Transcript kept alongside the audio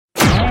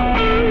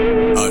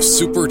a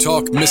Super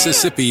Talk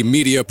Mississippi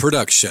media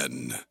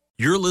production.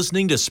 You're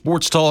listening to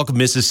Sports Talk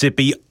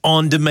Mississippi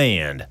On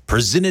Demand,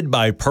 presented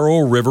by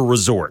Pearl River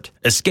Resort.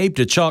 Escape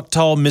to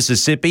Choctaw,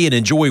 Mississippi and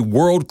enjoy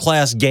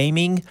world-class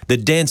gaming, the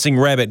Dancing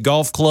Rabbit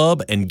Golf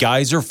Club, and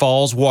Geyser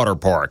Falls Water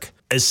Park.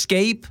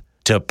 Escape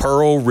to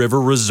Pearl River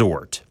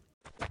Resort.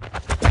 To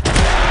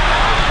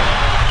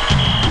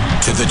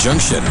the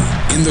junction,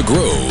 in the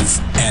Grove,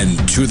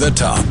 and to the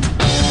top.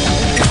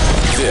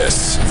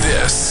 This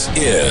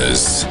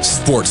is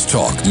Sports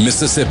Talk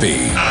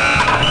Mississippi.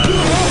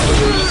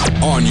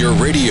 On your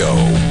radio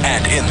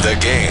and in the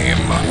game,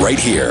 right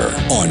here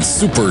on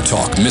Super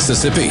Talk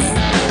Mississippi.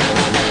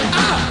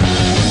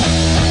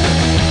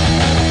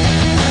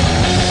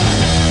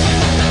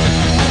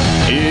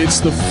 It's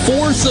the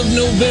 4th of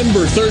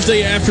November,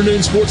 Thursday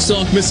afternoon, Sports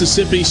Talk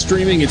Mississippi,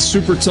 streaming at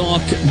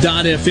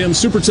supertalk.fm,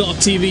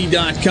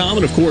 supertalktv.com,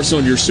 and of course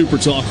on your Super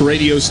Talk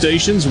radio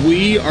stations.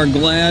 We are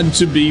glad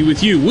to be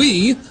with you.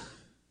 We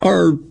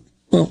are,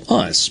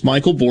 us,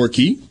 Michael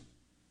Borky,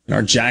 in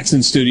our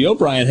Jackson studio,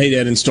 Brian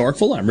Haydad in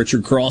Starkville. I'm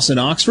Richard Cross in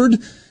Oxford,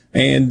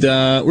 and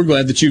we're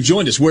glad that you've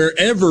joined us.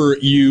 Wherever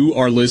you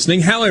are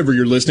listening, however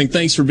you're listening,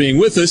 thanks for being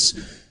with us.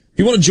 If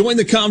you want to join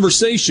the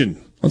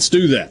conversation, let's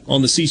do that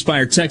on the C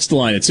Spire text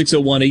line at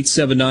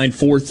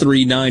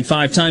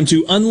 601-879-4395. Time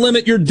to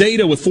unlimit your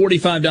data with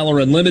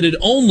 $45 unlimited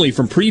only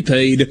from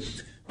prepaid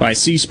by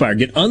C Spire.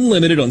 Get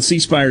unlimited on C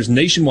Spire's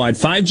nationwide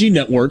 5G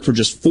network for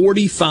just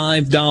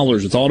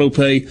 $45 with auto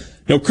pay.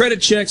 No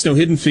credit checks, no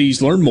hidden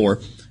fees. Learn more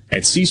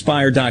at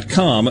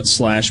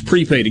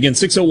cspire.com/prepaid. Again,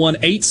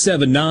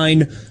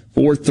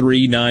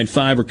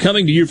 601-879-4395. We're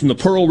coming to you from the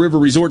Pearl River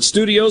Resort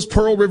Studios.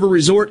 Pearl River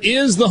Resort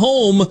is the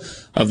home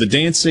of the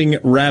Dancing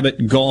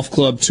Rabbit Golf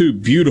Club. Two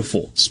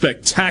beautiful,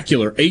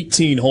 spectacular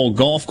 18-hole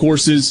golf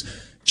courses.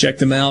 Check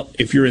them out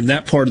if you're in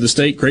that part of the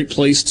state. Great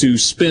place to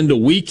spend a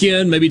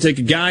weekend, maybe take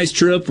a guy's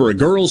trip or a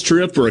girl's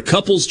trip or a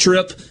couple's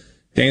trip.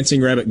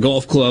 Dancing Rabbit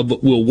Golf Club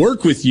will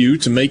work with you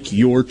to make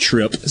your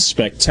trip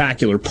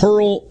spectacular.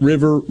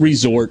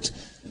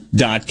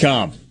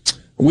 PearlRiverResort.com.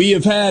 We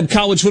have had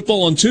college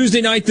football on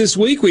Tuesday night this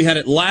week. We had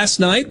it last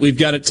night. We've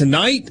got it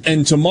tonight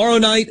and tomorrow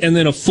night, and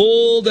then a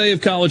full day of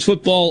college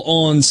football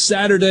on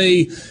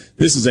Saturday.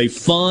 This is a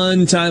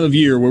fun time of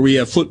year where we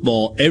have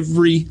football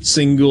every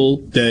single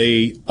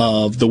day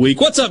of the week.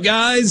 What's up,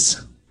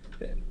 guys?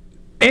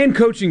 And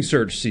coaching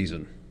search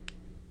season.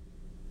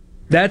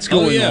 That's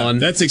going on.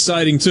 That's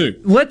exciting, too.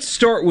 Let's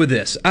start with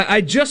this.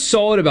 I just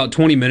saw it about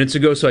 20 minutes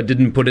ago, so I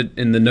didn't put it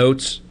in the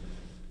notes.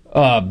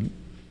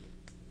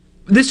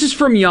 This is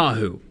from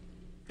Yahoo.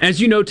 As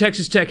you know,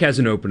 Texas Tech has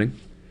an opening.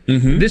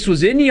 Mm-hmm. This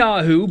was in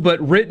Yahoo,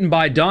 but written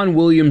by Don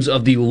Williams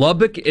of the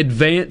Lubbock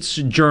Advance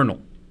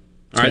Journal.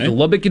 All right, the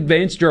Lubbock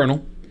Advance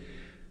Journal.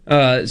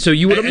 So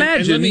you would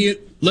imagine... And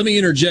let me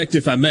interject,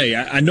 if I may.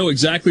 I know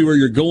exactly where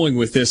you're going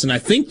with this, and I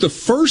think the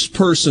first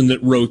person that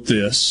wrote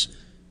this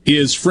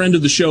is friend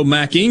of the show,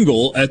 Mac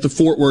Engel, at the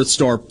Fort Worth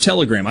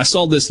Star-Telegram. I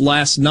saw this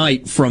last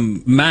night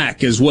from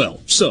Mac as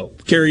well. So,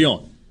 carry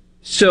on.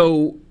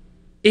 So,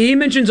 he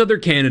mentions other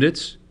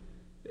candidates.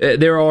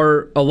 There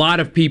are a lot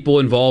of people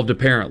involved,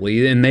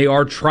 apparently, and they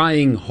are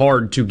trying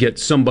hard to get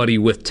somebody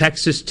with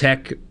Texas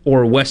Tech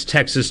or West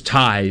Texas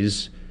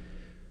ties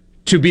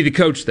to be the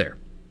coach there.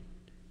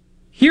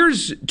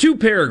 Here's 2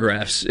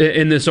 paragraphs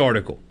in this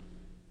article.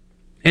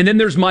 And then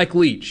there's Mike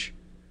Leach.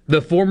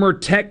 The former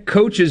Tech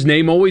coach's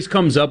name always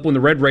comes up when the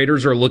Red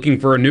Raiders are looking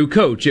for a new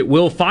coach. It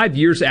will 5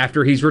 years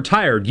after he's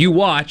retired. You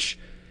watch.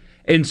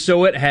 And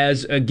so it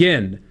has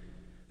again.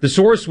 The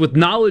source with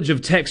knowledge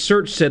of Tech's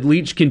search said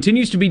Leach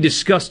continues to be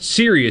discussed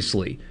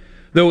seriously.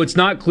 Though it's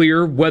not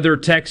clear whether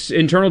Tech's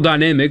internal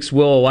dynamics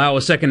will allow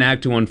a second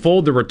act to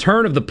unfold, the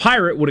return of the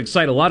Pirate would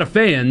excite a lot of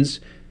fans,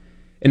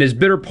 and his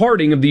bitter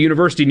parting of the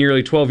university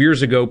nearly 12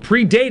 years ago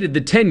predated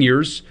the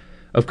tenures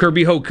of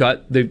Kirby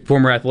Hocutt, the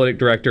former athletic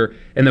director,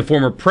 and the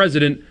former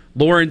president,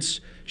 Lawrence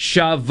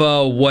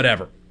Shava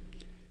whatever.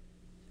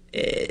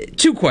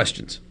 2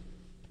 questions.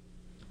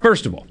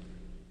 First of all,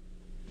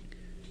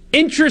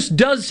 interest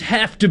does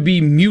have to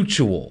be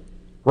mutual,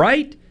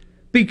 right?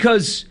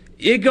 Because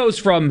it goes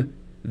from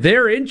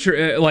their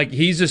interest, like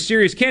he's a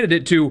serious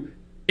candidate, to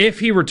if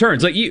he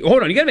returns. Like,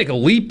 hold on, you got to make a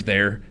leap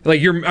there. Like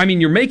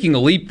you're making a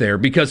leap there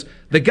because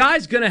the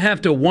guy's going to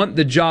have to want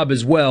the job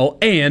as well,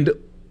 and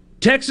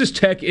Texas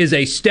Tech is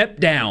a step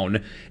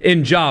down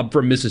in job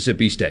from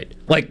Mississippi State.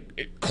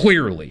 Like,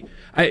 clearly.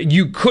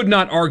 You could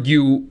not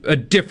argue a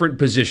different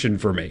position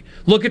for me.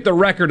 Look at the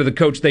record of the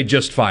coach they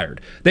just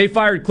fired. They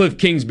fired Cliff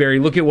Kingsbury.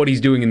 Look at what he's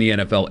doing in the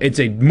NFL. It's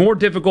a more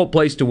difficult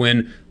place to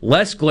win,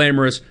 less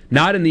glamorous,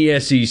 not in the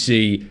SEC.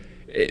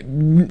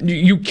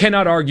 You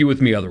cannot argue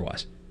with me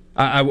otherwise.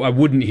 I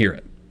wouldn't hear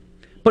it.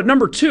 But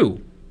number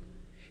 2,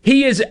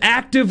 he is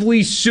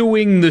actively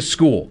suing the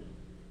school.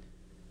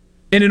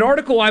 In an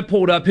article I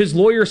pulled up, his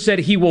lawyer said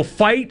he will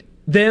fight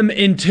them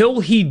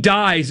until he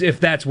dies if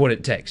that's what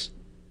it takes.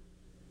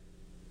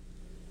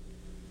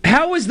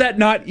 How is that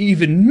not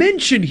even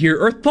mentioned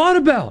here or thought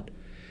about?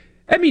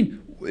 I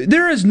mean,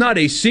 there is not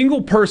a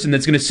single person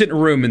that's going to sit in a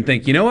room and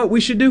think, you know what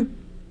we should do?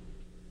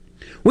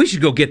 We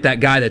should go get that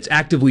guy that's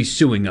actively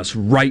suing us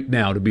right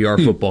now to be our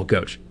football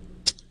coach.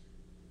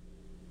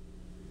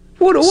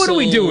 What are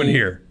we doing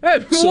here?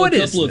 What is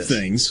this? A couple of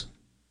things.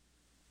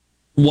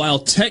 While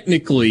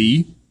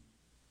technically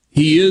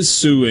he is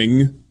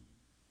suing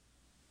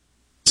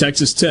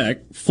Texas Tech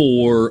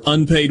for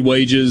unpaid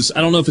wages,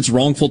 I don't know if it's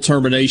wrongful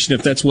termination,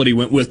 if that's what he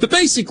went with, but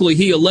basically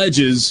he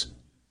alleges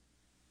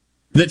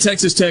that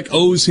Texas Tech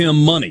owes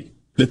him money,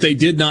 that they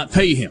did not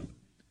pay him.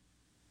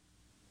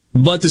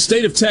 But the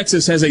state of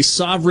Texas has a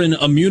sovereign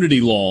immunity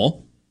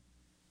law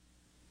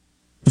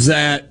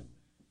that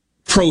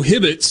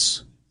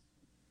prohibits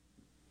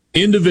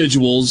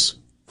individuals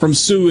from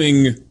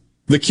suing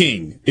the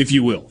king, if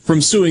you will,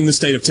 from suing the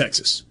state of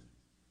Texas.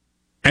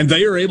 And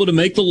they are able to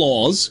make the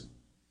laws,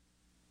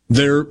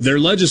 their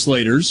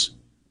legislators,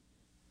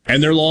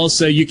 and their laws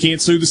say you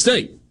can't sue the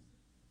state.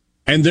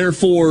 And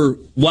therefore,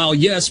 while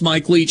yes,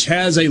 Mike Leach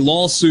has a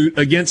lawsuit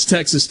against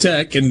Texas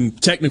Tech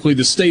and technically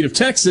the state of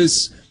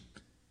Texas,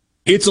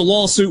 it's a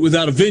lawsuit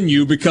without a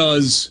venue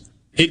because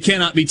it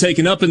cannot be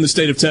taken up in the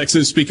state of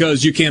Texas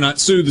because you cannot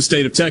sue the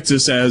state of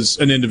Texas as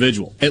an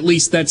individual. At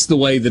least that's the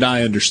way that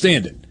I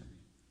understand it.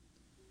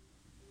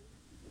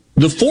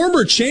 The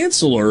former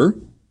chancellor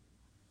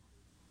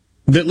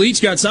that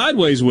Leach got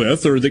sideways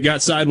with, or that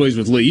got sideways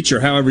with Leach,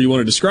 or however you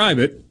want to describe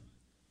it,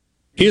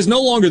 he is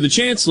no longer the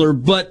chancellor,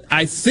 but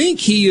I think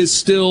he is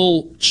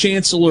still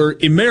chancellor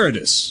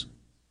emeritus.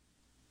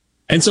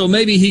 And so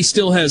maybe he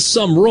still has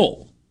some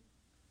role.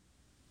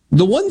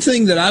 The one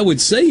thing that I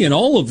would say in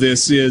all of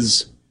this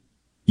is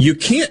you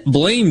can't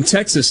blame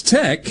Texas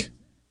Tech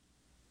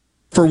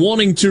for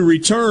wanting to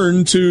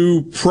return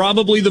to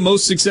probably the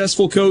most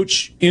successful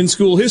coach in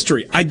school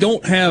history. I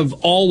don't have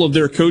all of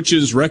their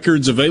coaches'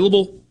 records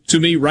available to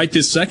me right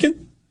this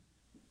second,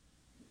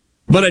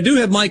 but I do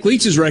have Mike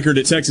Leach's record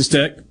at Texas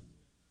Tech.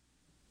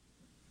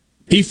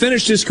 He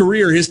finished his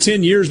career, his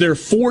 10 years there,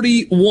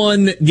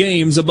 41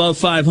 games above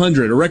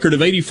 500, a record of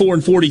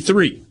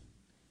 84-43.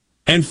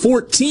 And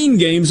 14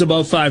 games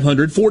above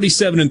 500,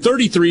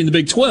 47-33 in the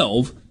Big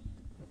 12.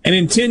 And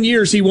in 10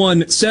 years, he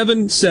won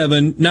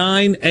 7-7,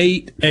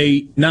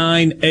 9-8-8,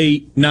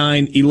 9-8,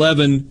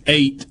 9-11,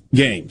 8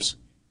 games.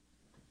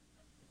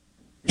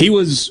 He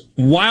was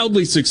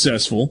wildly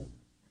successful.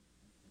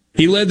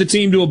 He led the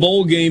team to a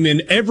bowl game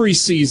in every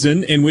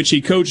season in which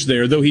he coached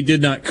there, though he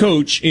did not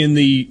coach in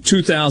the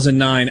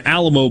 2009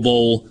 Alamo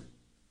Bowl.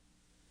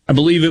 I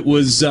believe it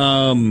was...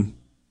 the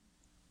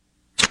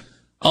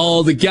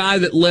guy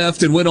that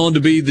left and went on to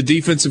be the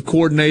defensive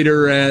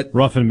coordinator at...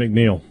 Ruffin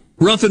McNeil.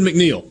 Ruffin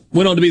McNeil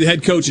went on to be the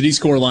head coach at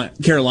East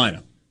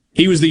Carolina.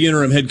 He was the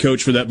interim head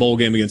coach for that bowl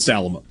game against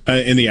Alamo,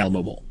 in the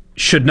Alamo Bowl.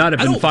 Should not have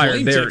been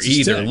fired there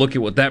either. Tech. Look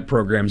at what that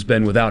program's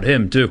been without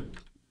him, too.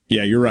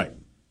 Yeah, you're right.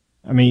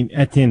 I mean,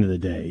 at the end of the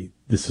day,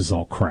 this is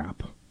all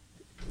crap.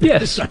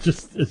 Yes.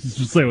 just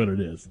say what it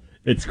is.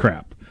 It's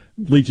crap.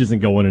 Leach isn't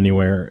going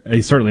anywhere.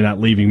 He's certainly not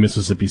leaving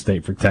Mississippi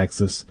State for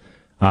Texas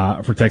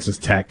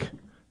Tech.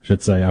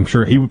 Should say. I'm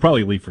sure he would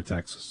probably leave for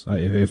Texas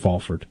if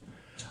offered.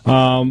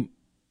 I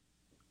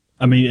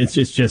mean, it's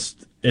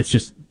just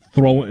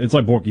throwing. It's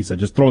like Borky said,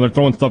 just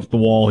throwing stuff at the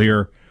wall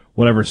here.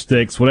 Whatever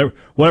sticks,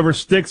 whatever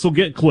sticks will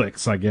get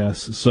clicks, I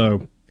guess.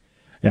 So,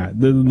 yeah,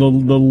 the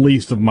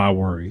least of my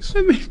worries.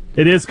 I mean,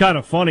 it is kind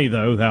of funny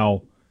though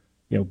how,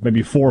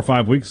 maybe 4 or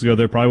 5 weeks ago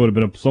there probably would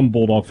have been some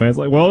Bulldog fans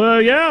like,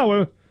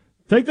 well,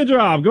 take the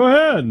job, go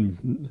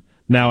ahead.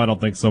 Now I don't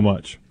think so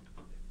much.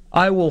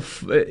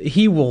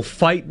 He will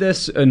fight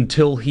this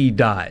until he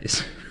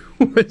dies.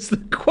 Was the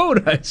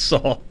quote I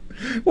saw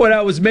when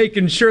I was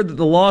making sure that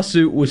the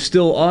lawsuit was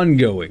still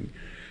ongoing.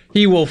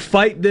 He will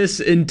fight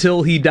this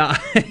until he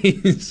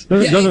dies.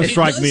 Doesn't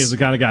strike me as the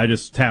kind of guy who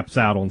just taps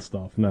out on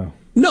stuff. No,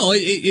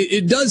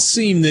 it does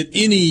seem that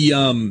any.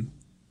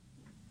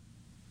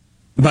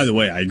 By the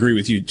way, I agree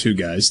with you two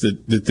guys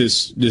that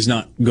this is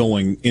not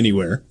going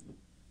anywhere.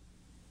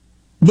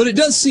 But it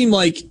does seem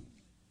like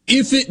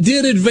if it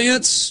did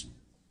advance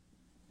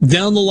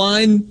down the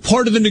line,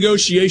 part of the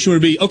negotiation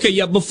would be, okay,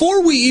 yeah,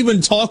 before we even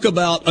talk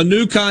about a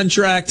new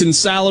contract and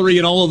salary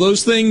and all of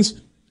those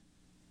things,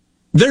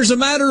 there's a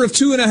matter of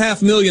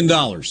 $2.5 million.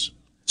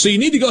 So you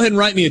need to go ahead and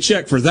write me a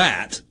check for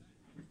that.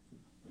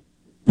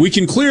 We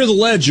can clear the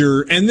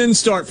ledger and then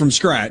start from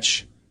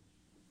scratch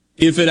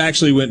if it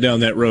actually went down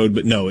that road.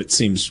 But no, it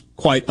seems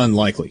quite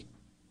unlikely.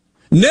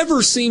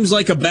 Never seems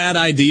like a bad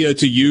idea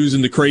to use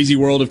in the crazy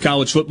world of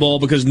college football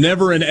because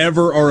never and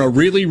ever are a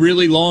really,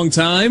 really long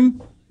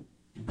time.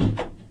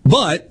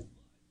 But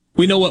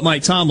we know what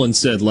Mike Tomlin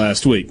said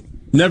last week.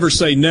 Never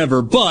say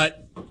never,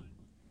 but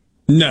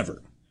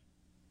never.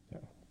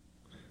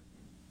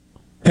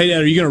 Hey,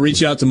 Dad, are you going to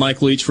reach out to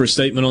Mike Leach for a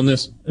statement on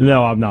this?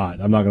 No, I'm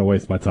not. I'm not going to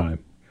waste my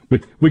time.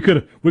 We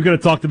could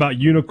have talked about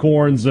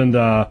unicorns and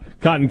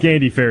cotton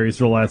candy fairies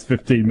for the last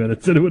 15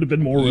 minutes, and it would have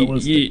been more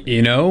realistic.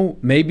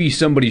 Maybe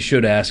somebody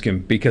should ask him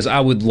because I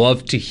would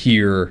love to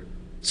hear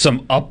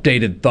some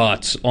updated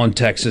thoughts on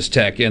Texas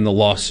Tech and the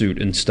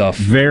lawsuit and stuff.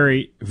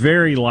 Very,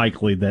 very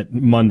likely that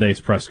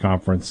Monday's press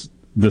conference,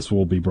 this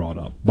will be brought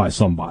up by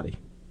somebody.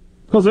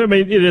 Because, I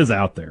mean, it is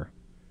out there.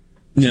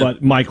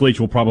 but Mike Leach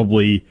will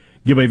probably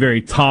give a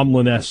very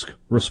Tomlin-esque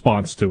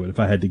response to it, if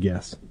I had to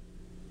guess.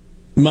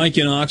 Mike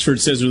in Oxford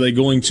says, are they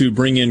going to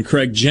bring in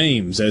Craig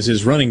James as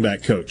his running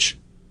back coach?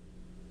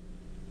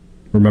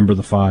 Remember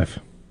the 5.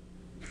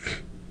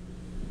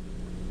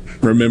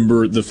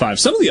 Remember the 5.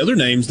 Some of the other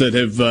names that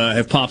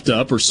have popped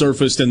up or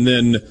surfaced and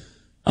then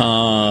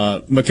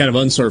kind of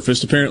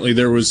unsurfaced. Apparently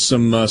there was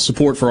some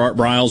support for Art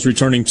Briles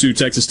returning to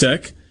Texas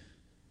Tech,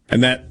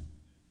 and that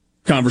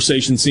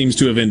conversation seems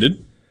to have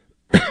ended.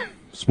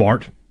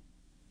 Smart.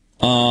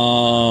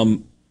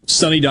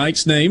 Sonny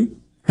Dykes'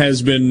 name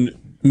has been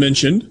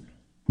mentioned.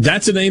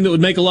 That's a name that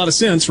would make a lot of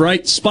sense,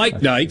 right?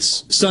 Spike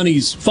Dykes,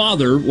 Sonny's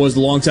father, was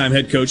the longtime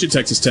head coach at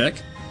Texas Tech.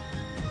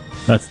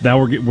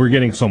 Now we're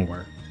getting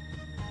somewhere.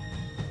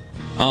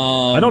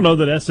 I don't know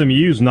that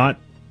SMU's not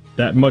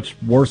that much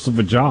worse of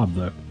a job,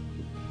 though.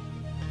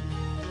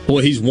 Well,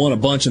 he's won a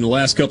bunch in the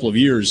last couple of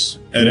years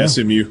at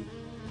SMU.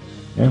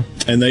 Yeah.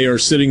 And they are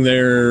sitting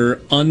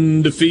there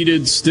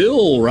undefeated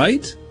still,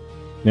 right?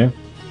 Yeah.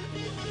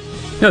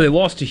 No, they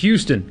lost to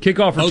Houston.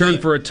 Kickoff return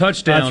for a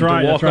touchdown to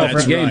walk off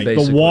the game,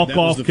 basically. The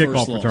walk-off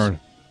kickoff return.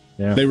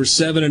 Yeah. They were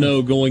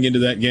 7-0 going into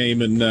that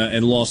game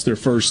and lost their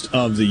first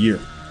of the year.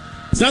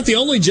 It's not the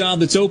only job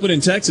that's open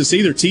in Texas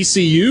either.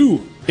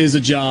 TCU is a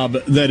job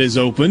that is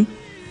open.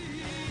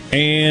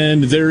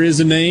 And there is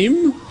a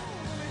name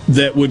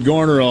that would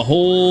garner a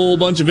whole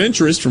bunch of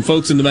interest from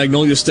folks in the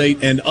Magnolia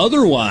State and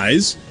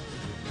otherwise.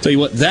 Tell you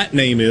what that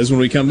name is when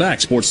we come back.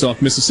 Sports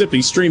Talk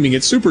Mississippi, streaming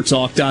at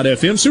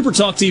supertalk.fm,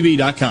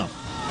 supertalktv.com.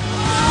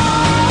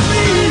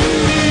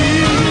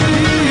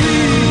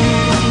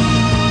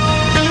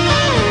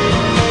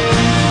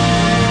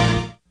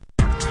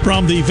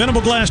 From the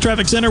Venable Glass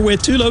Traffic Center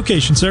with 2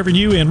 locations serving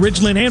you in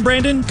Ridgeland and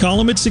Brandon, call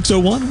them at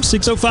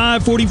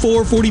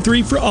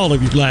 601-605-4443 for all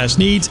of your glass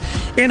needs.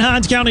 In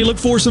Hinds County, look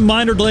for some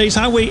minor delays.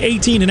 Highway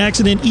 18, an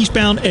accident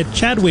eastbound at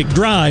Chadwick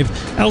Drive.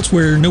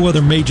 Elsewhere, no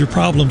other major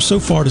problems so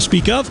far to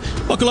speak of.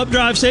 Buckle up,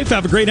 drive safe,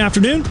 have a great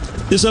afternoon.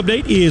 This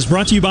update is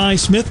brought to you by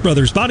Smith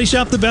Brothers Body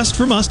Shop, the best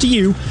from us to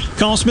you.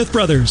 Call Smith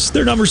Brothers.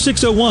 Their number is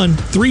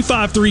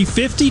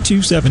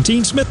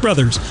 601-353-5217. Smith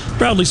Brothers,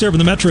 proudly serving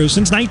the Metro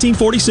since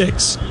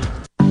 1946.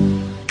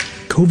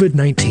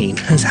 COVID-19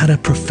 has had a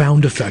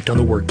profound effect on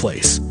the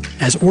workplace.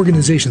 As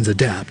organizations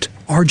adapt,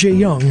 RJ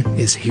Young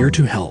is here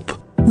to help.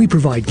 We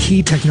provide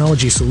key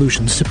technology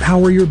solutions to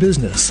power your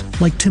business,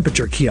 like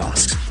temperature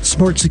kiosks,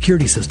 smart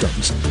security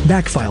systems,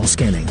 backfile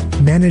scanning,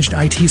 managed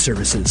IT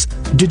services,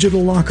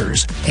 digital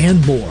lockers,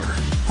 and more.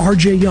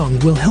 RJ Young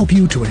will help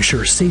you to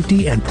ensure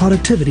safety and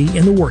productivity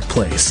in the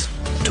workplace.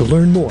 To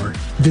learn more,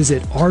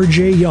 visit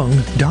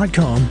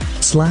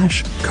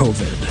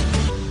rjyoung.com/COVID.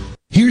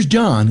 Here's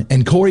John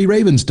and Corey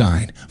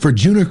Ravenstein for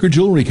Juniker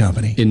Jewelry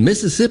Company. In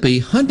Mississippi,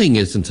 hunting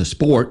isn't a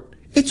sport,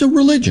 it's a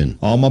religion.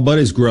 All my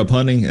buddies grew up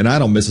hunting, and I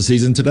don't miss a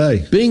season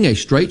today. Being a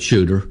straight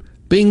shooter,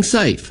 being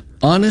safe,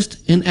 honest,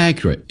 and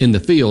accurate in the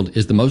field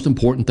is the most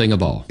important thing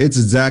of all. It's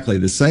exactly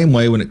the same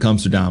way when it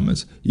comes to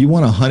diamonds. You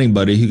want a hunting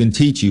buddy who can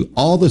teach you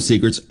all the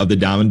secrets of the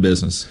diamond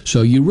business.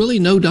 So you really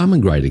know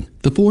diamond grading,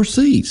 the 4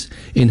 C's,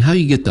 and how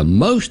you get the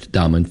most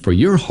diamond for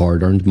your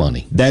hard-earned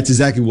money. That's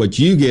exactly what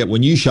you get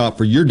when you shop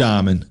for your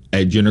diamond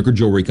at Juniker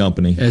Jewelry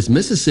Company. As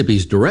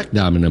Mississippi's direct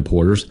diamond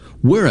importers,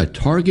 we're a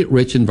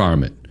target-rich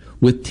environment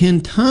with 10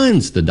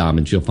 times the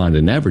diamonds you'll find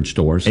in average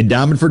stores. And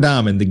diamond for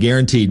diamond, the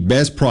guaranteed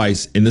best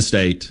price in the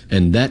state.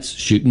 And that's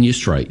shooting you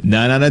straight.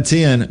 9 out of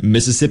 10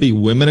 Mississippi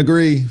women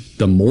agree.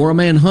 The more a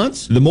man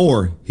hunts, the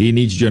more he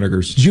needs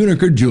Junikers.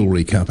 Juniker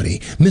Jewelry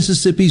Company,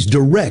 Mississippi's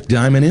direct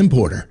diamond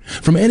importer.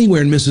 From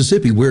anywhere in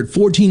Mississippi, we're at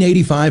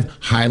 1485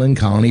 Highland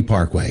Colony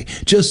Parkway,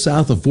 just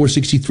south of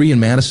 463 in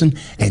Madison,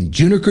 and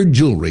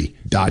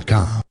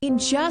JunikerJewelry.com. In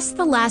just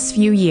the last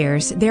few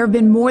years, there have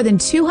been more than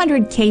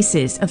 200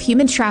 cases of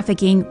human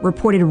trafficking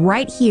reported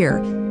right here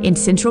in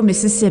central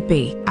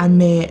Mississippi. I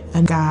met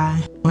a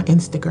guy on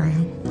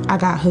Instagram. I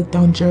got hooked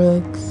on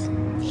drugs.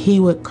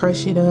 He would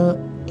crush it up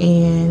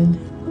and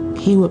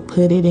he would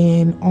put it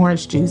in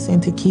orange juice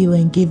and tequila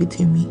and give it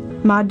to me.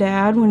 My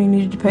dad, when he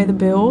needed to pay the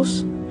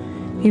bills,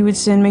 he would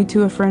send me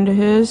to a friend of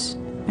his,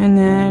 and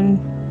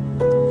then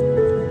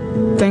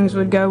things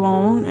would go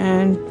on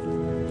and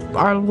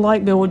our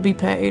light bill would be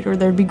paid, or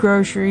there'd be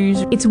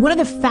groceries. It's one of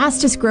the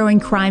fastest growing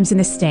crimes in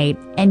the state,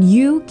 and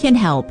you can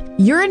help.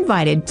 You're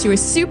invited to a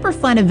super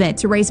fun event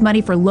to raise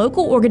money for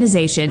local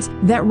organizations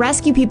that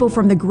rescue people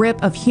from the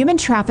grip of human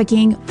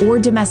trafficking or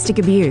domestic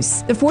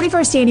abuse. The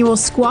 41st annual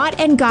Squat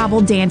and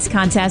Gobble Dance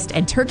Contest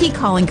and Turkey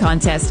Calling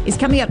Contest is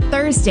coming up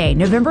Thursday,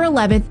 November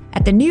 11th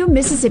at the new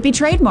Mississippi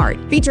Trade Mart,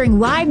 featuring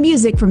live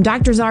music from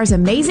Dr. Czar's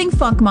Amazing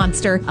Funk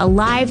Monster, a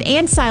live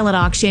and silent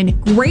auction,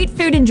 great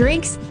food and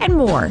drinks, and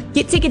more.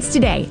 Get tickets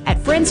today at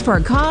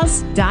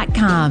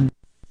friendsforacause.com.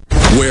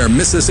 Where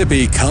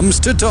Mississippi comes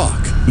to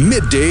talk.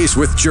 Middays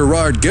with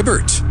Gerard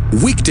Gibbert.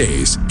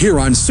 Weekdays here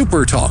on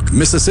Super Talk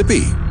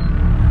Mississippi.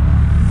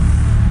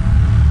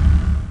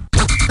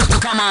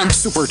 Come on,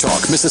 Super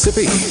Talk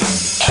Mississippi.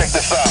 Check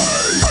this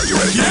out. Are you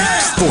ready? Yeah!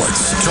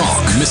 Sports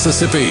Talk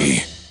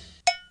Mississippi.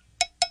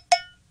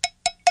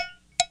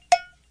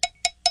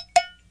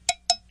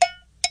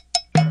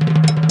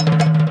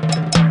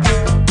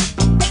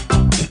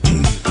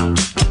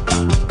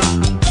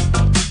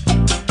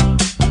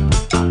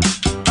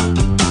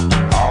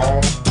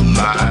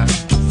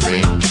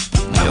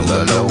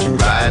 the low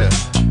rider.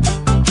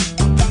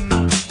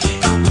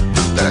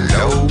 The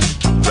low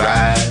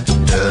rider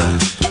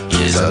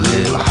is a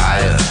little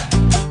higher.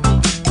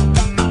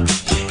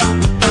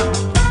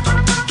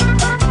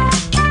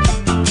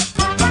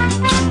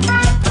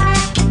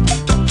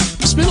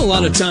 I spent a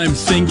lot of time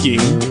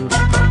thinking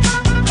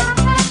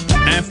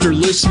after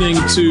listening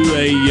to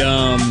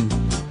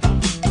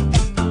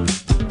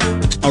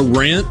a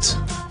rant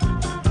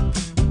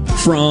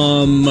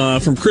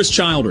from Chris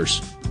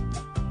Childers.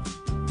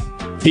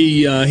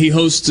 He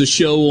hosts a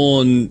show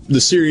on the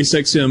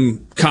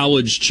SiriusXM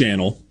College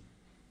channel,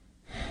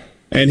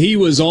 and he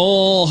was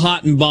all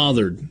hot and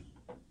bothered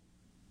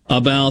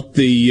about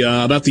the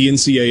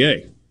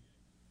NCAA,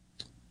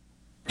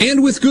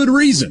 and with good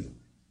reason.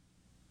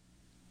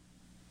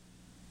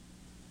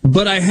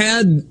 But I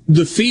had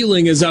the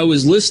feeling as I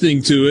was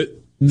listening to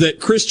it that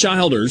Chris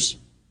Childers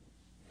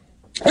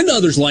and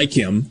others like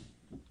him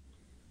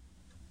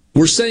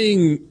were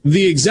saying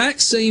the exact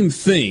same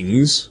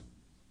things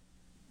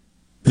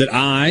that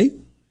I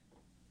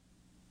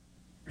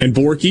and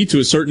Borky, to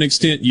a certain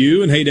extent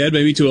you, and Hey Dad,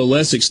 maybe to a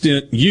less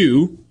extent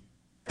you,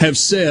 have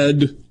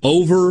said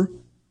over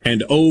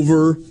and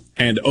over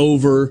and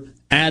over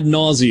ad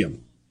nauseum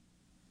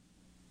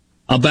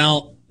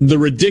about the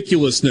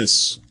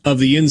ridiculousness of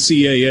the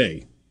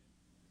NCAA,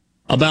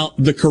 about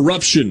the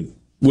corruption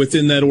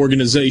within that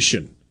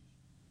organization,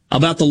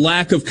 about the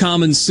lack of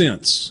common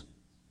sense.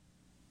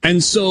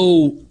 And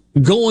so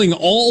going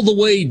all the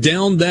way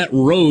down that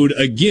road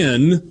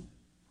again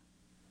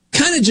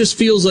kind of just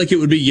feels like it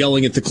would be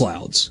yelling at the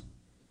clouds.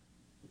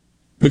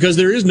 Because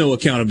there is no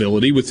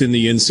accountability within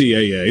the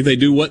NCAA. They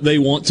do what they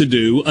want to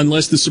do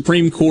unless the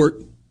Supreme Court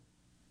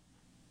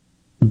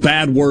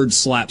bad word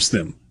slaps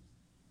them.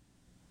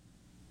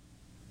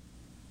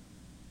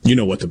 You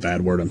know what the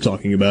bad word I'm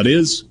talking about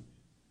is.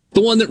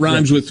 The one that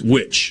rhymes with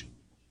which.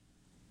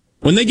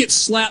 When they get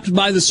slapped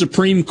by the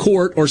Supreme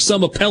Court or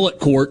some appellate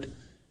court,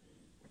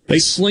 they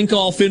slink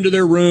off into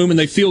their room and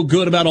they feel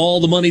good about all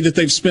the money that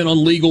they've spent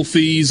on legal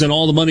fees and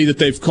all the money that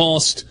they've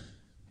cost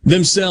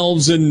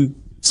themselves and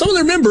some of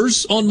their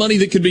members on money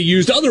that could be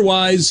used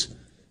otherwise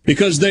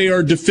because they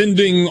are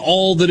defending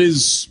all that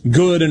is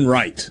good and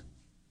right.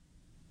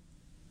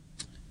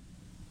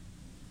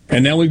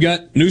 And now we've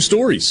got new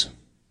stories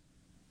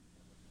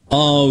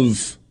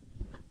of,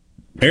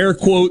 air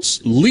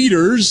quotes,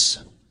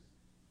 leaders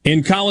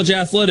in college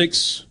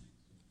athletics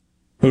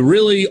who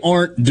really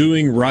aren't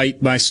doing right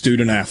by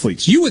student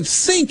athletes. You would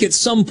think at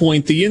some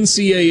point the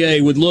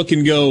NCAA would look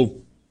and go,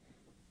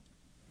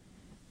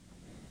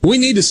 we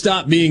need to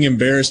stop being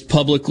embarrassed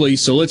publicly,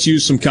 so let's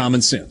use some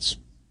common sense.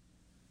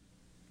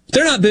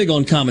 They're not big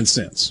on common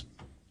sense.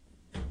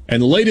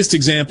 And the latest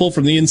example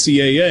from the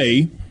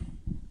NCAA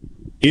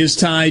is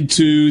tied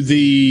to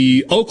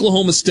the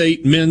Oklahoma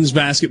State men's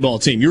basketball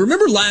team. You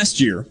remember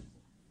last year,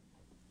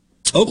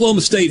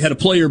 Oklahoma State had a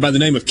player by the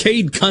name of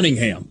Cade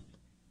Cunningham,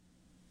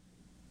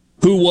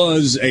 who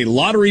was a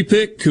lottery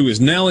pick, who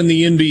is now in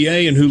the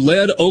NBA, and who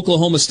led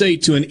Oklahoma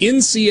State to an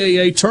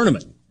NCAA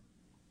tournament.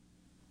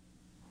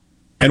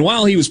 And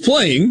while he was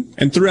playing,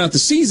 and throughout the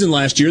season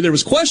last year, there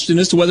was question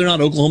as to whether or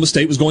not Oklahoma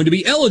State was going to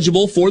be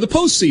eligible for the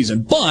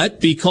postseason. But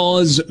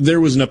because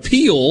there was an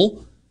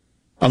appeal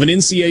of an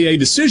NCAA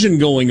decision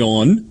going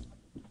on,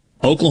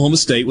 Oklahoma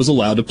State was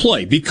allowed to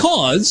play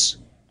because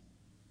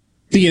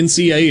the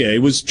NCAA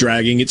was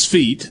dragging its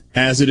feet,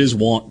 as it is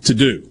wont to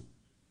do.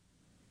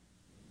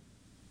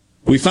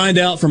 We find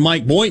out from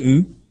Mike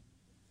Boynton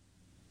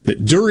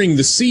that during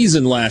the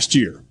season last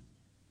year,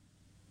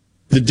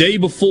 the day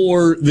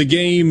before the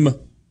game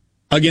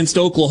against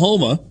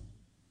Oklahoma,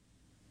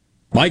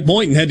 Mike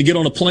Boynton had to get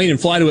on a plane and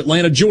fly to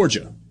Atlanta,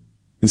 Georgia,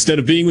 instead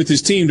of being with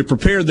his team to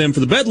prepare them for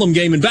the Bedlam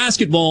game in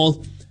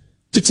basketball,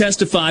 to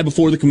testify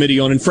before the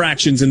Committee on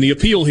Infractions in the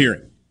appeal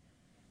hearing.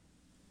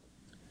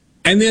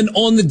 And then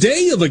on the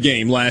day of a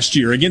game last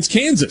year against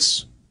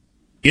Kansas,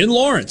 in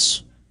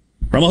Lawrence,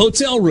 from a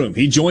hotel room,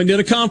 he joined in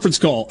a conference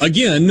call,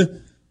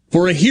 again,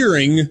 for a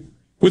hearing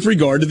with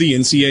regard to the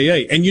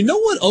NCAA. And you know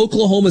what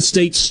Oklahoma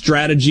State's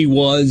strategy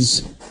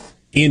was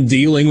in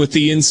dealing with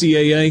the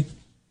NCAA?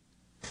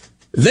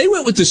 They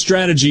went with the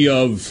strategy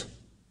of,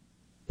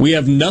 we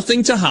have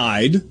nothing to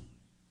hide,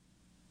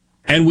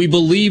 and we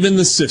believe in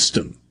the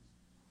system.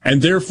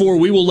 And therefore,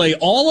 we will lay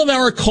all of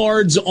our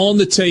cards on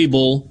the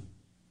table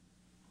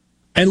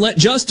and let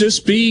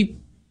justice be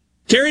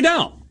carried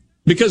out.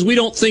 Because we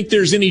don't think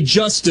there's any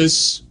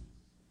justice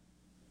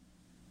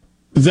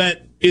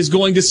that is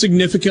going to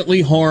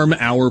significantly harm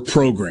our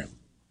program.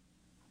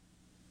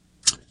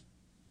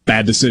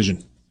 Bad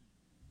decision.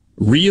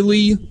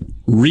 Really,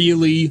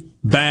 really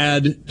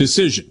bad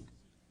decision.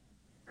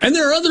 And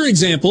there are other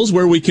examples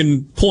where we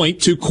can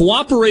point to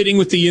cooperating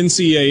with the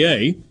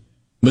NCAA.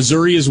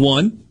 Missouri is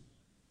one.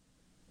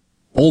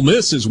 Ole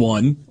Miss is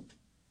one.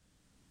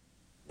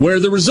 Where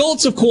the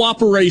results of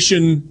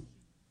cooperation,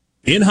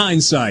 in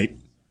hindsight,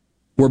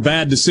 were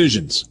bad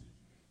decisions.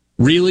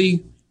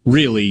 Really,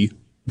 really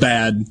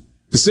bad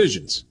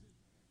decisions.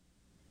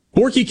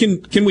 Borky,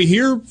 can we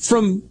hear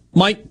from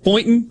Mike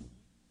Boynton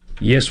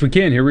Yes, we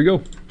can. Here we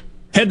go.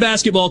 Head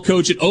basketball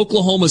coach at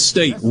Oklahoma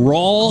State,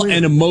 raw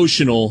and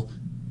emotional,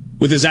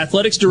 with his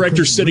athletics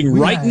director sitting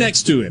right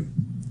next to him.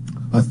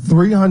 A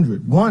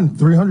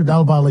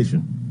 $300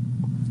 violation.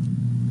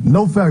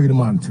 No failure to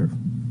monitor.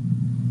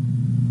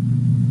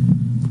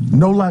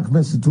 No lack of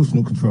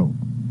institutional control.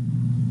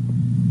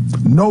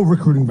 No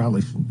recruiting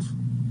violations.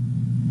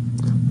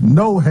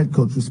 No head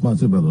coach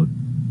responsibility.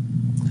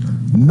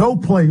 No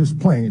players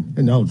playing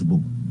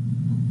ineligible.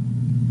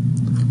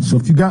 So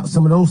if you got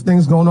some of those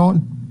things going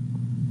on,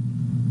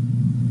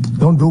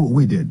 don't do what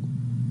we did.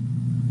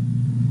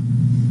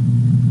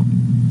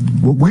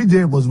 What we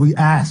did was we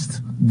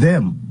asked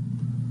them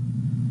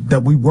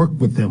that we work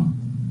with them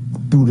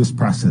through this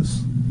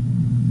process.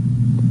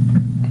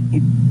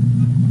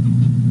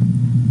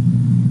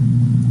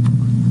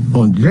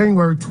 On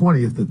January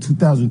 20th of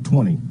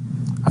 2020,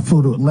 I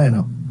flew to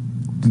Atlanta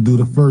to do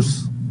the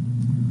first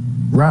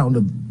round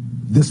of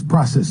this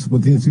process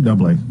with the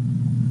NCAA.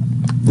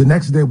 The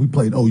next day we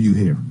played OU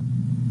here.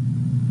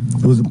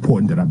 It was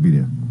important that I be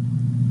there.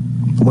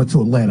 I went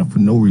to Atlanta for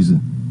no reason.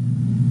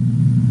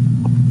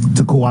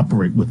 To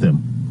cooperate with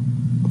them.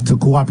 To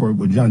cooperate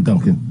with John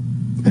Duncan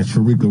and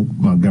Sharika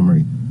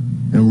Montgomery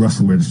and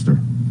Russell Register.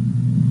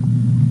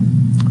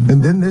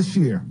 And then this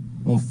year,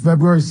 on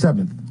February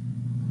 7th,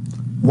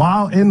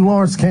 while in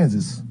Lawrence,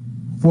 Kansas,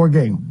 for a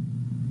game,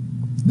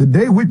 the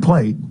day we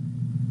played,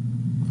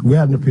 we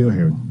had an appeal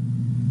hearing.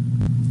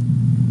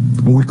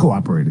 And we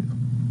cooperated.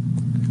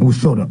 And we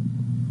showed up.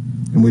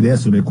 And we'd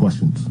answer their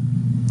questions.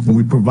 And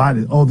we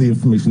provided all the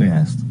information they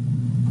asked.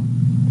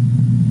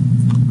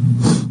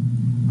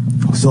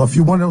 So if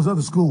you're one of those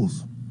other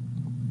schools,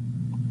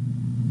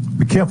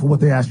 be careful what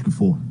they ask you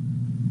for.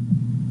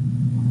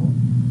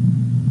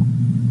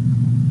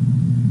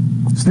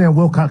 Stan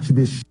Wilcox should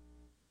be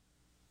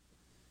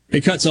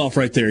It cuts off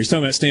right there. He's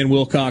talking about Stan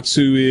Wilcox,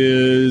 who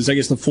is, I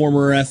guess, the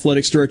former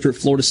athletics director at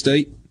Florida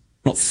State.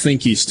 I don't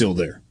think he's still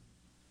there.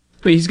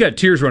 I mean, he's got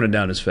tears running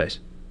down his face.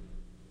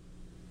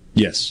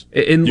 Yes.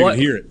 You can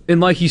hear it.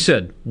 And like he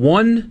said,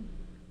 one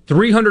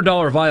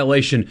 $300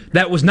 violation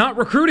that was not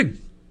recruiting.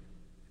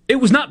 It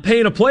was not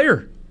paying a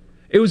player.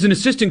 It was an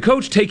assistant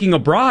coach taking a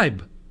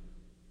bribe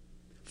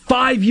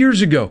 5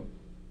 years ago.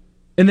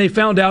 And they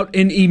found out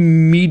and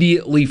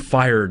immediately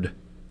fired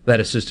that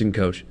assistant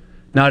coach.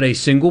 Not a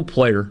single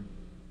player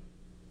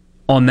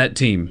on that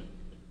team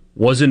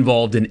was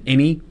involved in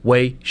any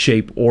way,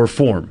 shape, or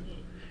form.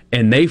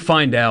 And they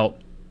find out,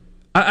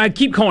 I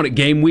keep calling it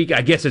game week.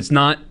 I guess it's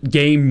not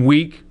game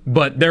week,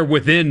 but they're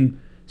within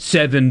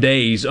 7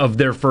 days of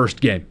their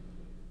first game.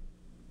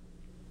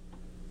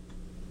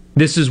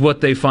 This is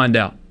what they find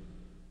out.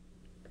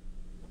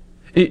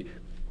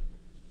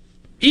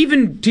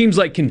 Even teams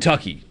like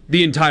Kentucky,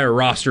 the entire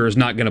roster is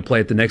not going to play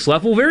at the next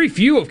level. Very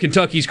few of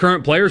Kentucky's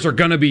current players are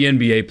going to be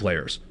NBA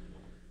players.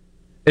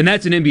 And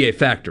that's an NBA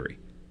factory.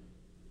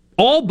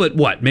 All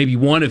but maybe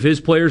one of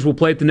his players will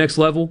play at the next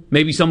level.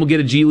 Maybe some will get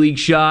a G League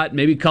shot.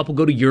 Maybe a couple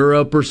go to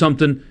Europe or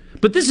something.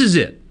 But this is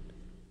it.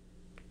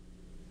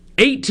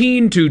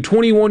 18 to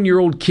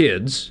 21-year-old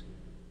kids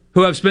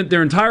who have spent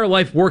their entire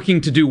life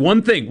working to do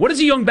one thing. What does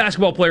a young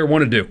basketball player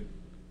want to do?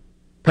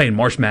 Play in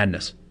March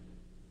Madness.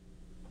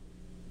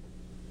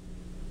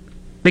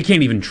 They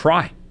can't even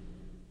try.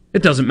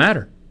 It doesn't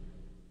matter.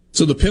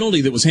 So the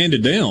penalty that was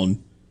handed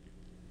down,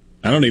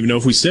 I don't even know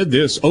if we said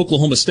this,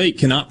 Oklahoma State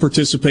cannot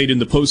participate in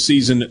the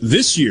postseason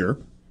this year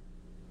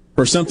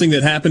for something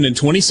that happened in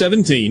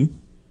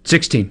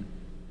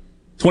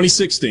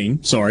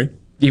 2016, sorry.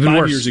 Even 5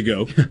 worse. years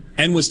ago,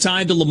 and was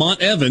tied to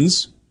Lamont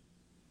Evans.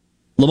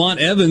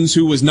 Lamont Evans,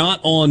 who was not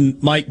on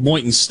Mike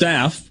Boynton's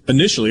staff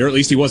initially, or at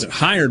least he wasn't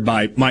hired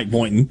by Mike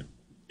Boynton.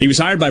 He was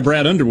hired by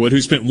Brad Underwood, who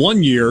spent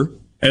 1 year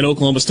at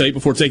Oklahoma State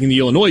before taking the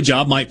Illinois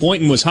job. Mike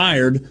Boynton was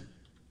hired.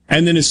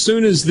 And then as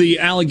soon as the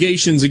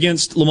allegations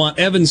against Lamont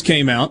Evans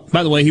came out,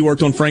 by the way, he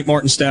worked on Frank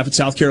Martin's staff at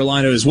South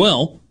Carolina as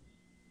well,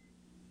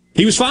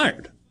 he was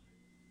fired.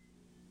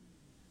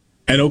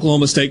 And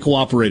Oklahoma State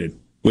cooperated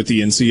with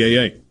the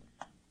NCAA.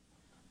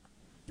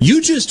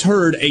 You just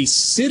heard a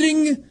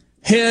sitting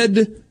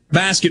head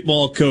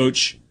basketball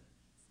coach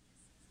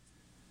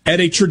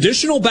at a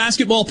traditional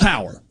basketball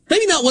power.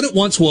 Maybe not what it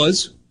once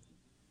was.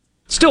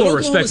 Still a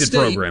respected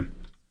program.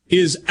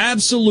 Is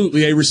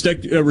absolutely a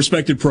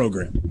respected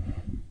program.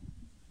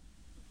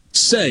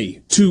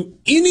 Say to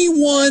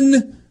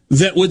anyone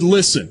that would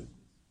listen,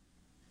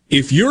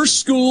 if your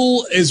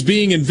school is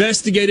being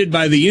investigated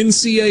by the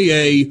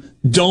NCAA,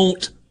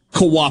 don't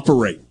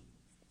cooperate.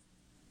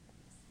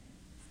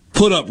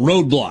 Put up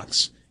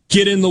roadblocks.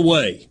 Get in the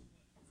way.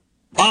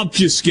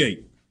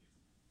 Obfuscate.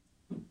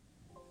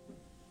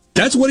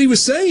 That's what he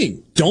was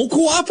saying. Don't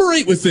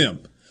cooperate with them.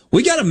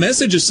 We got a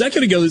message a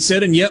second ago that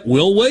said, and yet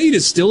Will Wade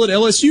is still at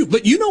LSU.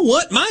 But you know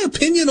what? My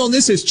opinion on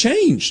this has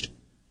changed.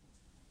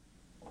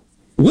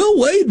 Will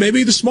Wade may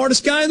be the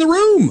smartest guy in the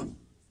room.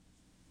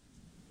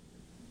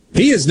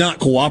 He has not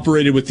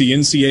cooperated with the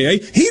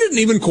NCAA. He didn't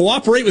even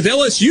cooperate with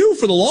LSU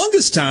for the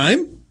longest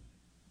time.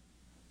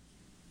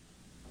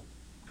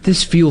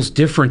 This feels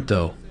different,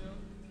 though.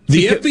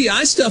 The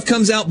FBI stuff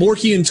comes out,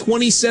 Borky, in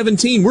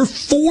 2017. We're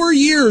 4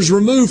 years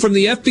removed from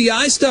the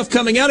FBI stuff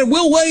coming out, and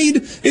Will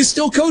Wade is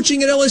still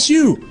coaching at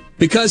LSU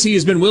because he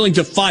has been willing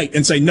to fight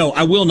and say, no,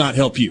 I will not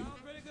help you.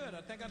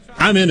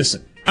 I'm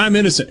innocent. I'm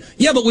innocent.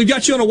 Yeah, but we've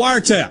got you on a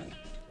wiretap.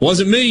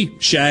 Wasn't me,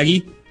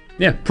 Shaggy.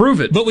 Yeah, prove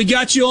it. But we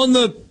got you on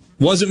the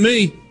wasn't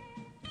me.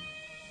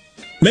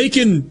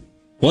 Macon,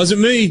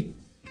 wasn't me.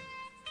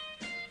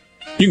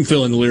 You can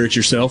fill in the lyrics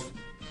yourself.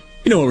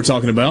 You know what we're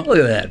talking about. Look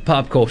at that,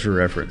 pop culture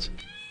reference.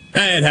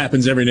 It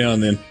happens every now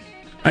and then.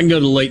 I can go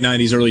to the late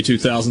 90s, early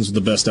 2000s with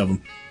the best of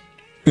them.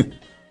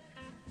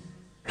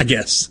 I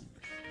guess.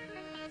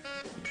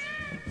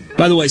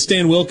 By the way,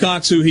 Stan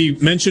Wilcox, who he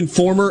mentioned,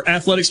 former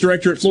athletics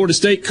director at Florida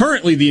State,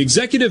 currently the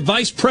executive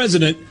vice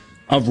president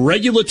of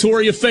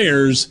regulatory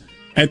affairs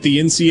at the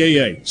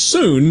NCAA.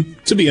 Soon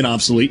to be an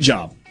obsolete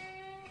job.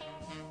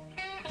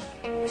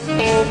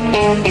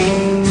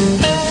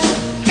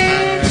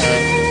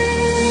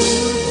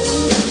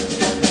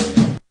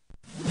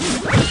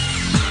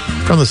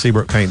 From the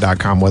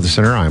SeabrookPaint.com Weather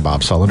Center, I'm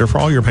Bob Sullender. For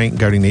all your paint and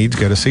coating needs,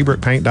 go to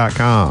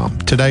SeabrookPaint.com.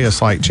 Today, a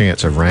slight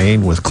chance of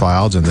rain with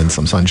clouds and then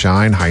some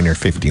sunshine, high near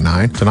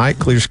 59. Tonight,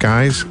 clear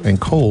skies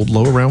and cold,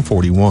 low around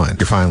 41.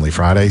 Your finally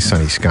Friday,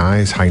 sunny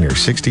skies, high near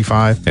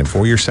 65. And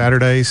for your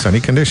Saturday,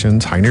 sunny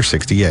conditions, high near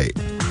 68.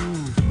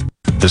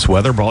 This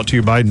weather brought to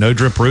you by No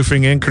Drip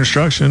Roofing and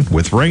Construction.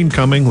 With rain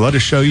coming, let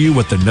us show you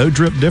what the No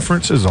Drip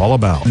difference is all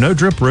about. No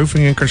Drip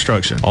Roofing and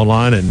Construction.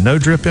 Online at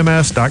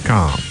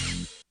NoDripMS.com.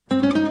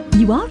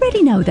 You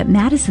already know that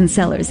Madison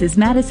Cellars is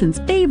Madison's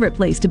favorite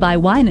place to buy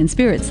wine and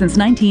spirits since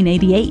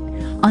 1988.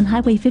 On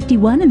Highway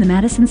 51 in the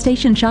Madison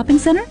Station Shopping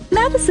Center,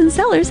 Madison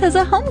Cellars has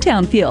a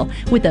hometown feel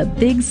with a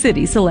big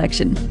city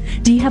selection.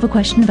 Do you have a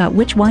question about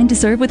which wine to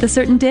serve with a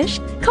certain dish?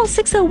 Call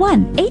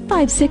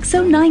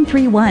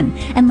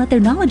 601-856-0931 and let their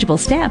knowledgeable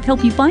staff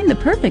help you find the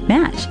perfect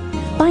match.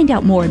 Find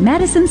out more at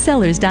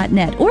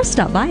MadisonCellars.net or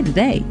stop by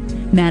today.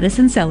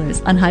 Madison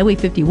Cellars on Highway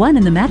 51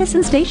 in the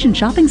Madison Station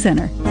Shopping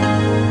Center.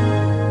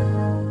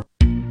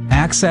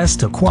 Access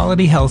to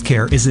quality health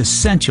care is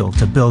essential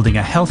to building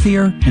a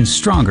healthier and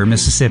stronger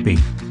Mississippi.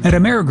 At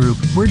Amerigroup,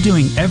 we're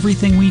doing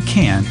everything we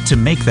can to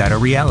make that a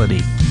reality.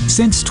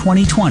 Since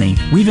 2020,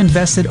 we've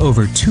invested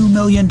over $2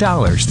 million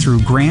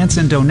through grants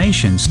and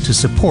donations to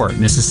support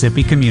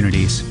Mississippi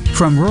communities.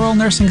 From rural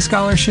nursing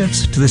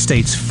scholarships to the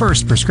state's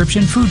first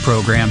prescription food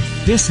program,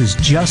 this is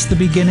just the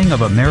beginning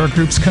of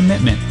Amerigroup's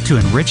commitment to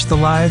enrich the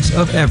lives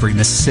of every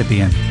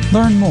Mississippian.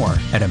 Learn more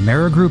at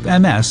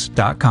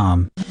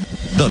AmerigroupMS.com.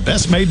 The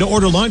best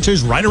made-to-order lunch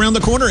is right around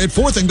the corner at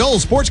 4th and Gold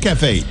Sports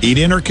Cafe. Eat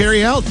in or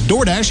carry out,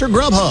 DoorDash or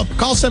Grubhub.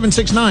 Call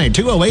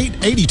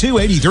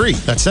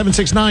 769-208-8283. That's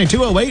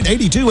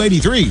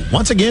 769-208-8283.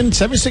 Once again,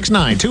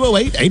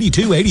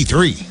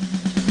 769-208-8283.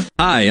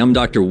 Hi, I'm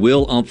Dr.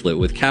 Will Umflett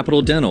with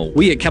Capital Dental.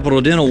 We at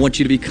Capital Dental want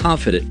you to be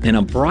confident in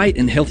a bright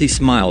and healthy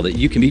smile that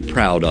you can be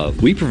proud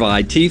of. We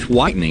provide teeth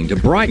whitening to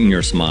brighten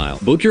your smile.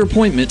 Book your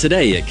appointment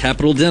today at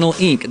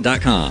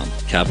CapitalDentalInc.com.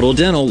 Capital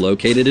Dental,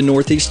 located in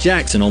Northeast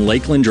Jackson on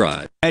Lakeland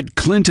Drive. At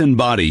Clinton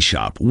Body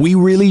Shop, we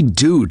really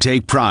do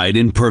take pride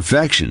in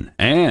perfection,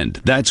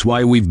 and that's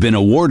why we've been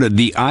awarded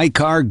the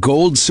ICAR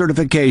Gold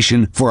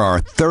certification for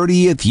our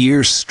 30th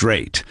year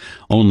straight.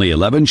 Only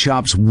 11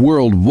 shops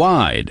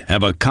worldwide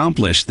have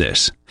accomplished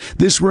this.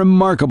 This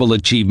remarkable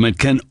achievement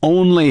can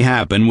only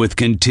happen with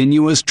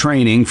continuous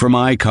training from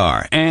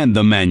ICAR and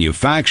the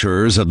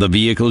manufacturers of the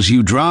vehicles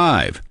you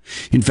drive.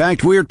 In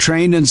fact, we're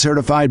trained and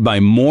certified by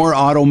more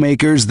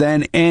automakers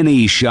than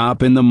any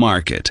shop in the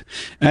market.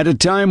 At a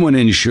time when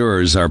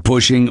insurers are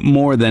pushing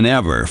more than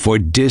ever for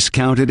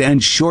discounted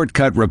and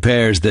shortcut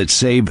repairs that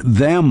save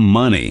them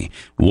money,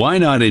 why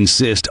not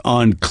insist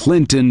on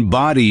Clinton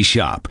Body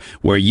Shop,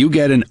 where you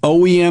get an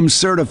OEM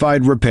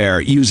certified repair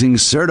using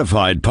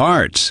certified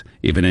parts?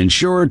 If an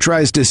insurer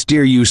tries to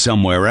steer you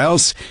somewhere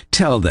else,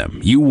 tell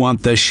them you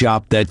want the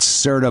shop that's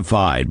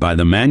certified by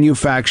the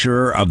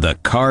manufacturer of the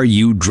car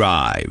you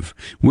drive.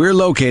 We're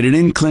located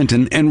in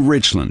Clinton and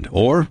Richland,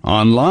 or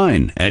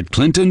online at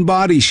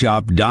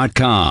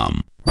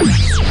ClintonBodyShop.com.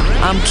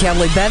 I'm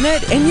Kelly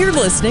Bennett, and you're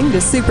listening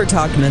to Super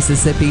Talk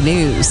Mississippi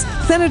News.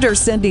 Senator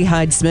Cindy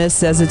Hyde-Smith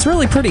says it's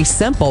really pretty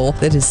simple.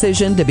 The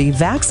decision to be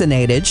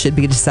vaccinated should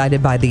be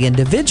decided by the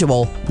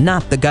individual,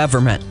 not the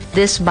government.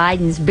 This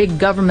Biden's big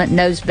government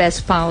knows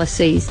best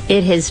policies.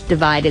 It has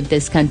divided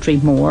this country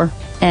more,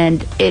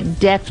 and it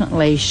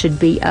definitely should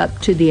be up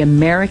to the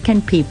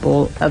American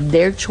people of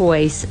their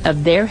choice,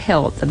 of their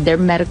health, of their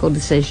medical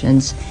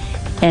decisions,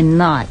 and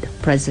not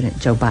President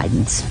Joe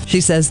Biden's.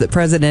 She says the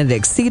president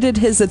exceeded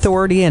his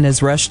authority in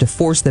his rush to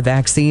force the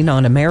vaccine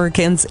on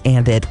Americans,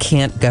 and it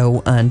can't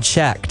go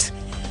unchecked.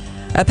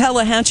 A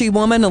Pelahatchie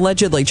woman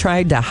allegedly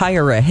tried to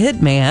hire a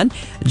hitman.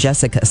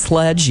 Jessica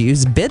Sledge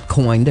used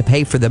Bitcoin to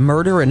pay for the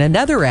murder in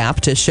another app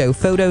to show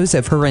photos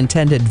of her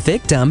intended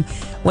victim.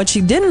 What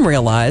she didn't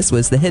realize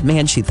was the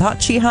hitman she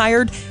thought she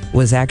hired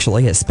was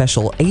actually a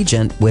special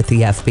agent with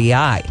the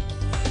FBI.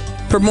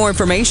 For more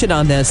information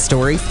on this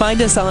story,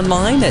 find us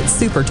online at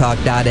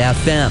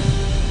supertalk.fm.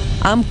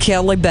 I'm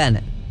Kelly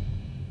Bennett.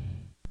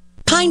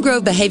 Pine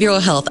Grove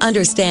Behavioral Health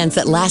understands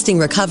that lasting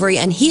recovery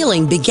and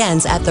healing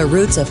begins at the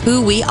roots of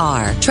who we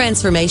are.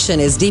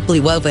 Transformation is deeply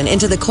woven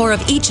into the core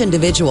of each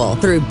individual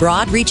through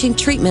broad-reaching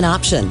treatment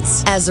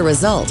options. As a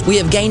result, we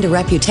have gained a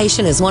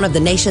reputation as one of the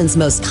nation's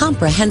most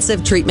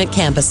comprehensive treatment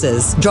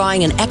campuses,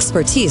 drawing an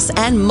expertise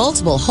and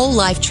multiple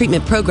whole-life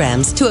treatment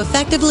programs to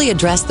effectively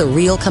address the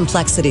real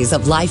complexities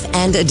of life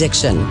and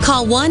addiction.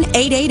 Call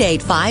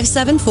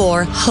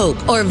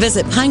 1-888-574-HOPE or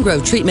visit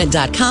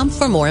pinegrovetreatment.com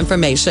for more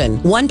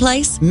information. One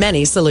place,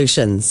 many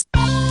solutions.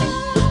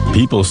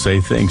 People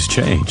say things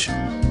change,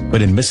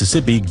 but in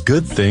Mississippi,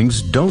 good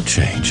things don't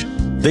change.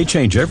 They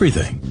change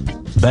everything.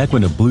 Back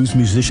when a blues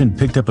musician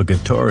picked up a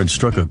guitar and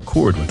struck a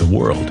chord with the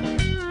world,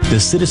 the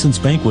Citizens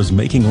Bank was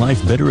making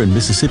life better in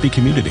Mississippi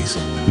communities.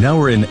 Now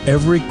we're in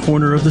every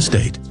corner of the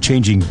state,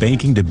 changing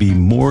banking to be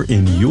more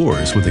in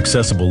yours with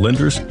accessible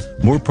lenders,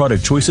 more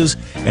product choices,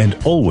 and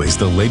always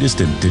the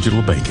latest in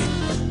digital banking.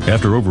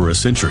 After over a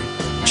century,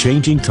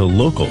 changing to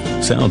local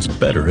sounds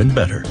better and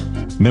better.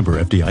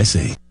 Member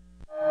FDIC.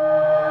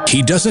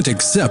 He doesn't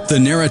accept the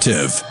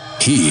narrative.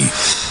 He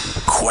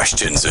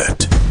questions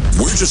it.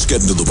 We're just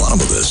getting to the bottom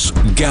of this.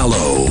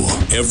 Gallo.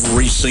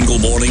 Every single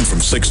morning from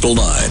 6 till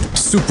 9.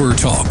 Super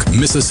Talk,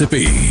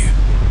 Mississippi.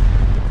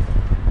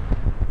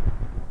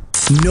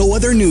 No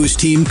other news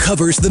team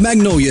covers the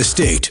Magnolia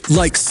State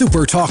like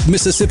Super Talk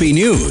Mississippi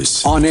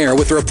News. On air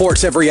with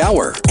reports every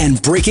hour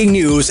and breaking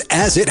news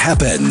as it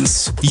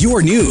happens.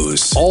 Your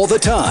news all the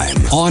time.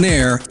 On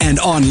air and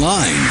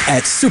online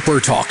at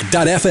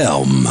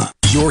supertalk.fm.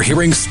 You're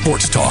hearing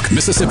Sports Talk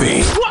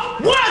Mississippi.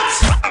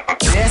 What?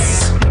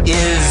 This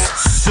is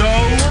so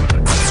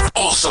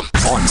awesome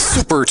on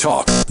Super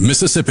Talk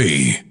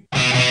Mississippi.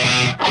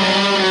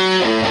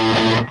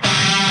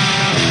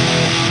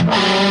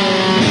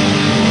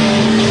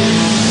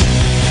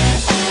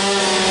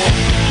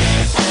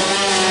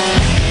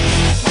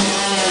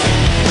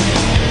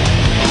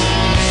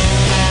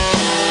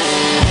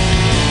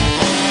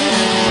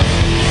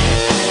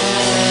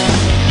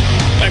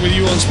 With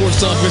you on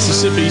Sports Talk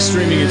Mississippi,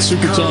 streaming at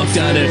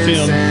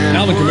supertalk.fm.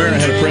 Alvin Kamara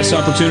had a press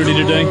opportunity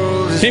today.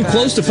 Came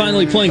close to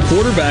finally playing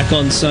quarterback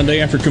on Sunday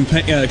after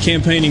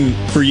campaigning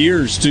for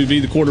years to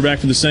be the quarterback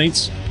for the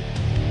Saints.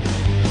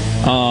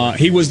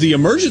 He was the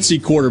emergency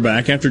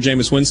quarterback after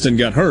Jameis Winston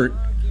got hurt.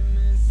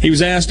 He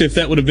was asked if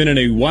that would have been in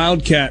a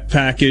Wildcat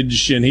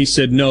package, and he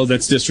said, no,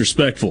 that's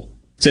disrespectful.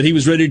 Said he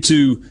was ready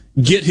to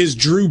get his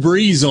Drew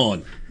Brees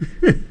on.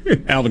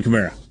 Alvin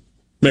Kamara,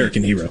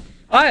 American hero.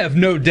 I have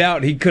no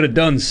doubt he could have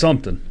done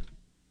something.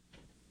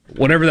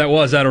 Whatever that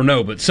was, I don't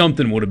know, but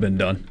something would have been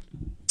done.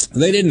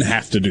 They didn't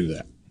have to do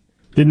that.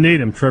 Didn't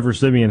need him. Trevor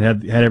Siemian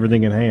had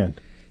everything in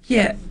hand.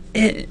 Yeah,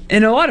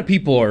 and a lot of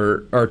people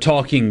are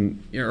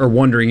talking or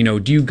wondering,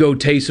 do you go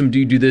Taysom? Do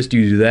you do this? Do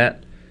you do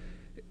that?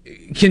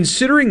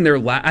 Considering their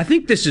I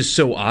think this is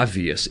so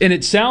obvious, and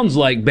it sounds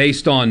like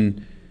based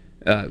on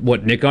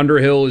what Nick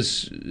Underhill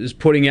is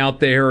putting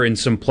out there in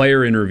some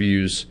player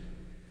interviews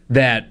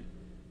that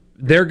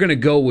they're going to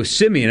go with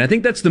Siemian. I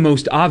think that's the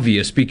most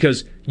obvious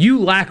because you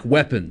lack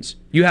weapons.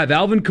 You have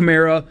Alvin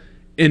Kamara,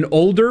 an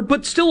older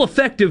but still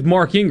effective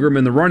Mark Ingram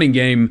in the running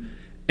game,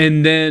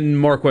 and then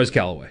Marquez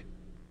Callaway.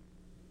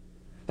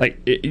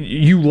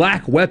 You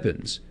lack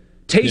weapons.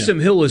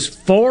 Taysom Hill is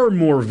far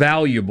more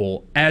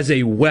valuable as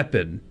a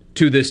weapon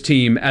to this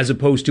team as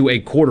opposed to a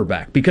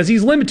quarterback because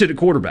he's limited at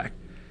quarterback.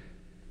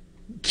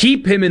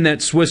 Keep him in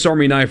that Swiss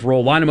Army knife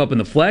role, line him up in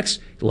the flex,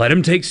 let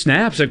him take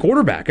snaps at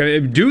quarterback.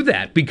 Do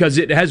that because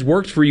it has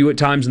worked for you at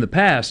times in the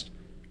past.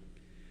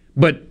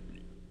 But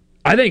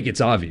I think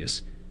it's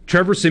obvious.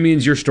 Trevor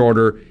Siemian's your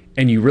starter,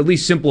 and you really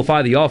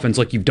simplify the offense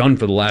like you've done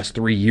for the last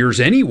 3 years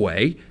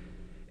anyway,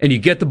 and you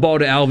get the ball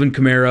to Alvin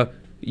Kamara,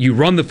 you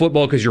run the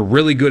football because you're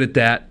really good at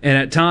that, and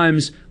at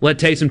times let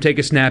Taysom take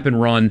a snap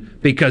and run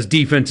because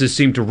defenses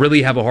seem to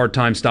really have a hard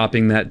time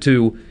stopping that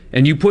too,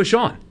 and you push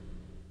on.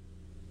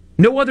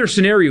 No other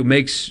scenario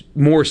makes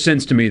more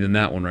sense to me than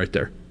that one right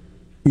there.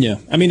 Yeah.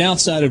 I mean,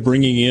 outside of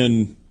bringing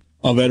in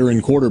a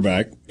veteran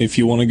quarterback, if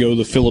you want to go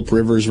the Phillip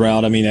Rivers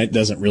route, I mean, that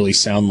doesn't really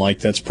sound like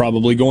that's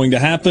probably going to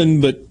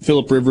happen, but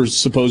Phillip Rivers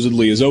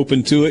supposedly is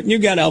open to it. And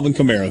you've got Alvin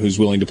Kamara, who's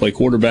willing to play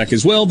quarterback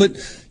as well, but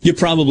you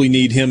probably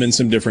need him in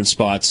some different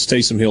spots.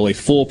 Taysom Hill, a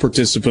full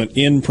participant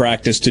in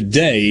practice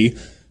today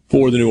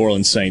for the New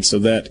Orleans Saints, so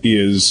that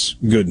is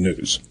good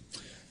news.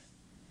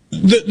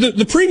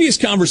 The previous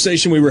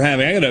conversation we were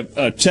having, I got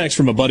a text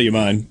from a buddy of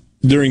mine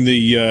during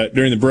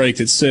the break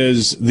that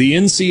says the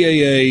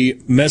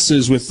NCAA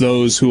messes with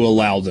those who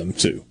allow them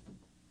to.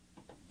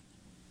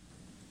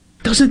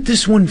 Doesn't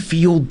this one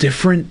feel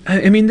different?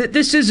 I mean,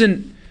 this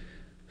isn't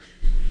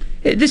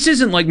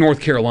like North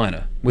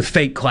Carolina with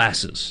fake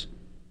classes.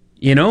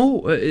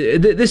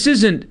 This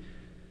isn't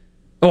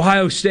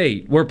Ohio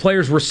State where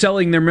players were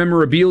selling their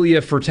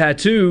memorabilia for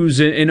tattoos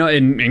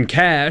in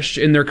cash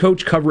and their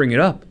coach covering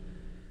it up.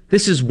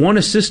 This is one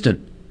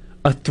assistant,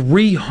 a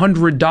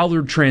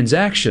 $300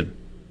 transaction.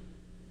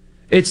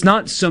 It's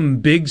not some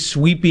big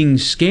sweeping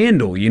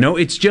scandal,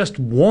 it's just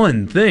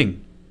one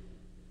thing.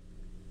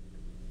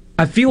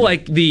 I feel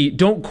like the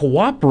don't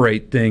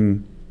cooperate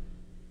thing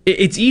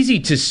it's easy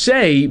to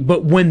say,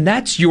 but when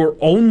that's your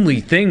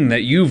only thing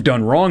that you've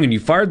done wrong and you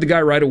fired the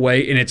guy right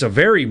away and it's a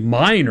very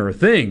minor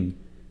thing,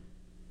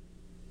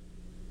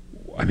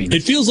 I mean,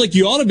 it feels like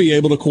you ought to be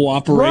able to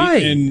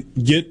cooperate and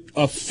get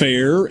a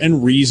fair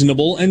and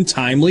reasonable and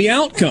timely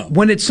outcome.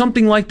 When it's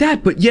something like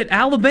that, but yet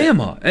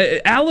Alabama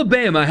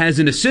has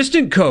an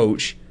assistant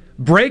coach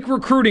break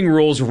recruiting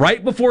rules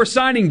right before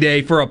signing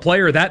day for a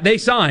player that they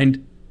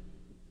signed.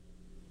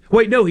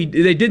 Wait, no,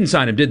 they didn't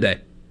sign him, did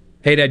they?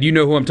 Hey, Dad, you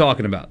know who I'm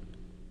talking about.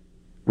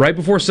 Right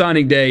before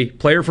signing day,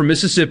 player from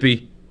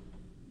Mississippi,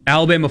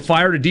 Alabama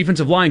fired a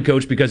defensive line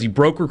coach because he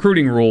broke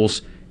recruiting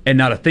rules, and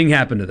not a thing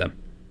happened to them.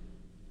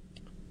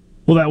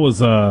 Well, that was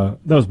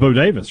Bo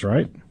Davis,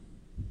 right?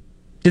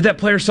 Did that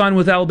player sign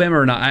with Alabama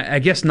or not? I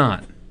guess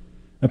not.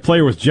 That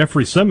player was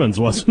Jeffrey Simmons,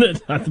 wasn't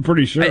it? I'm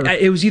pretty sure.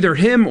 It was either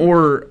him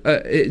or,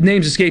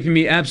 name's escaping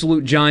me,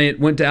 absolute giant,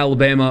 went to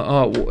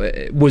Alabama,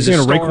 was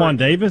a star. Raekwon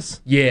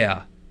Davis?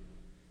 Yeah.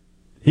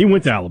 He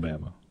went to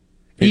Alabama.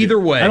 Either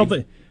way. I don't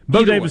think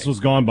Bo Davis was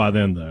gone by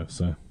then, though.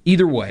 So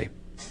either way,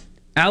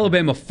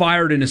 Alabama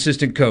fired an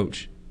assistant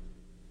coach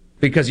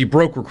because he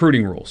broke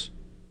recruiting rules,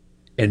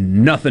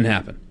 and nothing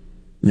happened.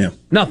 Yeah,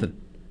 nothing.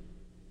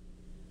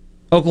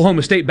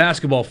 Oklahoma State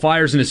basketball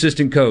fires an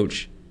assistant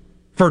coach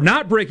for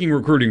not breaking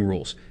recruiting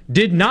rules,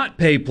 did not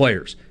pay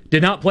players,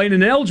 did not play an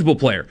ineligible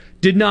player,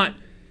 did not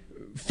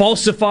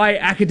falsify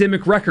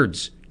academic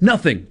records,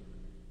 nothing.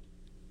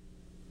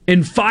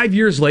 And 5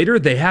 years later,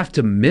 they have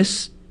to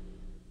miss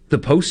the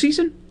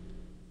postseason?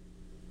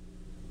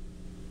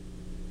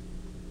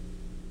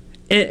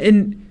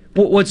 And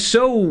what's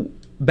so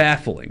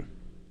baffling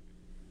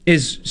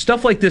is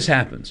stuff like this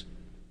happens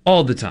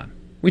all the time.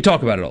 We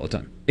talk about it all the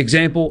time.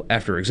 Example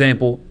after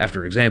example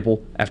after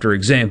example after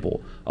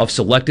example of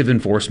selective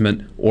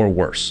enforcement or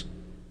worse.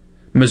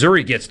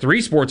 Missouri gets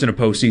 3 sports in a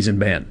postseason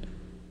ban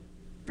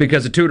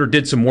because a tutor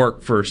did some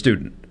work for a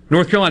student.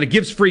 North Carolina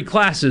gives free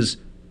classes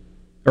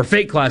or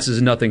fake classes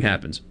and nothing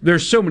happens.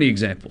 There's so many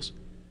examples.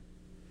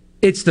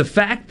 It's the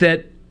fact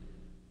that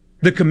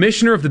the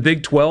commissioner of the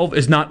Big 12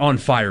 is not on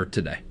fire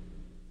today.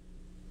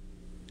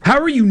 How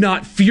are you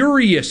not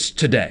furious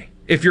today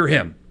if you're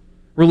him?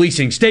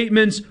 Releasing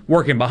statements,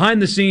 working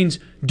behind the scenes,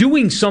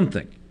 doing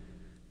something.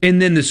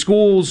 And then the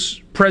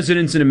school's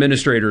presidents and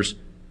administrators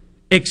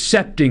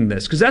accepting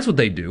this, because that's what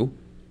they do.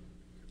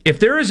 If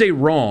there is a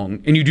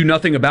wrong and you do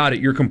nothing about it,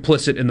 you're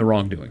complicit in the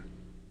wrongdoing.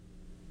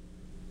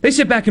 They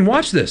sit back and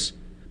watch this.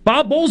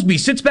 Bob Bowlesby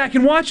sits back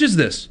and watches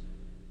this.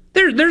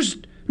 There's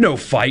no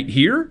fight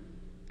here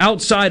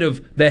outside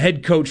of the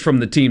head coach from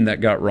the team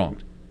that got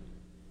wronged.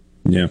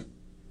 Yeah.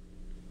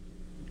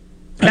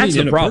 That's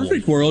the problem. In a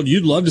perfect world,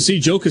 you'd love to see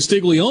Joe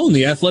Castiglione,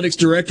 the athletics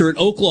director at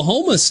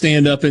Oklahoma,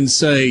 stand up and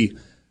say,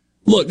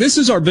 look, this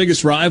is our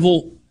biggest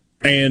rival,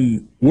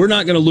 and we're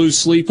not going to lose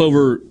sleep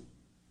over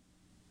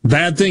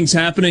bad things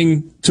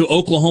happening to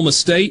Oklahoma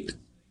State,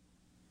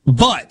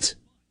 but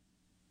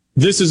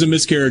this is a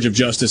miscarriage of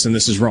justice and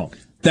this is wrong.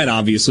 That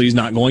obviously is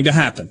not going to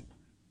happen.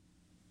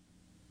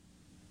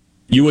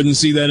 You wouldn't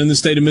see that in the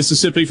state of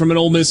Mississippi from an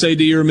Ole Miss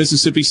AD or a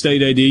Mississippi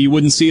State AD. You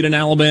wouldn't see it in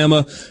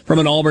Alabama from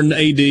an Auburn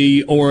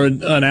AD or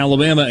an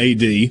Alabama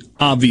AD,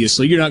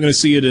 obviously. You're not going to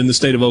see it in the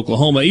state of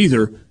Oklahoma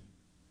either.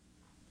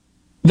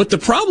 But the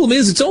problem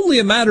is it's only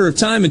a matter of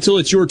time until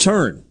it's your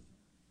turn.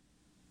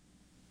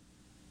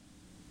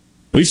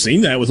 We've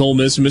seen that with Ole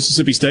Miss and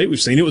Mississippi State.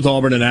 We've seen it with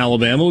Auburn and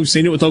Alabama. We've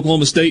seen it with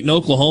Oklahoma State and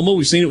Oklahoma.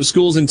 We've seen it with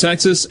schools in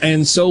Texas,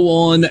 and so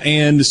on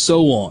and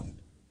so on.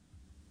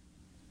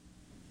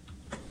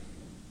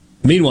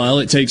 Meanwhile,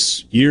 it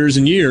takes years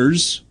and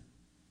years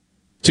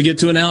to get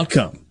to an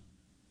outcome.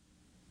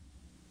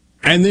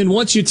 And then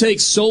once you take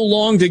so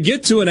long to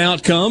get to an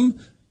outcome,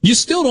 you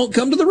still don't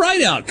come to the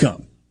right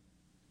outcome.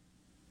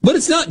 But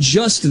it's not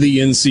just the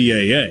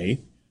NCAA.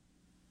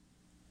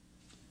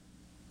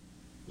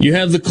 You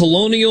have the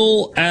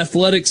Colonial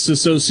Athletics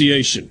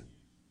Association.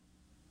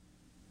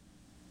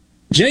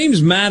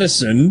 James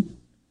Madison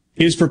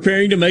is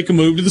preparing to make a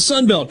move to the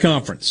Sun Belt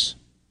Conference.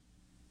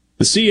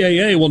 The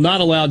CAA will not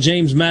allow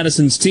James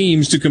Madison's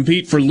teams to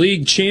compete for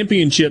league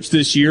championships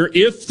this year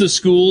if the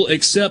school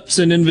accepts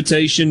an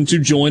invitation to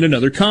join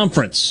another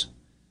conference.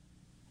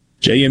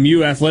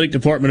 JMU athletic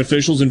department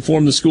officials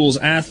informed the school's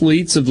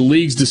athletes of the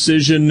league's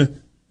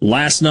decision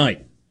last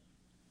night.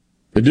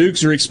 The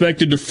Dukes are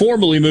expected to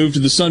formally move to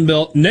the Sun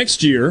Belt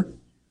next year,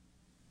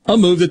 a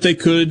move that they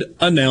could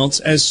announce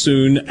as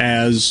soon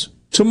as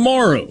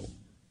tomorrow.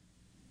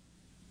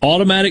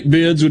 Automatic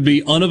bids would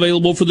be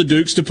unavailable for the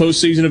Dukes to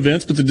postseason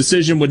events, but the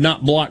decision would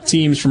not block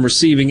teams from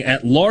receiving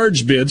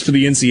at-large bids for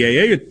the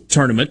NCAA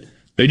tournament.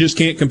 They just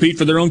can't compete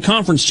for their own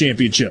conference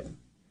championship.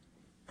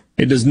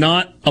 It does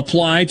not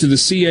apply to the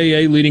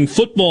CAA leading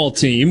football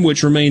team,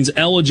 which remains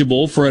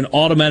eligible for an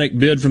automatic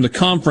bid from the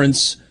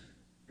conference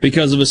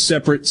because of a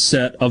separate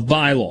set of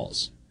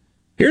bylaws.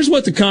 Here's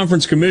what the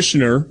conference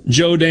commissioner,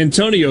 Joe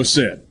D'Antonio,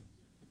 said.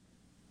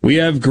 We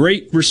have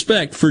great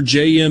respect for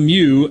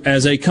JMU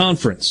as a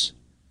conference.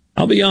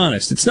 I'll be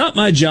honest, it's not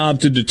my job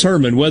to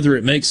determine whether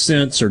it makes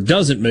sense or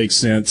doesn't make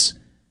sense.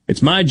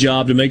 It's my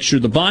job to make sure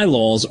the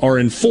bylaws are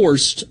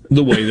enforced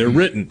the way they're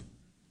written.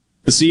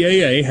 The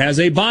CAA has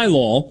a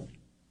bylaw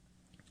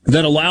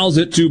that allows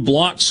it to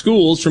block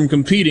schools from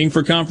competing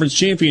for conference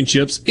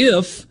championships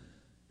if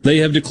they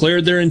have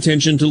declared their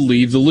intention to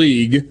leave the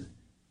league.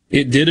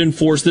 It did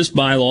enforce this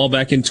bylaw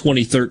back in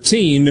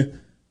 2013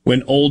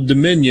 when Old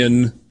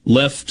Dominion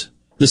left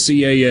the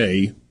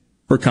CAA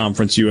for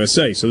Conference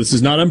USA. So this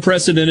is not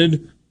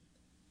unprecedented.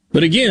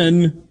 But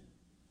again,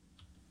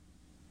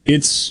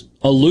 it's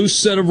a loose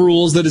set of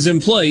rules that is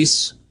in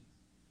place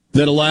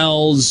that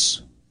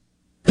allows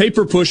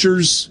paper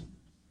pushers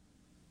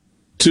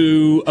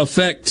to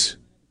affect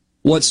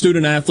what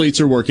student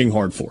athletes are working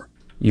hard for.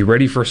 You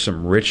ready for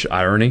some rich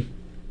irony?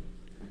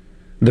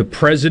 The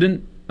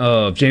president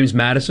of James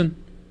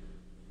Madison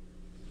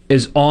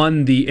is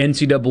on the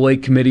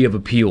NCAA Committee of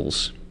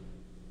Appeals.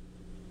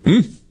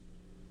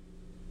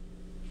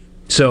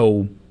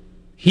 So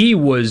he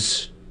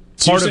was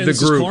part of the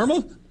group.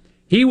 Karma?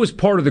 He was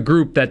part of the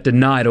group that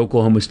denied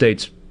Oklahoma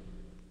State's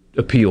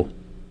appeal.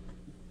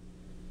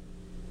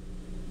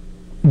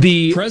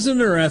 The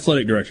president or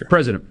athletic director?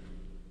 President.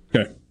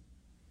 Okay.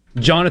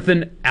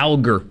 Jonathan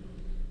Alger.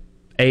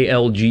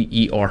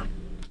 Alger.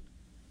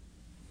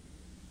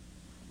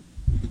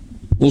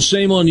 Well,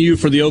 shame on you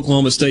for the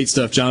Oklahoma State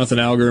stuff, Jonathan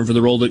Alger, and for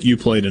the role that you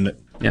played in it.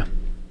 Yeah.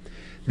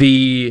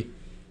 The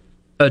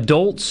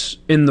adults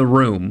in the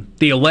room,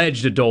 the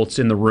alleged adults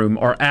in the room,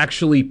 are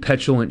actually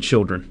petulant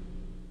children.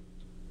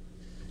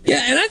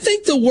 Yeah, and I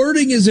think the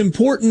wording is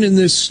important in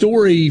this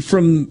story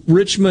from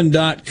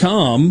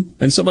Richmond.com,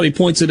 and somebody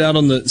points it out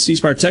on the C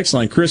Spire text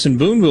line. Chris in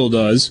Boonville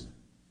does.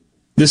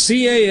 The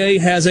CAA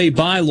has a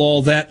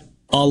bylaw that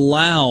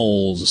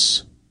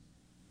allows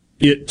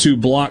it to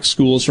block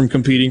schools from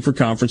competing for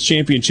conference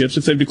championships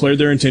if they've declared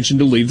their intention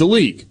to leave the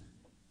league.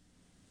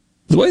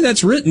 The way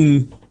that's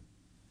written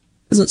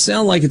doesn't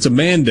sound like it's a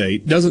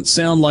mandate, doesn't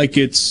sound like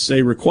it's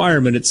a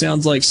requirement. It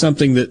sounds like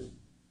something that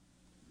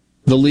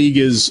the league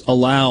is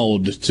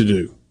allowed to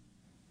do.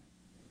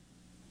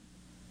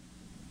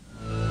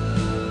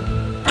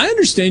 I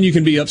understand you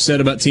can be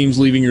upset about teams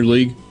leaving your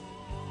league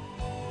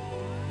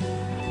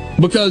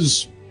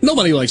because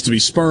nobody likes to be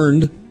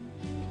spurned.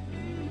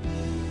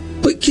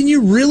 But can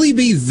you really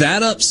be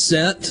that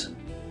upset?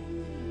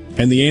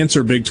 And the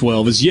answer, Big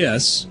 12, is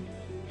yes.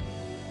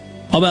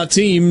 About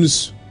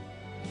teams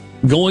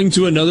going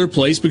to another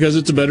place because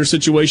it's a better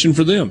situation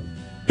for them.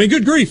 I mean,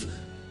 good grief.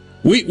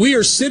 We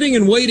are sitting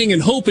and waiting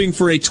and hoping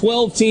for a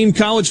 12-team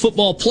college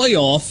football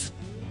playoff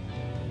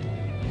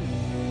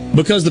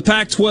because the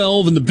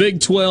Pac-12 and the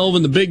Big 12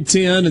 and the Big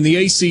 10 and the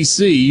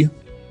ACC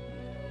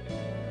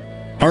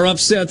are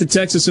upset that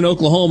Texas and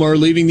Oklahoma are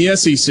leaving the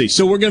SEC.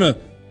 So we're going to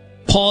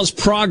pause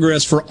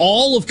progress for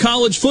all of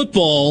college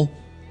football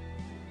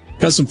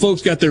because some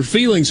folks got their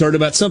feelings hurt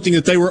about something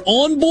that they were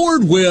on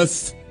board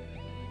with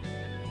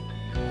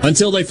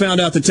until they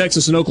found out that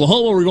Texas and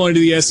Oklahoma were going to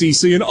the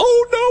SEC, and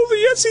oh no,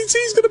 the SEC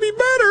is going to be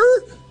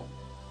better.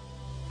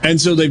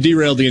 And so they've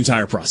derailed the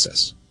entire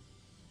process.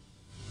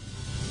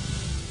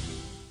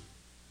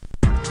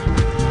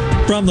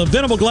 From the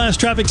Venable Glass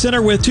Traffic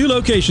Center with 2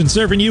 locations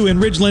serving you in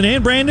Ridgeland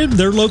and Brandon.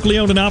 They're locally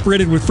owned and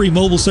operated with free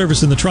mobile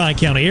service in the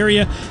Tri-County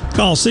area.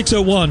 Call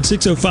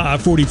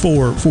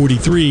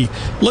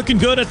 601-605-4443. Looking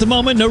good at the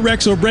moment. No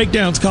wrecks or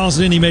breakdowns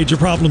causing any major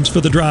problems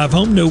for the drive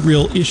home. No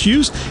real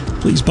issues.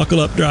 Please buckle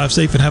up, drive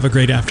safe, and have a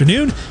great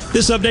afternoon.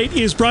 This update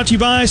is brought to you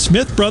by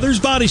Smith Brothers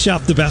Body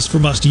Shop, the best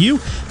from us to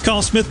you.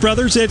 Call Smith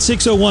Brothers at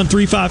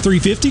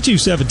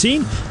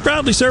 601-353-5217.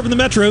 Proudly serving the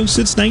Metro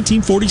since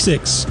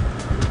 1946.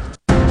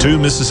 2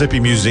 Mississippi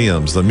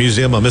museums, the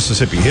Museum of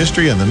Mississippi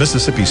History and the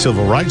Mississippi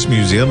Civil Rights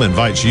Museum,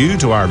 invites you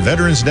to our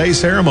Veterans Day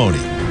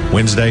ceremony,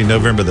 Wednesday,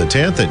 November the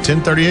 10th at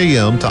 10:30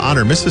 a.m. to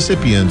honor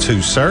Mississippians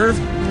who serve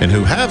and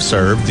who have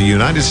served the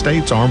United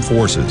States Armed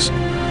Forces.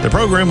 The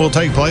program will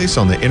take place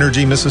on the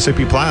Energy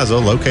Mississippi Plaza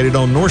located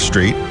on North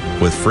Street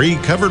with free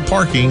covered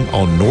parking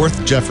on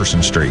North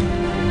Jefferson Street.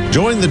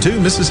 Join the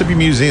 2 Mississippi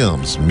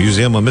museums,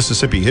 Museum of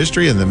Mississippi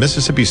History and the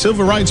Mississippi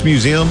Civil Rights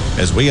Museum,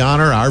 as we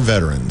honor our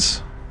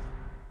veterans.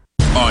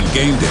 On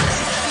game day,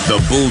 the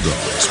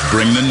Bulldogs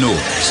bring the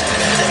noise.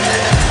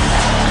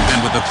 And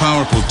with the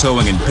powerful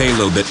towing and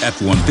payload that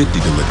F-150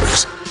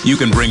 delivers, you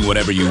can bring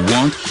whatever you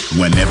want,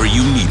 whenever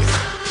you need it.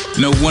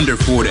 No wonder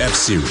Ford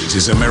F-Series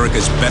is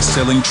America's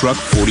best-selling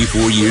truck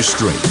 44 years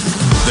straight.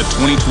 The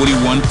 2021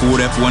 Ford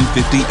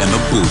F-150 and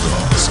the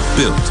Bulldogs,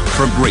 built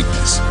for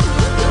greatness.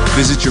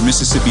 Visit your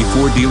Mississippi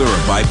Ford dealer or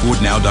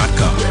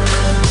buyfordnow.com.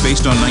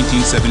 Based on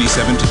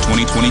 1977 to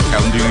 2020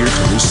 calendar year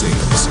total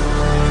sales.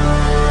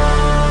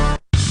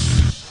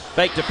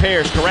 Fake to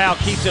Parrish. Corral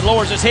keeps it,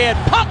 lowers his head,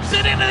 pumps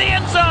it into the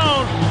end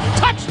zone.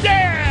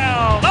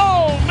 Touchdown!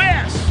 Ole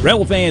Miss!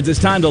 Rebel fans, it's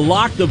time to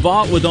lock the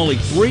vault with only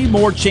 3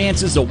 more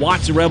chances to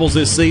watch the Rebels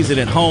this season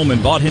at home in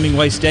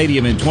Vaught-Hemingway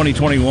Stadium in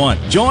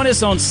 2021. Join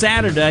us on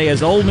Saturday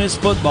as Ole Miss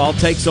football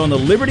takes on the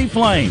Liberty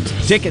Flames.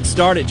 Tickets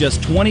start at just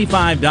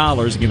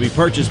 $25 and can be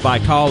purchased by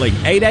calling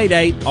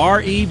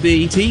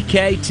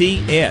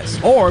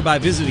 888-REB-TKTS or by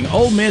visiting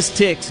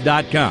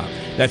OleMissTix.com.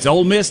 That's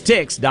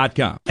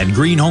OleMissTix.com. At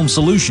Green Home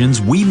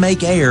Solutions, we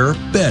make air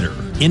better.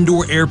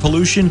 Indoor air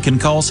pollution can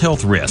cause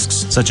health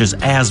risks, such as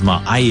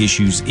asthma, eye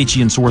issues,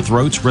 itchy and sore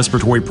throats,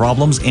 respiratory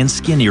problems, and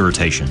skin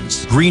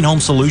irritations. Green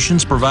Home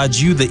Solutions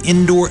provides you the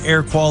indoor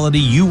air quality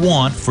you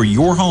want for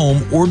your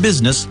home or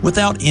business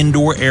without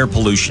indoor air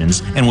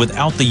pollutions and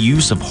without the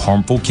use of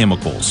harmful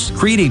chemicals.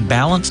 Create a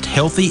balanced,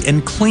 healthy,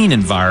 and clean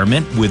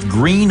environment with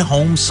Green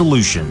Home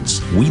Solutions.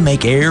 We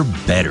make air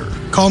better.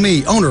 Call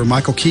me, owner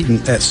Michael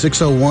Keaton, at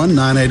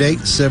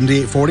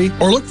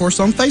 601-988-7840 or look for us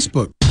on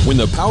Facebook. When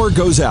the power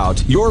goes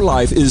out, your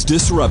life is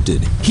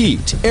disrupted.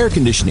 Heat, air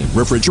conditioning,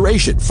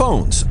 refrigeration,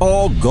 phones,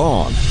 all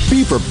gone.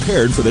 Be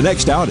prepared for the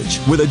next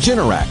outage with a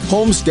Generac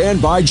home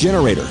standby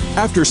generator.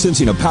 After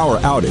sensing a power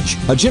outage,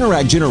 a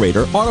Generac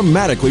generator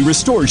automatically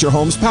restores your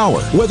home's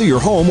power, whether you're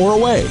home or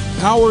away.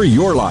 Power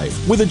your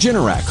life with a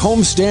Generac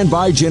home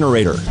standby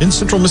generator. In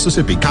Central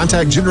Mississippi,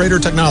 contact Generator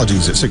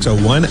Technologies at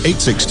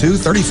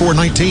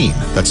 601-862-3419.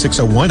 That's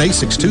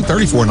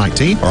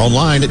 601-862-3419 or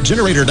online at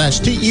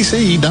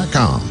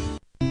generator-tec.com.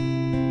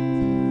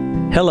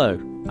 Hello,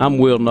 I'm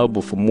Will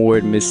Noble from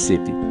Moorhead,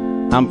 Mississippi.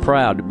 I'm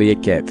proud to be a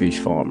catfish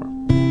farmer,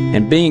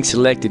 and being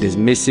selected as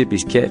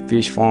Mississippi's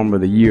Catfish Farmer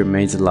of the Year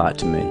means a lot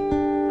to me.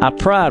 I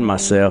pride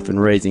myself in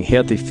raising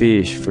healthy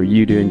fish for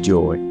you to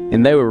enjoy,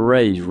 and they were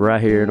raised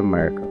right here in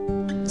America.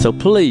 So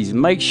please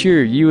make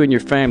sure you and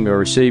your family are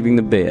receiving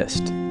the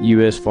best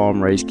U.S.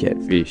 farm-raised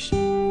catfish.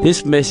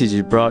 This message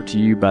is brought to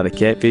you by the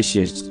Catfish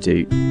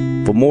Institute.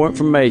 For more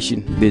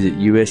information, visit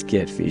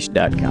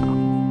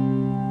uscatfish.com.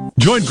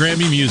 Join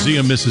Grammy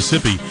Museum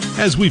Mississippi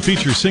as we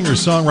feature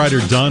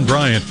singer-songwriter Don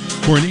Bryant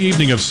for an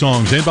evening of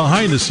songs and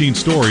behind-the-scenes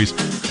stories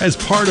as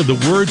part of the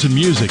Words and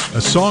Music, a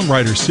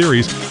songwriter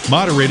series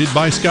moderated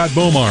by Scott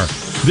Bomar.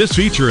 This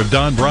feature of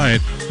Don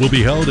Bryant will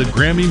be held at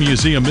Grammy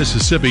Museum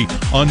Mississippi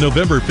on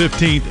November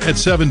 15th at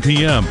 7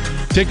 p.m.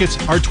 Tickets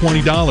are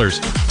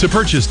 $20. To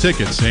purchase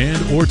tickets and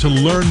or to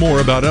learn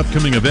more about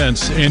upcoming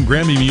events and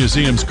Grammy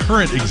Museum's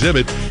current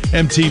exhibit,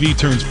 MTV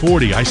Turns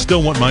 40, I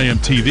Still Want My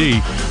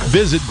MTV,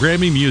 visit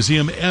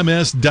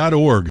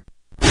GrammyMuseumMS.org.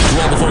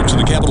 To all the folks in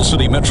the Capital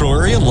City metro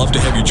area, love to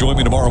have you join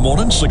me tomorrow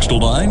morning, 6 till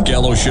 9,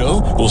 Gallo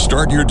Show. We'll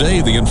start your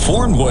day the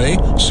informed way.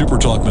 Super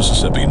Talk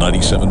Mississippi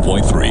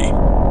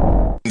 97.3.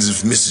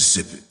 Of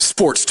Mississippi.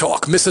 Sports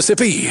Talk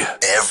Mississippi.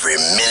 Every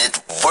minute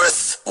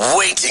worth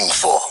waiting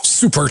for.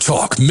 Super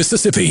Talk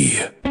Mississippi.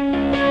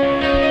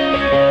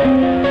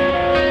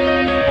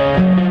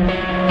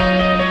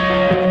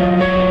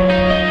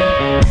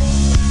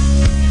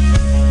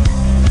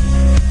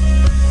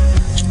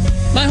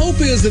 My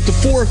hope is that the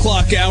 4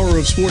 o'clock hour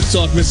of Sports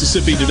Talk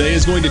Mississippi today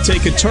is going to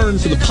take a turn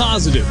for the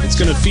positive. It's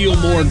going to feel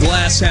more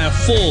glass half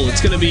full.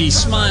 It's going to be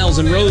smiles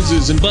and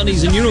roses and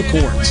bunnies and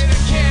unicorns.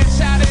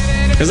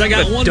 Because I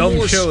got one dumb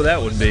more show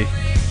that would be.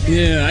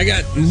 Yeah, I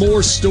got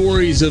more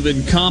stories of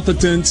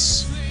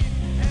incompetence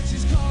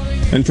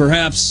and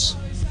perhaps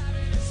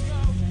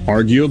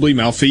arguably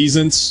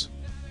malfeasance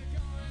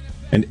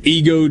and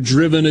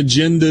ego-driven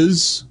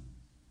agendas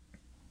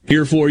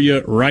here for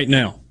you right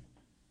now.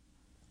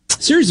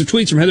 Series of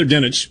tweets from Heather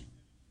Dinich.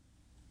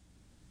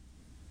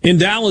 In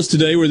Dallas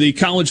today, where the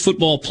College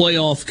Football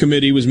Playoff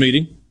Committee was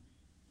meeting.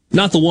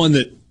 Not the one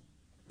that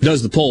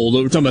does the poll,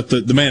 we're talking about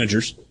the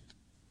managers.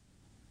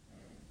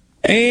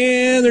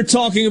 And they're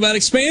talking about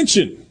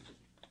expansion.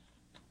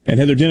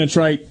 And Heather Dinich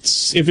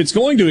writes, if it's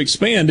going to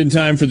expand in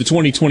time for the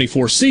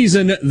 2024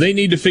 season, they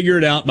need to figure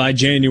it out by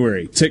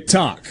January.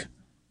 Tick-tock.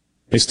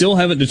 They still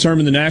haven't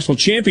determined the national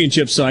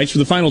championship sites for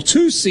the final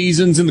 2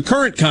 seasons in the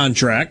current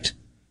contract.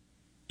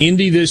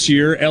 Indy this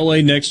year,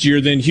 LA next year,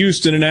 then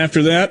Houston, and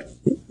after that,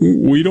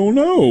 we don't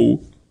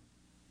know.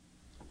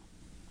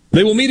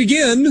 They will meet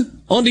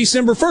again on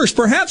December 1st.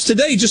 Perhaps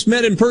today just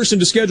met in person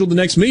to schedule the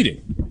next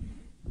meeting.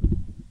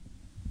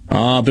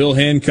 Bill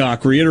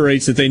Hancock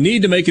reiterates that they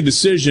need to make a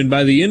decision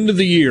by the end of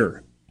the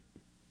year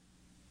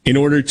in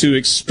order to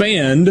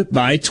expand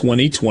by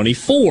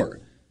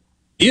 2024.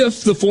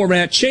 If the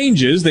format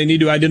changes, they need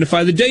to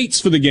identify the dates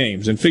for the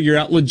games and figure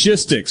out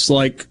logistics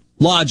like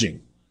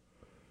lodging.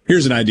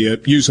 Here's an idea.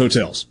 Use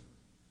hotels.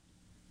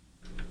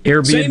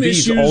 Airbnb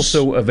is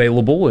also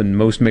available in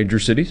most major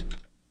cities.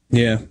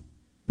 Yeah.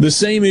 The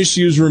same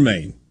issues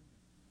remain.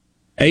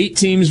 8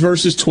 teams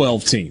versus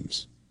 12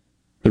 teams.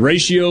 The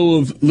ratio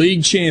of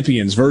league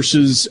champions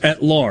versus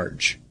at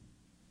large.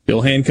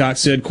 Bill Hancock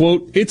said,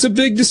 quote, it's a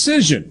big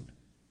decision.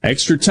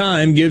 Extra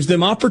time gives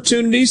them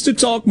opportunities to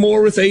talk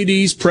more with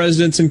ADs,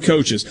 presidents, and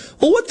coaches.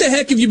 Well, what the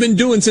heck have you been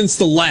doing since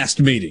the last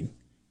meeting?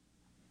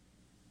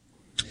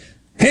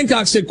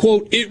 Hancock said,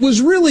 quote, it was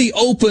really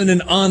open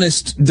and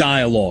honest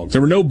dialogue.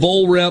 There were no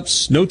bowl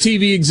reps, no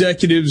TV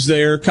executives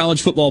there.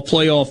 College football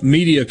playoff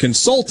media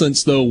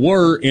consultants, though,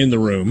 were in the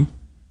room.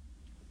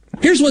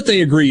 Here's what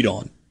they agreed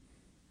on.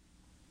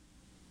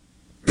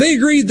 They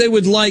agreed they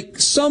would like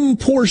some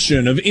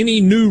portion of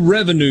any new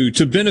revenue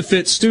to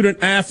benefit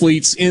student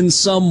athletes in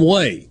some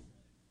way.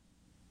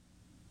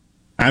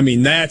 I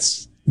mean,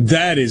 that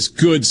is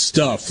good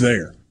stuff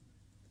there.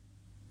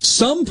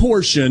 Some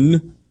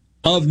portion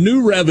of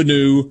new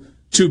revenue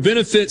to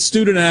benefit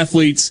student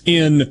athletes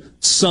in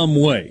some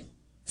way.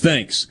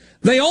 Thanks.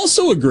 They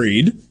also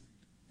agreed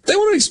they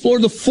want to explore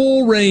the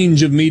full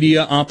range of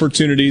media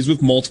opportunities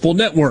with multiple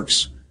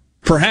networks,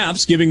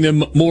 perhaps giving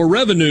them more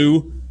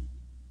revenue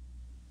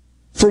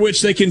for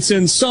which they can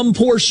send some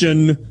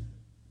portion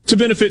to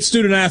benefit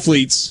student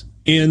athletes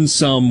in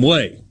some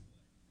way.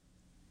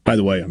 By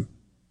the way, I'm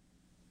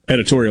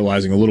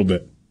editorializing a little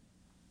bit.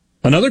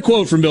 Another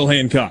quote from Bill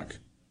Hancock.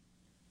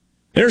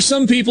 There are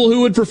some people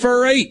who would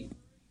prefer 8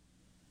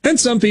 and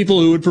some people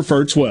who would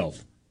prefer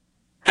 12.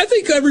 I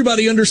think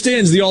everybody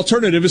understands the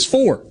alternative is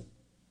 4.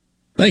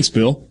 Thanks,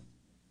 Bill.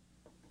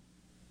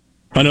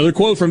 Another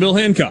quote from Bill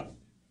Hancock.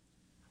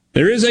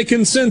 There is a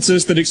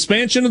consensus that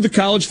expansion of the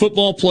college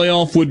football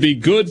playoff would be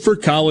good for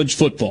college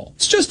football.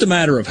 It's just a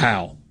matter of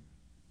how.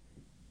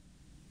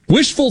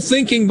 Wishful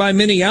thinking by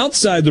many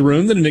outside the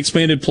room that an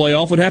expanded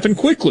playoff would happen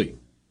quickly.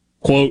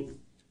 Quote,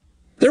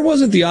 there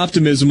wasn't the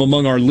optimism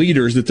among our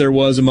leaders that there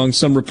was among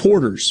some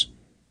reporters.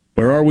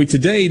 Where are we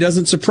today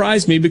doesn't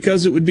surprise me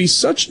because it would be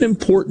such an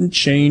important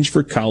change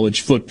for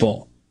college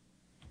football.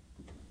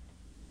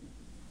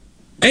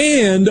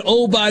 And,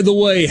 oh, by the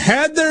way,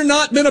 had there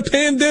not been a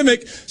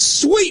pandemic,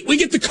 sweet, we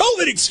get the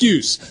COVID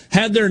excuse.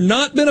 Had there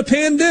not been a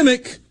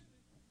pandemic,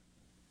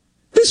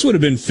 this would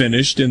have been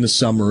finished in the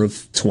summer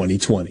of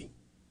 2020.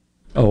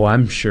 Oh,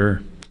 I'm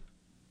sure.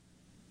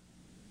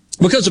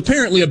 Because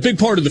apparently a big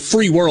part of the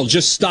free world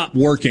just stopped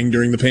working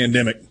during the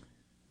pandemic.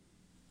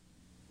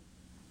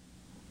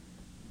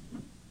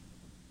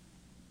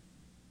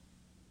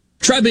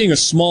 Try being a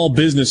small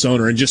business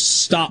owner and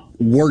just stop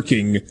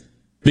working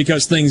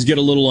because things get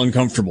a little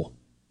uncomfortable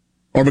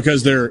or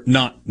because they're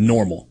not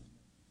normal.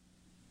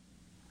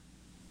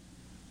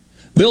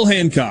 Bill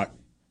Hancock,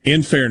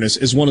 in fairness,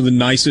 is one of the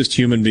nicest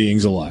human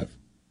beings alive,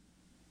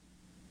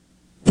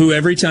 who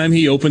every time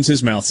he opens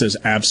his mouth says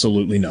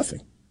absolutely nothing.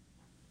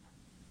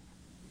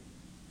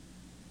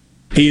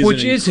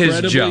 Which is his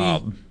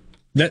job.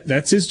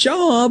 That's his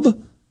job.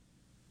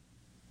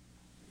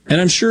 And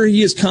I'm sure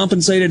he is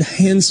compensated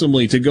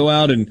handsomely to go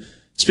out and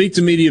speak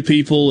to media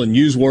people and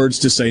use words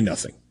to say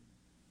nothing.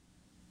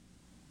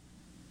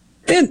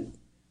 And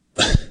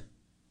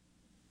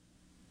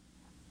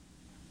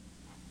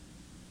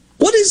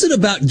what is it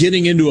about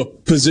getting into a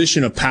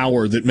position of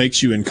power that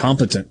makes you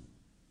incompetent?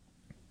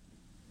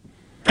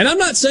 And I'm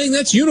not saying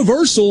that's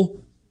universal,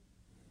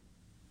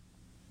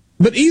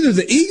 but either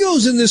the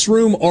egos in this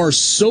room are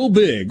so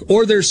big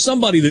or there's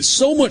somebody that's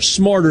so much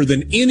smarter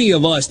than any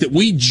of us that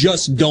we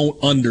just don't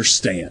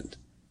understand.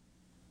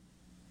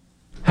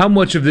 How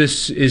much of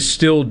this is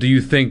still, do you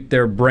think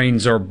their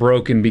brains are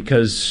broken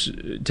because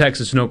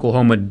Texas and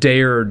Oklahoma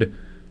dared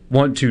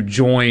want to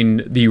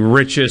join the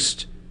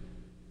richest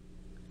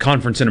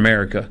conference in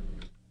America?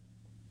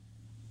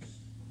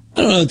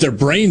 I don't know that their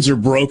brains are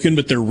broken,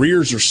 but their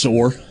rears are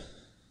sore.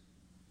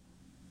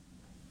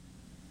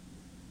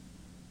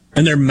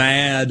 And they're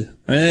mad.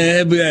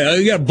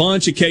 We got a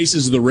bunch of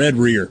cases of the red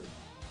rear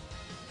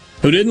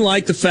who didn't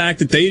like the fact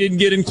that they didn't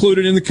get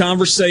included in the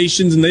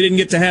conversations and they didn't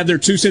get to have their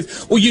 2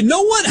 cents. Well, you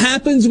know what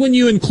happens when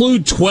you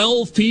include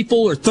 12 people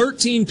or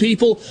 13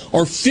 people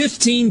or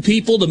 15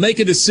 people to make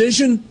a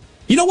decision?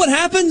 You know what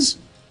happens?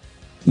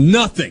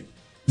 Nothing.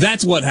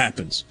 That's what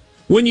happens.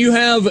 When you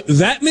have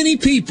that many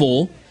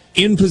people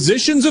in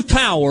positions of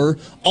power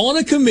on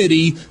a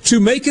committee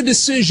to make a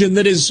decision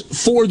that is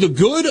for the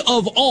good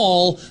of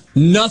all,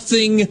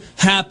 nothing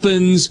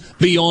happens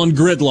beyond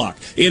gridlock.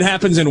 It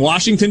happens in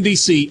Washington,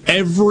 D.C.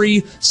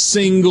 every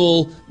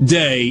single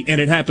day, and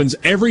it happens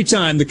every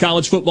time the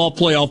College Football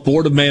Playoff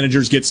Board of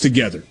Managers gets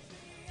together.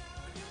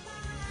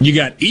 You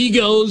got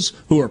egos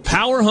who are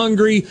power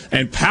hungry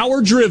and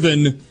power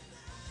driven,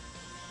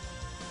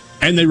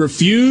 and they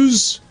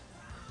refuse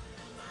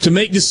to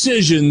make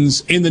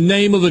decisions in the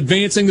name of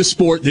advancing the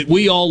sport that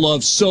we all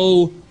love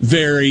so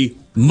very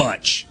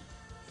much.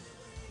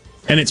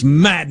 And it's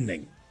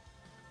maddening.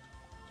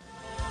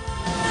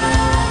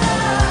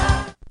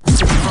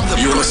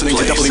 You're listening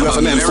to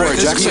WFMN Florida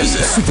Jackson,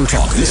 Super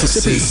Talk,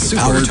 Mississippi,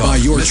 powered by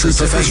your true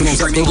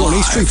professionals at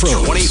Bogoni Street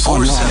Pros.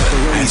 Online at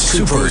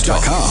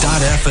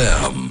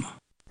BogoniStreetPros.com.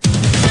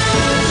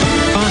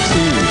 Fox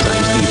News,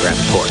 I'm Steve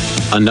Rappaport.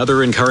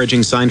 Another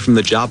encouraging sign from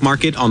the job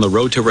market on the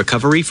road to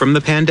recovery from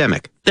the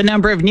pandemic. The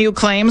number of new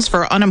claims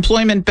for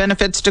unemployment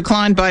benefits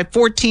declined by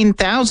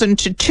 14,000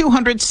 to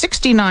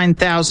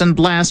 269,000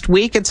 last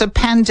week. It's a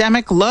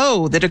pandemic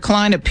low. The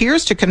decline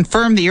appears to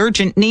confirm the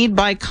urgent need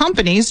by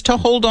companies to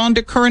hold on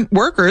to current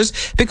workers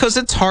because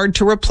it's hard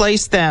to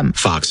replace them.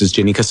 Fox's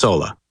Ginny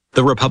Casola.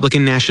 The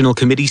Republican National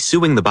Committee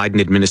suing the Biden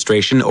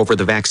administration over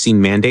the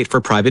vaccine mandate for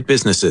private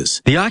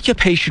businesses. The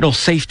Occupational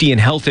Safety and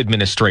Health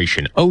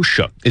Administration,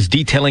 OSHA, is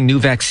detailing new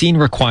vaccine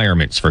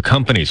requirements for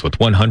companies with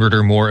 100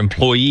 or more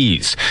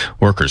employees.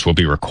 Workers will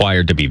be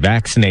required to be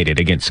vaccinated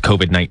against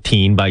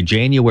COVID-19 by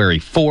January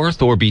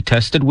 4th or be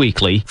tested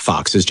weekly.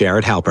 Fox's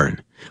Jared Halpern.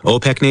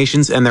 OPEC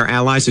nations and their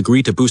allies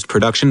agreed to boost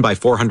production by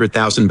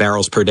 400,000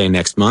 barrels per day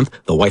next month.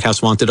 The White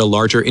House wanted a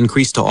larger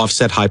increase to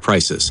offset high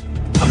prices.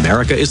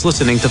 America is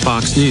listening to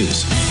Fox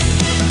News.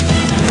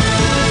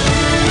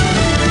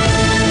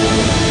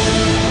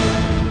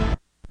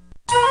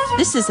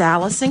 This is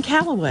Allison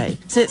Callaway.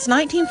 Since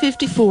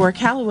 1954,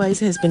 Callaway's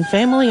has been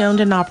family-owned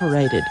and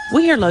operated.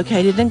 We are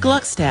located in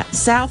Gluckstadt,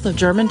 south of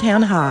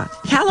Germantown High.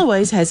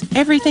 Callaway's has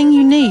everything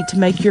you need to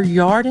make your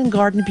yard and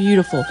garden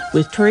beautiful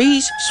with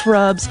trees,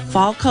 shrubs,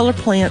 fall color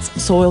plants,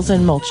 soils,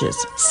 and mulches.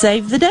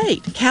 Save the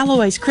date.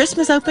 Callaway's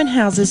Christmas open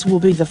houses will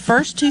be the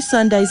first 2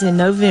 Sundays in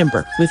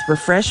November with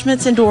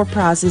refreshments and door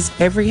prizes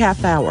every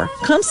half hour.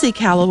 Come see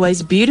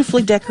Callaway's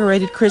beautifully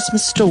decorated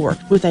Christmas store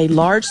with a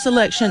large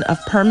selection of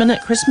permanent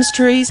Christmas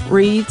trees,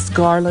 wreaths,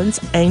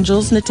 garlands,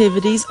 angels,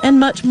 nativities, and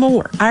much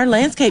more. Our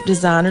landscape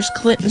designers,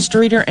 Clinton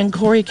Streeter and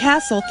Corey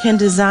Castle, can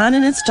design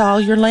and install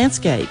your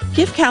landscape.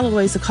 Give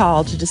Callaway's a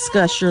call to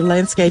discuss your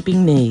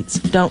landscaping needs.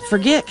 Don't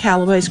forget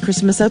Callaway's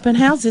Christmas open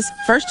houses,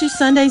 first 2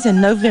 Sundays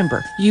in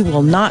November. You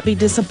will not be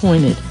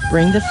disappointed.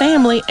 Bring the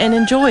family and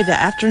enjoy the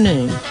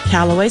afternoon.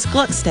 Callaway's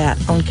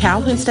Gluckstadt on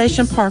Calhoun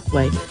Station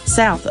Parkway,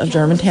 south of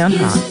Germantown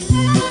High.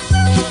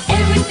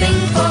 Everything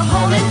for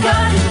home and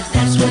garden,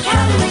 that's what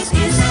Callaway's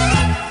is.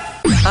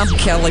 I'm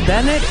Kelly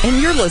Bennett,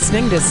 and you're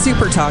listening to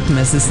Super Talk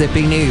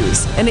Mississippi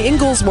News. An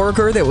Ingalls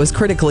worker that was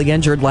critically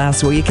injured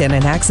last week in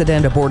an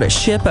accident aboard a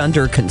ship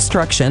under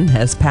construction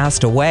has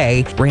passed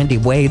away. Randy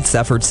Wade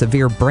suffered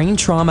severe brain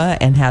trauma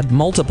and had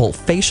multiple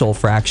facial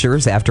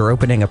fractures after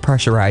opening a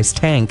pressurized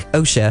tank.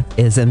 OSHA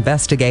is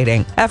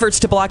investigating. Efforts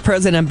to block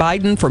President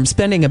Biden from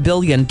spending $1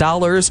 billion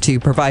to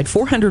provide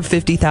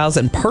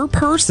 $450,000 per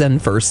person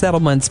for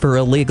settlements for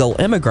illegal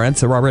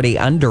immigrants are already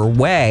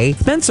underway.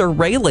 Spencer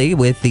Raley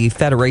with the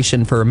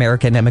Federation for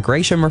American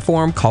Immigration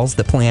Reform calls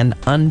the plan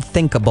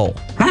unthinkable.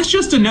 That's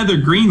just another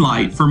green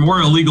light for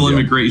more illegal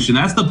immigration.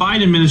 That's the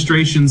Biden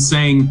administration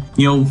saying,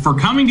 for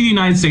coming to the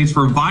United States,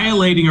 for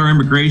violating our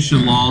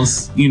immigration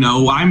laws,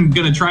 I'm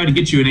going to try to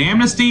get you an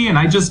amnesty, and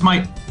I just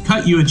might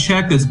cut you a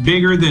check that's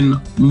bigger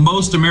than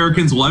most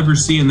Americans will ever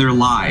see in their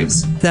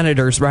lives.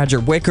 Senators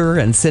Roger Wicker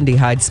and Cindy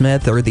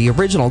Hyde-Smith are the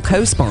original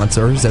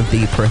co-sponsors of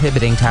the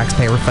Prohibiting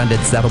Taxpayer-Funded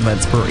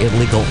Settlements for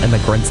Illegal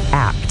Immigrants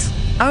Act.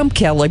 I'm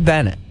Kelly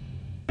Bennett.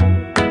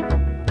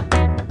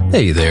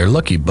 Hey there,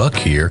 Lucky Buck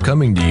here,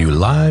 coming to you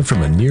live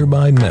from a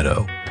nearby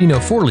meadow.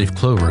 4-leaf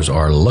clovers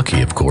are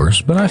lucky, of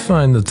course, but I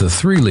find that the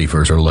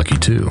 3-leafers are lucky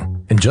too,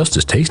 and just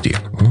as tasty.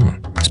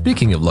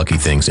 Speaking of lucky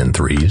things in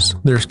threes,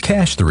 there's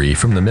Cash 3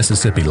 from the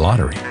Mississippi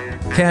Lottery.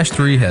 Cash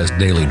 3 has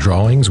daily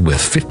drawings with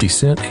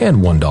 50-cent and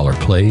 $1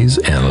 plays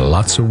and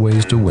lots of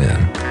ways to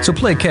win. So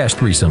play Cash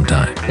 3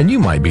 sometime, and you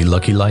might be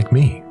lucky like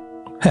me.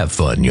 Have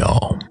fun,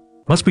 y'all.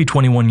 Must be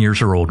 21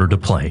 years or older to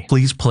play.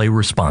 Please play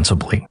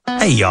responsibly.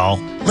 Hey, y'all.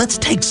 Let's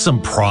take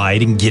some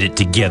pride and get it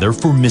together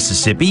for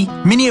Mississippi.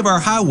 Many of our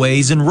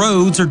highways and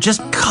roads are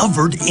just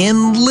covered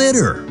in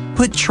litter.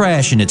 Put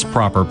trash in its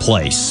proper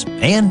place.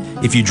 And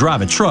if you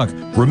drive a truck,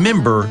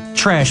 remember,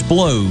 trash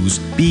blows.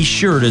 Be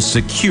sure to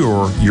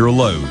secure your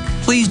load.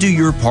 Please do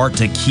your part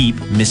to keep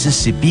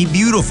Mississippi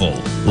beautiful.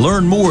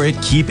 Learn more at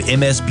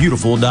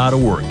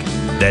keepmsbeautiful.org.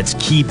 That's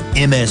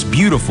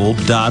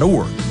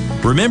keepmsbeautiful.org.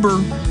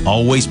 Remember,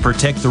 always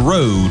protect the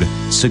road,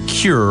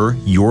 secure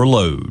your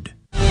load.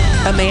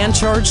 A man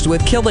charged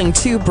with killing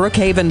 2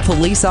 Brookhaven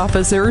police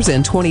officers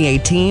in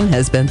 2018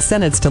 has been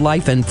sentenced to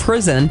life in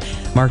prison.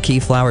 Marquis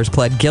Flowers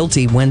pled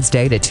guilty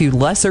Wednesday to 2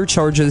 lesser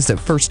charges of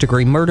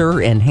first-degree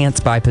murder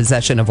enhanced by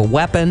possession of a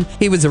weapon.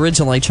 He was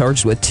originally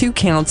charged with 2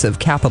 counts of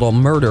capital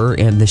murder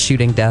in the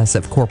shooting deaths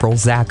of Corporal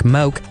Zach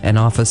Moak and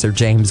Officer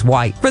James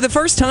White. For the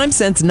first time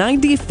since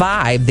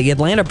 '95, the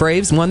Atlanta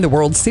Braves won the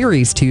World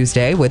Series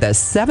Tuesday with a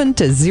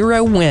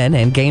 7-0 win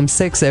in Game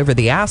 6 over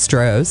the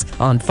Astros.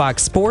 On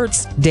Fox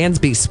Sports,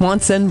 Dansby Swanson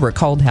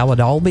recalled how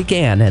it all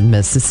began in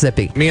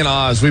Mississippi. Me and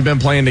Oz, we've been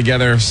playing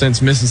together since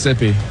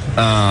Mississippi.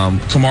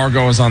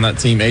 Camargo was on that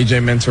team.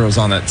 AJ Mentor was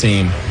on that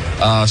team.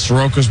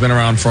 Soroka's been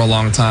around for a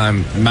long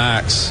time.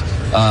 Max,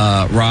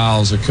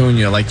 Riles,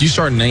 Acuna. You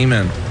start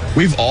naming.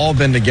 We've all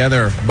been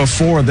together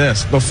before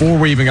this, before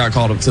we even got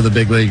called up to the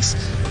big leagues.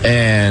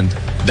 And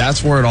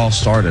that's where it all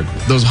started.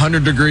 Those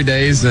 100-degree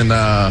days in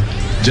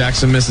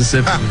Jackson,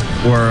 Mississippi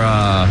were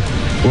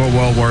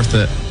well worth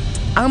it.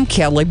 I'm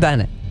Kelly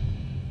Bennett.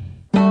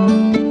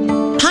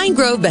 Pine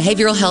Grove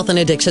Behavioral Health and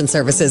Addiction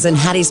Services in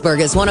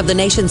Hattiesburg is one of the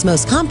nation's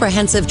most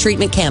comprehensive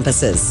treatment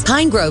campuses.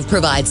 Pine Grove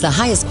provides the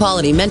highest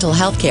quality mental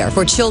health care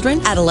for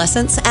children,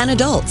 adolescents, and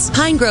adults.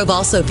 Pine Grove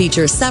also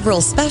features several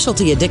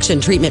specialty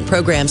addiction treatment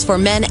programs for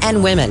men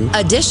and women.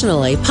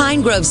 Additionally,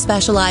 Pine Grove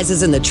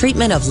specializes in the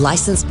treatment of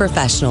licensed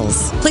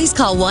professionals. Please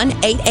call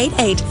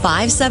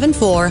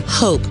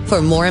 1-888-574-HOPE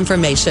for more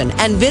information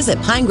and visit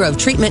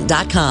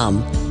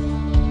pinegrovetreatment.com.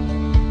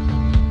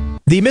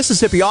 The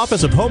Mississippi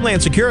Office of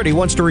Homeland Security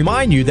wants to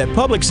remind you that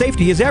public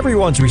safety is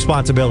everyone's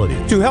responsibility.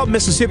 To help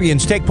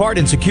Mississippians take part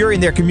in securing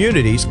their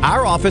communities,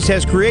 our office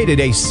has created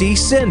a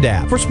CSend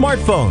app for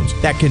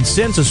smartphones that can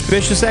send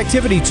suspicious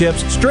activity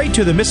tips straight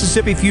to the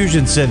Mississippi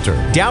Fusion Center.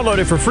 Download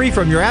it for free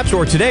from your app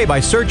store today by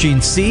searching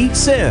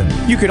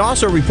CSend. You can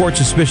also report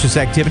suspicious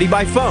activity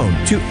by phone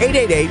to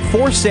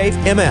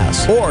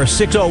 888-4SAFE-MS or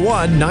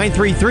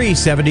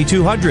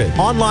 601-933-7200.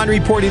 Online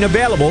reporting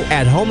available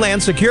at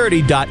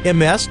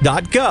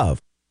homelandsecurity.ms.gov.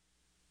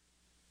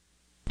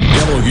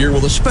 Gallo here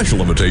with a special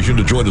invitation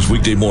to join us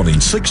weekday morning,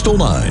 6 to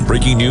 9.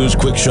 Breaking news,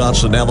 quick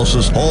shots,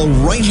 analysis, all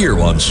right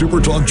here on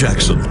Super Talk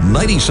Jackson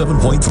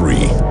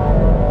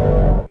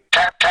 97.3.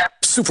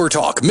 Super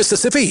Talk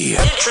Mississippi.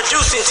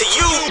 Introducing to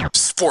you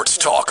Sports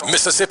Talk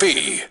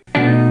Mississippi.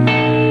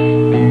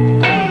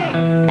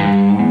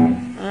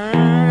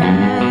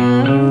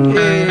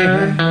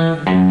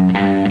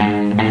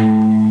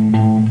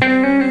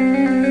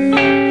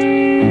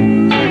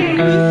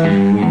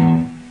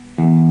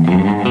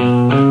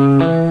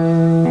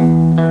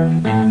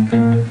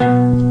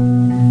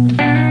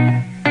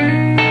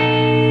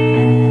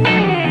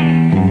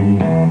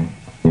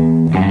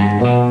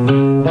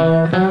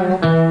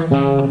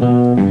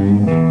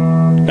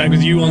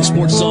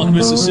 Sports Talk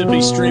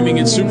Mississippi, streaming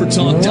at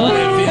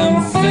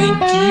supertalk.fm.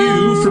 Thank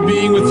you for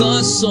being with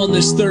us on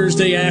this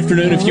Thursday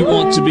afternoon. If you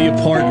want to be a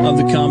part of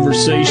the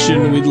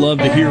conversation, we'd love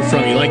to hear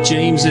from you. Like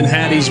James in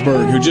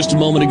Hattiesburg, who just a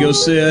moment ago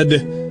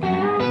said,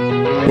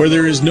 where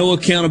there is no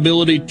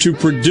accountability to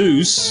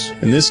produce,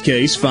 in this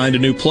case, find a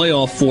new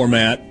playoff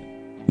format,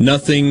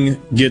 nothing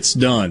gets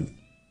done.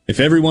 If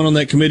everyone on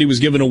that committee was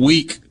given a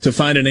week to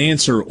find an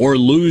answer or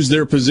lose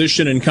their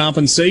position in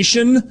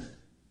compensation,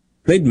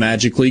 they'd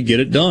magically get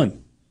it done.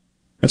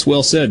 That's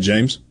well said,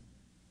 James.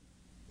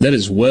 That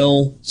is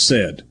well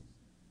said.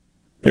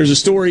 There's a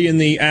story in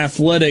The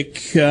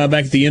Athletic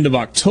back at the end of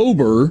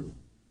October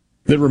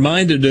that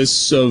reminded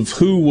us of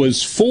who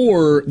was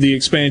for the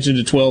expansion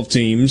to 12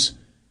 teams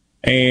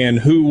and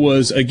who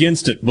was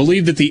against it.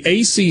 Believe that the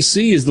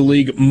ACC is the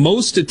league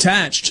most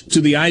attached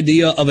to the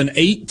idea of an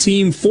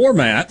 8-team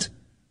format.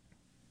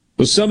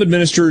 But some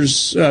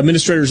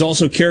administrators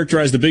also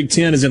characterize the Big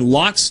Ten as in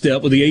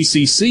lockstep with the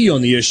ACC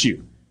on the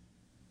issue.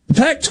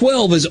 The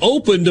Pac-12 is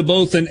open to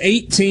both an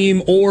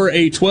 8-team or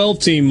a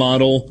 12-team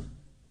model,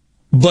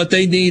 but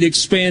they need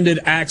expanded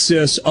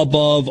access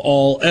above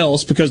all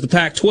else because the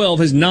Pac-12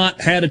 has not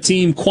had a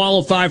team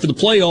qualify for the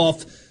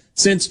playoff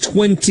since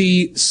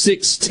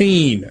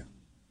 2016.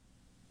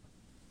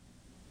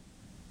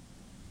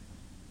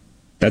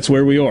 That's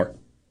where we are.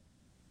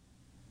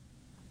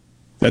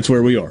 That's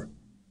where we are.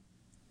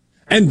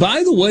 And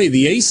by the way,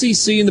 the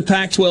ACC and the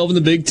Pac-12 and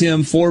the Big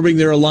Ten forming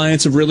their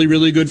alliance of really,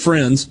 really good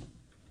friends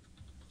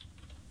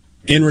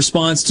in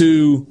response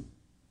to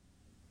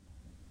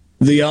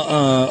the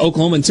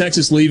Oklahoma and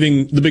Texas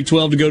leaving the Big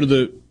 12 to go to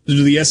the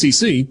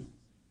SEC.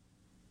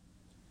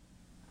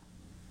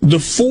 The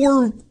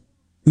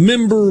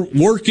 4-member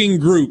working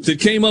group that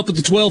came up with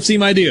the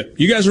 12-team idea.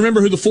 You guys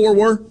remember who the 4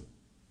 were?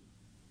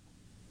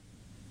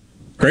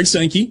 Greg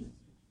Sankey,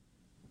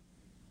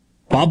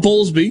 Bob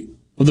Bowlesby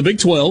of the Big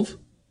 12,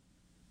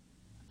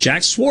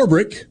 Jack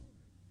Swarbrick,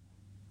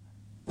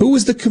 who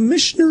was the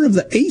commissioner of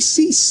the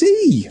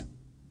ACC.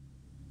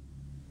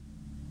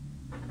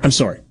 I'm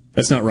sorry.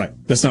 That's not right.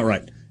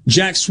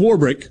 Jack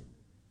Swarbrick,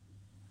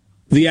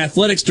 the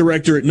athletics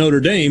director at Notre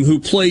Dame, who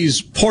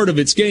plays part of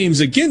its games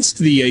against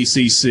the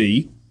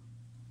ACC,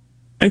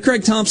 and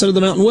Craig Thompson of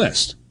the Mountain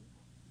West.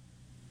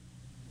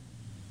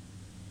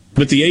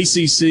 But the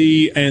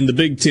ACC and the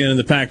Big Ten and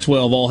the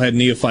Pac-12 all had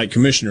neophyte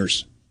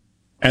commissioners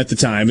at the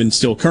time and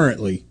still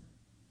currently,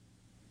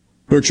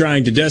 who are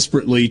trying to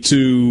desperately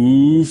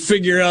to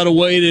figure out a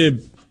way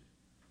to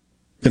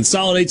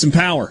consolidate some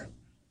power.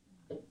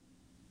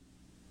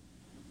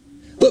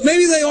 But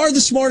maybe they are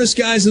the smartest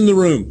guys in the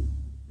room.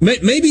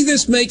 Maybe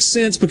this makes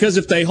sense because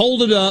if they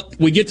hold it up,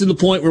 we get to the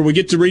point where we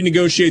get to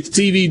renegotiate the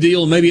TV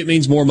deal, and maybe it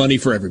means more money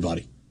for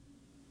everybody.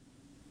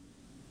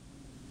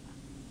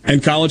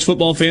 And college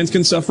football fans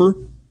can suffer,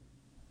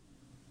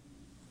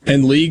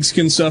 and leagues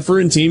can suffer,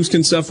 and teams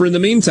can suffer in the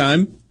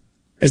meantime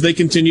as they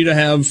continue to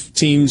have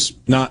teams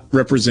not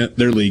represent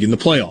their league in the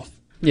playoff.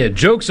 Yeah,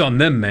 joke's on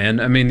them,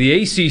 man. I mean, the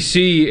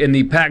ACC and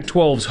the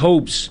Pac-12's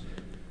hopes,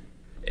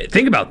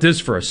 think about this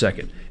for a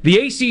second. The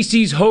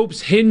ACC's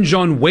hopes hinge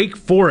on Wake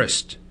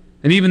Forest,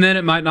 and even then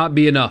it might not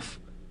be enough.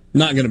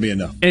 Not going to be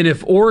enough. And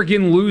if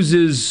Oregon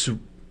loses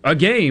a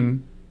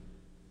game,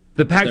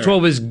 the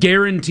Pac-12 is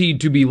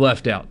guaranteed to be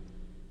left out.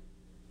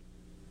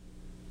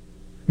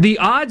 The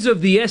odds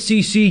of the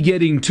SEC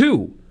getting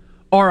 2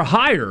 are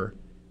higher,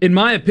 in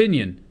my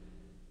opinion,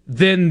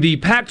 than the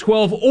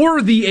Pac-12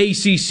 or the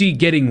ACC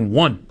getting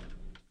 1.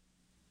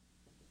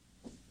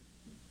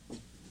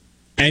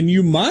 And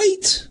you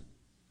might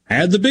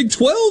add the Big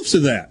 12 to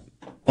that.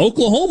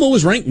 Oklahoma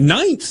was ranked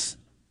 9th.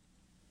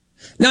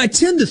 Now, I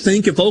tend to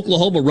think if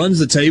Oklahoma runs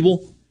the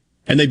table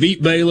and they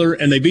beat Baylor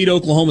and they beat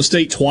Oklahoma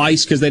State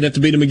twice because they'd have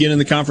to beat them again in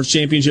the conference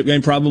championship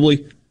game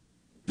probably,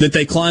 that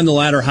they climb the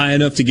ladder high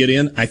enough to get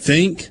in, I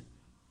think.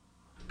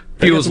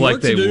 Feels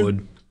like they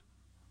would.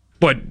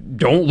 But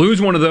don't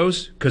lose one of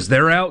those because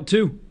they're out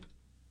too.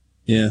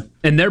 Yeah.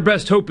 And their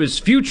best hope is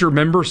future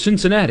member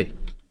Cincinnati.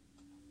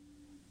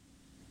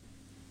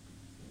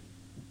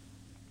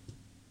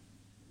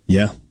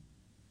 Yeah.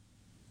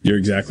 You're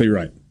exactly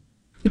right.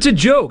 It's a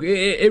joke.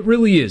 It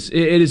really is.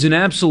 It is an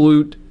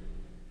absolute...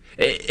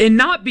 And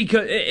not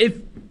because...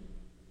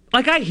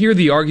 Like, I hear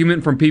the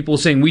argument from people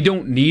saying we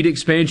don't need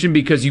expansion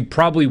because you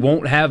probably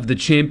won't have the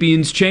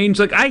champions change.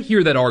 Like, I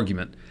hear that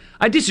argument.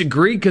 I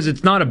disagree because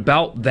it's not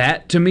about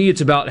that to me. It's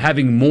about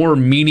having more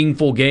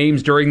meaningful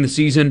games during the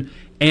season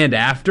and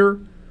after.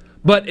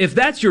 But if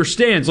that's your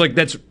stance, like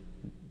that's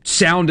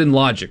sound and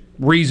logic,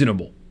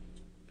 reasonable.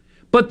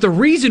 But the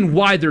reason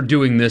why they're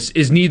doing this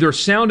is neither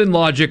sound and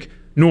logic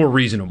nor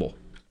reasonable.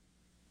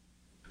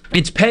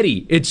 It's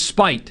petty. It's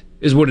spite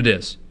is what it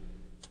is.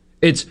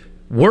 It's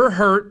we're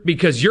hurt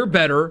because you're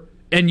better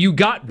and you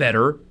got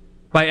better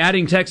by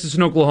adding Texas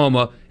and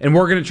Oklahoma, and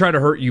we're going to try to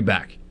hurt you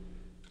back.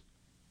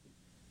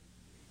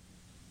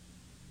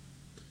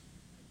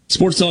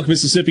 Sports Talk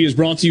Mississippi is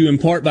brought to you in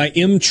part by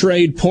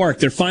M-Trade Park.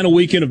 Their final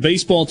weekend of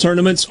baseball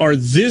tournaments are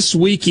this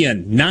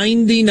weekend.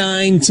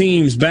 99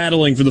 teams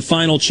battling for the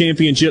final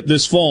championship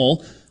this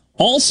fall.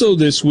 Also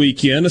this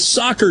weekend, a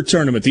soccer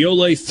tournament, the Ole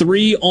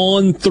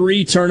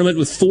 3-on-3 tournament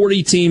with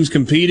 40 teams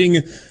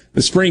competing.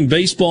 The spring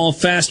baseball,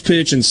 fast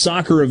pitch, and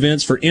soccer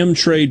events for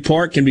M-Trade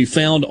Park can be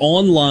found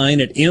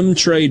online at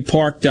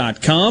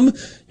mtradepark.com.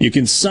 You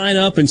can sign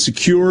up and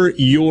secure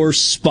your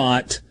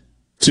spot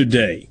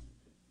today.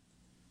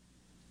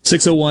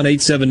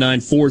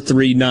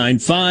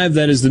 601-879-4395.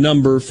 That is the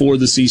number for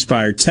the C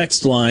Spire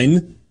text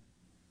line.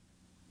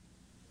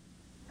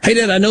 Hey,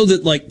 Dad, I know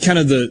that like kind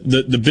of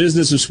the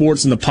business of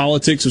sports and the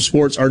politics of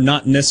sports are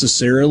not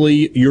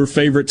necessarily your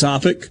favorite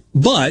topic,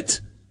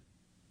 but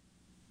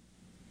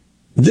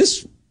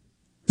this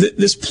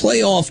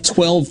playoff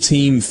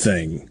 12-team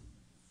thing,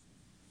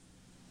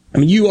 I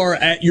mean, you are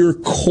at your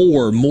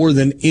core more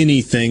than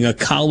anything a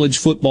college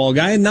football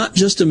guy, and not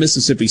just a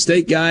Mississippi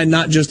State guy,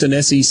 not just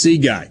an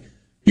SEC guy.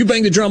 You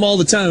bang the drum all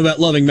the time about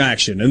loving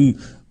Maction, and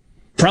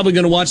probably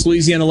going to watch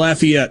Louisiana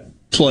Lafayette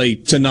play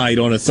tonight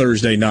on a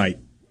Thursday night.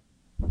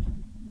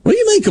 What do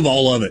you make of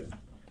all of it?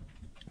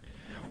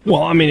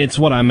 Well, I mean, it's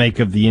what I make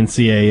of the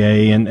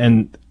NCAA,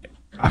 and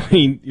I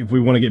mean, if we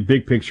want to get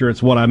big picture,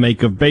 it's what I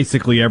make of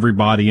basically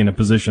everybody in a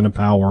position of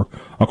power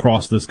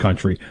across this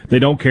country. They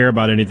don't care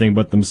about anything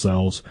but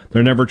themselves.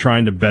 They're never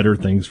trying to better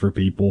things for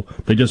people.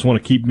 They just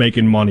want to keep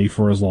making money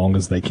for as long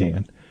as they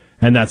can.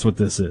 And that's what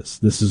this is.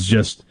 This is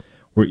just,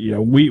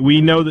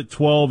 we know that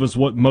 12 is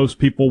what most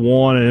people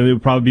want, and it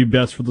would probably be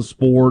best for the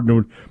sport, and it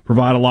would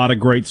provide a lot of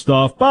great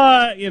stuff.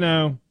 But,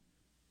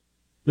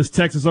 this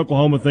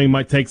Texas-Oklahoma thing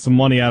might take some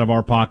money out of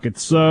our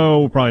pockets,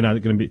 so we're probably not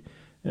going to be.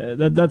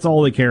 That's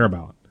all they care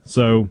about.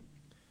 So,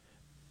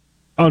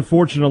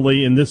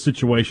 unfortunately, in this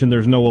situation,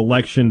 there's no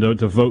election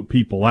to vote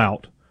people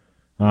out.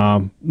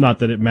 Not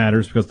that it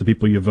matters, because the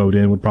people you vote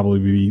in would probably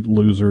be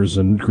losers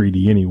and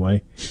greedy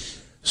anyway.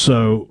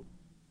 So,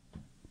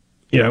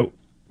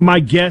 my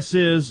guess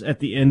is at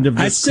the end of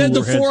this, I said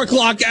the 4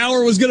 o'clock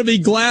hour was going to be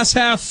glass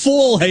half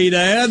full. Hey,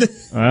 Dad.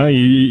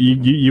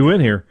 You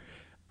in here?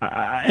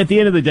 At the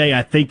end of the day,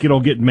 I think it'll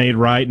get made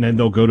right, and then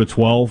they'll go to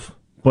 12.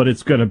 But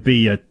it's going to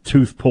be a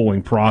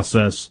tooth-pulling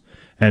process,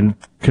 and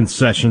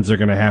concessions are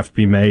going to have to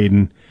be made,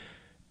 and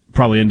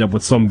probably end up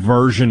with some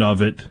version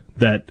of it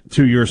that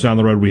 2 years down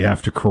the road we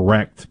have to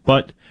correct.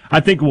 But I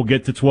think we'll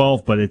get to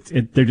 12. But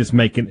they're just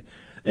making.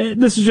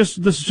 This is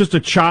just a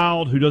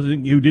child who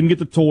didn't get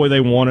the toy they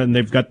wanted, and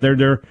they're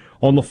there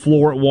on the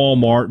floor at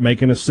Walmart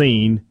making a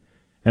scene,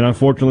 and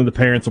unfortunately the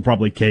parents will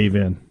probably cave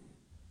in.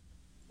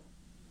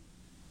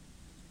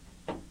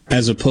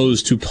 As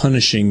opposed to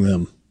punishing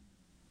them.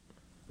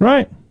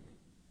 Right.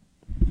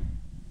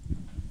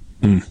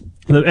 And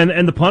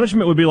the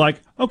punishment would be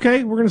like,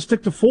 okay, we're going to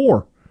stick to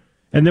 4.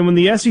 And then when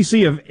the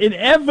SEC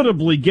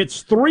inevitably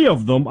gets 3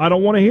 of them, I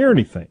don't want to hear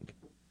anything.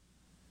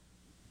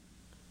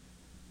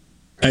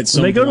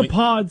 When they go to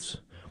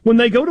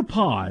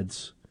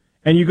pods,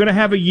 and you're going to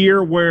have a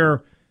year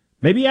where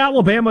maybe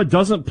Alabama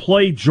doesn't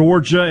play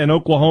Georgia and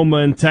Oklahoma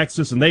and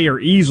Texas, and they are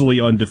easily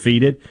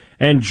undefeated,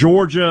 and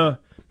Georgia,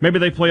 maybe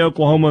they play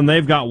Oklahoma and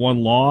they've got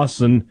 1 loss,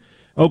 and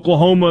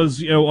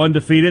Oklahoma's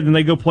undefeated, and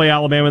they go play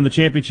Alabama in the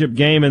championship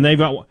game, and they've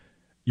got.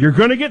 You're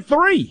going to get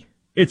 3.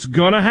 It's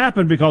going to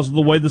happen because of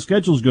the way the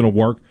schedule is going to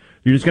work.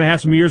 You're just going to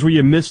have some years where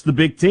you miss the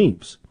big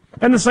teams,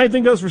 and the same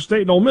thing goes for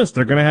State and Ole Miss.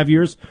 They're going to have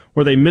years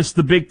where they miss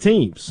the big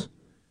teams.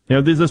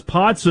 This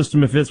pod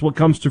system, if it's what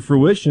comes to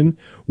fruition,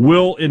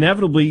 will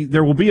inevitably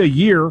there will be a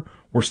year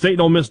where State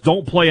and Ole Miss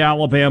don't play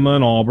Alabama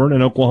and Auburn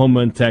and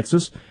Oklahoma and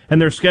Texas,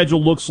 and their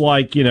schedule looks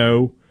like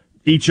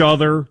each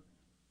other.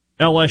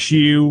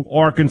 LSU,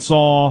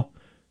 Arkansas,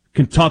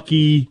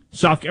 Kentucky,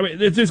 South. I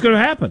mean, it's going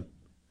to happen.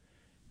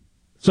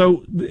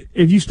 So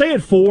if you stay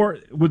at 4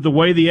 with the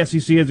way the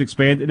SEC has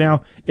expanded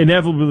now,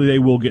 inevitably they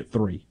will get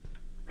 3,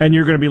 and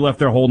you're going to be left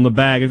there holding the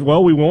bag.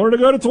 Well, we wanted to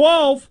go to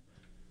 12.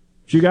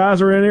 But you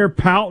guys are in there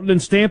pouting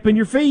and stamping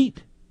your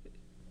feet,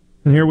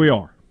 and here we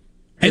are.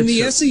 And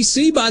the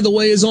SEC, by the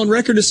way, is on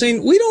record as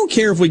saying, we don't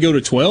care if we go to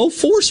 12.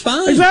 4's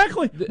fine.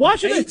 Exactly.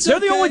 Washington, they're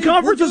the only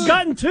conference that's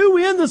gotten 2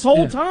 in this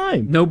whole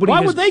time.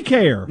 Why would they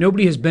care?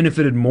 Nobody has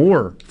benefited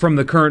more from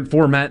the current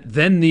format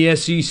than the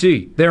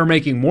SEC. They're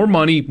making more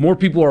money. More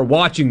people are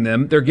watching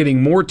them. They're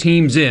getting more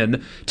teams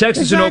in.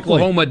 Texas and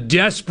Oklahoma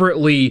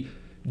desperately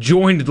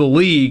joined the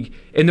league,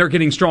 and they're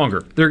getting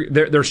stronger.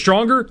 They're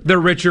stronger, they're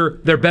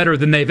richer, they're better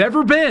than they've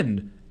ever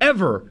been,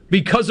 ever,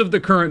 because of the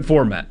current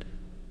format.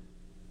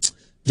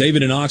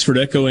 David in Oxford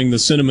echoing the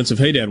sentiments of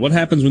Hey Dad. What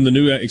happens when the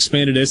new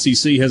expanded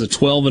SEC has a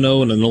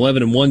 12-0 and an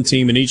 11-1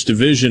 team in each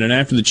division, and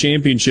after the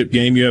championship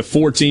game you have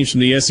 4 teams from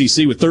the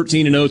SEC with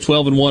 13-0,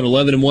 12-1,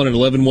 11-1, and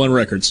 11-1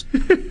 records?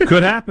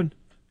 Could happen.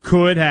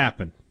 Could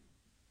happen.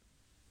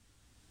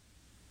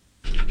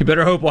 You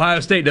better hope Ohio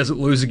State doesn't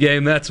lose a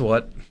game, that's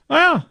what.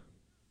 Well,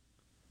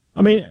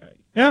 I mean,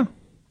 yeah.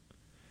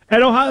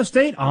 And Ohio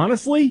State,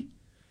 honestly,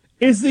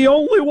 is the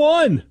only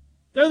one.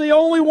 They're the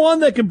only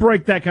one that can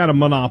break that kind of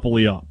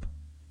monopoly up.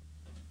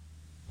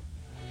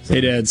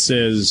 Hey Dad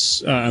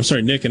says,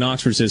 Nick in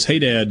Oxford says, Hey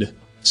Dad,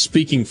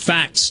 speaking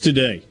facts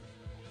today.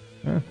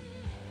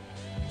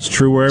 It's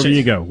true wherever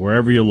you go,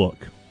 wherever you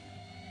look.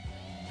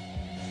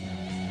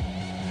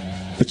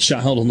 The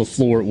child on the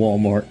floor at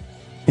Walmart.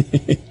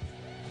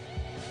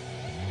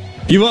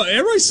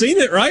 Everybody's seen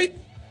it, right?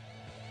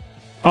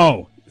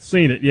 Oh,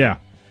 seen it, yeah.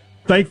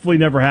 Thankfully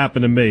never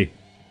happened to me.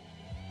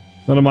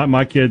 None of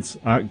my kids,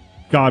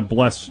 God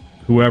bless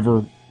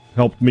whoever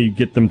helped me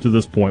get them to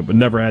this point, but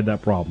never had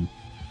that problem.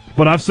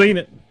 But I've seen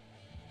it.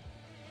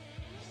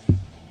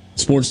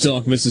 Sports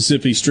Talk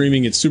Mississippi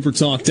streaming at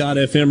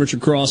supertalk.fm. Richard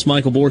Cross,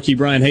 Michael Borky,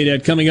 Brian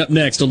Haydad. Coming up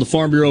next on the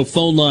Farm Bureau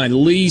phone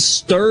line, Lee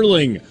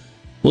Sterling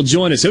will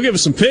join us. He'll give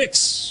us some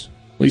picks.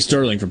 Lee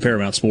Sterling from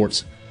Paramount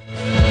Sports.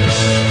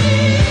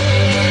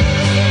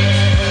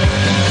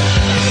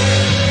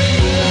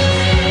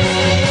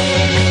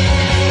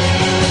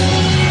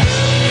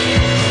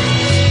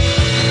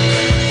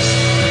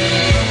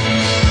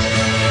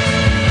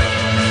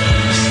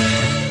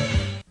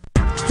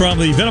 From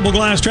the Venable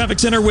Glass Traffic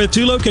Center with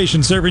 2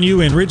 locations serving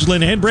you in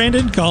Ridgeland and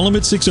Brandon. Call them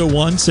at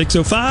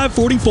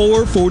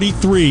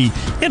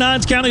 601-605-4443. In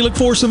Hinds County, look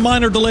for some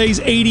minor delays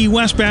 80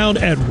 westbound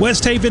at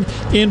West Haven.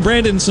 In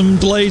Brandon, some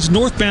delays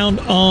northbound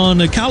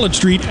on College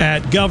Street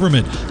at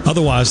Government.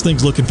 Otherwise,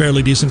 things looking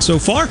fairly decent so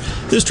far.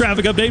 This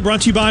traffic update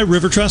brought to you by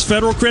River Trust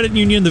Federal Credit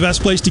Union, the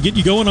best place to get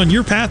you going on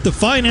your path to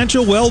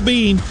financial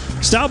well-being.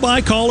 Stop by,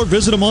 call, or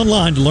visit them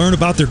online to learn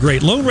about their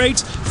great loan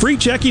rates, free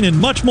checking, and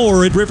much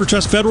more at River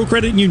Trust Federal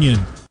Credit Union.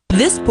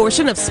 This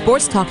portion of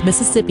Sports Talk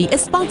Mississippi is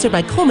sponsored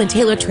by Coleman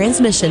Taylor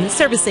Transmission,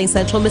 servicing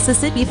Central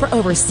Mississippi for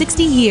over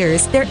 60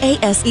 years. Their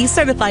ASE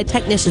certified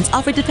technicians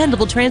offer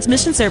dependable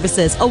transmission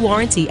services, a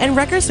warranty, and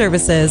record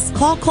services.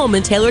 Call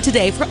Coleman Taylor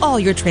today for all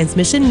your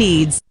transmission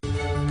needs.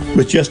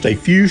 With just a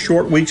few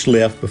short weeks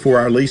left before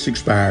our lease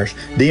expires,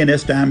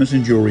 DNS Diamonds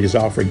and Jewelry is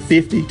offering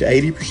 50 to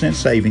 80%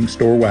 savings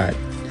store-wide.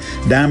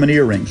 Diamond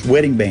earrings,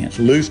 wedding bands,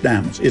 loose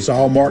diamonds, it's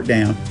all marked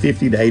down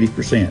 50 to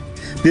 80%.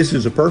 This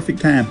is a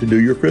perfect time to do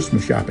your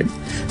Christmas shopping.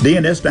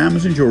 DNS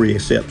Diamonds and Jewelry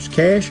accepts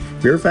cash,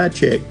 verified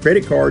check,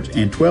 credit cards,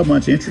 and 12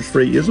 months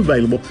interest-free is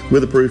available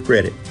with approved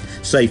credit.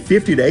 Save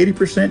 50 to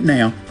 80%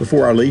 now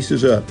before our lease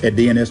is up at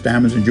DNS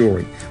Diamonds and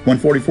Jewelry,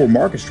 144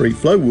 Market Street,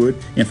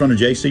 Flowood, in front of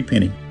J.C.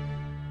 Penney.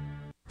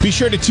 Be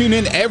sure to tune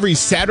in every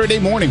Saturday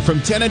morning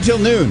from 10 until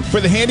noon for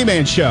The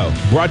Handyman Show.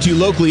 Brought to you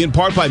locally in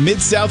part by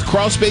Mid-South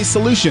Crawlspace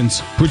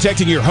Solutions,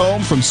 protecting your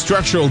home from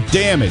structural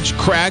damage,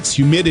 cracks,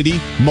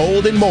 humidity,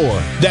 mold, and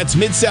more. That's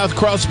Mid-South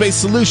Crawlspace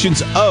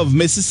Solutions of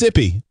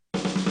Mississippi.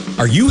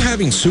 Are you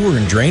having sewer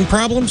and drain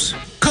problems?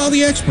 Call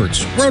the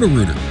experts,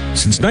 Roto-Rooter.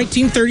 Since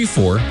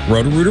 1934,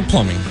 Roto-Rooter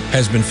Plumbing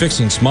has been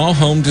fixing small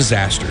home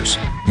disasters.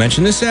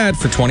 Mention this ad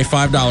for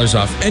 $25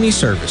 off any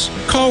service.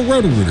 Call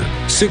Roto-Rooter,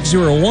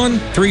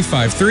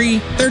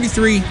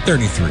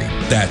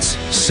 601-353-3333. That's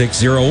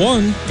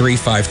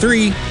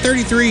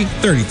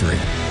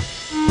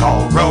 601-353-3333.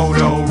 Call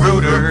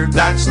Roto-Rooter,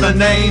 that's the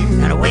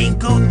name. And away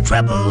go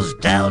troubles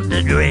down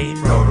the drain.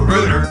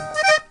 Roto-Rooter.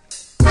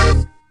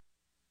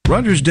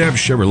 Rogers Dabbs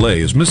Chevrolet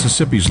is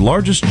Mississippi's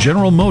largest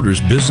General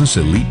Motors business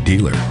elite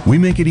dealer. We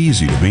make it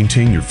easy to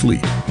maintain your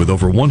fleet with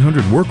over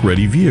 100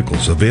 work-ready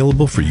vehicles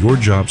available for your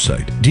job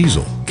site.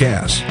 Diesel,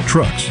 gas,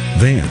 trucks,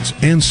 vans,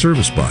 and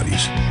service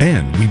bodies.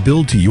 And we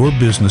build to your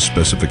business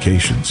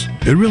specifications.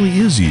 It really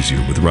is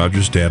easier with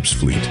Rogers Dabbs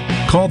Fleet.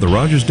 Call the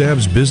Rogers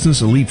Dabbs Business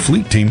Elite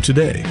Fleet Team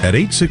today at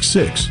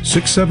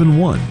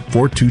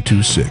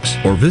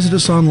 866-671-4226 or visit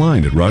us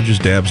online at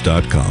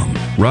rogersdabbs.com.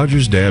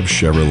 Rogers Dabbs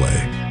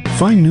Chevrolet.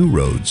 Find new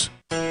roads.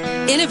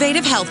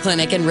 Innovative Health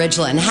Clinic in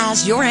Ridgeland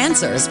has your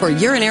answers for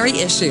urinary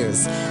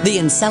issues. The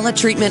Incella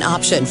treatment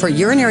option for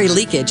urinary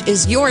leakage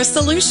is your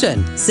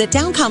solution. Sit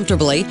down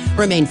comfortably,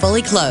 remain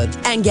fully clothed,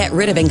 and get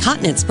rid of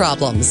incontinence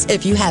problems.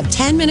 If you have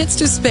 10 minutes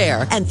to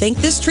spare and think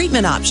this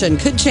treatment option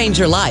could change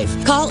your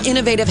life, call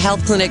Innovative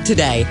Health Clinic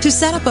today to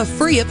set up a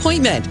free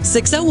appointment.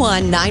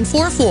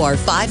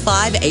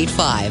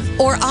 601-944-5585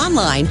 or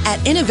online at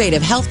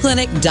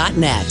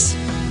innovativehealthclinic.net.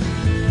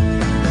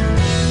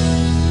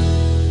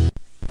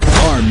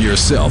 Arm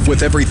yourself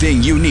with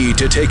everything you need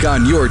to take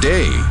on your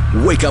day.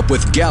 Wake up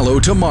with Gallo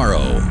tomorrow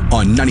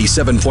on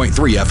 97.3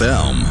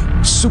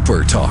 FM.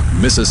 Super Talk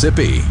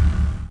Mississippi.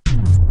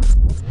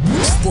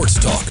 Sports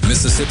Talk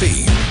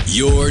Mississippi.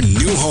 Your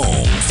new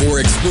home for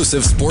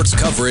exclusive sports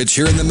coverage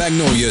here in the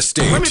Magnolia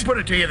State. Let me put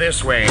it to you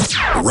this way.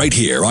 Right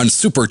here on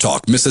Super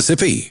Talk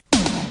Mississippi.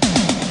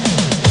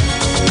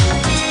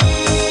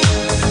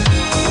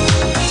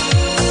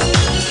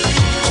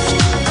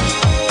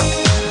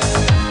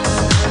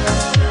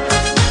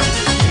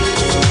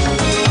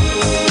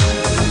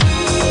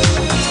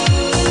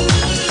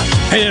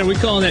 Hey, are we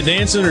calling that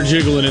dancing or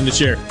jiggling in the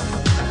chair?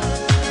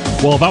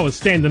 Well, if I was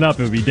standing up,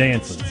 it would be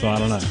dancing, so I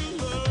don't know.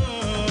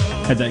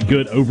 Had that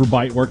good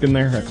overbite working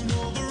there.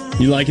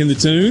 You liking the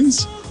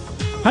tunes?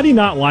 How do you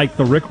not like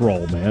the Rick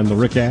roll, man? The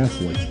Rick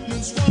Astley.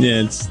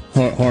 Yeah, it's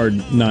hard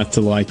not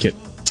to like it.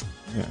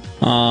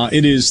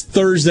 It is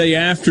Thursday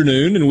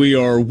afternoon, and we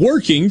are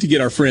working to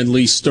get our friend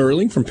Lee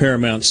Sterling from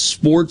Paramount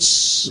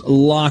Sports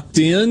locked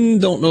in.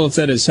 Don't know if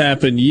that has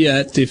happened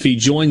yet. If he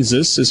joins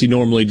us, as he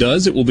normally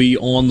does, it will be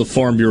on the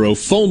Farm Bureau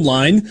phone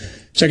line.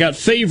 Check out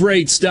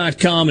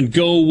favorites.com and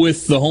go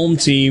with the home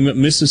team,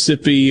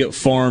 Mississippi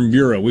Farm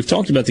Bureau. We've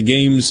talked about the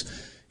games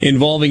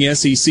involving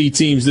SEC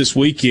teams this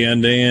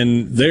weekend,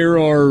 and there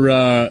are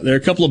a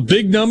couple of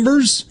big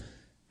numbers.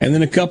 And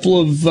then a couple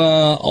of,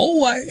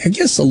 I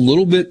guess a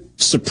little bit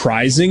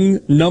surprising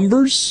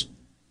numbers.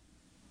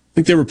 I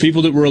think there were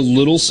people that were a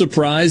little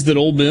surprised that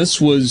Ole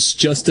Miss was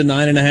just a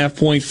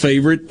 9.5-point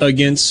favorite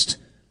against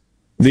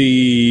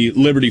the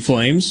Liberty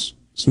Flames.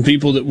 Some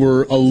people that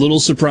were a little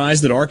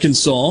surprised that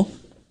Arkansas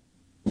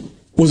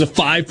was a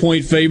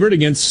 5-point favorite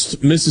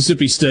against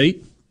Mississippi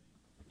State.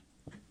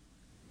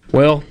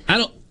 Well, I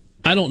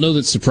don't know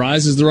that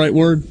surprise is the right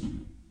word.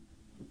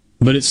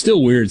 But it's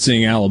still weird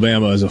seeing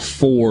Alabama as a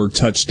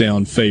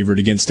 4-touchdown favorite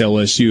against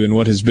LSU in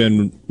what has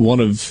been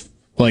one of,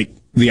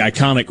 the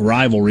iconic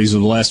rivalries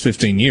of the last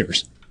 15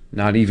 years.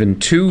 Not even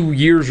 2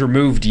 years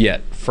removed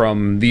yet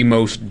from the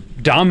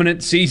most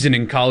dominant season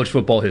in college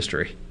football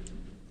history.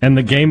 And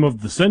the game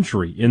of the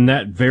century in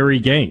that very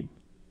game.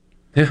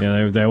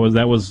 Yeah.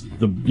 That was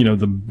the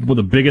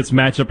biggest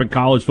matchup in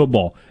college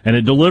football. And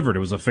it delivered. It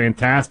was a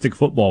fantastic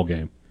football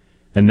game.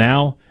 And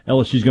now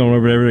LSU's going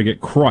over there to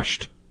get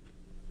crushed.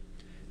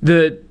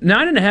 The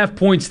 9.5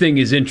 points thing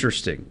is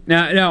interesting.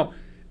 Now,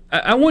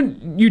 I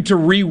want you to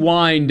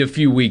rewind a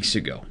few weeks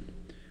ago.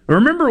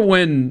 Remember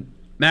when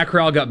Matt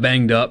Corral got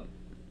banged up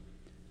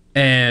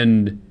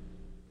and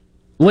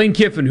Lane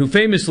Kiffin, who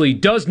famously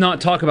does not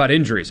talk about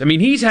injuries. I mean,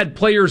 he's had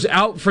players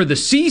out for the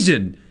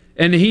season,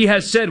 and he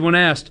has said when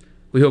asked,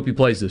 we hope he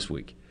plays this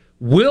week,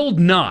 will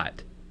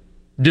not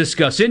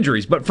discuss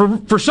injuries. But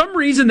for some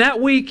reason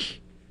that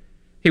week,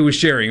 he was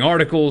sharing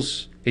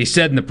articles. He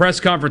said in the press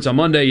conference on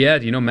Monday,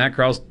 Matt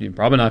Corral's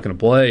probably not going to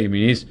play. I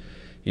mean, he's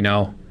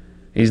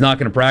not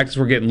going to practice.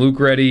 We're getting Luke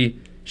ready.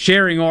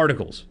 Sharing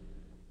articles.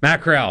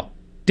 Matt Corral,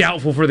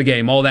 doubtful for the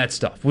game, all that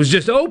stuff. Was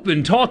just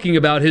open talking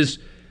about his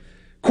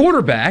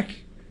quarterback,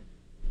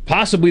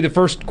 possibly the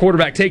first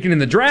quarterback taken in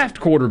the draft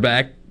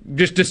quarterback,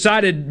 just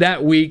decided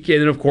that week.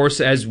 And then, of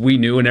course, as we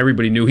knew and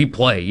everybody knew, he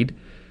played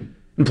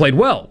and played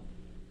well.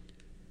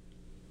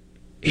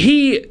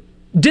 He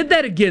did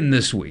that again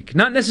this week.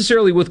 Not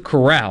necessarily with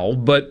Corral,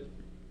 but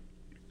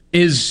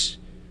is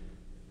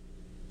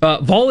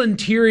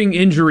volunteering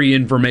injury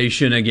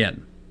information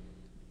again.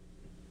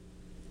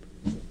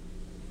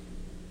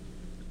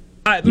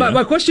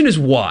 My question is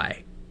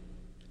why?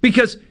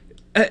 Because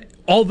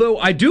although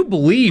I do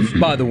believe,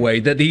 by the way,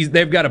 that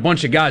they've got a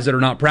bunch of guys that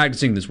are not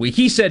practicing this week,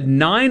 he said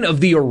 9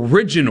 of the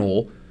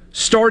original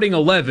starting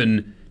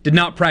 11 did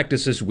not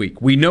practice this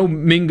week. We know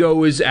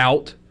Mingo is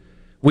out.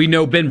 We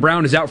know Ben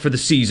Brown is out for the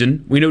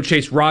season. We know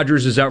Chase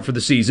Rogers is out for the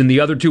season. The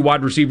other 2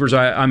 wide receivers,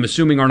 I'm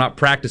assuming, are not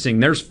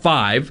practicing. There's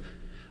 5.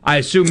 I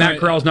assume Matt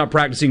Corral's not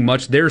practicing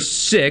much. There's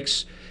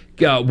 6.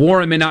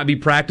 Warren may not be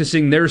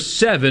practicing. There's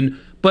 7.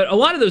 But a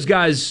lot of those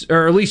guys,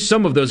 or at least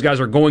some of those guys,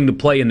 are going to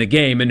play in the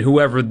game, and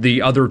whoever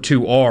the other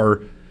 2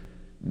 are,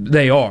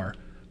 they are.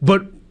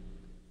 But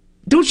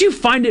don't you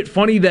find it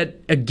funny that,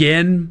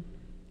 again,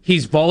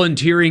 he's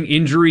volunteering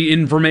injury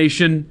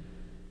information?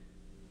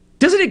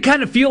 Doesn't it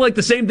kind of feel like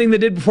the same thing they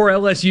did before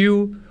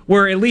LSU,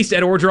 where at least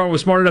Ed Orgeron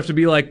was smart enough to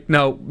be like,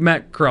 no,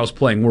 Matt Corral's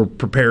playing. We're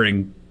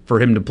preparing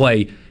for him to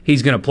play.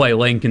 He's going to play.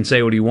 Lane can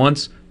say what he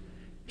wants.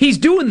 He's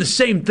doing the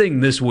same thing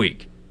this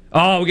week.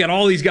 Oh, we got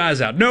all these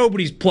guys out.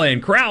 Nobody's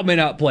playing. Corral may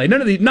not play.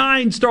 None of these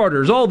 9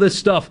 starters, all this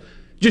stuff,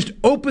 just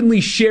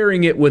openly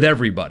sharing it with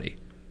everybody.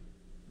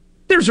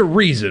 There's a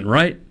reason,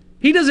 right?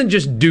 He doesn't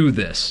just do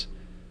this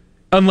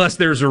unless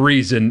there's a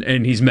reason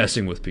and he's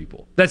messing with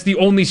people. That's the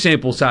only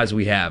sample size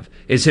we have,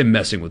 is him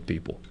messing with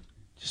people.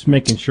 Just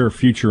making sure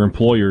future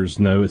employers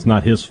know it's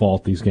not his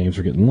fault these games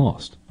are getting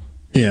lost.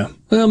 Yeah,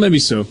 well, maybe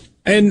so.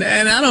 And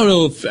I don't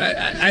know if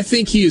I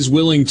think he is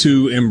willing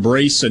to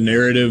embrace a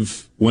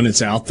narrative when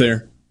it's out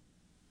there.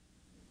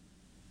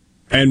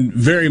 And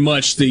very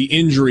much the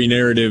injury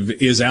narrative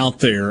is out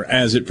there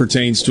as it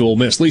pertains to Ole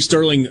Miss. Lee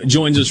Sterling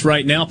joins us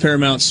right now,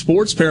 Paramount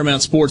Sports,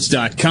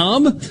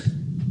 ParamountSports.com.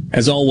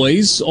 As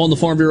always, on the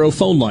Farm Bureau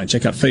phone line.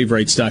 Check out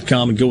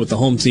favorites.com and go with the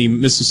home team,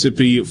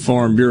 Mississippi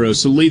Farm Bureau.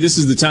 So, Lee, this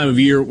is the time of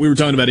year, we were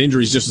talking about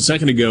injuries just a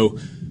second ago,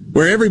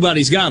 where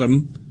everybody's got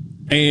them.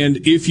 And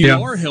if you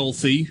are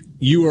healthy,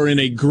 you are in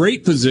a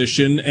great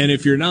position. And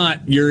if you're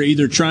not, you're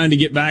either trying to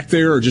get back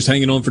there or just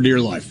hanging on for dear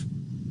life.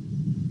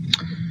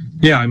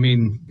 Yeah, I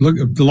mean, look,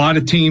 a lot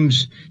of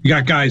teams, you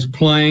got guys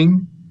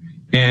playing.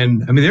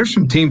 And, I mean, there's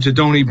some teams that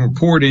don't even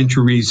report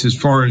injuries as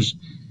far as,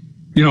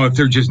 if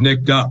they're just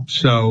nicked up.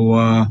 So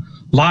a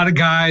lot of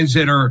guys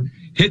that are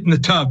hitting the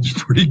tubs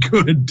pretty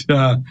good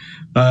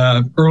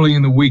early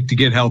in the week to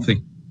get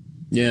healthy.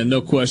 Yeah,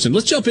 no question.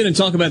 Let's jump in and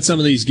talk about some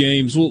of these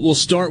games. We'll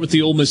start with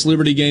the Ole Miss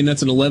Liberty game.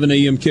 That's an 11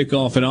 a.m.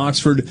 kickoff in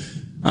Oxford.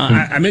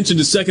 I mentioned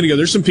a second ago,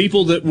 there's some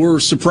people that were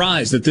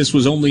surprised that this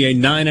was only a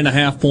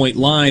 9.5-point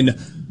line.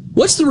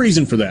 What's the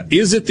reason for that?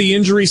 Is it the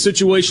injury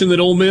situation at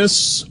Ole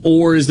Miss,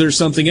 or is there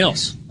something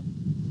else?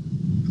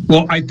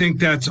 Well, I think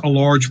that's a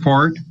large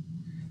part.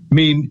 I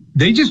mean,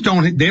 they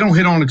don't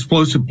hit on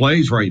explosive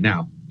plays right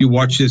now. You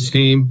watch this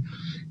team,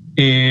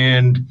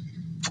 and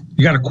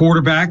you got a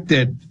quarterback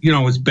that,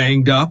 is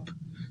banged up.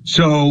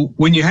 So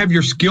when you have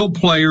your skilled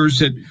players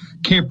that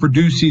can't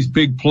produce these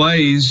big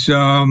plays,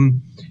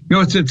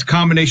 it's a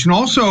combination.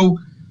 Also,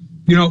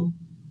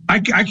 I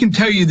can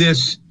tell you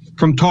this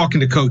from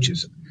talking to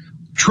coaches.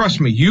 Trust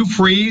me, Hugh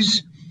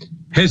Freeze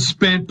has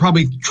spent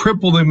probably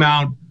triple the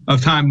amount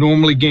of time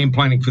normally game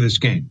planning for this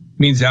game.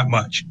 Means that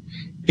much.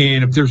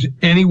 And if there's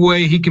any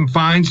way he can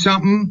find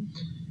something,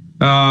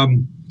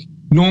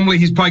 normally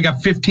he's probably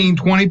got 15,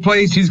 20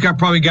 plays. He's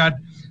probably got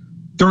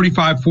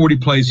 35, 40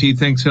 plays he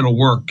thinks it'll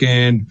work.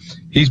 And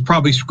he's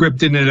probably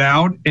scripting it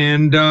out.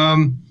 And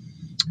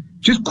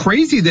just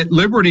crazy that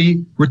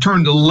Liberty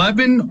returned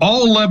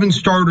all 11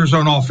 starters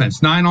on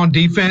offense, 9 on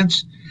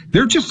defense.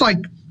 They're just like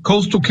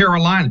Coastal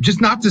Carolina,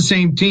 just not the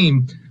same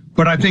team.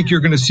 But I think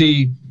you're going to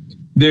see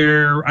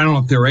I don't know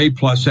if they're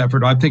A-plus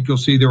effort. I think you'll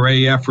see their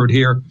A effort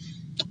here.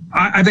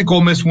 I think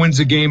Ole Miss wins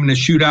the game in a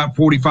shootout,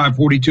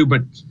 45-42,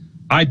 but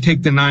I'd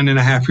take the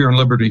 9.5 here in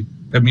Liberty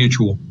at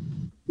Mutual.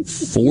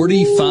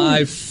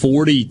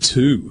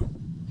 45-42.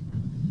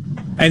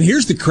 And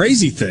here's the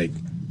crazy thing.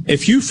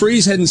 If Hugh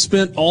Freeze hadn't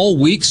spent all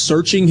week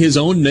searching his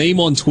own name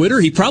on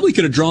Twitter, he probably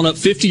could have drawn up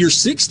 50 or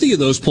 60 of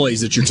those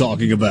plays that you're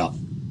talking about.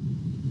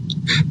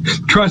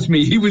 Trust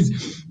me, he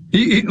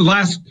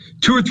last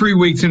 2 or 3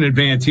 weeks in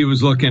advance, he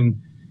was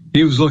looking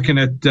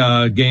at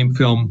game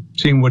film,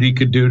 seeing what he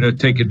could do to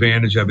take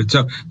advantage of it.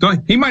 So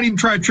he might even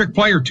try a trick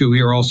play or two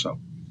here also.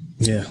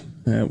 Yeah,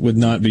 that would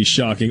not be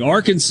shocking.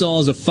 Arkansas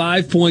is a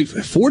 5-point,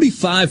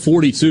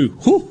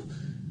 45-42. Whew.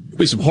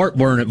 Be some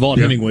heartburn at Vaught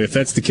Hemingway if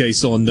that's the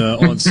case on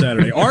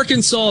Saturday.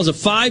 Arkansas is a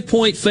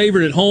 5-point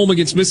favorite at home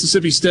against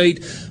Mississippi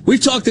State.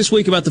 We've talked this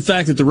week about the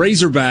fact that the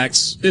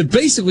Razorbacks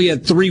basically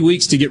had 3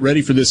 weeks to get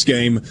ready for this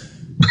game.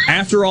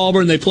 After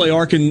Auburn, they play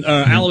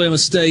Alabama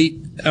State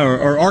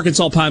or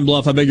Arkansas Pine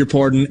Bluff, I beg your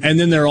pardon, and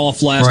then they're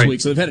off last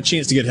week, so they've had a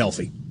chance to get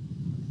healthy.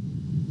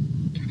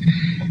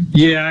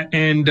 Yeah,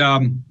 and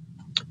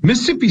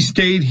Mississippi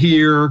State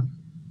here,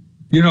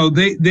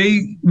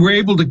 they were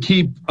able to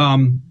keep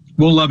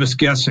Will Levis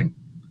guessing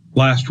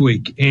last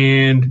week,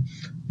 and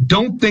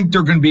don't think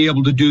they're going to be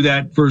able to do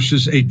that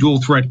versus a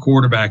dual threat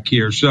quarterback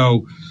here.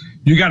 So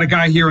you got a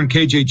guy here in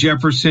KJ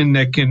Jefferson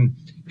that can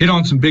hit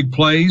on some big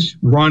plays,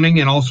 running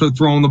and also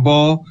throwing the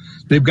ball.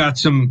 They've got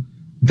some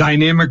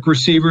dynamic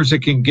receivers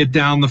that can get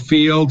down the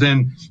field,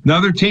 and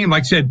another team,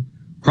 like I said,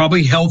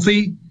 probably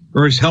healthy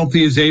or as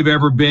healthy as they've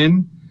ever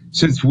been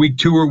since week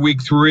 2 or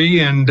week 3.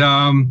 And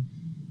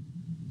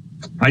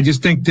I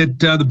just think that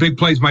the big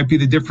plays might be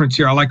the difference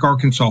here. I like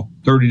Arkansas,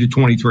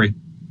 30-23.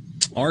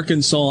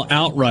 Arkansas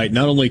outright,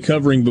 not only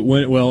covering, but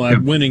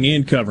winning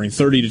and covering,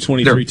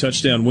 30-23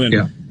 touchdown win.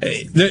 Yeah.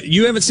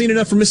 You haven't seen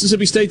enough from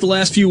Mississippi State the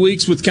last few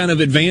weeks with kind of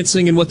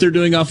advancing in what they're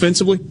doing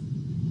offensively?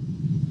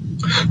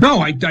 No,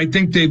 I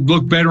think they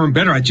look better and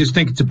better. I just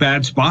think it's a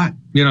bad spot.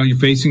 You're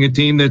facing a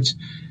team that's,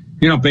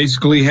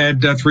 basically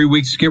had 3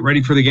 weeks to get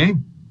ready for the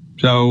game.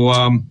 So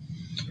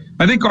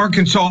I think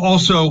Arkansas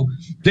also,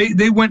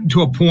 they went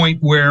to a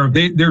point where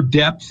their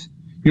depth,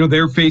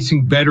 they're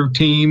facing better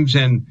teams,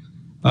 and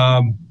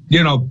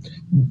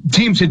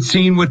teams had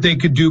seen what they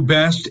could do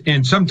best,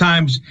 and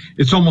sometimes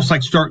it's almost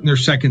like starting their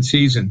second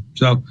season.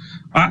 So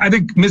I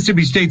think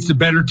Mississippi State's the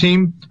better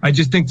team. I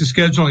just think the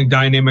scheduling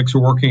dynamics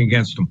are working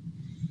against them.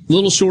 A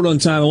little short on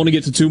time. I want to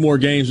get to 2 more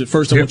games, but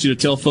first I want you to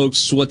tell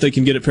folks what they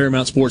can get at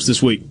Paramount Sports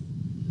this week.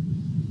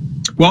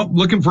 Well,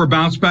 looking for a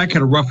bounce back.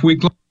 Had a rough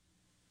week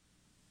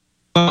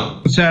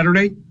on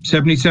Saturday,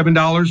 $77,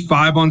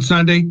 $5 on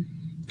Sunday,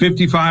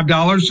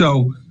 $55.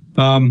 So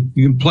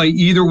you can play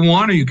either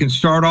one, or you can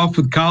start off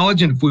with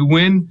college, and if we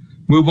win,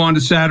 move on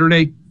to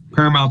Saturday,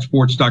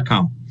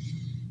 ParamountSports.com.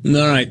 All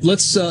right,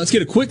 let's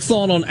get a quick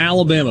thought on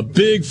Alabama.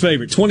 Big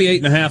favorite,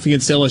 28.5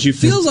 against LSU.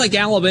 Feels like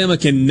Alabama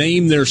can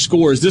name their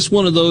score. Is this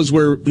one of those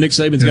where Nick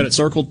Saban's got it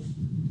circled?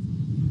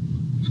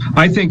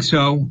 I think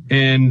so.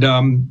 And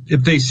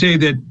if they say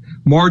that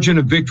margin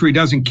of victory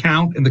doesn't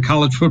count in the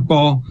college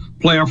football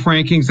playoff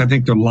rankings, I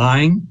think they're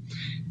lying.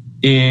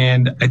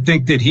 And I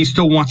think that he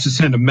still wants to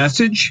send a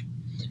message.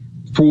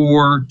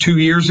 For 2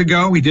 years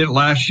ago, he did it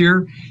last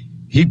year.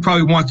 He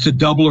probably wants to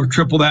double or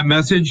triple that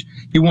message.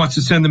 He wants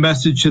to send the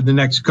message to the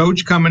next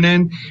coach coming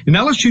in. And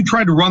LSU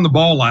tried to run the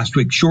ball last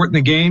week, shorten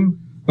the game,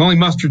 only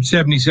mustered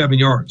 77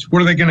 yards.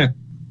 What are they going to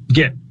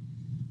get?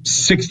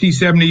 60,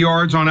 70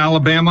 yards on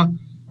Alabama?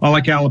 I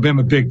like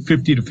Alabama big,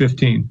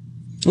 50-15.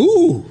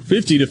 Ooh,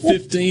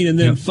 50-15. And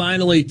then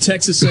finally,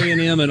 Texas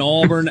A&M and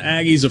Auburn.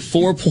 Aggies a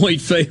 4-point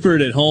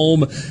favorite at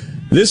home.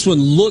 This one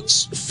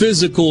looks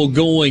physical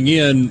going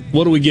in.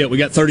 What do we get? We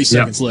got 30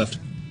 seconds left.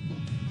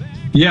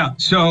 Yeah,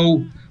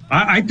 so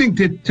I think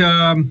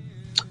that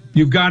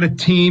you've got a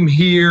team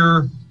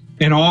here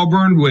in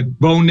Auburn with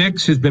Bo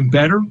Nix has been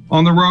better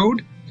on the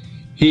road.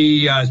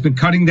 He has been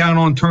cutting down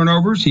on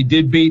turnovers. He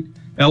did beat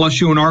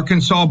LSU and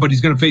Arkansas, but he's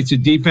going to face a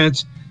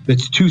defense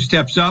that's 2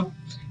 steps up.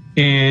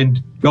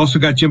 And you also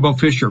got Jimbo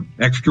Fisher,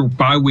 extra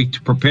bye week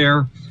to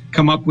prepare,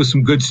 come up with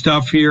some good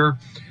stuff here.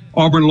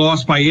 Auburn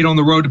lost by 8 on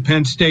the road to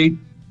Penn State.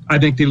 I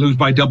think they lose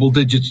by double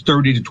digits,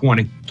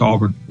 30-20 to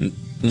Auburn.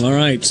 All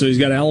right, so he's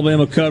got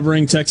Alabama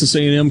covering, Texas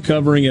A&M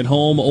covering at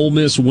home, Ole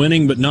Miss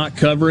winning but not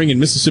covering, and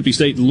Mississippi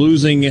State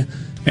losing,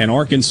 and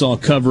Arkansas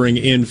covering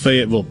in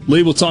Fayetteville.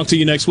 Lee, we'll talk to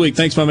you next week.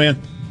 Thanks, my man.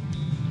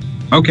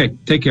 Okay,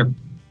 take care.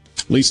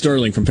 Lee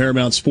Sterling from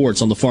Paramount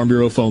Sports on the Farm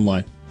Bureau phone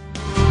line.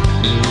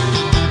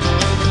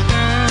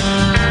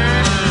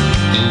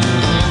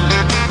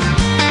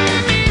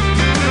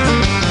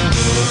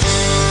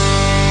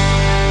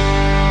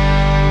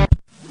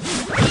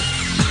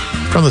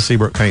 From the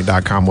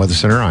SeabrookPaint.com Weather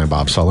Center, I'm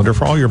Bob Sullender.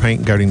 For all your paint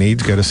and coating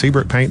needs, go to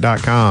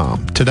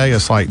SeabrookPaint.com. Today, a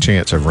slight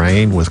chance of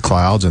rain with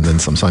clouds and then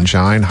some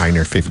sunshine, high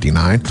near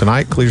 59.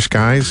 Tonight, clear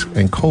skies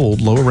and cold,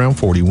 low around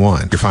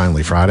 41. Your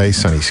finally Friday,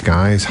 sunny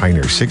skies, high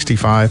near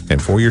 65.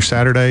 And for your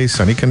Saturday,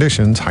 sunny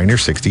conditions, high near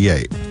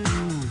 68.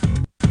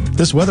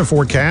 This weather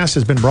forecast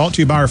has been brought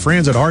to you by our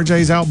friends at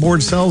RJ's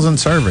Outboard Sales and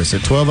Service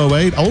at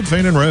 1208 Old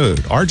Fannin Road.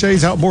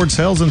 RJ's Outboard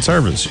Sales and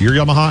Service, your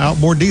Yamaha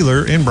outboard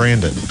dealer in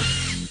Brandon.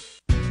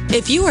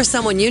 If you or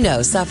someone you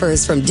know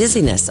suffers from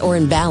dizziness or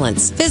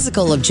imbalance,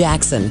 Physical of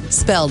Jackson,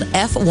 spelled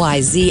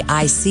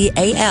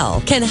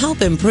F-Y-Z-I-C-A-L, can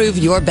help improve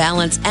your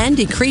balance and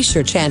decrease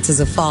your chances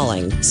of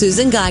falling.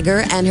 Susan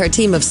Geiger and her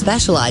team of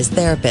specialized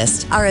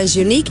therapists are as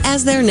unique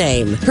as their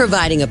name,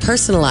 providing a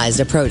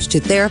personalized approach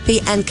to therapy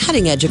and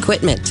cutting-edge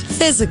equipment.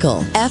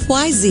 Physical,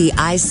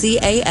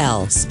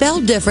 F-Y-Z-I-C-A-L,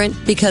 spelled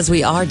different because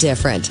we are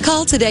different.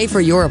 Call today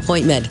for your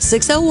appointment,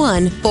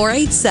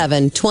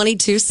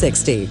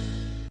 601-487-2260.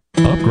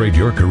 Upgrade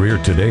your career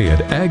today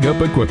at Ag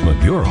Up Equipment,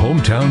 your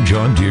hometown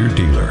John Deere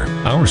dealer.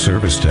 Our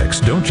service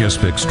techs don't just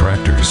fix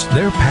tractors.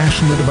 They're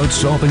passionate about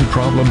solving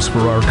problems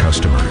for our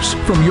customers.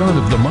 From Yard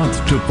of the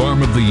Month to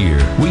Farm of the Year,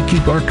 we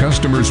keep our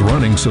customers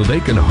running so they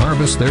can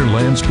harvest their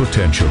land's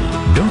potential.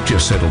 Don't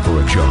just settle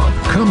for a job.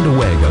 Come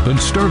to Ag Up and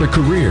start a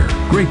career.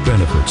 Great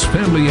benefits,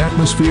 family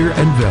atmosphere,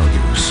 and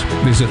values.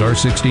 Visit our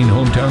 16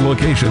 hometown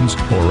locations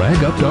or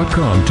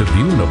agup.com to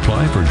view and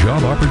apply for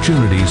job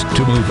opportunities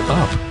to move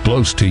up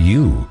close to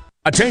you.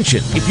 Attention!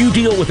 If you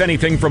deal with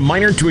anything from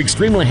minor to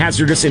extremely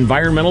hazardous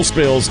environmental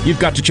spills, you've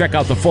got to check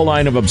out the full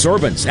line of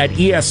absorbents at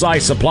ESI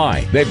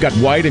Supply. They've got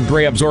white and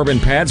gray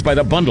absorbent pads by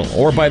the bundle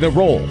or by the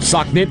roll,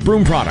 sock knit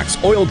broom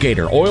products, Oil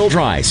Gator, Oil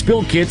Dry,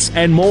 spill kits,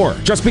 and more.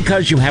 Just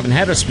because you haven't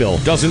had a spill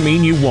doesn't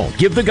mean you won't.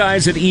 Give the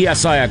guys at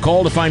ESI a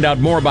call to find out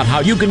more about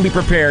how you can be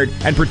prepared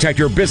and protect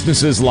your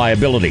business's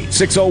liability.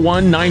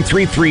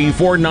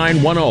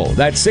 601-933-4910.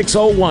 That's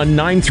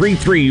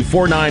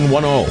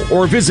 601-933-4910.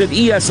 Or visit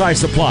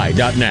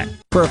esisupply.net.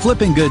 For a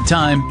flipping good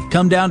time,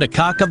 come down to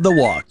Cock of the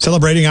Walk.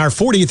 Celebrating our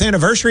 40th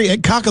anniversary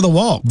at Cock of the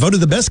Walk.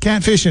 Voted the best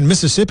catfish in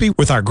Mississippi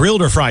with our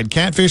grilled or fried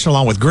catfish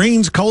along with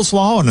greens,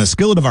 coleslaw, and a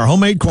skillet of our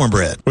homemade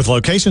cornbread. With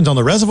locations on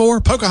the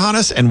Reservoir,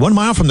 Pocahontas, and 1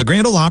 mile from the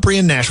Grand Ole Opry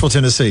in Nashville,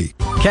 Tennessee.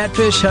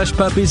 Catfish, hush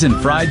puppies,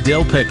 and fried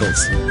dill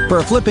pickles. For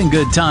a flipping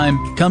good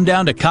time, come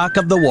down to Cock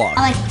of the Walk.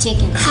 I like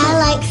chicken.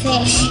 I like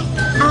fish.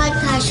 I like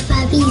hush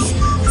puppies.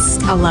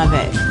 I love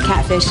it.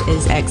 Catfish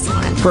is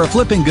excellent. For a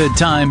flipping good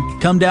time,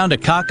 come down to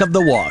Cock of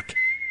the Walk.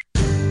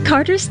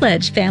 Carter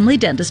Sledge Family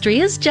Dentistry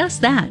is just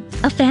that,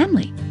 a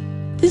family.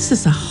 This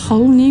is a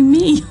whole new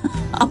me,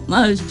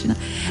 almost. And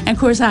of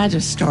course, I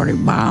just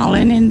started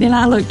bawling, and then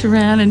I looked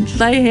around, and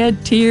they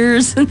had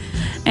tears,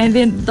 and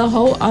then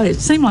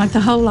it seemed like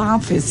the whole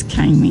office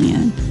came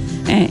in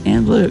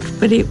and looked,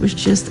 but it was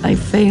just a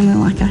feeling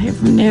like I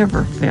have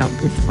never felt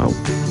before.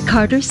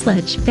 Carter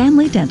Sledge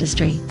Family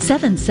Dentistry,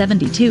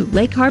 772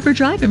 Lake Harbor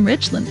Drive in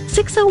Richland,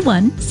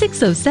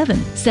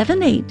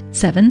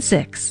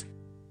 601-607-7876.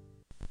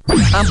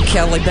 I'm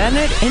Kelly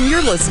Bennett, and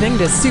you're listening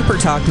to Super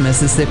Talk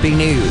Mississippi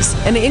News.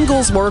 An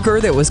Ingalls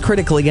worker that was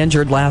critically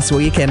injured last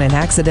week in an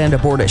accident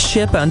aboard a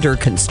ship under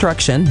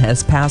construction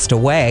has passed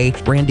away.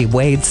 Randy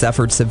Wade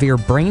suffered severe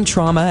brain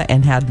trauma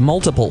and had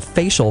multiple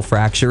facial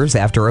fractures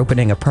after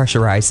opening a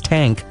pressurized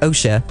tank.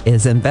 OSHA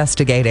is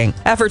investigating.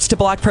 Efforts to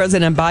block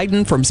President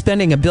Biden from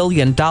spending $1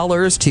 billion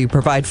to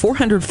provide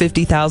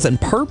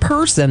 $450,000 per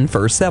person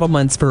for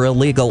settlements for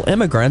illegal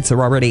immigrants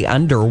are already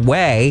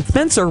underway.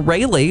 Spencer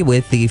Raley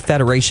with the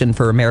Federation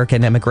for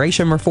American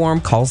Immigration Reform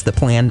calls the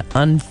plan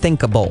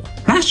unthinkable.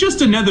 That's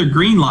just another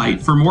green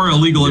light for more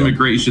illegal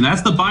immigration.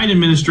 That's the Biden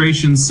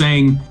administration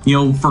saying,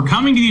 for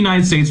coming to the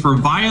United States, for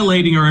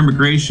violating our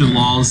immigration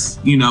laws,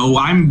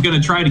 I'm going to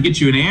try to get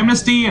you an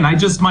amnesty, and I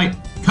just might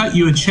cut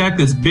you a check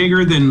that's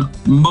bigger than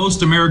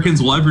most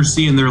Americans will ever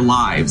see in their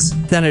lives.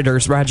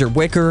 Senators Roger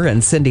Wicker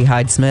and Cindy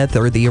Hyde-Smith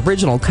are the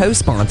original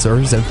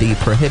co-sponsors of the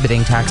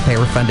Prohibiting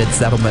Taxpayer-Funded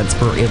Settlements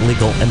for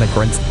Illegal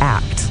Immigrants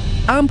Act.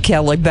 I'm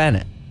Kelly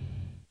Bennett.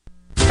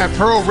 At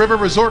Pearl River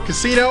Resort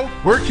Casino,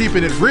 we're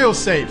keeping it real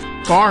safe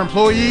for our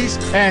employees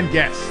and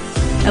guests.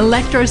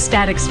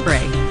 Electrostatic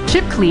spray,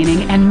 chip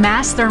cleaning, and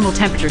mass thermal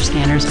temperature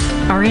scanners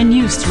are in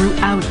use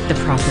throughout the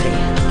property,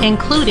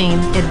 including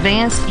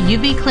advanced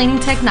UV cleaning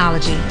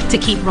technology to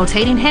keep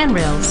rotating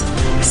handrails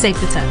safe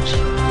to touch.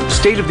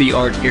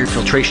 State-of-the-art air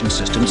filtration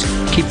systems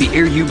keep the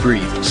air you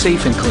breathe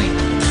safe and clean.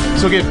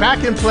 So get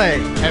back and play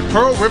at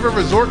Pearl River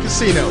Resort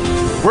Casino.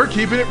 We're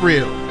keeping it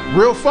real.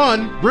 Real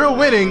fun, real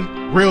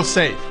winning, real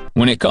safe.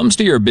 When it comes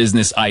to your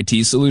business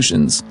IT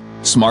solutions,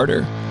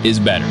 smarter is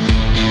better.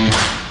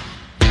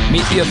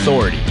 Meet the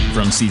authority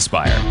from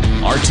C-Spire.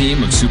 Our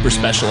team of super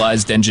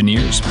specialized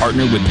engineers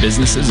partner with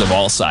businesses of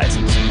all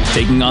sizes,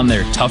 taking on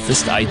their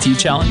toughest IT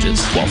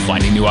challenges while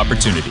finding new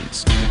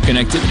opportunities.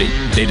 Connectivity,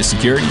 data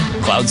security,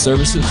 cloud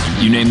services,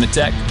 you name the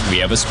tech, we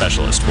have a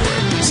specialist for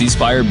it.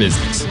 C-Spire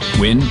Business.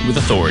 Win with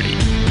authority.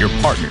 Your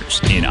partners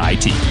in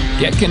IT.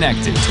 Get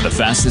connected to the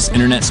fastest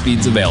internet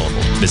speeds available.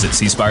 Visit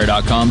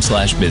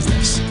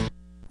cspire.com/business.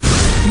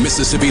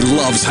 Mississippi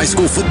loves high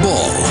school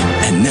football,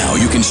 and now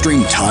you can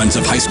stream tons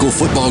of high school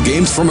football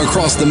games from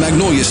across the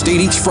Magnolia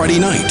State each Friday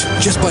night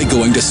just by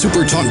going to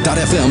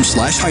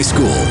supertalk.fm/high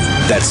school.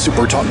 That's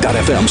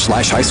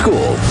supertalk.fm/high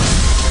school.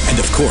 And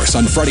of course,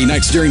 on Friday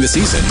nights during the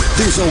season,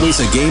 there's always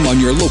a game on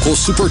your local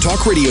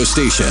Supertalk radio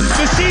station.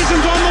 The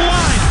season's on the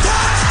line.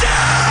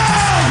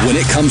 Touchdown! When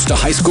it comes to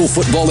high school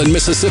football in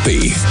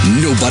Mississippi,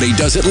 nobody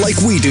does it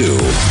like we do.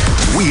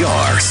 We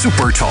are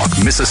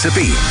Supertalk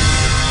Mississippi.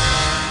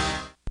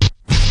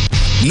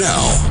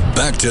 Now,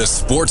 back to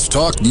Sports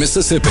Talk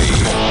Mississippi.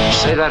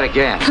 Say that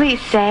again.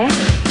 Please say it.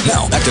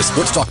 Now, back to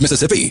Sports Talk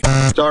Mississippi.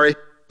 Sorry,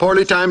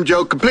 poorly timed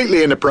joke,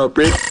 completely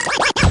inappropriate.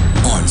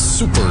 On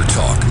Super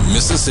Talk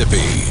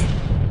Mississippi.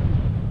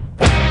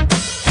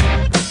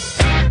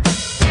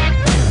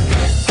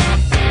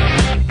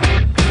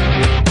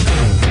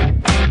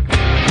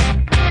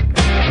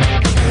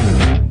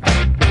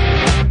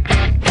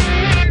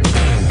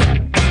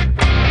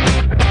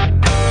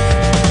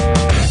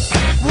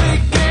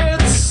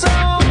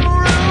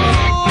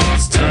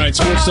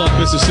 Sports Talk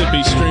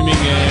Mississippi, streaming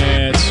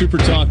at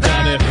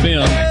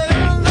supertalk.fm.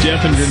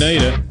 Jeff and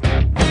Grenada.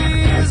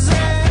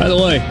 By the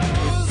way,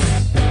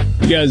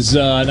 you guys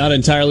not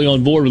entirely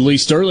on board with Lee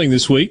Sterling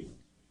this week.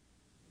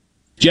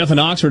 Jeff in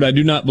Oxford, I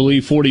do not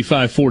believe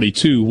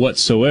 45-42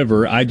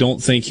 whatsoever. I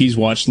don't think he's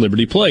watched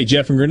Liberty play.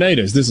 Jeff and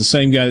Grenada, is this the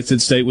same guy that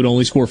said State would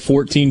only score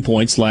 14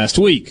 points last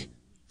week?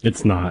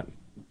 It's not.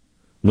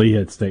 Lee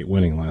had State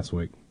winning last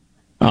week.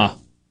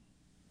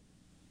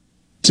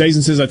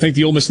 Jason says, I think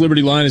the Ole Miss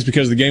Liberty line is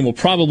because the game will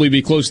probably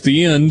be close to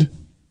the end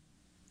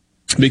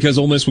because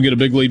Ole Miss will get a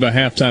big lead by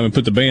halftime and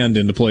put the band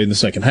into play in the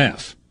second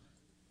half.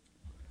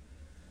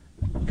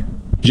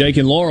 Jake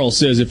and Laurel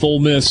says, if Ole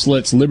Miss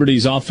lets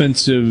Liberty's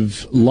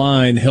offensive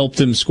line help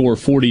them score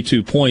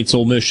 42 points,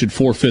 Ole Miss should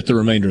forfeit the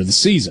remainder of the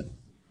season.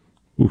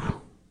 Oof.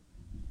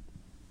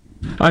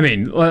 I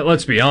mean,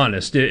 let's be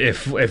honest.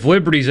 If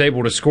Liberty's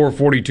able to score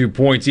 42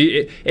 points,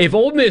 if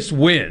Ole Miss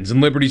wins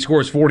and Liberty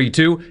scores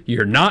 42,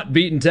 you're not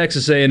beating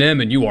Texas A&M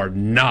and you are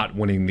not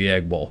winning the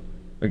Egg Bowl.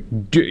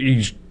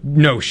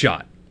 No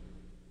shot.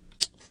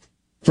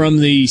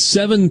 From the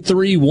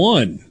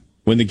 7-3-1,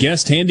 when the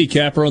guest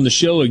handicapper on the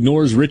show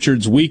ignores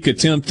Richard's weak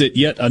attempt at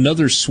yet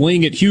another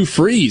swing at Hugh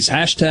Freeze.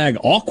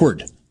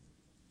 #awkward.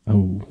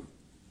 Oh.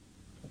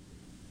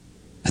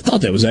 I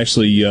thought that was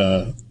actually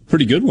a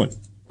pretty good one.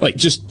 For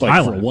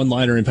a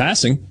one-liner in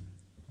passing.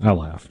 I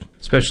laughed.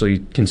 Especially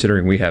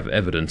considering we have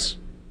evidence.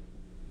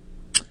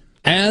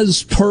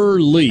 As per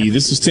Lee,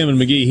 this is Tim and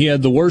McGee, he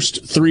had the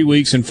worst 3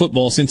 weeks in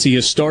football since he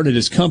has started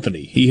his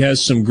company. He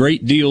has some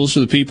great deals for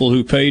the people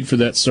who paid for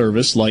that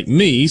service, like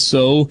me,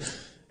 so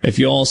if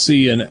you all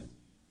see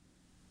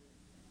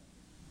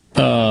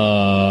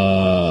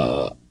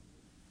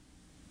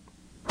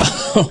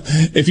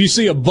if you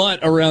see a butt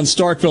around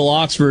Starkville,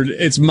 Oxford,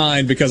 it's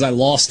mine because I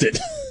lost it.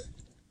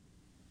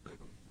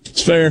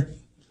 It's fair.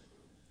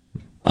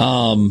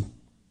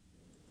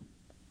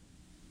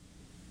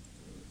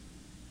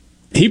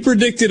 He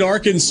predicted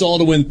Arkansas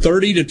to win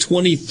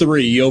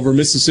 30-23 over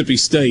Mississippi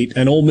State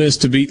and Ole Miss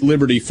to beat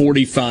Liberty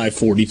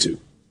 45-42.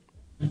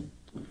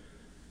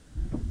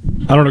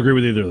 I don't agree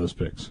with either of those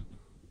picks.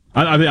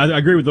 I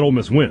agree with that Ole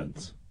Miss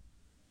wins,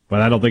 but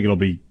I don't think it'll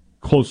be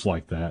close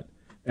like that,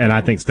 and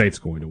I think State's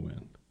going to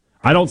win.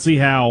 I don't see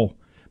how.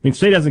 I mean,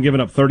 State hasn't given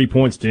up 30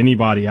 points to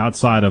anybody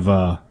outside of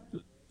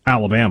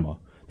Alabama.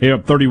 They gave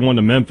up 31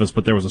 to Memphis,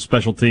 but there was a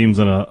special teams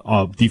and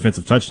a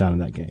defensive touchdown in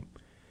that game.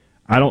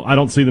 I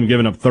don't see them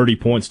giving up 30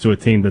 points to a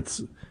team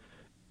that's,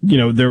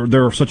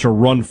 they're such a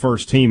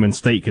run-first team and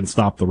State can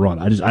stop the run.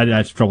 I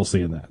have trouble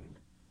seeing that.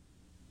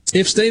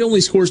 If State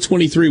only scores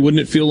 23,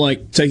 wouldn't it feel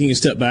like taking a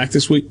step back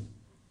this week?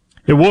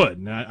 It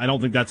would. I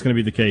don't think that's going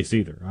to be the case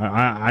either.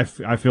 I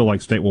feel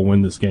like State will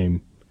win this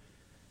game.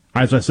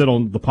 As I said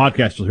on the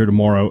podcast you'll hear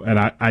tomorrow, and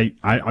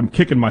I'm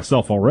kicking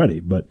myself already,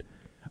 but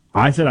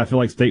I said I feel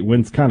like State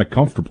wins kind of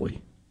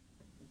comfortably.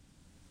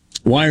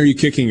 Why are you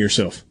kicking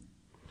yourself?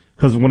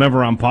 Because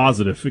whenever I'm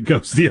positive, it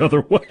goes the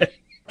other way.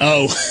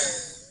 Oh.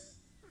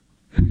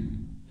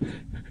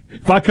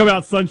 If I come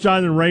out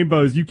sunshine and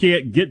rainbows, you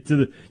can't get to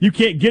the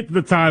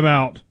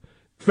timeout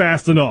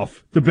fast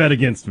enough to bet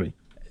against me.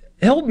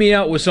 Help me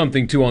out with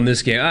something, too, on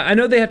this game. I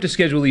know they have to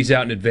schedule these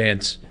out in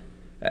advance.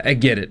 I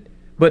get it.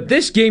 But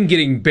this game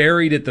getting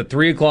buried at the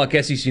 3 o'clock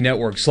SEC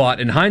Network slot,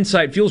 in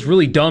hindsight, feels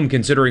really dumb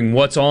considering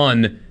what's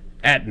on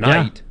at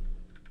night. Yeah.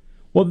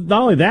 Well,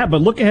 not only that,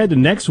 but look ahead to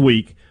next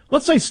week.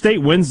 Let's say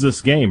State wins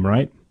this game,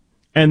 right?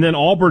 And then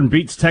Auburn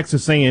beats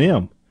Texas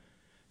A&M.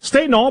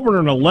 State and Auburn are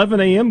an 11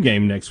 a.m.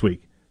 game next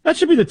week. That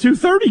should be the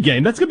 2:30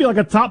 game. That's going to be like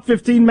a top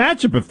 15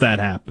 matchup if that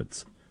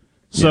happens.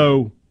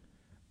 So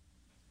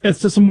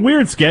it's just some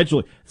weird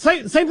scheduling.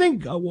 Same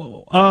thing.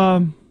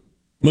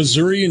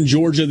 Missouri and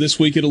Georgia this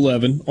week at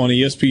 11 on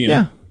ESPN.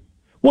 Yeah.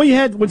 Well, you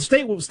had when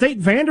State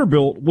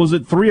Vanderbilt was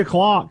at 3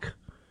 o'clock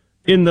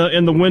in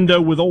the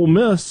window with Ole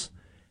Miss,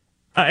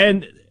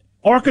 and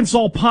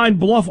Arkansas Pine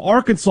Bluff,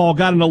 Arkansas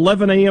got an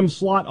 11 a.m.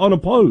 slot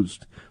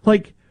unopposed.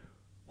 Like,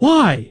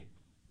 why?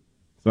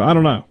 So I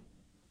don't know.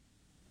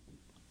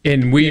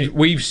 And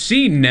we've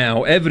seen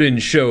now,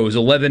 evidence shows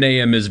 11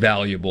 a.m. is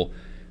valuable.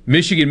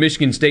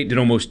 Michigan State did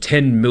almost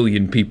 10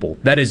 million people.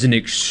 That is an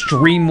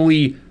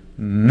extremely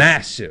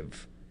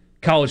massive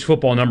college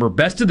football number.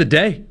 Best of the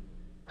day.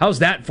 How's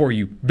that for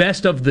you?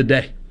 Best of the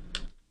day.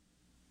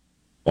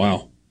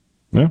 Wow.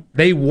 Yeah.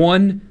 They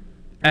won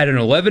at an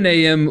 11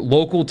 a.m.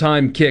 local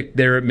time kick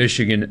there at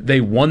Michigan.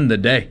 They won the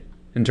day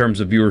in terms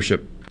of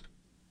viewership.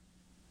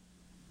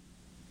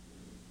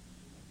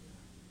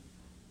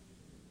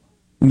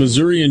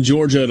 Missouri and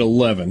Georgia at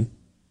 11.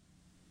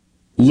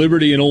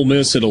 Liberty and Ole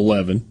Miss at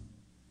 11.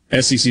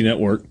 SEC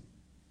Network.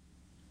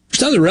 First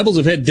time the Rebels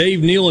have had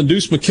Dave Neal and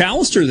Deuce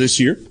McAllister this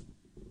year.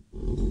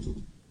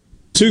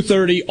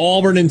 2:30,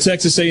 Auburn and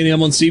Texas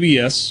A&M on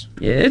CBS.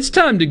 Yeah, it's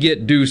time to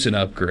get Deuce an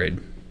upgrade.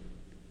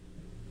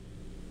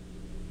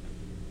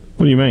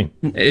 What do you mean?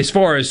 As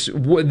far as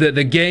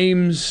the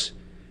games...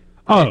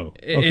 Oh,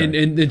 okay.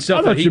 and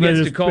stuff that he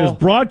gets to call. His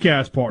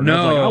broadcast partner.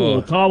 No. I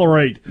will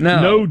tolerate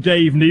no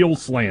Dave Neal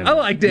slander. I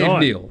like Dave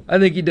Neal. I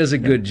think he does a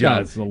good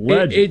job. It's a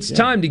legend. It's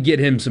time to get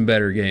him some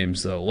better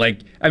games, though.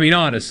 Like, I mean,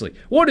 honestly,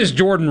 what does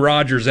Jordan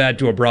Rodgers add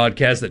to a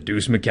broadcast that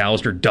Deuce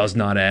McAllister does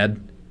not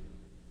add?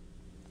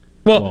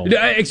 Well,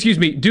 excuse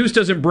me, Deuce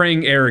doesn't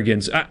bring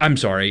arrogance. I'm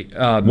sorry.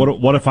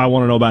 What if I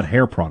want to know about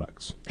hair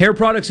products? Hair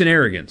products and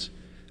arrogance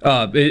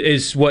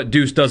is what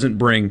Deuce doesn't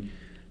bring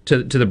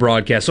to the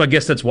broadcast. So I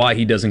guess that's why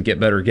he doesn't get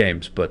better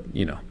games. But,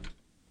 you know.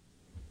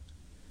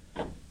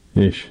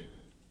 Ish.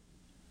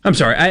 I'm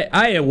sorry.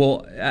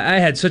 I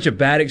had such a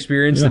bad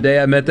experience the day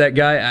I met that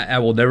guy. I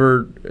will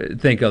never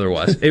think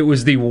otherwise. It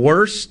was the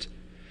worst.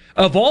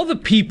 Of all the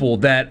people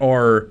that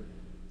are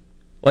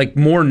like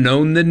more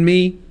known than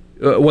me,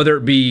 whether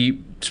it be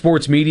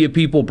sports media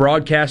people,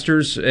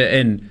 broadcasters,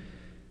 and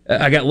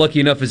I got lucky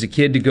enough as a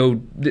kid to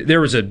go. There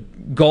was a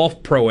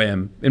golf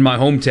pro-am in my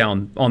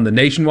hometown on the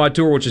Nationwide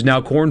Tour, which is now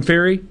Korn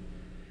Ferry.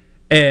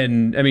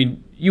 And, I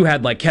mean, you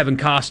had like Kevin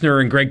Costner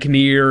and Greg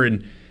Kinnear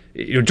and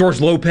George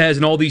Lopez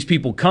and all these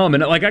people come.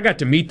 And like I got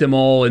to meet them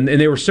all, and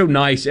they were so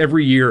nice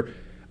every year.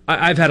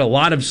 I've had a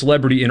lot of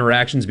celebrity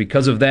interactions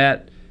because of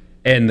that.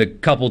 And the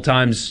couple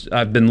times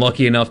I've been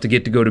lucky enough to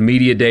get to go to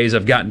media days,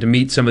 I've gotten to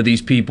meet some of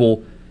these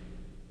people.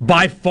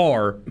 By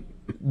far,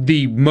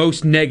 the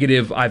most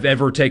negative I've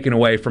ever taken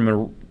away from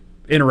an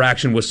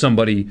interaction with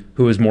somebody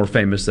who is more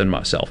famous than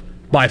myself.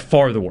 By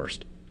far the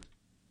worst.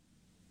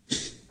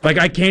 Like,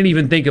 I can't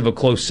even think of a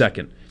close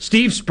second.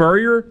 Steve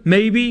Spurrier,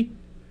 maybe,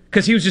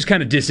 because he was just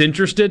kind of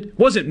disinterested.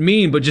 Wasn't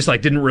mean, but just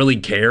like didn't really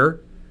care.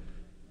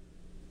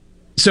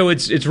 So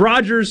it's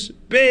Rodgers,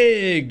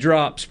 big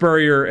drop,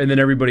 Spurrier, and then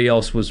everybody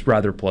else was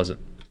rather pleasant.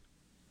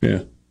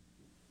 Yeah.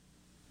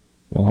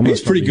 Well,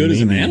 he's pretty good as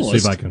an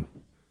analyst. See if I can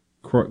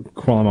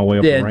crawl my way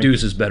up. Yeah,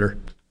 Deuce is better.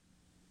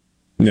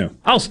 No,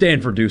 I'll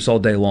stand for Deuce all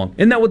day long.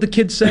 Isn't that what the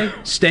kids say?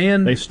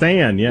 Stand. They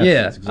stand. Yes,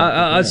 yeah, exactly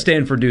I'd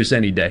stand for Deuce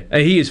any day.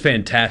 He is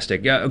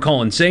fantastic.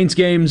 Calling Saints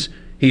games,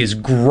 he is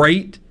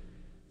great.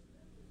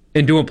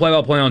 And doing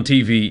play-by-play on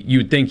TV,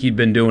 you'd think he'd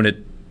been doing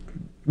it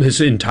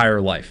his entire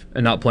life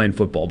and not playing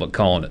football, but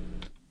calling it.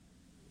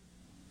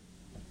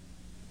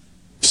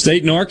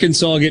 State and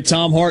Arkansas get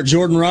Tom Hart,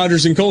 Jordan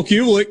Rodgers, and Cole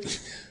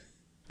Kubelik.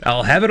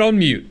 I'll have it on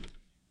mute.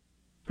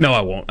 No,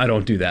 I won't. I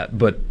don't do that,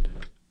 but...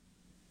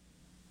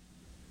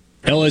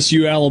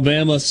 LSU,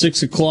 Alabama,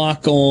 6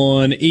 o'clock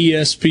on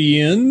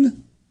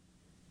ESPN.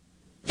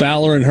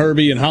 Fowler and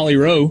Herbie and Holly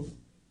Rowe.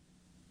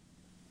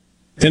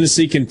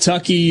 Tennessee,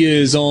 Kentucky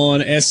is on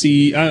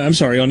ESPN2.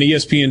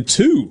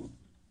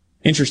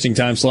 Interesting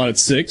time slot at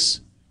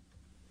 6.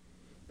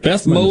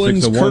 Beth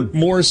Mowins, Kirk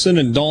Morrison,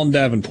 and Dawn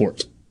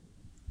Davenport.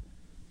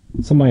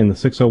 Somebody in the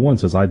 601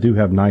 says, I do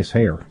have nice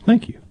hair.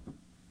 Thank you.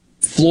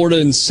 Florida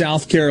and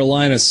South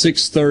Carolina,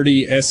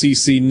 6:30,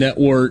 SEC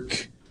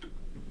Network.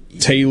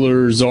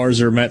 Taylor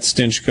Zarzer, Matt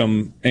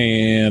Stinchcomb,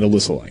 and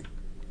Alyssa Lang.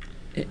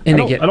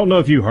 I don't know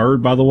if you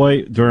heard, by the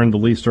way, during the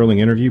Lee Sterling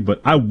interview,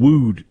 but I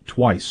wooed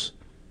twice.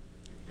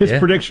 His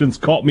predictions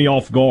caught me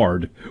off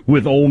guard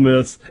with Ole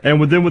Miss,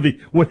 and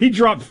when he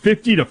dropped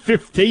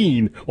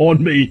 50-15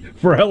 on me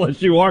for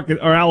LSU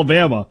or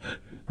Alabama,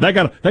 That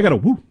got a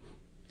whoop.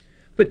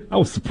 But I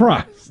was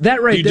surprised.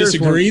 That right there. Do you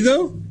disagree,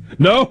 though?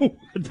 No,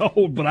 I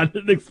don't, but I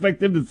didn't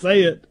expect him to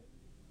say it.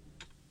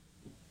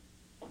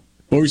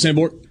 What were you saying,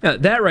 Bort?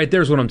 That right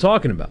there is what I'm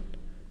talking about.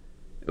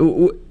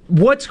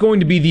 What's going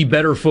to be the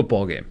better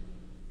football game?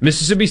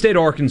 Mississippi State,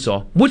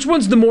 Arkansas. Which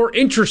one's the more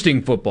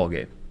interesting football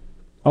game?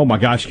 Oh, my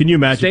gosh. Can you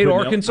imagine State,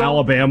 Arkansas?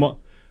 Alabama?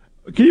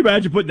 Can you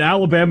imagine putting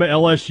Alabama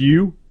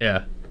LSU?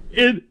 Yeah.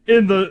 In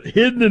the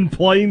hidden in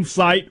plain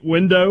sight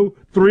window,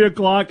 3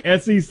 o'clock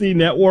SEC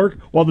Network,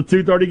 while the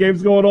 2:30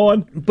 game's going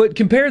on? But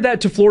compare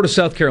that to Florida,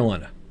 South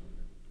Carolina.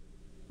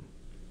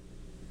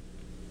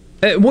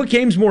 What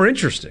game's more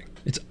interesting?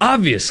 It's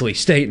obviously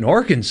State and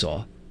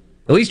Arkansas.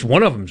 At least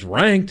one of them's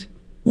ranked.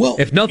 Well,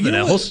 if nothing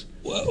else.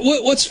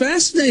 What's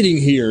fascinating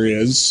here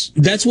is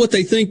that's what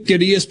they think at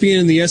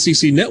ESPN and the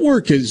SEC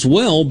Network as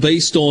well,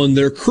 based on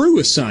their crew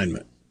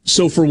assignment.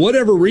 So for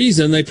whatever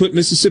reason, they put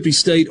Mississippi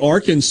State,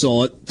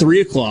 Arkansas at 3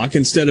 o'clock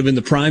instead of in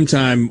the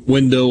primetime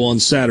window on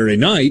Saturday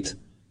night.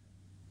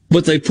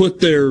 But they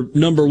put their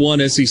number one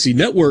SEC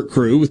Network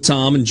crew with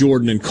Tom and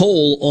Jordan and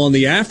Cole on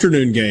the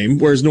afternoon game,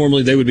 whereas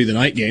normally they would be the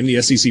night game,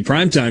 the SEC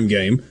primetime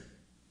game.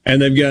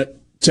 And they've got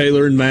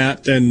Taylor and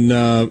Matt and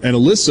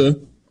Alyssa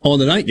on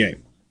the night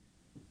game.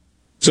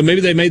 So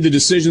maybe they made the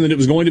decision that it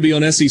was going to be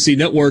on SEC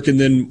Network, and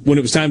then when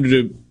it was time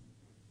to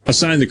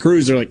assign the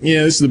crews, they're like,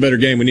 yeah, this is the better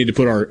game. We need to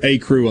put our A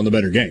crew on the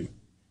better game.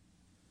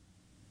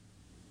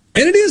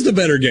 And it is the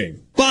better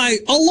game by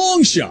a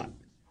long shot.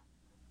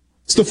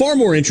 It's the far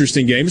more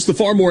interesting game. It's the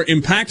far more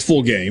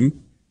impactful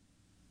game.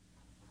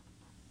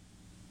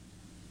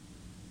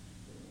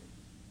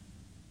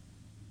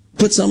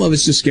 But some of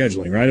it's just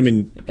scheduling, right? I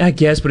mean, I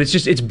guess, but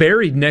it's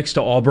buried next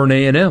to Auburn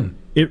A&M.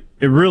 It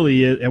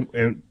really is,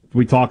 and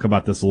we talk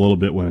about this a little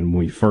bit when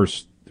we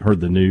first heard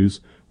the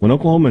news. When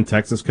Oklahoma and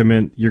Texas come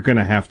in, you're going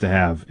to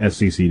have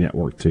SEC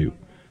Network too.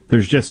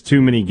 There's just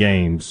too many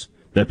games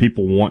that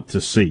people want to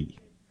see,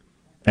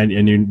 and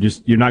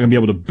you're not going to be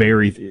able to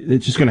bury.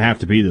 It's just going to have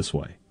to be this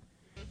way.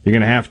 You're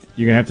going to have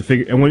to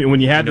figure. And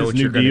when you have this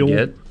new deal,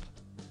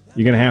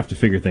 you're going to have to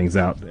figure things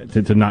out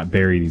to not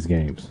bury these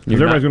games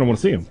because everybody's going to want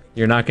to see them.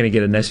 You're not going to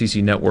get an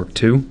SEC Network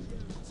 2.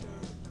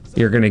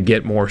 You're going to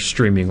get more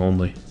streaming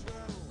only.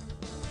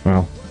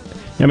 Well,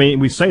 I mean,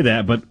 we say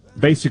that, but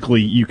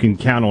basically you can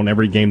count on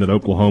every game that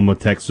Oklahoma,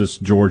 Texas,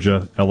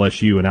 Georgia,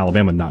 LSU, and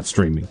Alabama not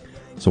streaming.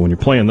 So when you're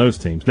playing those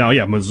teams. Now,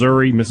 yeah,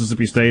 Missouri,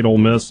 Mississippi State, Ole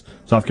Miss,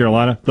 South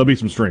Carolina, there'll be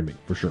some streaming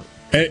for sure.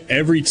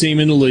 Every team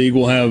in the league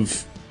will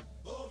have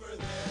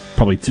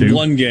probably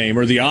one game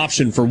or the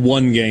option for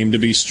one game to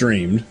be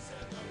streamed.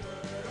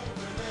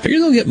 I figure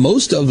they'll get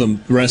most of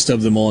them, the rest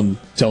of them on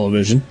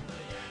television.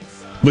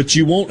 But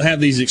you won't have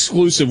these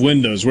exclusive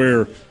windows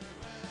where,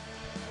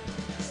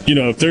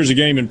 if there's a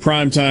game in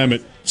primetime at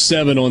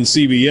 7 on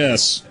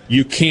CBS,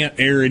 you can't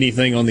air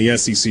anything on the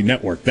SEC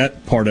Network.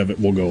 That part of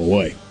it will go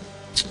away.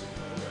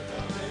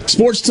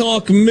 Sports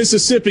Talk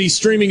Mississippi,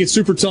 streaming at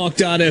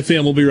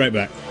supertalk.fm. We'll be right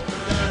back.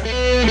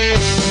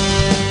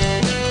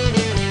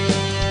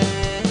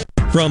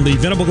 From the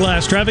Venable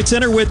Glass Traffic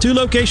Center with 2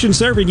 locations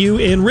serving you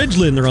in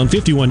Ridgeland. They're on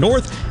 51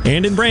 North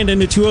and in Brandon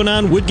at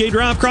 209 Woodgate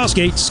Drive,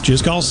 Crossgates.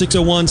 Just call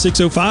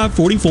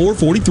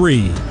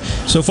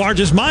 601-605-4443. So far,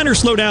 just minor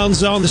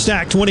slowdowns on the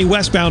stack 20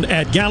 westbound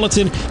at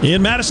Gallatin.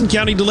 In Madison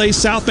County, delays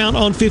southbound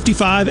on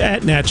 55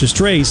 at Natchez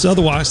Trace.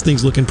 Otherwise,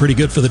 things looking pretty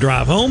good for the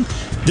drive home.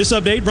 This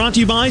update brought to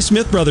you by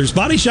Smith Brothers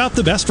Body Shop,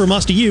 the best from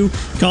us to you.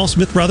 Call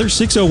Smith Brothers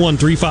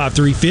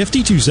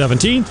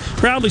 601-353-50-217.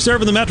 Proudly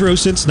serving the Metro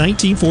since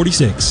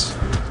 1946.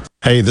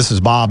 Hey, this is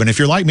Bob, and if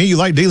you're like me, you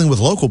like dealing with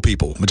local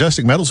people.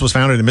 Majestic Metals was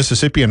founded in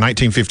Mississippi in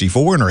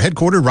 1954 and are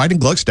headquartered right in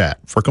Gluckstadt.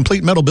 For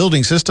complete metal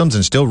building systems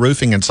and steel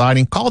roofing and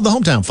siding, call the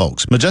hometown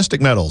folks. Majestic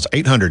Metals,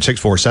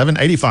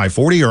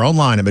 800-647-8540 or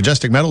online at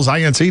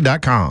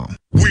majesticmetalsinc.com.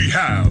 We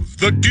have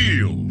the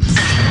deal.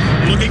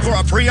 Looking for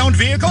a pre-owned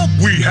vehicle?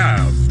 We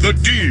have the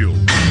deal.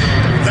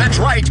 That's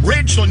right,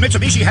 Ridgeland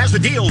Mitsubishi has the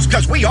deals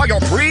because we are your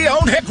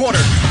pre-owned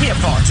headquarters. We have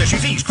cars,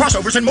 SUVs,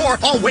 crossovers, and more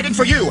all waiting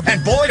for you.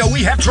 And boy, do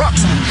we have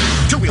trucks.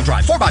 2-wheel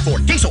drive,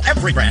 4x4, diesel,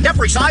 every brand,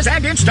 every size,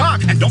 and in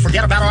stock. And don't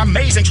forget about our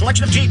amazing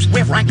selection of Jeeps. We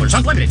have Wranglers,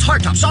 Unlimiteds,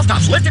 hardtops,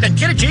 softtops, lifted, and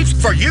kitted Jeeps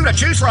for you to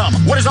choose from.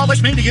 What does all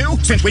this mean to you?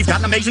 Since we've got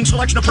an amazing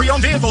selection of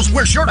pre-owned vehicles,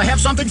 we're sure to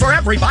have something for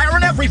every buyer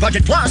and every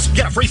budget. Plus,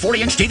 get a free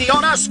 40-inch TV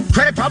on us.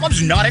 Credit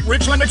problems? Not at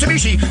Ridgeland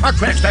Mitsubishi. Our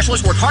credit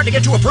specialists work hard to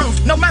get you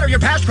approved, no matter your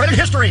past credit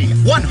history.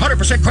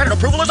 100% credit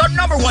approval is our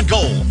number one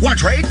goal. Want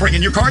to trade? Bring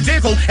in your current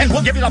vehicle, and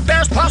we'll give you the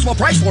best possible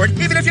price for it,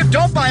 even if you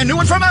don't buy a new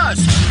one from us.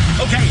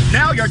 Okay,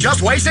 now you're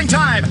just wasting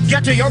time.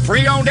 Get to your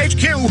pre-owned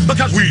HQ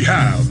because we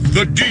have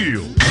the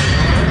deal.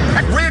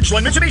 At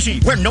Ridgeland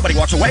Mitsubishi, where nobody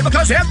walks away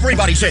because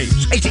everybody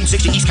saves.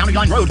 1860 East County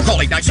Line Road. Call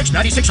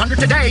 896-9600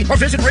 today or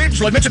visit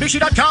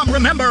RidgelandMitsubishi.com.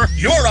 Remember,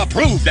 you're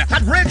approved at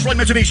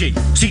Ridgeland Mitsubishi.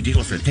 See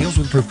dealer for details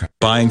with approved.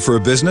 Buying for a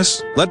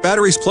business? Let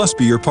Batteries Plus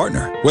be your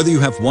partner. Whether you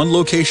have one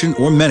location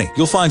or many,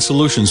 you'll find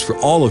solutions for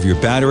all of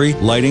your battery,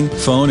 lighting,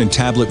 phone, and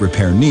tablet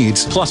repair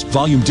needs, plus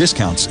volume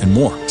discounts and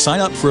more. Sign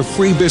up for a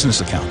free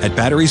business account at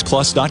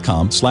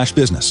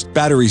batteriesplus.com/business.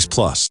 Batteries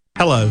Plus.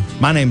 Hello,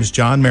 my name is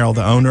John Merrill,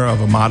 the owner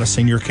of Amada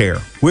Senior Care.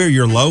 We're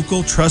your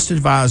local trusted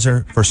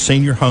advisor for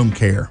senior home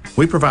care.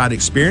 We provide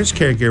experienced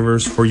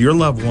caregivers for your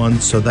loved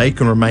ones so they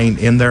can remain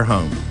in their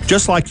home.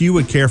 Just like you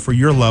would care for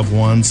your loved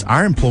ones,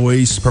 our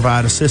employees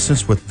provide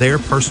assistance with their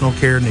personal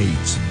care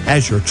needs.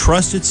 As your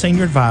trusted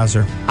senior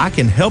advisor, I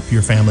can help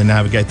your family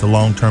navigate the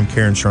long-term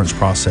care insurance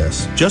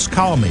process. Just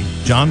call me,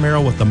 John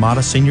Merrill with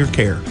Amada Senior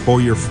Care, for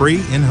your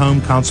free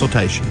in-home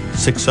consultation.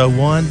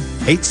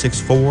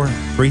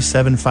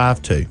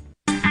 601-864-3752.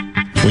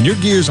 When your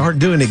gears aren't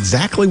doing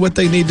exactly what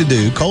they need to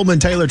do, Coleman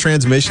Taylor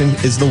Transmission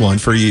is the one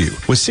for you.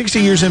 With 60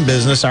 years in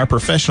business, our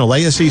professional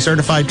ASE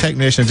certified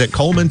technicians at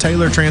Coleman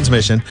Taylor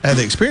Transmission have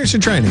the experience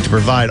and training to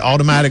provide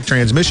automatic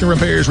transmission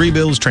repairs,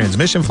 rebuilds,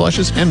 transmission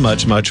flushes, and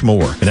much, much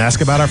more. And ask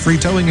about our free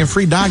towing and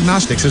free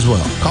diagnostics as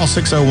well. Call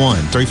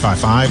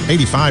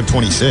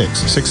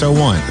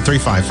 601-355-8526,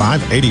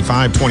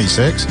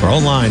 601-355-8526, or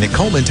online at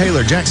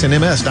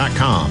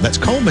ColemanTaylorJacksonMS.com. That's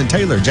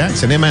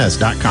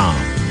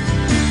ColemanTaylorJacksonMS.com.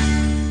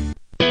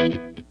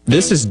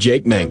 This is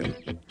Jake Mangum,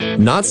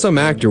 not some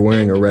actor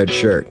wearing a red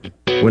shirt.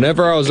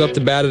 Whenever I was up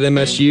to bat at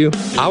MSU,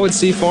 I would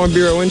see Farm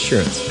Bureau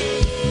Insurance.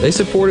 They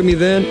supported me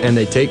then, and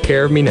they take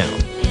care of me now.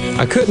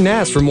 I couldn't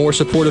ask for more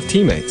supportive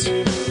teammates.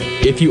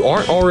 If you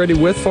aren't already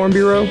with Farm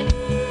Bureau,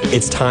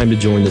 it's time to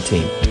join the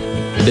team.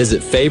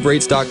 Visit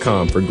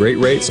favrates.com for great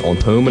rates on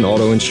home and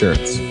auto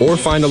insurance, or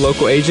find a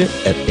local agent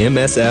at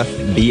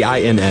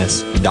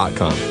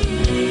msfbins.com.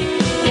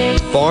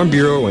 Farm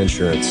Bureau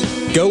Insurance.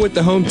 Go with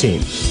the home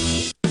team.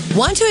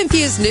 Want to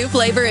infuse new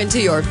flavor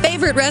into your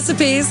favorite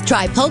recipes?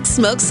 Try Polk's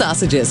smoked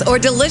sausages or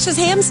delicious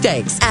ham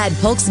steaks. Add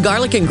Polk's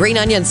garlic and green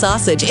onion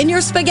sausage in your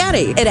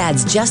spaghetti. It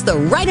adds just the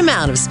right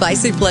amount of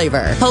spicy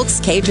flavor. Polk's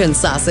Cajun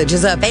sausage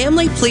is a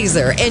family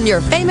pleaser in your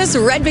famous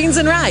red beans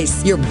and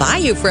rice. Your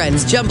Bayou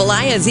Friends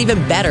jambalaya is even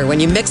better when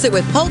you mix it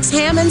with Polk's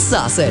ham and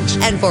sausage.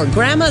 And for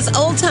Grandma's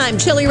old-time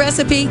chili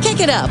recipe, kick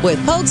it up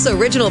with Polk's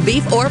original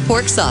beef or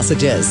pork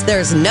sausages.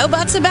 There's no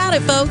buts about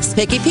it, folks.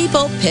 Picky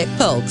people pick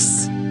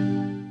Polk's.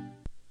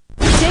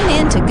 Tune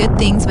in to Good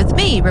Things with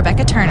me,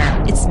 Rebecca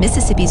Turner. It's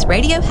Mississippi's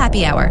Radio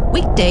Happy Hour,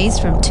 weekdays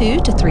from 2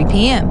 to 3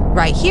 p.m.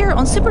 right here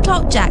on Super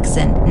Talk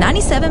Jackson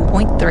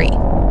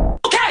 97.3.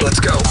 Okay,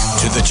 let's go.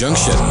 To the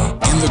junction,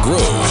 in the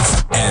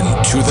grove,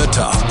 and to the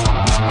top.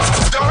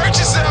 Don't hurt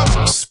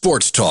yourself.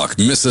 Sports Talk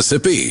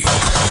Mississippi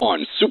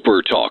on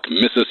Super Talk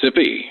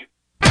Mississippi.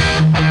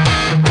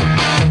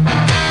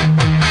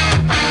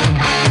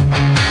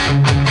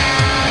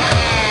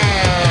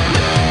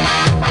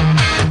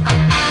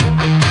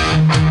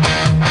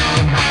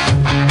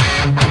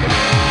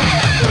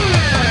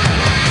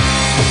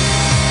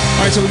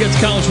 All right, so we got the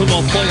college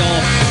football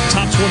playoff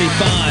top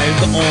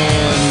 25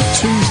 on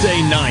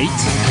Tuesday night.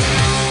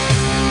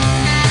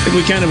 I think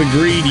we kind of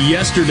agreed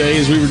yesterday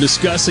as we were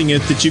discussing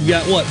it that you've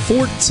got,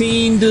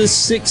 14 to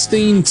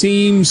 16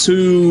 teams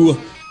who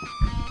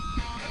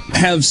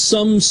have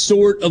some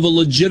sort of a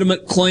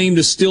legitimate claim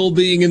to still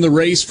being in the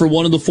race for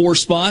one of the four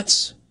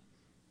spots?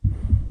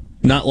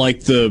 Not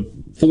like the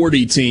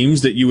 40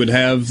 teams that you would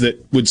have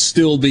that would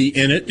still be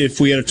in it if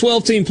we had a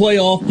 12-team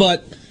playoff,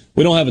 but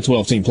we don't have a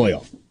 12-team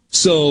playoff.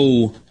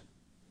 So,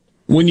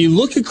 when you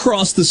look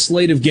across the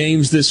slate of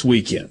games this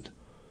weekend,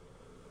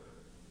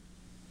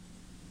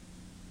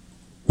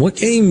 what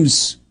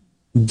games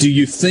do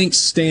you think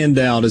stand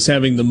out as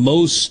having the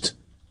most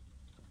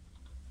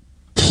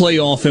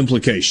playoff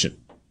implication?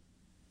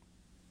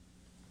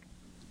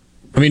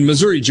 I mean,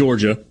 Missouri,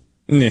 Georgia,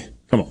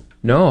 come on.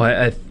 No,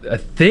 I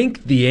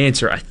think the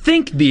answer,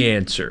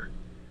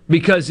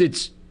 because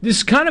this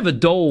is kind of a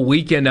dull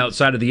weekend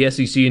outside of the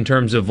SEC in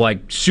terms of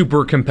like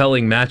super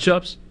compelling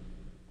matchups.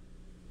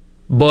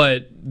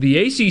 But the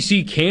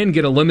ACC can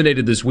get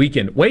eliminated this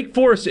weekend. Wake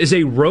Forest is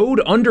a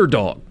road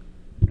underdog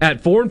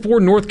at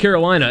 4-4 North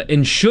Carolina,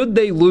 and should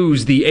they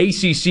lose, the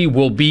ACC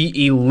will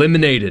be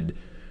eliminated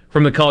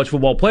from the college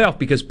football playoff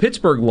because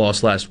Pittsburgh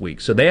lost last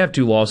week. So they have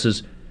 2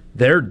 losses.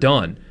 They're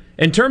done.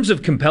 In terms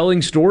of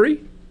compelling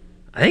story,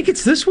 I think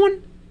it's this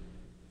one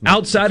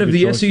outside of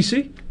the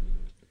SEC.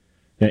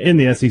 Yeah, in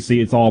the SEC,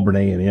 it's Auburn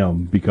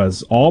A&M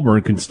because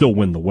Auburn can still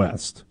win the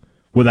West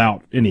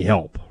without any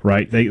help,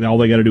 right? All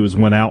they got to do is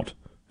win out,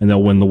 and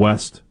they'll win the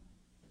West.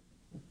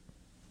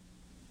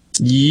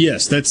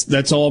 Yes,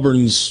 that's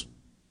Auburn's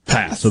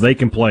path. So they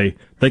can play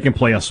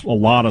a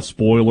lot of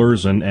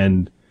spoilers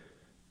and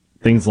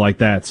things like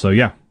that. So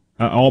yeah,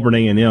 Auburn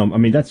A&M. I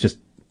mean,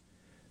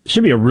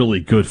 should be a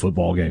really good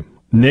football game.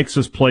 Nix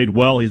has played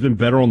well. He's been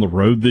better on the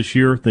road this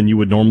year than you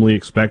would normally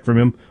expect from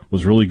him.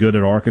 Was really good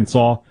at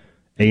Arkansas.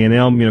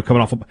 A&M,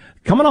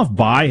 coming off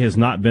bye has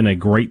not been a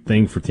great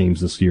thing for teams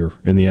this year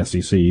in the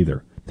SEC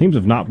either. Teams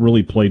have not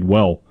really played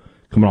well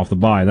coming off the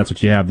bye, and that's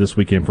what you have this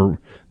weekend for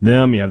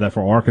them. You have that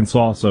for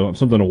Arkansas, so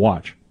something to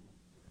watch.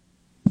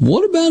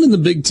 What about in the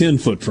Big Ten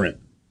footprint?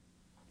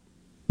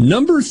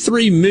 Number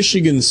 3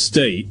 Michigan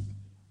State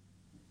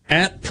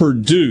at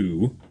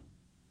Purdue.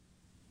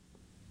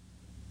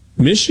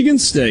 Michigan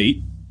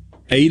State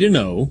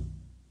 8-0,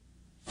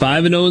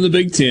 5-0 in the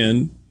Big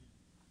Ten,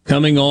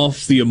 coming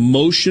off the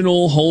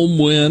emotional home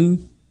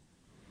win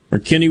where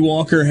Kenny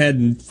Walker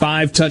had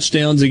 5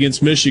 touchdowns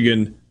against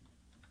Michigan.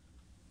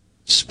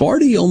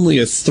 Sparty only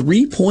a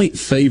 3-point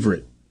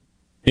favorite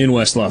in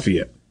West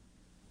Lafayette.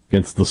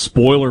 Against the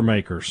spoiler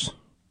makers.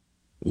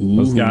 Ooh.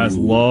 Those guys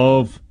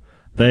love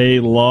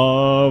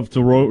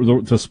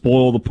to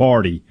spoil the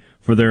party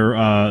for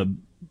their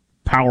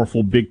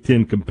powerful Big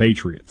Ten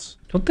compatriots.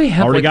 Don't they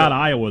have already got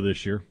Iowa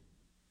this year?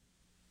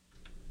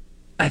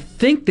 I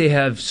think they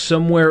have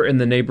somewhere in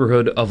the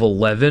neighborhood of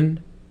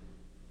 11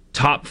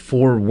 top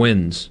 4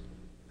 wins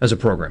as a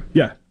program.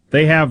 Yeah,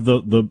 they have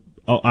the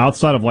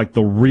outside of like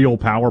the real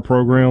power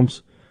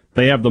programs,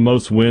 they have the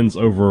most wins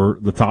over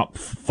the top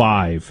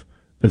 5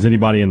 as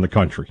anybody in the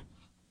country.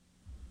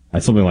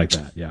 Something like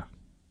that, yeah.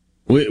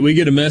 We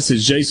get a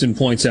message, Jason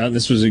points out, and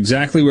this was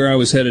exactly where I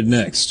was headed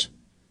next.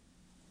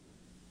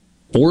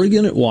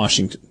 Oregon at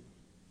Washington.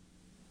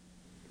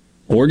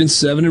 Oregon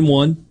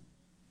 7-1,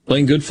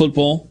 playing good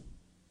football.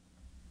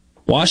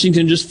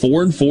 Washington just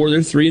 4-4. They're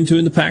 3-2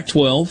 in the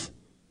Pac-12.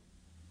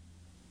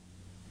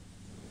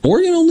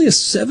 Oregon only a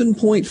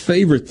 7-point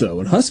favorite, though.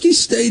 And Husky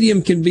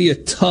Stadium can be a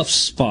tough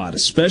spot,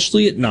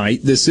 especially at night.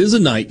 This is a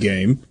night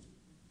game.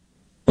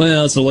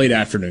 Well, it's a late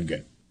afternoon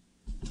game.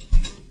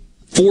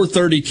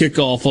 4:30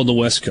 kickoff on the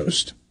West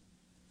Coast.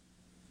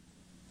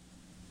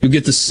 You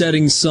get the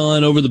setting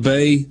sun over the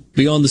bay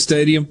beyond the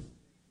stadium.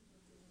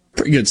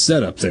 Pretty good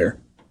setup there.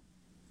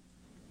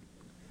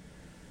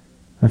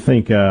 I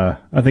think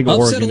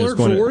Oregon is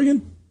going to.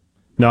 Oregon?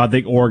 No, I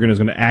think Oregon is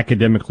going to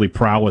academically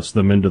prowess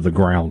them into the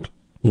ground.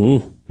 Ooh.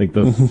 I think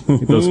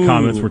those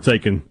comments were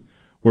taken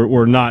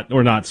were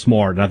not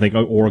smart. And I think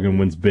Oregon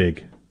wins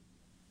big.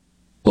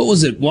 What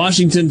was it?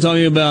 Washington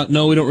talking about?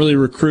 No, we don't really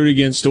recruit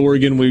against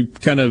Oregon. We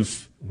kind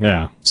of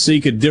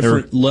seek a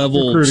different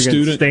level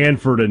student. Against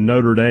Stanford and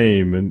Notre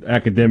Dame and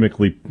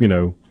academically,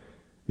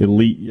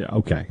 elite. Yeah,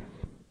 okay.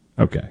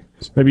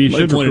 Maybe you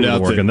should recruit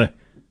Oregon.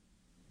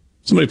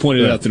 Somebody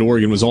pointed out that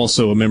Oregon was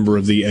also a member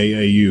of the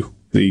AAU,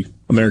 the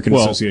American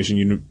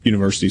Association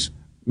Universities.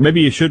 Maybe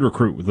you should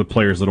recruit with the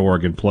players that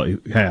Oregon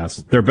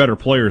has. They're better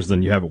players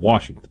than you have at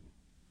Washington.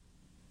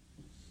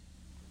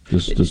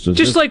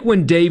 Just like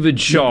when David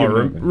Shaw,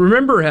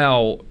 remember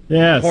how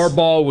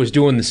Harbaugh was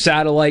doing the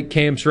satellite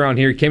camps around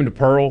here? He came to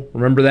Pearl.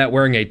 Remember that,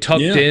 wearing a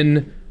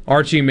tucked-in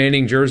Archie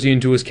Manning jersey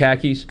into his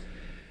khakis?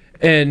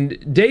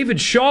 And David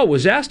Shaw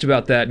was asked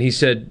about that, and he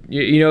said,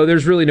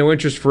 there's really no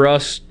interest for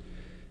us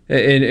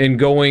in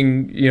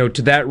going,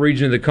 to that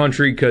region of the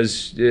country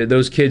because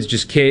those kids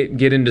just can't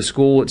get into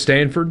school at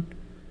Stanford.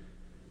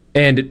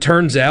 And it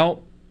turns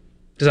out,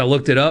 because I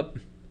looked it up,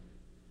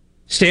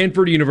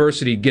 Stanford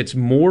University gets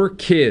more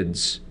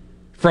kids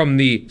from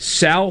the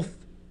south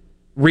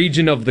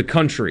region of the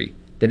country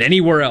than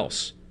anywhere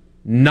else,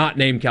 not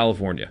named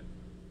California,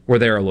 where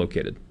they are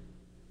located.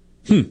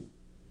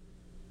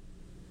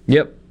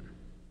 Yep.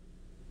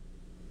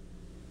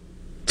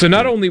 So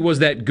not only was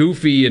that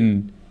goofy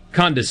and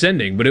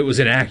condescending, but it was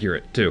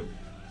inaccurate, too.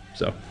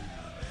 So.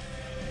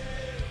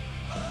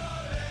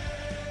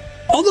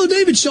 Although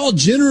David Shaw,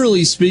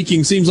 generally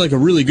speaking, seems like a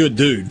really good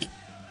dude.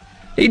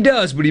 He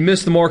does, but he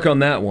missed the mark on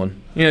that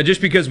one.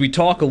 Just because we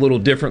talk a little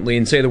differently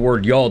and say the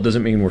word y'all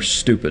doesn't mean we're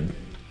stupid.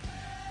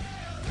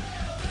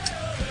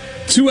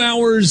 2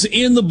 hours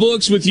in the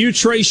books with you.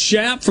 Trey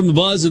Schapp from the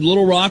Buzz at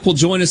Little Rock will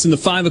join us in the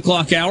 5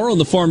 o'clock hour on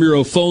the Farm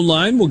Bureau phone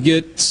line. We'll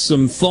get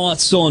some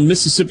thoughts on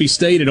Mississippi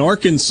State and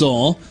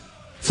Arkansas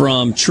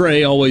from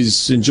Trey.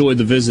 Always enjoy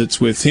the visits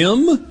with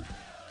him.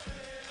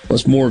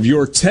 Plus more of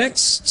your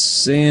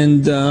texts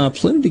and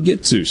plenty to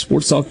get to.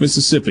 Sports Talk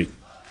Mississippi.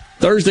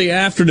 Thursday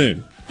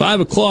afternoon,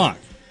 5 o'clock.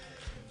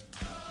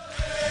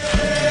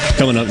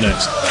 Coming up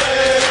next.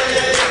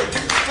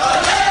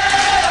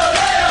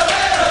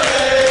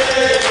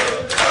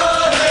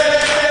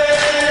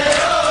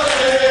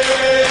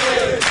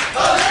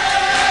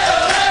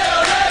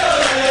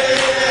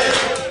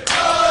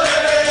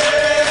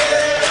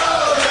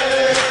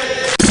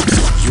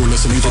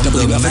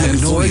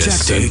 Magnolia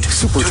State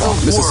Super Talk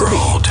Mississippi,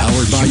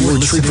 powered by your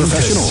tree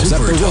professionals at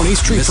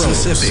Barone's Tree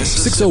Pros.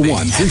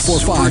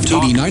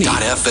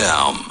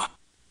 601-345-8090.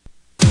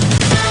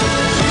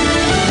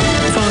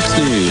 Fox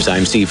News,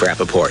 I'm Steve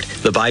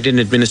Rappaport. The Biden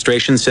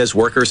administration says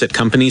workers at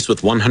companies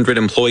with 100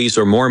 employees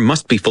or more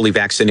must be fully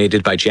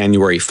vaccinated by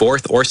January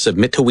 4th or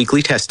submit to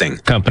weekly testing.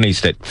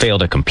 Companies that fail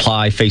to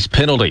comply face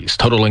penalties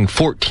totaling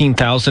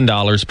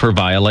 $14,000 per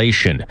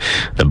violation.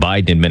 The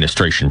Biden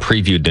administration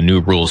previewed the new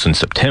rules in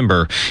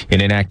September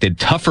and enacted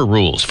tougher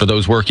rules for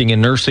those working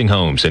in nursing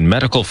homes and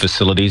medical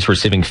facilities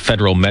receiving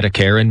federal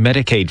Medicare and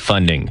Medicaid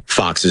funding.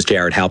 Fox's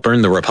Jared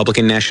Halpern, the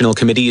Republican National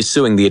Committee, is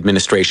suing the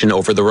administration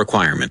over the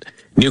requirement.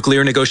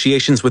 Nuclear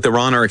negotiations with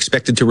Iran are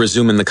expected to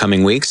resume in the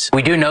coming weeks.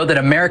 We do know that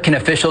American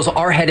officials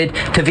are headed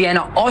to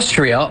Vienna,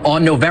 Austria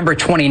on November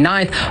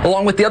 29th,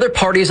 along with the other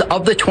parties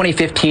of the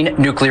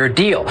 2015 nuclear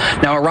deal.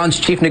 Now, Iran's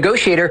chief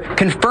negotiator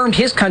confirmed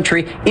his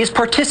country is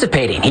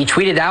participating. He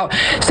tweeted out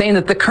saying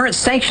that the current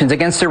sanctions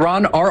against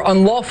Iran are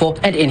unlawful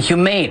and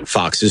inhumane.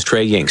 Fox's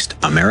Trey Yingst.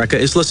 America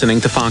is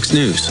listening to Fox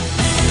News.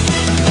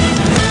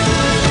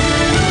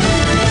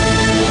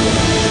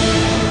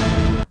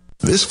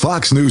 This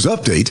Fox News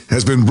update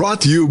has been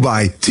brought to you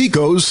by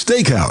Tico's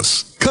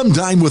Steakhouse. Come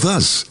dine with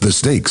us. The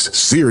steaks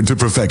seared to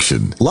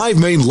perfection. Live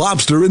Maine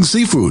lobster and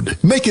seafood.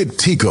 Make it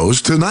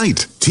Tico's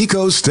tonight.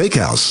 Tico's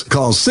Steakhouse.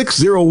 Call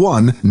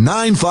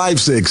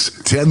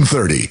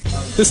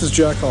 601-956-1030. This is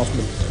Jack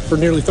Hoffman. For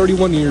nearly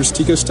 31 years,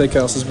 Tico's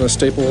Steakhouse has been a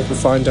staple for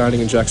fine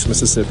dining in Jackson,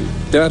 Mississippi.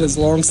 Dad has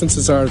long since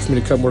desired for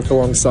me to come work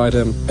alongside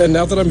him. And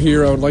now that I'm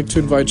here, I would like to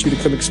invite you to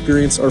come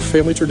experience our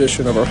family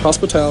tradition of our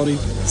hospitality,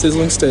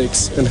 sizzling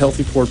steaks, and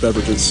healthy poured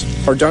beverages.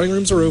 Our dining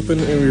rooms are open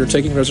and we are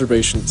taking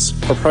reservations.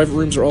 Our private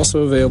rooms are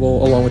also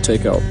available along with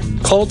takeout.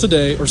 Call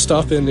today or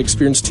stop in to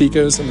experience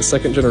Tico's in the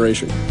second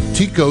generation.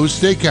 Tico's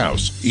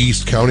Steakhouse,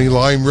 East County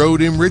Line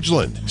Road in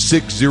Ridgeland,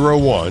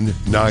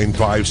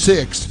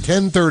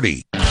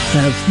 601-956-1030.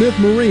 Have Smith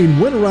Marine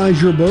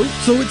winterize your boat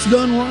so it's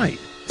done right.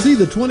 See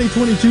the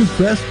 2022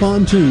 Crest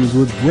pontoons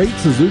with great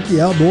Suzuki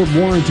outboard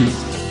warranties.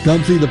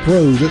 Come see the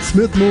pros at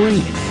Smith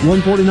Marine,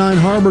 149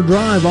 Harbor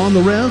Drive on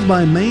the res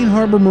by Maine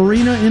Harbor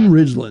Marina in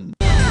Ridgeland.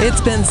 It's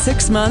been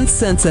 6 months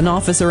since an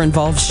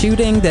officer-involved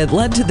shooting that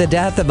led to the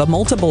death of a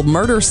multiple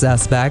murder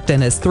suspect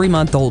and his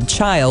 3-month-old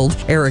child.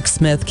 Eric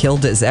Smith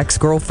killed his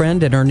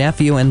ex-girlfriend and her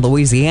nephew in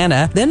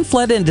Louisiana, then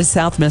fled into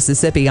South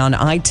Mississippi on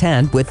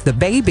I-10 with the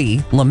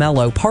baby,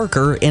 LaMelo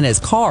Parker, in his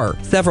car.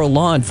 Several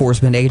law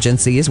enforcement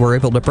agencies were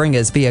able to bring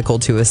his vehicle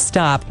to a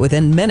stop.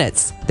 Within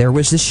minutes, there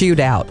was a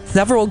shootout.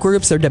 Several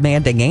groups are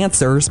demanding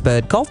answers,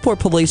 but Gulfport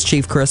Police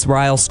Chief Chris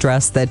Ryle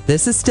stressed that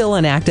this is still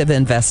an active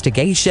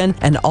investigation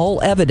and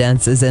all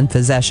evidence is in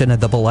possession of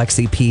the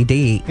Biloxi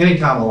PD.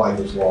 Anytime a life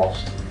is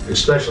lost,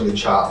 especially a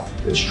child,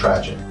 it's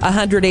tragic.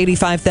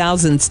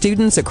 185,000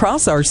 students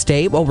across our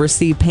state will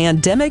receive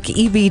pandemic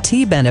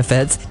EBT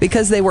benefits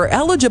because they were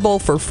eligible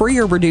for free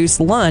or reduced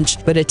lunch,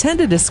 but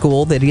attended a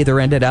school that either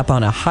ended up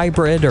on a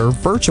hybrid or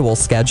virtual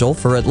schedule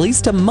for at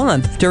least a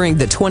month during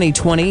the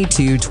 2020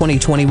 to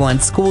 2021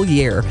 school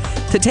year.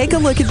 To take a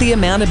look at the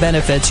amount of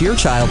benefits your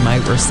child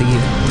might receive,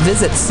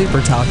 visit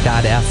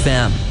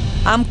supertalk.fm.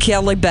 I'm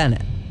Kelly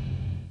Bennett.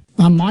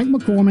 I'm Mike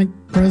McCormick,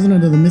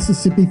 president of the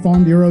Mississippi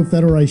Farm Bureau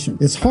Federation.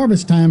 It's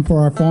harvest time for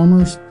our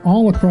farmers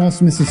all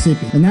across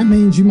Mississippi, and that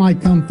means you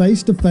might come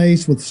face to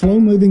face with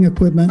slow-moving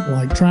equipment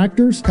like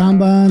tractors,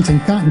 combines,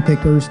 and cotton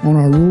pickers on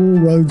our rural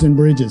roads and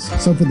bridges.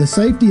 So for the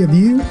safety of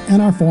you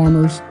and our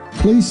farmers,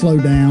 please slow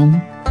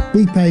down,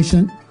 be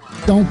patient,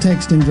 don't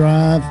text and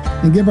drive,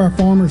 and give our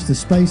farmers the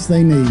space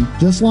they need.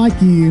 Just like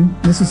you,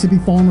 Mississippi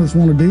farmers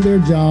want to do their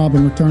job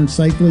and return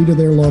safely to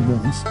their loved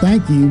ones.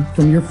 Thank you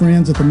from your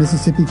friends at the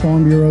Mississippi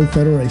Farm Bureau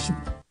Federation.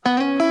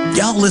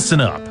 Y'all listen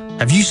up.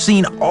 Have you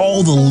seen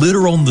all the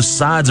litter on the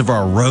sides of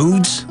our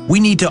roads? We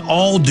need to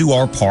all do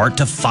our part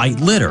to fight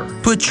litter.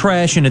 Put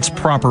trash in its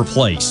proper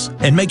place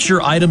and make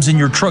sure items in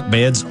your truck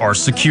beds are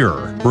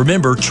secure.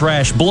 Remember,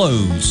 trash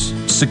blows.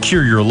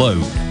 Secure your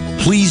load.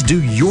 Please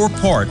do your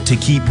part to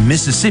keep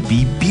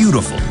Mississippi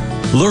beautiful.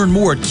 Learn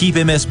more at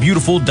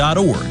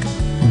keepmsbeautiful.org.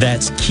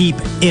 That's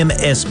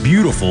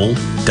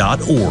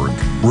keepmsbeautiful.org.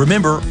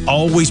 Remember,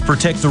 always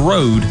protect the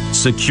road,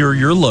 secure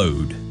your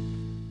load.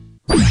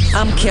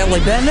 I'm Kelly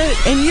Bennett,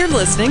 and you're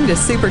listening to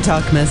Super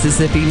Talk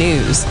Mississippi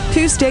News.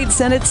 2 state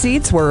Senate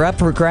seats were up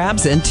for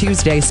grabs in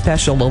Tuesday's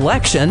special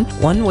election.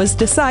 One was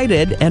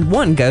decided, and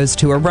one goes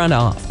to a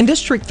runoff. In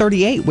District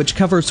 38, which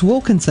covers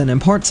Wilkinson and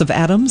parts of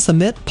Adams,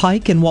 Summit,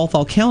 Pike, and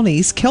Walthall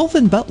counties,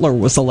 Kelvin Butler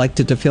was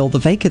elected to fill the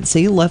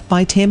vacancy left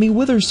by Tammy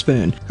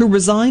Witherspoon, who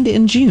resigned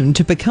in June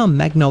to become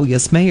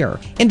Magnolia's mayor.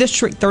 In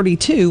District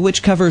 32,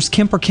 which covers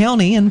Kemper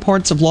County and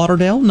parts of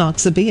Lauderdale,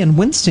 Noxubee, and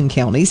Winston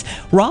counties,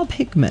 Rob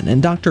Hickman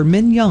and Dr.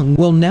 Min Young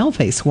will now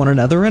face one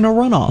another in a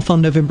runoff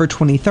on November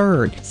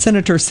 23rd.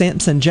 Senator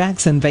Sampson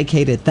Jackson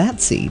vacated that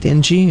seat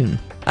in June.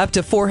 Up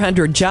to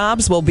 400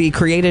 jobs will be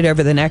created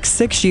over the next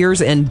 6 years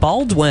in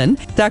Baldwin.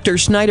 Dr.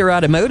 Schneider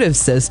Automotive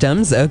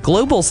Systems, a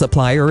global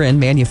supplier in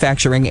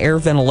manufacturing air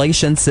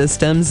ventilation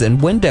systems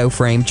and window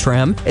frame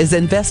trim, is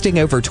investing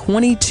over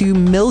 $22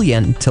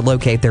 million to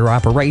locate their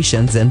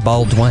operations in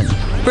Baldwin.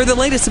 For the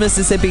latest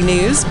Mississippi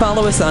news,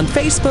 follow us on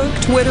Facebook,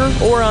 Twitter,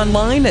 or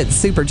online at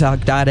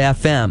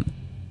supertalk.fm.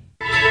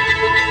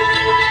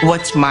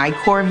 What's my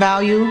core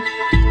value?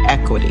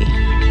 Equity.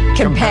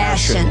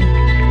 Compassion.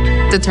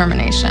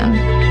 Determination.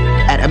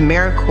 At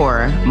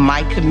AmeriCorps,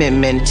 my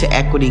commitment to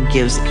equity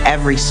gives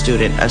every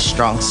student a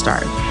strong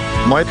start.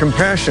 My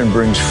compassion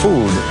brings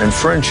food and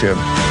friendship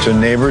to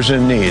neighbors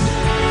in need.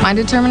 My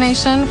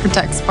determination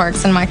protects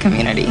parks in my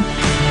community.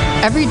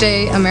 Every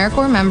day,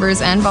 AmeriCorps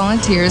members and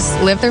volunteers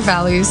live their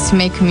values to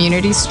make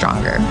communities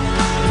stronger.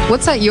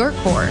 What's at your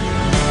core?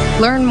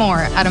 Learn more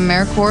at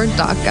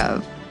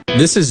AmeriCorps.gov.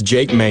 This is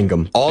Jake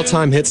Mangum,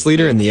 all-time hits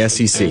leader in the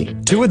SEC.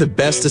 2 of the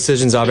best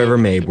decisions I've ever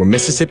made were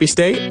Mississippi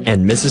State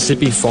and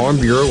Mississippi Farm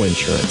Bureau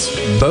Insurance.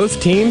 Both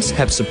teams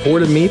have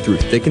supported me through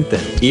thick and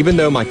thin. Even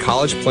though my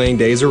college playing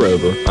days are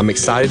over, I'm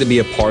excited to be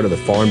a part of the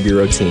Farm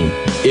Bureau team.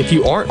 If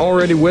you aren't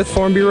already with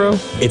Farm Bureau,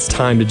 it's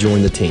time to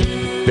join the team.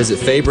 Visit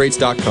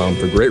favrates.com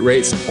for great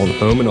rates on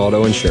home and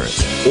auto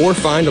insurance. Or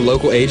find a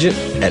local agent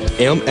at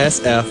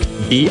msfbins.com.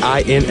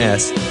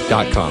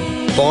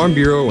 Farm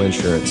Bureau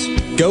Insurance.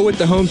 Go with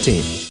the home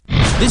team.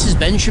 This is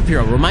Ben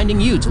Shapiro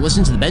reminding you to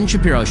listen to The Ben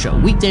Shapiro Show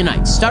weekday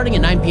nights starting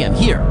at 9 p.m.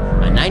 here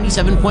on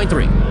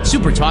 97.3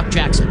 Super Talk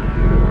Jackson.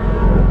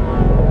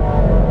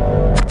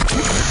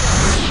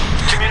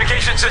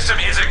 Communication system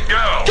is a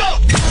go. Go!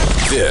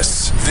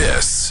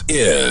 This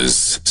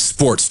is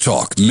Sports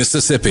Talk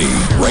Mississippi,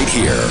 right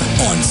here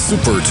on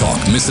Super Talk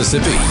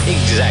Mississippi.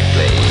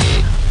 Exactly.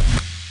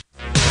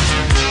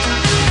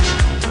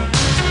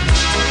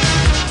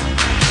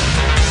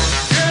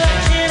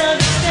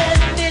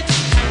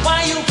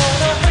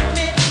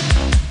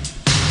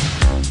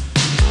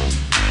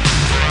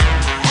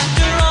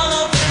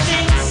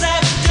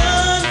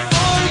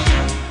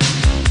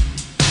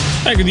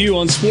 Back with you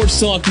on Sports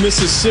Talk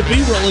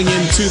Mississippi, rolling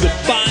into the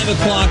 5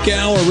 o'clock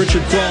hour.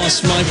 Richard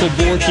Cross, Michael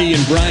Borky,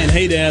 and Brian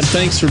Haydad,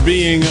 thanks for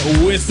being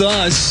with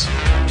us.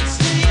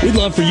 We'd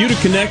love for you to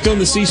connect on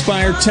the C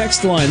Spire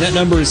text line. That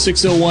number is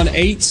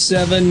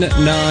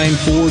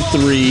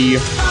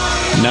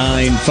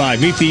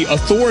 601-879-4395. Meet the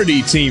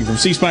Authority team from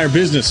C Spire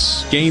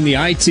Business. Gain the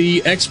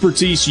IT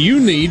expertise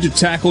you need to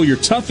tackle your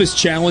toughest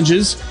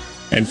challenges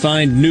and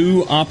find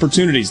new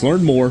opportunities.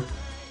 Learn more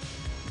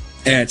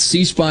at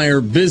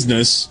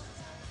cspirebusiness.com.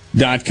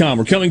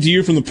 We're coming to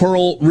you from the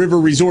Pearl River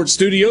Resort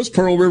Studios.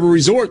 Pearl River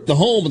Resort, the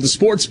home of the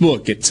sports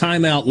book at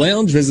Timeout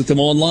Lounge. Visit them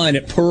online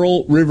at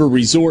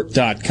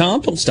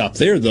pearlriverresort.com. Don't stop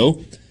there,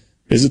 though.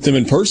 Visit them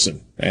in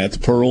person at the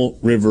Pearl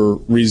River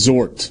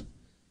Resort.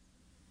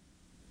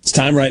 It's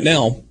time right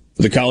now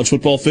for the College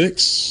Football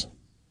Fix.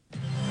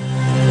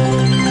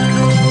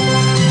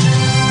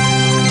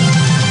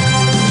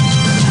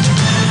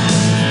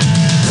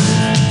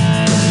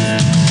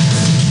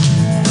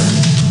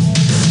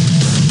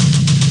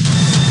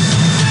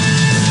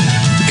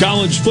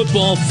 College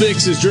Football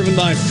Fix is driven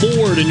by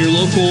Ford and your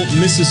local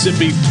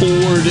Mississippi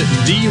Ford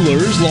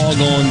dealers. Log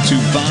on to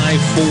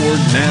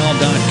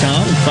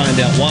buyfordnow.com and find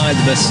out why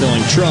the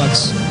best-selling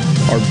trucks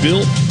are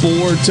built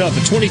for tough.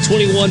 A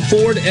 2021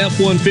 Ford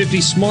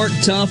F-150, smart,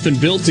 tough,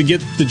 and built to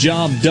get the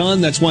job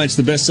done. That's why it's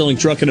the best-selling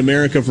truck in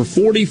America for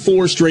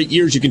 44 straight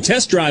years. You can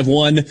test drive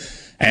one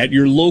at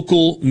your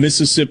local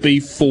Mississippi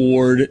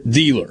Ford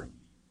dealer.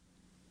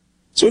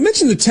 So we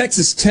mentioned the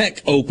Texas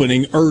Tech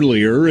opening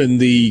earlier and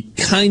the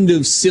kind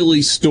of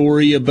silly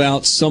story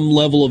about some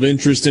level of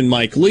interest in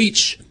Mike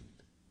Leach.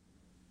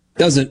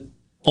 Doesn't,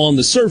 on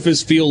the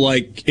surface, feel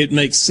like it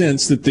makes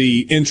sense that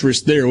the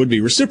interest there would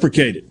be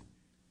reciprocated.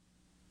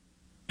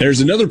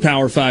 There's another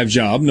Power 5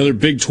 job, another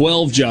Big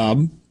 12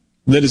 job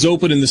that is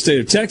open in the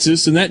state of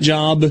Texas, and that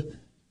job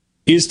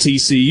is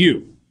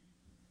TCU.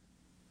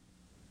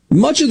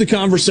 Much of the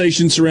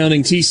conversation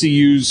surrounding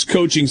TCU's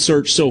coaching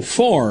search so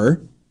far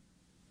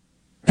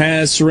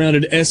has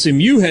surrounded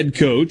SMU head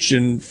coach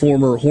and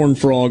former Horned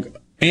Frog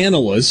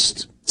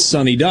analyst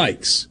Sonny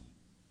Dykes.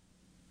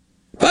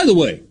 By the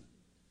way,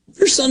 if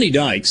you're Sonny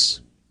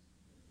Dykes,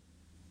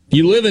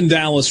 you live in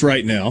Dallas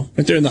right now,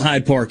 right there in the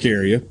Hyde Park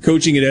area,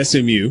 coaching at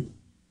SMU.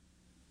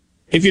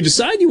 If you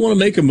decide you want to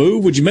make a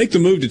move, would you make the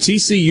move to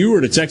TCU or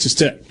to Texas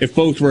Tech if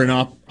both were an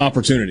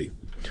opportunity?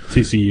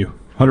 TCU,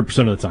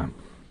 100% of the time.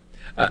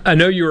 I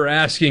know you were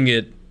asking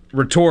it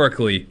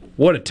rhetorically.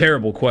 What a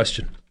terrible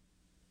question.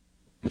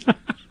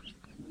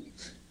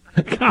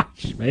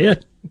 Gosh,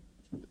 man.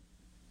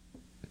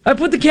 I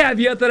put the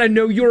caveat that I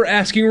know you're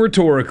asking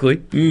rhetorically.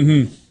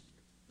 Mm-hmm.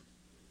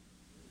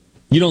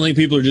 You don't think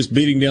people are just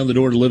beating down the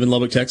door to live in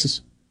Lubbock,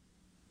 Texas?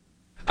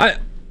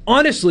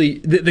 Honestly,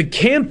 the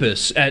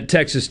campus at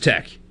Texas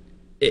Tech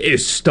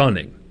is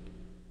stunning.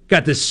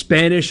 Got this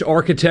Spanish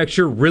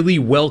architecture, really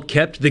well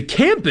kept. The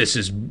campus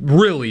is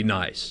really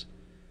nice.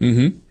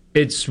 Mm-hmm.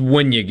 It's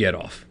when you get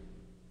off.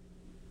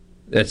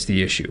 That's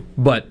the issue.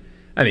 But,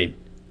 I mean,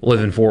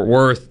 live in Fort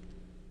Worth,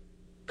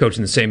 coach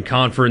in the same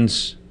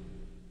conference.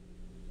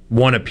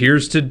 One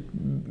appears to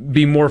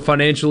be more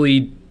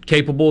financially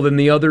capable than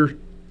the other.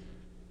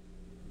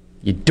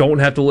 You don't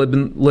have to live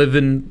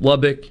in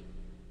Lubbock.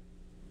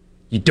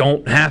 You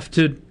don't have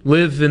to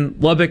live in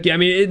Lubbock. I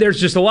mean,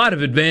 there's just a lot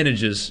of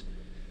advantages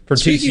for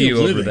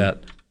TCU over that.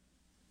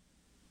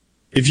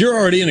 If you're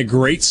already in a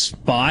great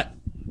spot,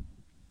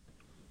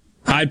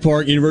 Hyde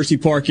Park, University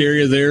Park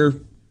area there,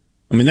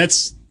 I mean,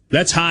 that's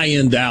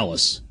high-end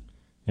Dallas.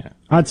 Yeah,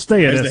 I'd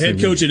stay at SMU. As the head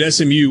coach at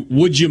SMU,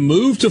 would you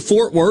move to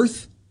Fort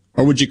Worth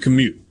or would you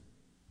commute?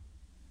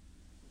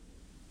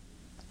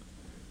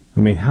 I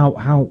mean,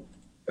 how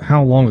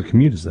long a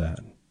commute is that?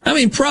 I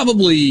mean,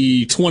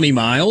 probably 20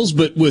 miles,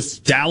 but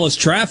with Dallas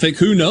traffic,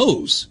 who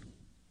knows?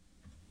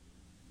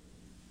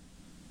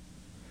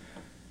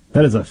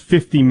 That is a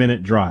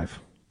 50-minute drive,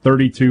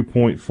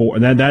 32.4,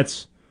 and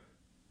that's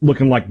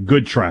looking like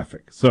good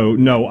traffic. So,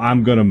 no,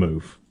 I'm going to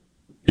move.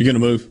 You're going to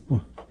move?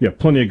 Yeah,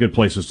 plenty of good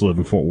places to live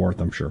in Fort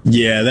Worth, I'm sure.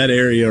 Yeah, that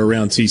area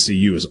around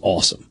TCU is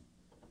awesome.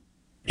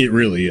 It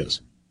really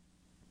is.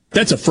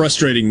 That's a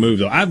frustrating move,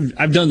 though.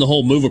 I've done the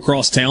whole move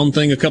across town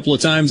thing a couple of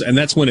times, and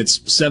that's when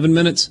it's 7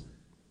 minutes.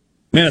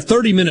 Man, a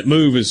 30-minute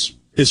move is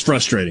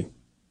frustrating.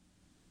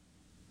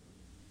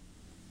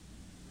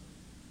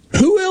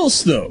 Who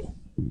else, though,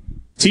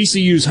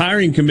 TCU's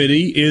hiring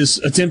committee is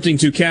attempting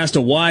to cast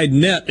a wide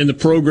net in the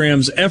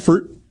program's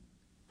effort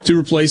to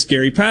replace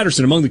Gary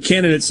Patterson. Among the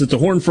candidates that the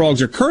Horned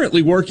Frogs are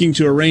currently working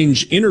to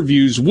arrange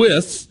interviews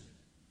with,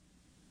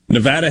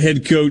 Nevada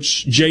head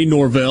coach Jay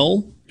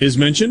Norvell is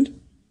mentioned.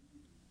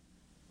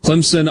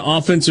 Clemson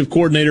offensive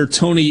coordinator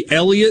Tony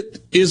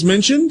Elliott is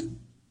mentioned.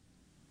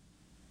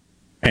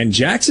 And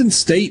Jackson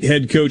State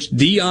head coach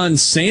Deion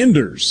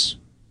Sanders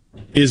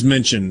is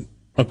mentioned,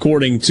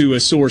 according to a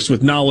source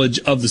with knowledge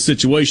of the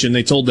situation.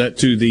 They told that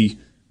to the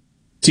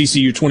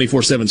TCU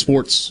 24/7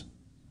 Sports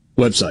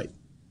website.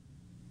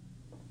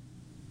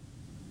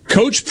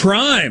 Coach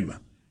Prime.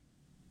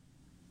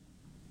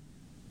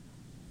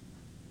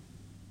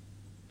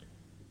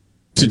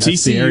 To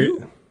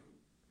TCU.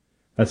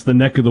 That's the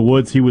neck of the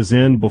woods he was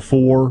in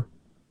before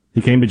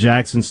he came to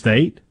Jackson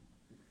State.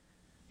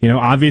 You know,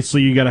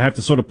 obviously you got to have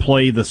to sort of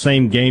play the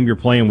same game you're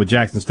playing with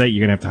Jackson State.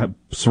 You're going to have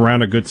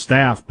surround a good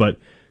staff, but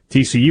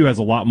TCU has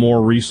a lot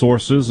more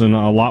resources and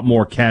a lot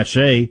more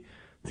cachet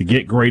to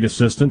get great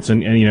assistants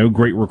and you know,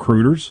 great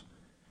recruiters.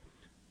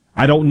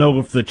 I don't know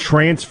if the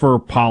transfer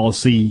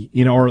policy,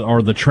 you know,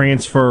 or the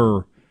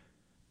transfer,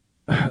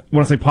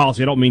 when I say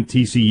policy, I don't mean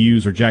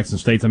TCU's or Jackson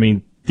State's, I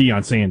mean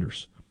Deion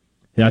Sanders.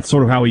 That's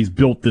sort of how he's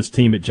built this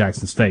team at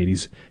Jackson State.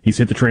 He's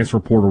hit the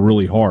transfer portal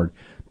really hard.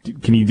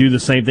 Can you do the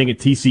same thing at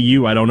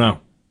TCU? I don't know.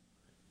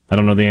 I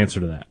don't know the answer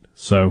to that.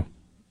 So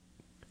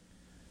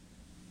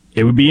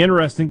it would be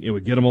interesting. It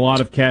would get him a lot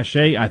of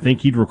cachet. I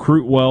think he'd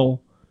recruit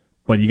well,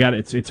 but you got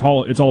it's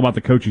all about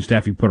the coaching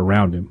staff you put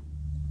around him.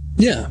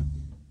 Yeah,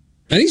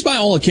 and he's by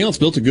all accounts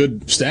built a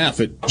good staff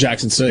at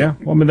Jackson State. Yeah,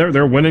 well, I mean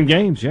they're winning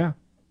games. Yeah,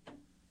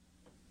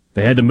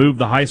 they had to move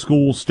the high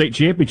school state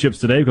championships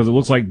today because it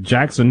looks like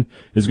Jackson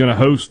State's going to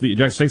host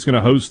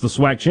the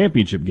SWAC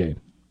championship game.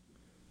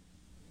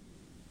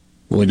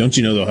 Well, don't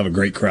you know they'll have a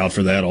great crowd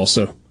for that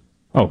also?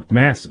 Oh,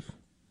 massive!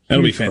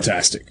 That'll be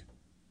fantastic.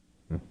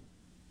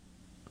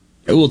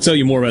 We'll tell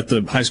you more about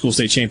the high school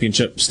state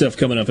championship stuff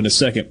coming up in a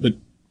second. But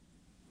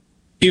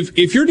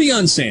if you're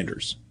Deion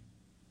Sanders,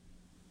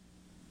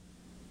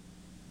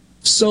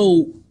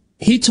 so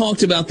he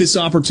talked about this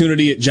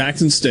opportunity at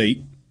Jackson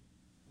State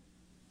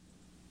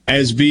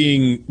as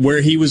being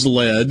where he was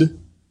led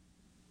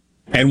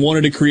and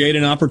wanted to create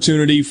an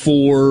opportunity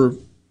for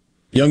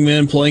young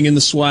men playing in the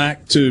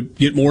SWAC to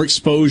get more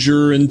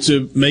exposure and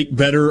to make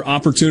better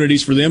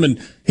opportunities for them. And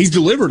he's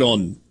delivered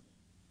on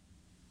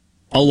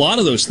a lot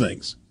of those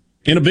things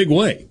in a big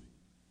way.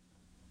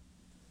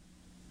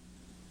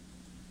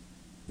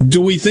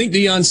 Do we think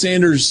Deion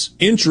Sanders'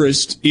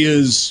 interest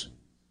is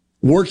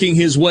working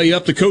his way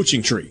up the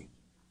coaching tree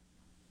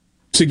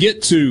to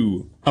get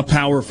to a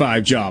Power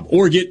 5 job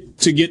or get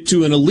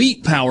to an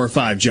elite Power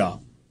 5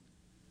 job?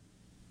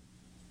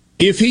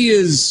 If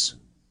he's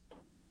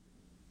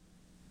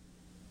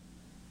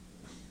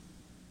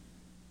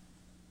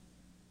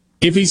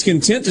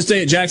content to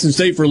stay at Jackson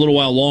State for a little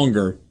while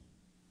longer,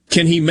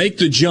 can he make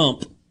the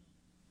jump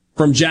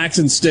from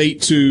Jackson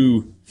State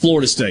to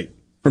Florida State,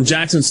 from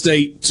Jackson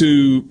State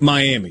to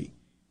Miami,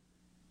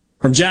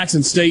 from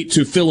Jackson State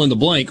to fill in the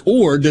blank,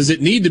 or does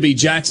it need to be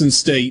Jackson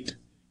State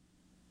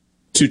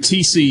to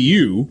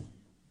TCU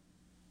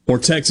or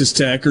Texas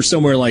Tech or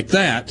somewhere like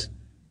that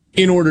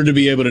in order to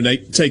be able to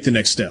take the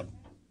next step?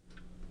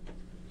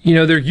 You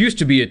know, there used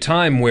to be a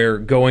time where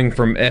going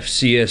from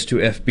FCS to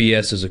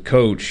FBS as a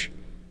coach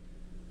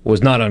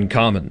was not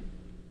uncommon.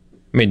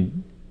 I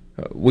mean,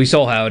 we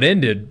saw how it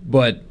ended,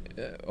 but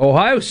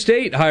Ohio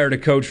State hired a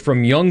coach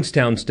from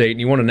Youngstown State and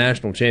he won a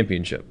national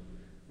championship.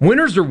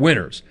 Winners are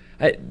winners.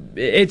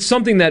 It's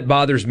something that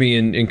bothers me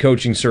in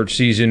coaching search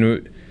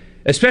season,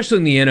 especially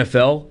in the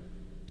NFL.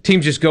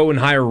 Teams just go and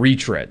hire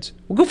retreads.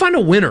 Well, go find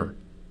a winner.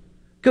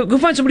 Go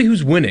find somebody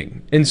who's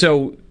winning. And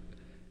so,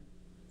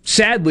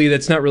 sadly,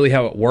 that's not really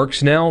how it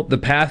works now. The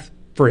path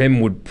for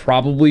him would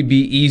probably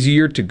be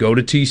easier to go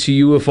to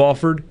TCU if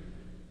offered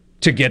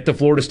to get the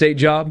Florida State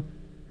job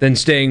than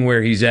staying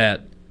where he's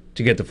at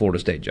to get the Florida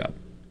State job.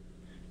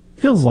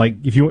 Feels like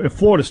if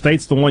Florida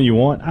State's the one you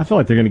want, I feel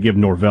like they're going to give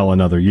Norvell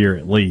another year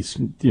at least.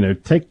 You know,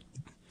 take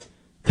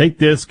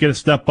this, get a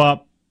step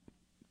up,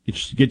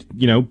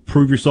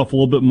 prove yourself a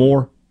little bit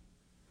more,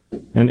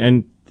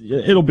 and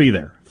it'll be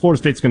there. Florida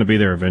State's going to be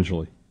there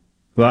eventually.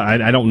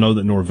 But I don't know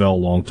that Norvell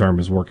long term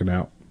is working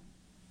out.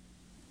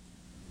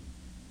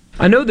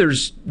 I know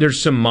there's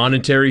some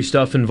monetary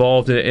stuff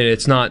involved, and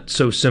it's not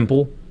so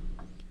simple.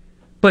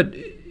 But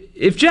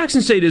if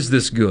Jackson State is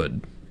this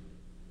good,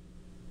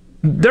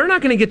 they're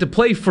not going to get to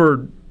play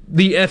for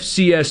the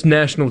FCS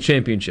national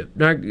championship.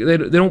 They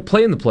don't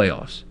play in the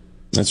playoffs.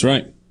 That's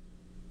right.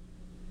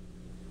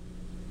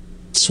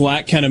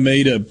 SWAC kind of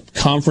made a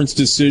conference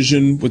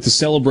decision with the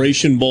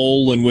Celebration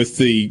Bowl and with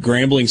the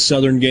Grambling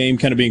Southern game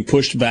kind of being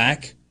pushed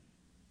back.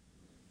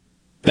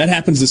 That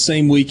happens the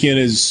same weekend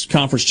as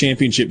conference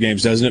championship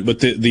games, doesn't it? But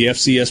the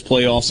FCS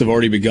playoffs have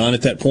already begun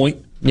at that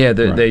point? Yeah,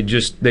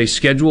 they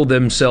scheduled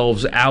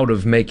themselves out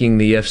of making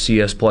the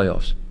FCS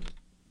playoffs.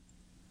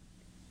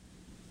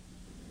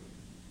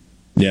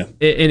 Yeah.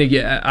 And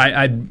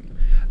again,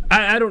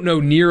 I don't know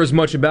near as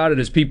much about it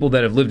as people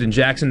that have lived in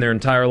Jackson their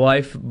entire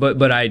life,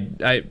 but I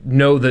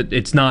know that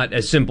it's not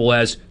as simple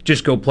as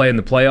just go play in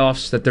the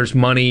playoffs, that there's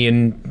money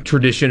and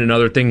tradition and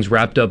other things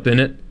wrapped up in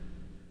it.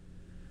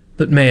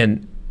 But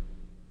man,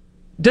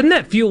 doesn't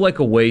that feel like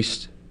a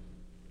waste?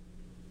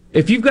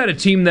 If you've got a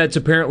team that's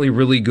apparently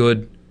really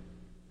good,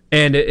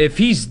 and if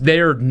he's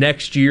there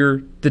next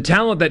year, the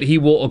talent that he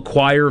will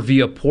acquire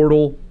via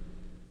portal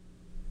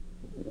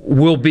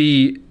will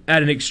be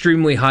at an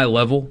extremely high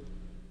level.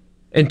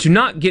 And to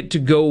not get to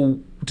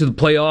go to the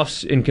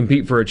playoffs and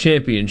compete for a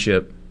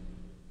championship,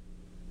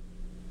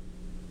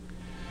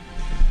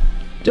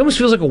 it almost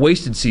feels like a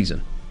wasted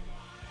season.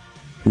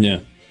 Yeah.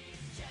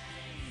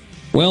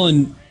 Well,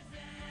 and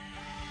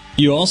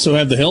you also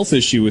have the health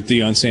issue with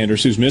Deion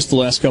Sanders, who's missed the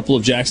last couple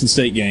of Jackson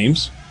State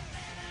games.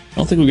 I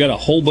don't think we've got a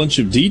whole bunch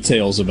of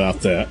details about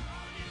that.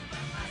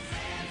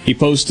 He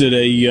posted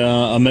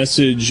a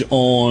message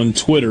on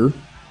Twitter.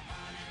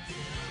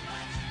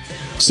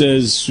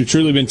 Says, we've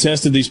truly been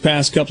tested these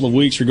past couple of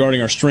weeks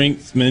regarding our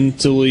strength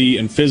mentally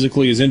and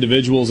physically as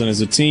individuals and as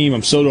a team.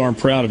 I'm so darn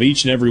proud of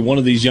each and every one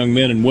of these young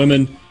men and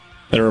women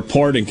that are a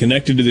part and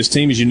connected to this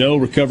team. As you know,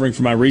 recovering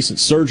from my recent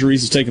surgeries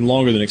has taken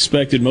longer than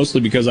expected,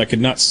 mostly because I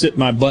could not sit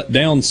my butt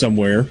down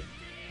somewhere.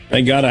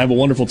 Thank God I have a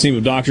wonderful team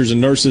of doctors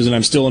and nurses, and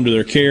I'm still under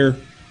their care.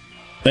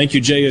 Thank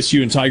you,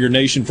 JSU and Tiger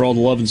Nation, for all the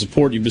love and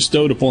support you've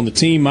bestowed upon the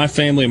team, my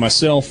family, and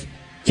myself.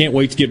 Can't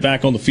wait to get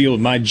back on the field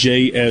with my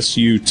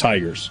JSU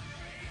Tigers.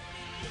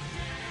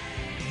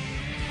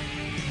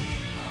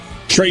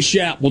 Trey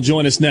Schapp will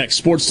join us next.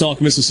 Sports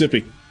Talk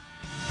Mississippi.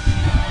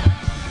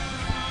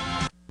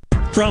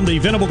 From the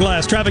Venable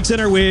Glass Traffic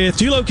Center with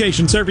 2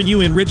 locations serving you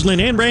in Ridgeland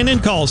and Brandon,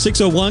 call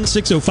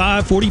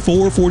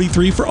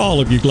 601-605-4443 for all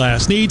of your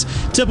glass needs.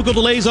 Typical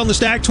delays on the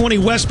Stack 20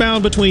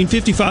 westbound between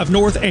 55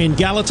 North and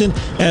Gallatin,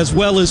 as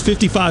well as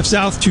 55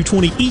 South to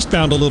 20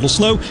 eastbound a little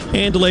slow,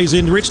 and delays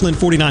in Richland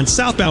 49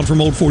 southbound from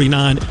Old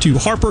 49 to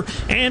Harper.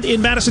 And in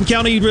Madison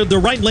County, the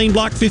right lane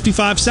block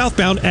 55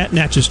 southbound at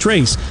Natchez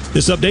Trace.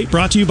 This update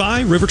brought to you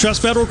by River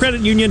Trust Federal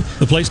Credit Union,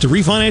 the place to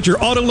refinance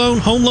your auto loan,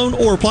 home loan,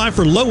 or apply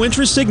for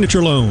low-interest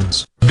signature loans.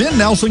 Ben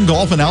Nelson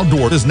Golf and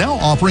Outdoor is now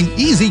offering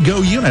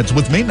easy-go units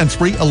with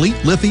maintenance-free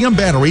elite lithium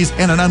batteries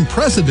and an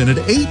unprecedented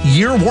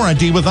 8-year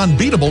warranty with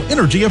unbeatable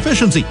energy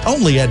efficiency.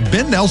 Only at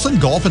Ben Nelson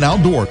Golf and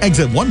Outdoor,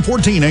 exit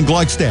 114 in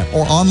Gluckstadt,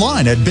 or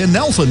online at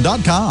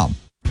bennelson.com.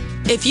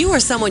 If you or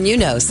someone you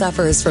know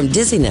suffers from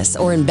dizziness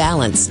or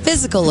imbalance,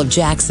 Physical of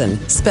Jackson,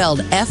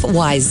 spelled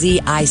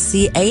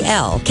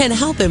F-Y-Z-I-C-A-L, can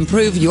help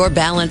improve your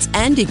balance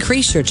and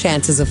decrease your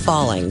chances of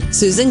falling.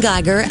 Susan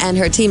Geiger and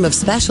her team of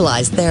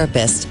specialized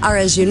therapists are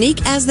as unique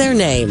as their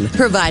name,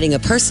 providing a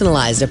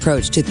personalized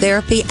approach to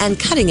therapy and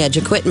cutting-edge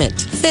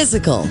equipment.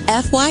 Physical,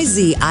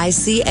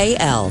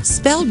 F-Y-Z-I-C-A-L,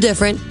 spelled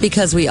different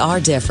because we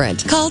are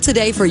different. Call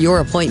today for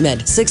your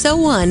appointment,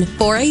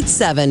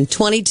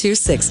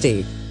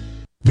 601-487-2260.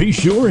 Be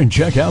sure and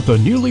check out the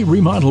newly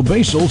remodeled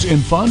Basil's in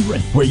Fondren,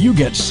 where you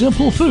get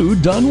simple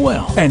food done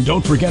well. And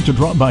don't forget to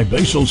drop by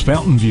Basil's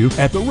Fountain View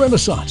at the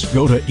Renaissance.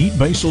 Go to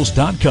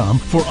eatbasils.com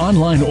for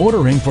online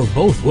ordering for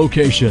both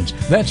locations.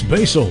 That's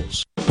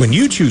Basil's. When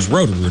you choose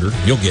Roto-Rooter,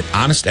 you'll get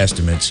honest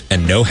estimates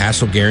and no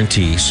hassle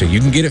guarantee, so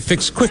you can get it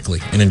fixed quickly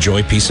and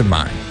enjoy peace of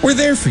mind. We're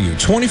there for you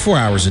 24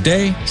 hours a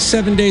day,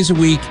 7 days a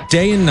week,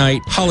 day and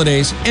night,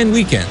 holidays, and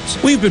weekends.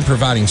 We've been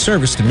providing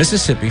service to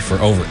Mississippi for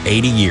over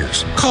 80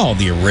 years. Call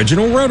the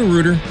original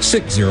Roto-Rooter,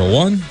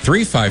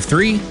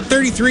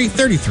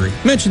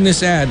 601-353-3333. Mention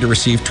this ad to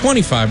receive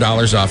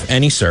 $25 off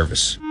any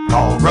service.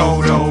 Call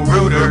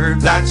Roto-Rooter,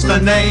 that's the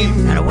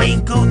name. And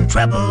away go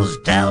troubles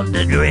down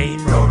the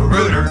drain.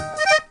 Roto-Rooter.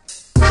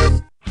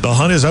 The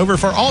hunt is over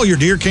for all your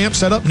deer camp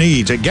setup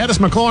needs at Gaddis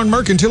McLaurin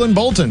Mercantile in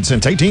Bolton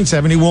since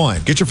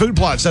 1871. Get your food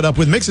plot set up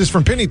with mixes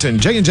from Pennington,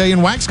 J&J,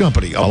 and Wax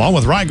Company, along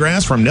with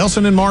ryegrass from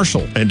Nelson and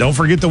Marshall. And don't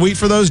forget the wheat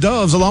for those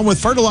doves, along with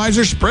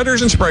fertilizers,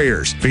 spreaders, and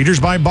sprayers. Feeders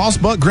by Boss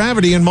Buck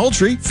Gravity and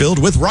Moultrie, filled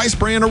with Rice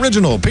Bran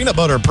Original, peanut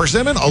butter,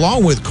 persimmon,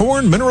 along with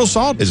corn, mineral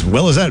salt, as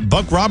well as that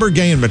Buck Robber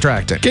game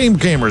attractant. Game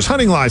cameras,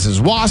 hunting license,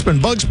 wasp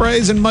and bug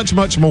sprays, and much,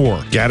 much more.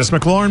 Gaddis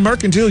McLaurin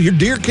Mercantile, your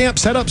deer camp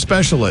setup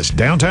specialist.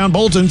 Downtown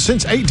Bolton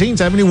since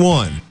 1871.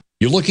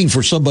 You're looking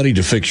for somebody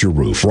to fix your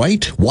roof,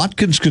 right?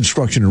 Watkins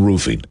Construction and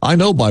Roofing. I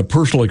know by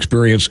personal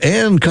experience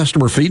and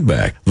customer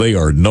feedback, they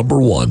are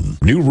number one.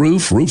 New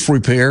roof, roof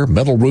repair,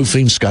 metal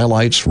roofing,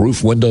 skylights,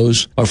 roof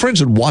windows. Our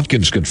friends at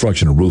Watkins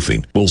Construction and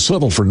Roofing will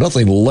settle for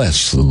nothing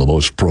less than the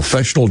most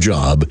professional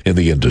job in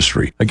the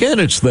industry. Again,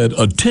 it's that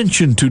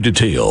attention to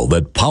detail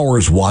that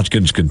powers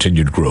Watkins'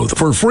 continued growth.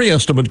 For a free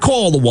estimate,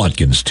 call the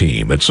Watkins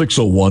team at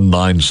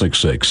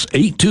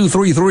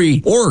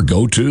 601-966-8233 or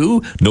go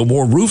to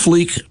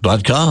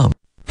nomoreroofleak.com.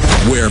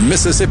 Where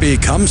Mississippi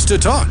comes to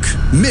talk.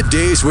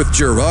 Middays with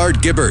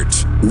Gerard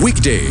Gibbert.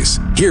 Weekdays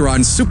here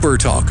on Super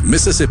Talk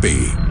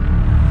Mississippi.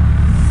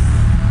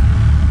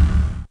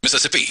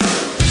 Mississippi.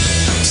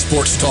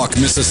 Sports Talk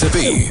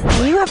Mississippi.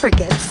 Do you ever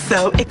get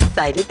so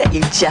excited that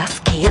you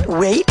just can't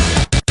wait?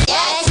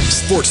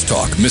 Yes. Sports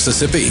Talk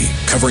Mississippi,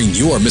 covering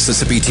your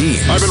Mississippi teams.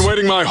 I've been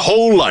waiting my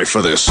whole life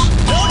for this. Don't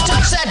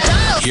touch that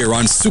dial! Here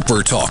on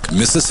Super Talk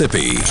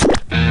Mississippi.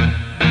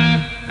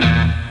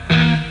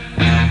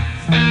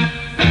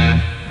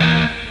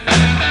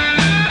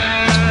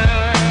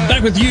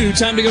 Back with you.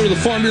 Time to go to the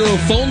Farm Bureau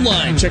phone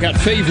line. Check out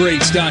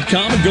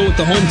favorites.com and go with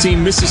the home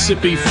team,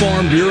 Mississippi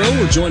Farm Bureau.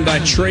 We're joined by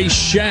Trey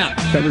Schaap,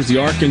 covers the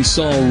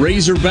Arkansas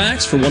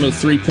Razorbacks for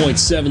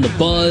 103.7 The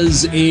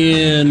Buzz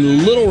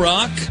in Little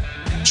Rock.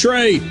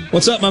 Trey,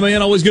 what's up, my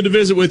man? Always good to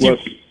visit with you.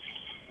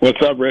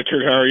 What's up,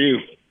 Richard? How are you?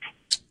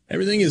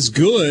 Everything is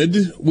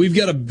good. We've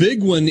got a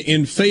big one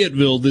in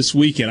Fayetteville this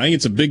weekend. I think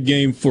it's a big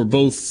game for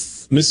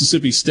both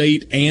Mississippi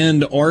State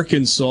and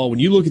Arkansas. When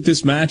you look at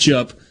this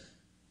matchup,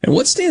 and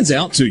what stands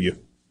out to you?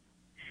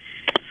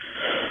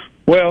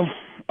 Well,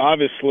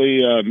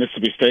 obviously,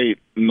 Mississippi State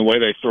and the way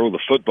they throw the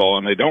football,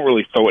 and they don't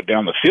really throw it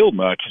down the field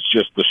much. It's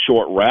just the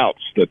short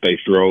routes that they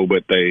throw,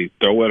 but they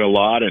throw it a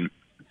lot, and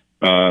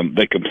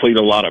they complete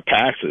a lot of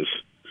passes.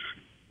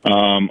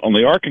 On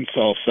the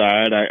Arkansas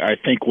side, I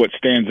think what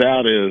stands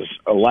out is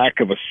a lack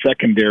of a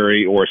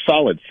secondary, or a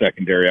solid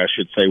secondary, I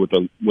should say, with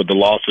the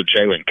loss of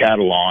Jalen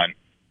Catalon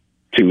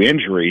to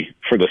injury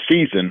for the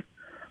season.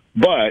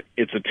 But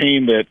it's a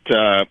team that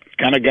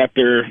kind of got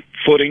their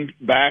footing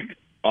back,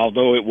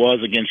 although it was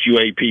against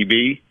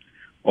UAPB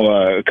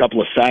a couple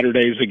of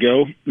Saturdays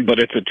ago. But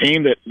it's a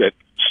team that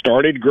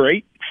started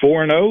great,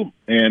 4-0,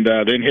 and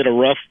then hit a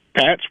rough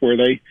patch where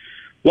they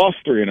lost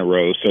 3 in a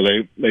row. So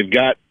they've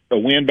got a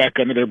win back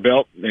under their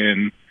belt,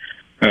 and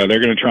they're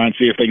going to try and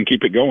see if they can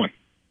keep it going.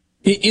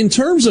 In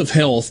terms of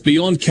health,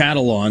 beyond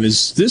Catalon,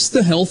 is this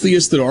the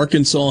healthiest that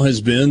Arkansas has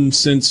been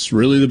since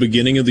really the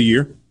beginning of the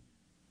year?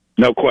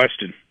 No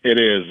question. It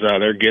is.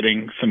 They're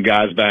getting some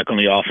guys back on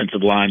the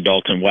offensive line.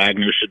 Dalton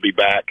Wagner should be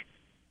back.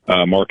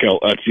 Markel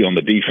Utzi on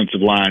the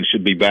defensive line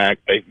should be back.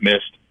 They've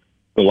missed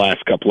the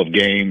last couple of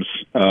games.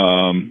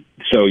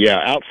 So, yeah,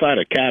 outside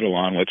of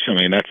Catalon, which, I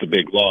mean, that's a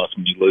big loss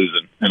when you lose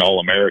an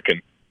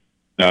All-American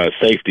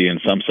safety,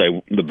 and some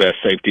say the best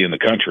safety in the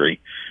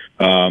country.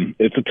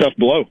 It's a tough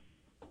blow.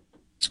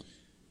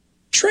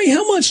 Trey,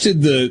 how much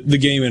did the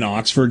game in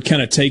Oxford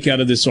kind of take out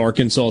of this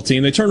Arkansas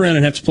team? They turn around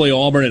and have to play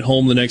Auburn at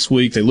home the next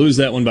week. They lose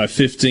that one by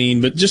 15,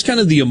 but just kind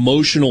of the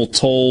emotional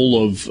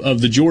toll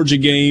of the Georgia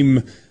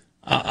game,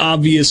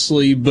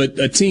 obviously, but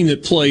a team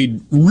that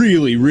played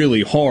really,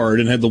 really hard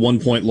and had the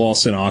 1-point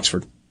loss in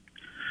Oxford.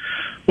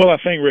 Well, I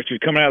think,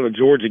 Richard, coming out of the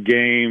Georgia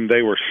game,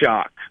 they were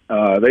shocked.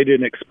 They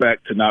didn't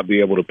expect to not be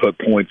able to put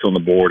points on the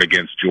board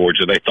against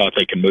Georgia. They thought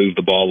they could move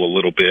the ball a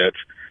little bit.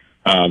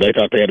 They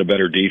thought they had a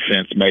better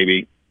defense,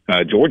 maybe.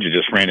 Georgia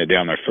just ran it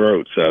down their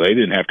throats. They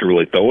didn't have to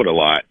really throw it a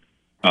lot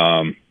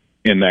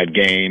in that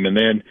game. And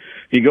then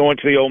you go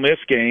into the Ole Miss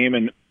game,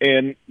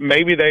 and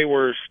maybe they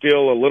were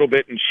still a little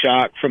bit in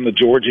shock from the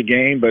Georgia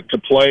game, but to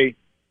play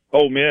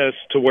Ole Miss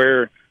to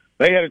where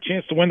they had a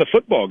chance to win the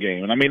football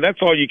game. And, I mean, that's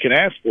all you can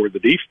ask for.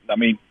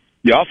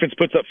 The offense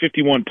puts up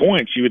 51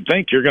 points. You would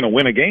think you're going to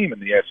win a game in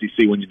the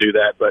SEC when you do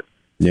that. But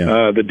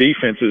the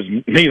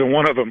defenses, neither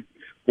one of them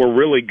were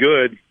really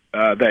good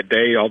that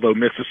day, although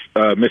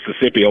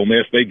Mississippi, Ole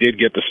Miss, they did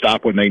get the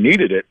stop when they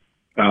needed it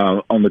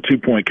on the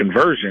 2-point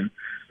conversion.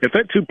 If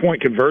that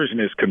 2-point conversion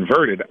is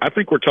converted, I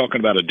think we're talking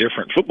about a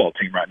different football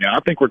team right now.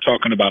 I think we're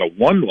talking about a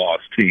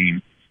 1-loss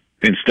team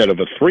instead of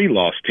a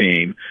 3-loss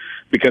team,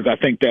 because I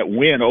think that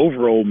win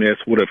over Ole Miss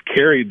would have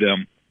carried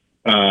them,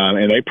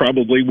 and they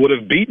probably would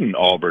have beaten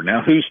Auburn.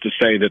 Now, who's to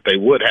say that they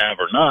would have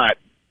or not?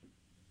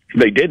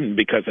 They didn't,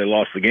 because they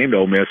lost the game to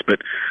Ole Miss. But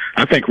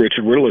I think,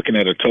 Richard, we're looking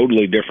at a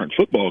totally different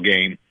football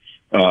game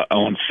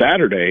on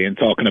Saturday and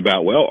talking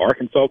about, well,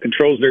 Arkansas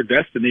controls their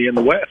destiny in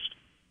the West.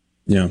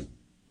 Yeah.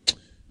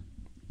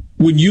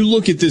 When you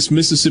look at this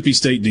Mississippi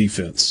State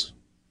defense,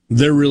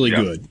 they're really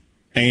good.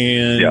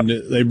 And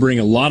they bring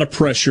a lot of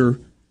pressure.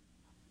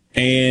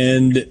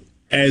 And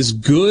as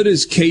good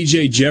as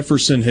KJ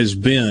Jefferson has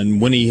been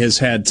when he has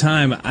had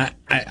time,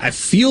 I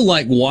feel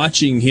like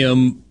watching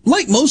him,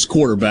 like most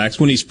quarterbacks,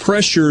 when he's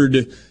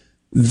pressured,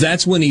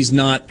 that's when he's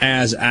not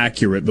as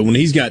accurate. But when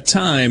he's got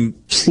time,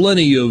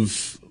 plenty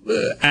of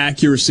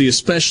accuracy,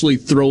 especially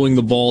throwing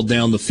the ball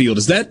down the field.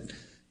 Is that,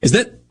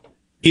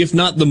 if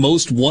not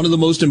one of the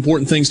most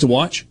important things to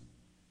watch?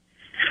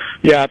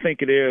 Yeah, I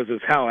think it is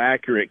how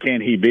accurate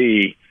can he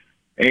be.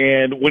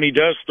 And when he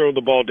does throw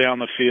the ball down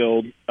the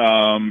field,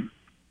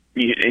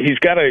 he's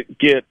got to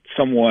get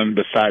someone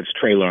besides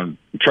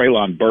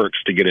Treylon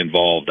Burks to get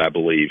involved, I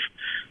believe.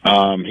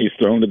 He's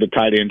thrown to the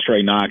tight end,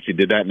 Trey Knox. He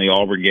did that in the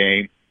Auburn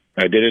game.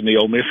 I did it in the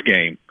Ole Miss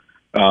game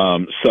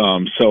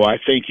some. So I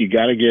think you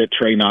got to get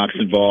Trey Knox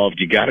involved.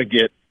 You got to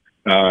get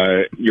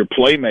your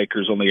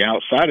playmakers on the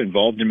outside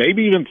involved, and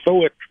maybe even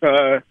throw it,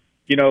 to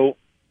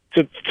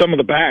some of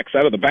the backs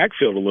out of the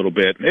backfield a little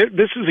bit.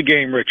 This is a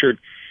game, Richard,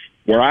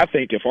 where I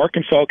think if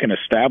Arkansas can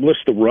establish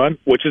the run,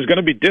 which is going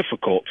to be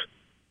difficult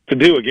to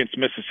do against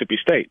Mississippi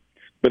State,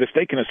 but if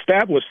they can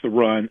establish the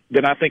run,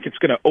 then I think it's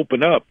going to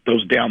open up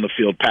those down the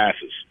field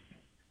passes.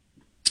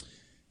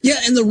 Yeah,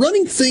 and the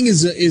running thing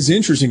is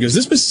interesting because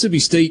this Mississippi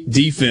State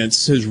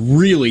defense has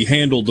really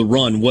handled the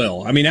run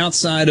well. I mean,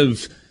 outside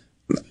of,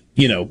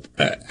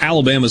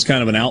 Alabama's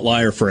kind of an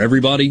outlier for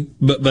everybody,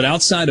 but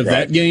outside of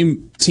that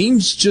game,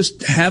 teams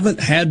just haven't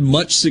had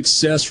much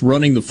success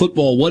running the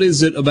football. What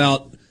is it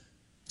about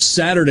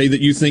Saturday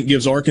that you think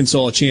gives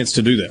Arkansas a chance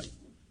to do that?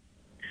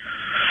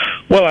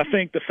 Well, I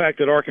think the fact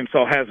that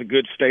Arkansas has a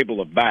good stable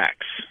of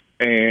backs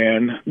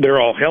and they're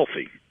all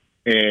healthy.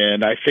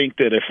 And I think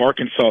that if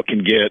Arkansas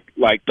can get,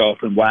 like,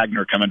 Dalton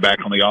Wagner coming back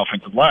on the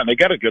offensive line, they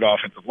got a good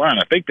offensive line.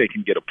 I think they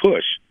can get a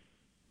push.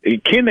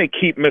 Can they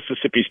keep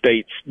Mississippi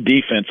State's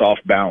defense off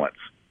balance?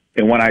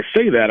 And when I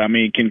say that, I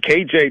mean, can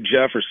KJ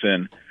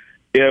Jefferson,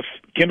 if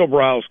Kendall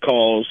Briles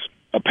calls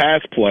a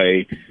pass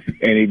play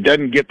and he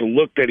doesn't get the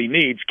look that he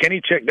needs, can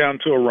he check down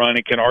to a run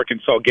and can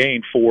Arkansas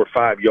gain 4 or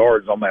 5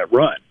 yards on that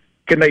run?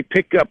 Can they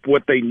pick up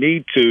what they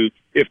need to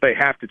if they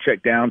have to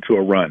check down to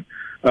a run?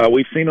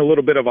 We've seen a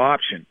little bit of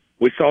option.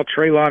 We saw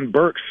Treylon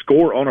Burks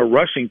score on a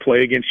rushing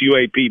play against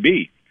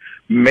UAPB.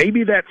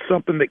 Maybe that's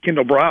something that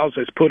Kendall Briles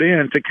has put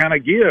in to kind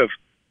of give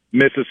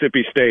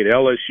Mississippi State,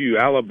 LSU,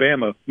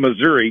 Alabama,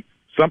 Missouri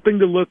something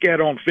to look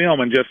at on film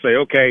and just say,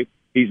 okay,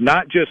 he's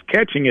not just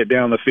catching it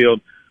down the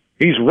field,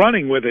 he's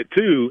running with it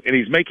too, and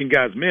he's making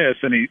guys miss,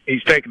 and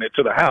he's taking it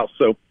to the house.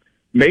 So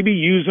maybe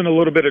using a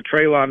little bit of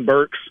Treylon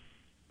Burks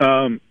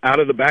out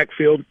of the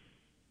backfield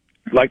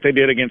like they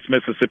did against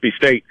Mississippi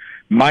State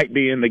might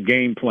be in the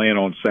game plan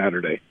on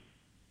Saturday.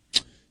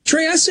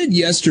 Trey, I said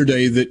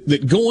yesterday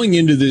that going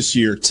into this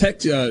year,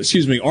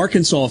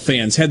 Arkansas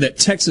fans had that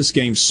Texas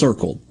game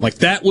circled. Like,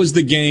 that was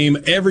the game.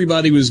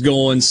 Everybody was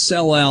going,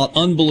 sell out,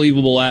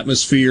 unbelievable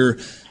atmosphere.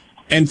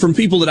 And from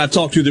people that I've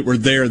talked to that were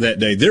there that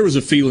day, there was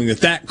a feeling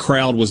that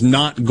crowd was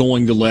not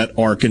going to let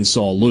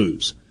Arkansas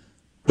lose.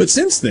 But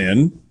since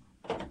then,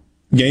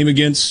 game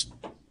against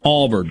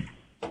Auburn,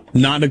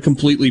 not a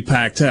completely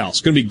packed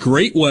house. Going to be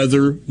great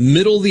weather,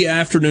 middle of the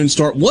afternoon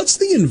start. What's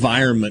the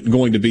environment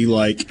going to be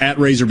like at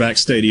Razorback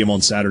Stadium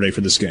on Saturday for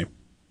this game?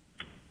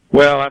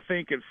 Well, I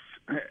think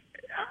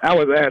I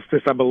was asked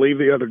this, I believe,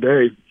 the other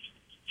day.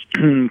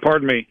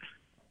 Pardon me,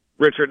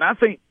 Richard.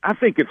 And I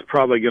think it's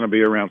probably going to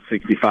be around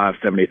 65,000,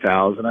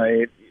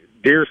 70,000.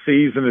 Deer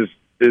season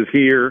is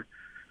here,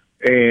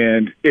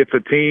 and it's a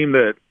team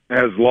that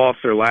has lost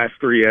their last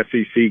 3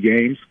 SEC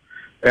games.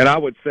 And I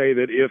would say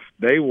that if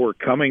they were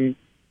coming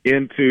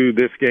into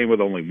this game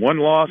with only 1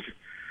 loss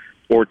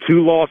or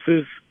 2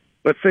 losses,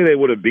 let's say they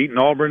would have beaten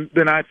Auburn,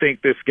 then I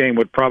think this game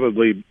would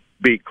probably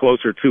be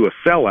closer to a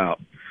sellout.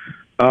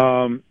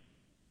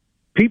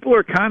 People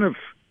are kind of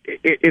 –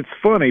 it's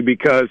funny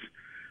because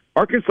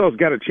Arkansas's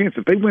got a chance.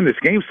 If they win this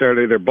game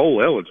Saturday, they're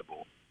bowl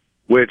eligible,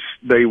 which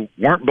they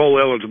weren't bowl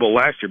eligible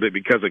last year, but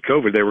because of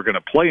COVID, they were going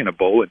to play in a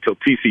bowl until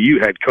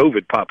TCU had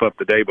COVID pop up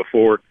the day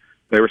before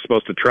they were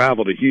supposed to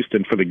travel to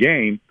Houston for the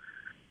game.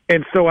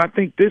 And so I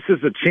think this is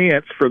a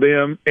chance for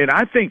them. And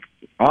I think,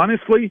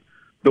 honestly,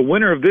 the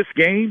winner of this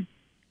game,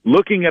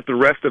 looking at the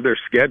rest of their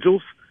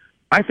schedules,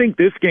 I think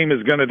this game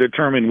is going to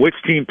determine which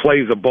team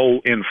plays a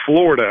bowl in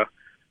Florida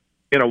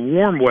in a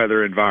warm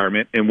weather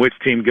environment and which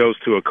team goes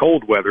to a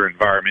cold weather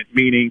environment,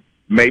 meaning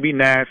maybe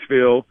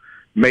Nashville,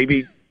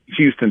 maybe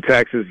Houston,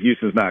 Texas.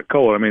 Houston's not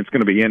cold. I mean, it's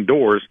going to be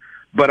indoors.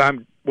 But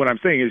what I'm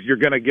saying is you're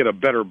going to get a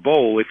better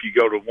bowl if you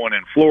go to one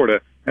in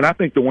Florida. And I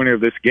think the winner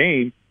of this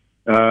game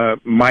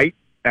might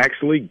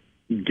actually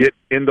get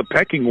in the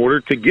pecking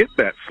order to get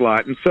that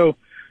slot. And so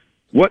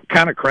what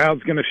kind of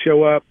crowd's going to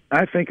show up?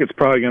 I think it's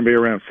probably going to be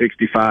around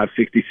 65,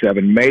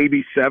 67,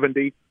 maybe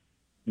 70.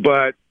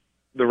 But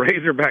the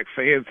Razorback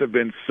fans have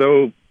been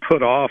so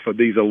put off of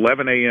these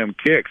 11 a.m.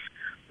 kicks.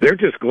 They're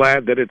just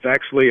glad that it's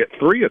actually at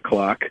 3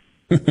 o'clock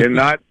and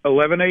not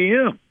 11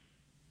 a.m.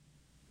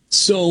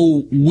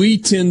 So we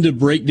tend to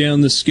break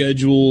down the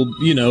schedule,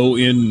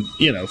 in,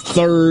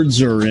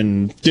 thirds or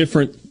in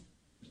different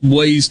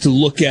ways to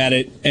look at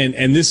it.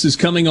 And this is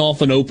coming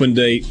off an open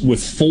date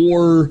with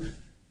 4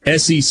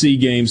 SEC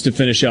games to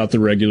finish out the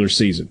regular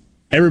season.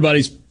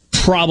 Everybody's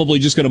probably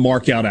just going to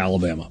mark out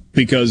Alabama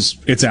because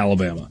it's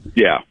Alabama.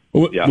 Yeah.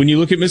 When you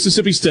look at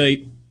Mississippi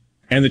State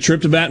and the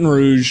trip to Baton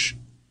Rouge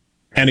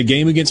and a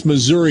game against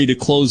Missouri to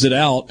close it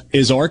out,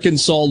 is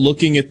Arkansas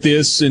looking at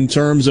this in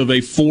terms of a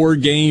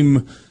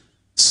 4-game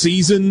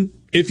season,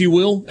 if you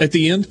will, at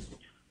the end?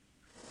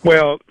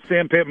 Well,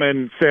 Sam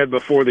Pittman said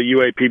before the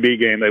UAPB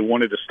game they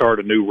wanted to start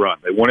a new run.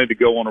 They wanted to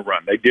go on a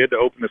run. They did to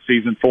open the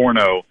season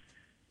 4-0.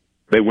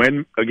 They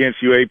win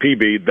against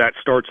UAPB. That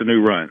starts a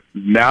new run.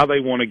 Now they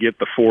want to get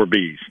the 4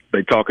 Bs.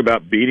 They talk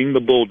about beating the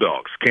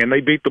Bulldogs. Can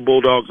they beat the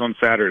Bulldogs on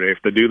Saturday? If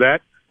they do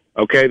that,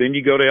 okay, then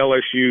you go to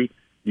LSU.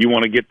 You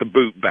want to get the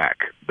boot back.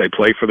 They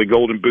play for the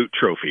Golden Boot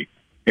Trophy.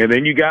 And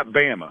then you got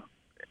Bama.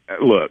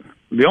 Look,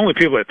 the only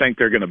people that think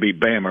they're going to beat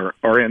Bama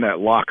are in that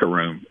locker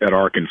room at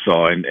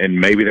Arkansas, and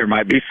maybe there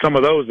might be some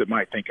of those that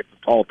might think it's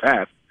a tall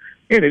task,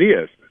 and it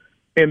is.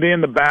 And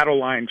then the Battle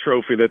Line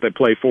Trophy that they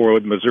play for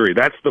with Missouri.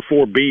 That's the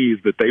 4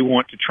 Bs that they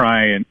want to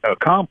try and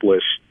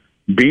accomplish,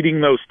 beating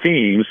those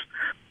teams.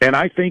 And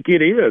I think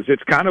it is.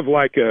 It's kind of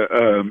like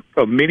a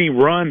mini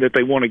run that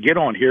they want to get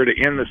on here to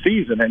end the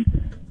season. And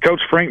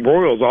Coach Frank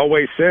Broyles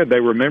always said they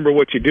remember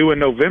what you do in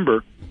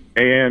November.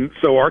 And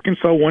so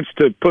Arkansas wants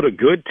to put a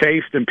good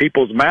taste in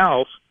people's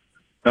mouths,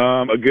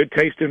 a good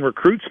taste in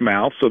recruits'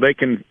 mouths, so they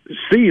can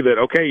see that,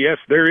 okay, yes,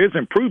 there is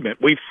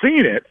improvement. We've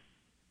seen it,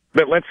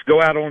 but let's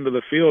go out onto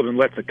the field and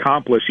let's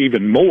accomplish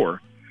even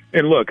more.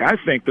 And look, I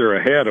think they're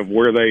ahead of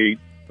where they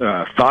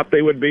thought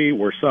they would be,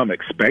 where some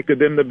expected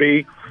them to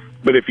be.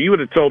 But if you would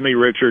have told me,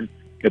 Richard,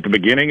 at the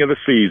beginning of the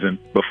season,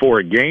 before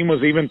a game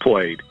was even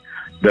played,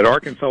 that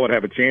Arkansas would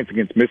have a chance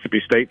against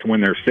Mississippi State to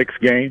win their 6th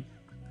game,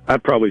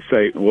 I'd probably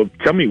say, well,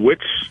 tell me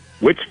which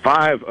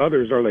 5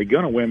 others are they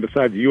going to win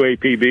besides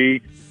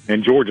UAPB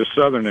and Georgia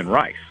Southern and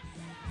Rice?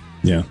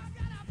 Yeah,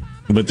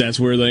 but that's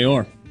where they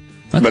are.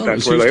 I thought it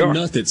was Houston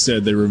Nutt that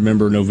said they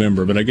remember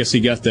November, but I guess he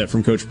got that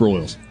from Coach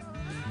Broyles.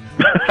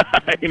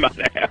 He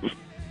might have.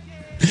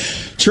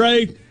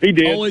 Trey, he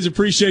did. Always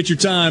appreciate your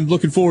time.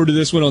 Looking forward to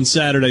this one on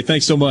Saturday.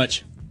 Thanks so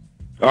much.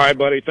 All right,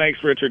 buddy. Thanks,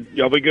 Richard.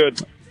 Y'all be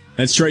good.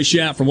 That's Trey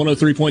Schaap from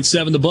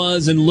 103.7 The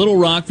Buzz in Little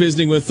Rock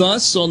visiting with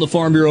us on the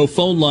Farm Bureau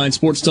phone line,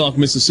 Sports Talk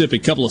Mississippi.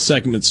 Couple of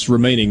segments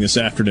remaining this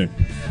afternoon.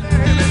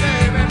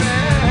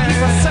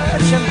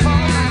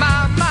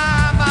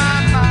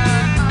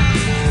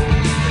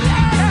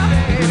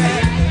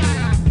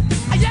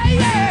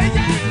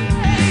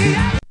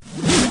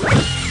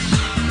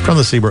 From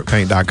the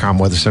SeabrookPaint.com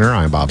Weather Center,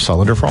 I'm Bob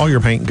Sullender. For all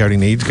your paint and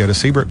coating needs, go to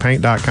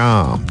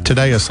SeabrookPaint.com.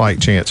 Today, a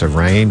slight chance of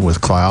rain with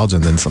clouds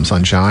and then some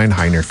sunshine,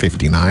 high near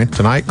 59.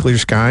 Tonight, clear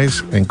skies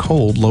and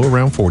cold, low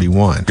around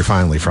 41. Your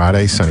finally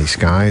Friday, sunny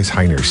skies,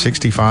 high near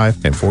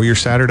 65. And for your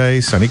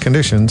Saturday, sunny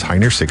conditions, high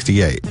near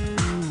 68.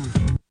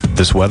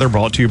 This weather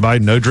brought to you by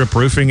No Drip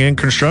Roofing and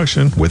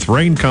Construction. With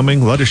rain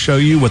coming, let us show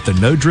you what the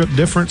No Drip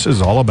difference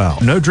is all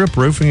about. No Drip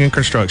Roofing and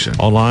Construction.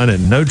 Online at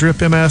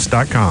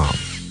NoDripMS.com.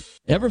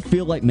 Ever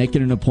feel like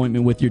making an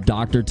appointment with your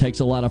doctor takes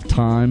a lot of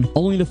time,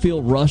 only to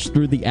feel rushed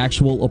through the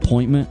actual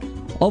appointment?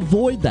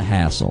 Avoid the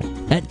hassle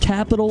at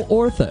Capital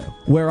Ortho,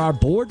 where our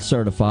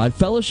board-certified,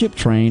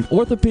 fellowship-trained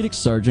orthopedic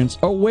surgeons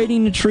are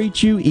waiting to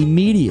treat you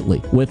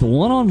immediately. With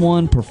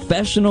one-on-one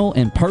professional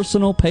and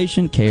personal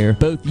patient care,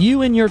 both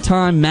you and your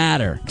time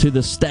matter to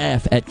the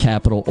staff at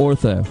Capital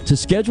Ortho. To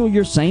schedule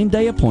your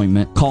same-day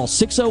appointment, call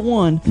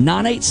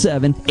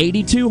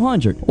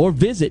 601-987-8200 or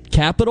visit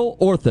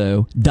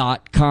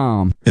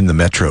CapitalOrtho.com. In the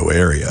metro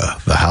area,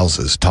 the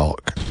houses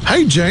talk.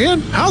 Hey, Jan,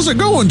 how's it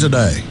going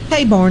today?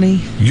 Hey, Barney.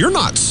 You're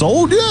not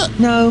sold yet?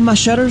 No, my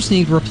shutters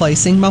need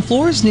replacing, my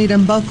floors need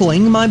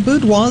unbuckling, my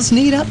boudoirs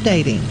need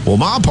updating. Well,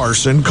 my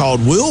person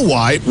called Will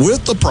White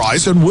with the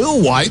price, and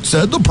Will White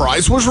said the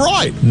price was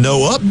right.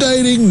 No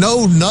updating,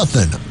 no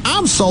nothing.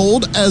 I'm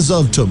sold as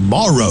of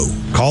tomorrow.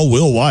 Call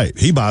Will White.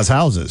 He buys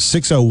houses.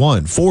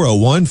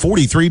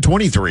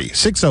 601-401-4323.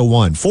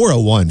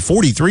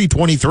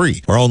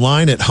 601-401-4323. Or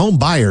online at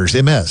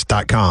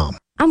homebuyersms.com.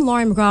 I'm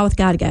Lauren McGraw with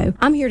Gotta Go.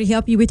 I'm here to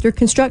help you with your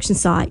construction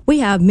site. We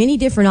have many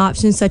different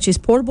options such as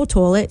portable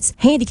toilets,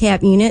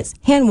 handicap units,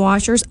 hand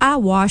washers, eye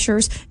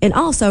washers, and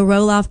also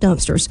roll-off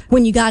dumpsters.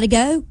 When you gotta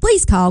go,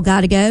 please call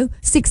Gotta Go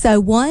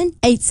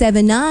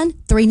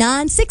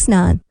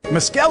 601-879-3969.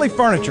 Muskelly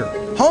Furniture,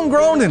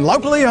 homegrown and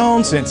locally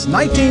owned since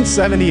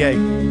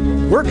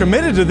 1978. We're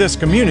committed to this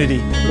community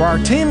where our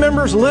team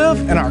members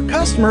live and our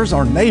customers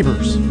are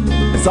neighbors.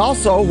 It's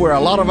also where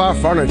a lot of our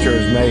furniture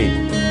is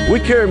made. We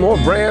carry more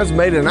brands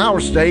made in our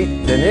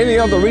state than any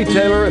other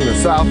retailer in the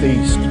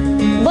Southeast.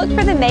 Look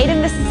for the Made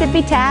in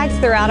Mississippi tags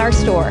throughout our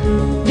store.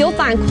 You'll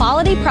find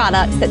quality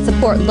products that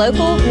support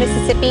local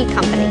Mississippi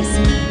companies.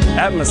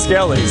 At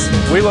Muskelly's,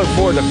 we look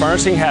forward to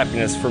furnishing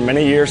happiness for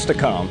many years to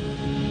come.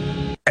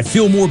 At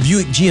Fillmore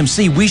Buick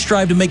GMC, we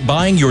strive to make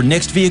buying your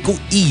next vehicle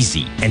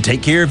easy and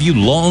take care of you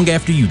long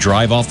after you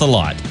drive off the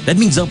lot. That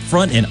means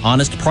upfront and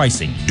honest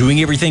pricing,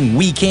 doing everything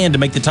we can to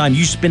make the time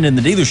you spend in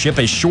the dealership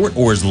as short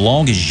or as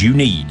long as you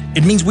need.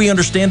 It means we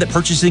understand that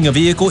purchasing a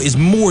vehicle is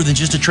more than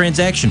just a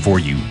transaction for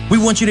you. We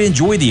want you to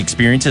enjoy the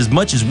experience as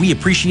much as we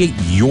appreciate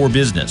your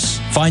business.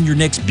 Find your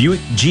next Buick,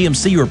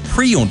 GMC, or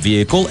pre-owned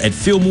vehicle at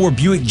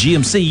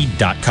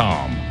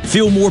FillmoreBuickGMC.com.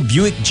 Fillmore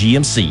Buick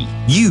GMC.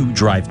 You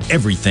drive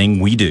everything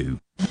we do.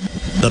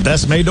 The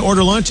best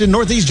made-to-order lunch in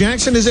Northeast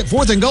Jackson is at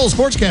 4th and Gold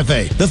Sports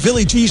Cafe. The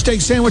Philly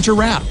cheesesteak sandwich or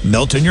wrap,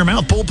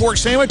 melt-in-your-mouth pulled pork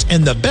sandwich,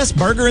 and the best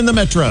burger in the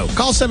metro.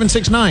 Call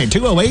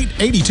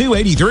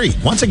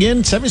 769-208-8283. Once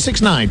again,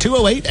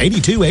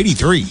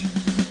 769-208-8283.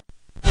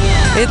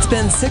 It's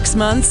been 6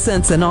 months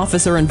since an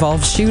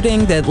officer-involved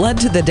shooting that led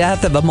to the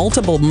death of a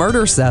multiple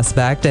murder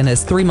suspect and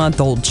his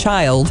 3-month-old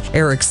child.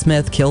 Eric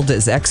Smith killed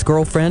his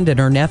ex-girlfriend and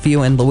her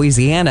nephew in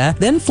Louisiana,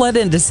 then fled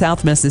into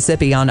South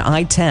Mississippi on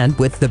I-10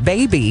 with the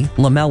baby,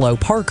 LaMelo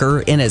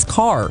Parker, in his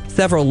car.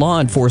 Several law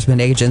enforcement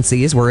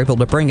agencies were able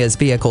to bring his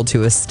vehicle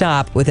to a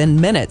stop.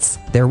 Within minutes,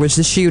 there was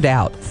a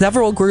shootout.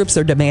 Several groups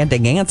are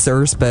demanding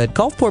answers, but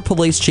Gulfport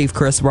Police Chief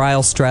Chris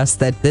Ryle stressed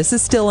that this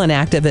is still an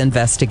active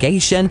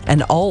investigation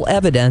and all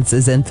evidence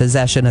is in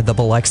possession of the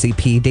Biloxi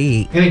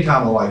PD.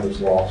 Anytime a life is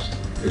lost,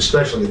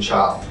 especially a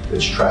child.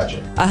 It's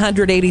tragic.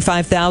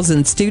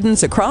 185,000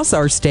 students across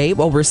our state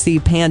will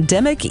receive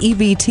pandemic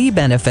EBT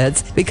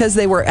benefits because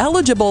they were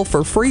eligible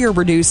for free or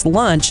reduced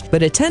lunch,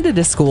 but attended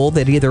a school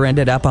that either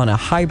ended up on a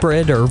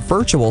hybrid or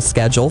virtual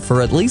schedule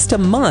for at least a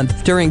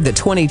month during the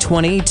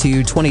 2020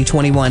 to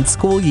 2021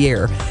 school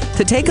year.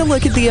 To take a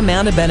look at the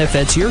amount of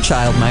benefits your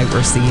child might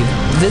receive,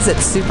 visit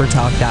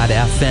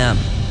supertalk.fm.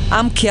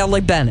 I'm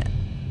Kelly Bennett.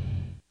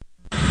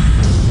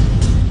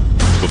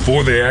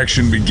 Before the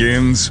action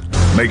begins,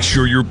 make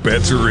sure your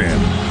bets are in.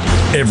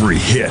 Every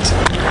hit.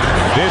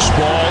 This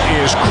ball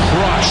is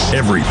crushed.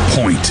 Every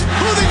point.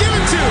 Who are they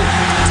giving to?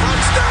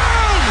 Touchdown!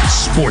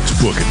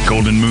 Sportsbook at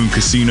Golden Moon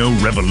Casino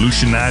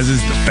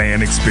revolutionizes the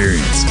fan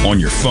experience. On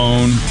your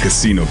phone,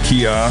 casino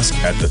kiosk,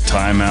 at the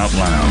Timeout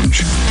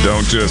Lounge.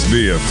 Don't just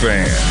be a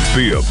fan.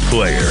 Be a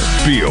player.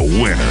 Be a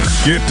winner.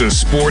 Get to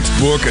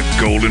Sportsbook at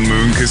Golden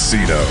Moon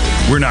Casino.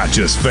 We're not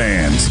just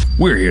fans.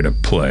 We're here to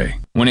play.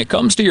 When it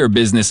comes to your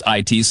business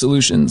IT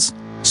solutions,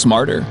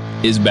 smarter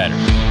is better.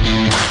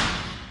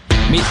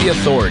 Meet the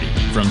authority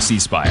from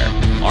C-Spire.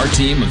 Our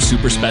team of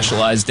super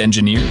specialized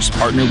engineers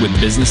partner with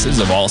businesses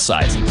of all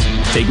sizes,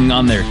 taking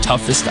on their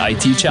toughest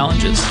IT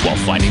challenges while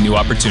finding new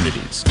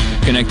opportunities.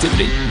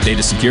 Connectivity,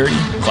 data security,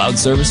 cloud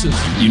services,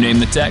 you name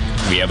the tech,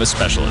 we have a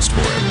specialist for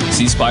it.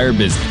 C-Spire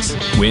Business.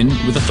 Win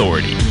with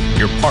authority.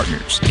 Your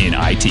partners in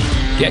IT.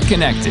 Get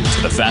connected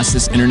to the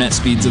fastest internet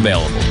speeds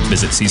available.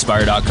 Visit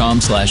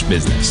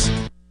cspire.com/business.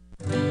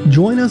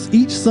 Join us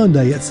each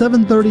Sunday at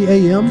 7:30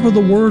 a.m. for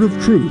the Word of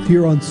Truth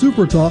here on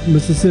Super Talk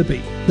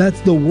Mississippi.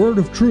 That's the Word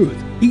of Truth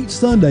each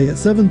Sunday at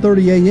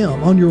 7:30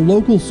 a.m. on your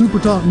local Super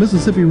Talk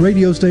Mississippi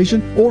radio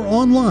station or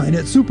online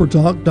at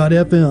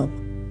supertalk.fm.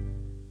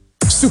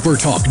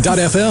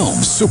 Supertalk.fm.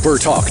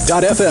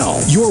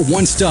 Supertalk.fm. Your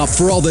one-stop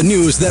for all the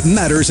news that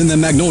matters in the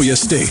Magnolia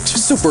State.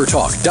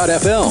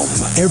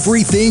 Supertalk.fm.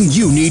 Everything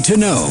you need to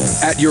know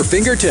at your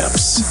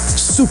fingertips.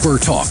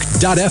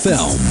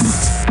 Supertalk.fm.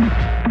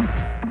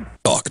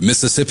 Talk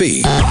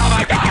Mississippi. Oh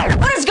my God!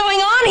 What is going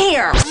on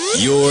here?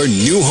 Your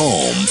new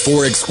home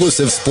for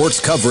exclusive sports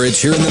coverage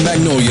here in the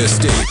Magnolia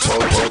State.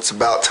 Well, it's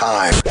about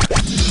time.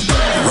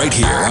 Right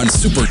here on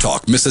Super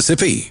Talk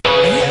Mississippi.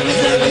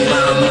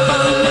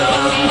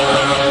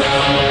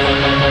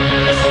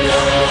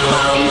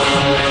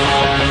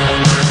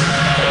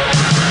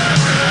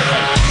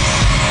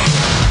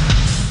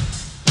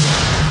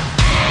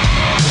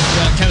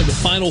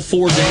 Final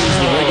 4 games of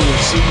the regular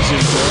season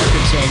for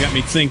Arkansas got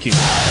me thinking.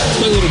 Let's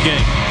play a little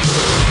game.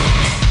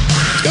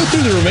 Let's go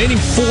through the remaining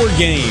 4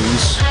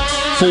 games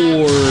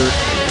for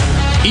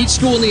each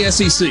school in the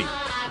SEC.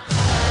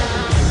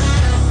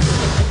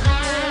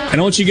 And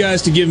I want you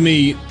guys to give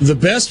me the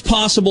best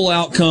possible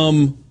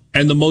outcome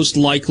and the most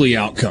likely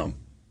outcome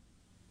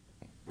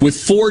with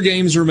 4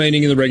 games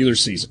remaining in the regular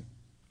season.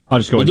 I'll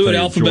just go we'll and do it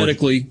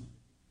alphabetically.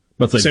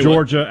 Let's say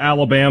Georgia, what?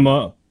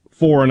 Alabama,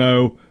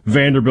 4-0.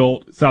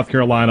 Vanderbilt, South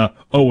Carolina,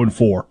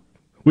 0-4.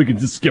 We can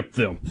just skip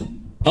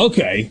them.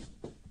 Okay.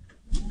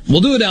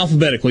 We'll do it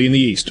alphabetically in the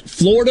East.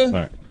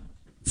 Florida,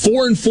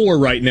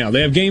 4-4 right now.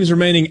 They have games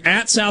remaining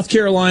at South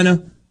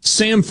Carolina,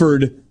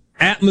 Samford,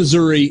 at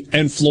Missouri,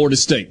 and Florida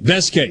State.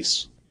 Best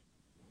case.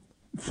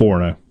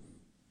 4-0.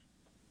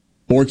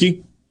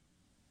 Borky?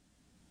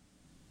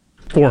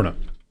 4-0.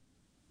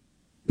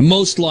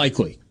 Most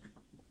likely.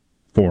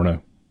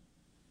 4-0.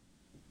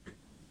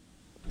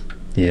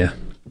 Yeah.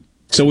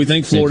 So we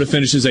think Florida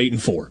finishes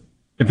 8-4.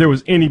 If there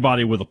was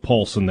anybody with a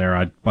pulse in there,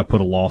 I'd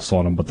put a loss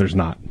on them, but there's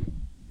not.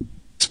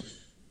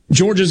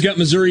 Georgia's got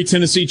Missouri,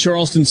 Tennessee,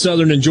 Charleston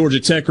Southern, and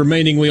Georgia Tech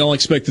remaining. We all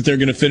expect that they're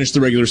going to finish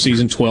the regular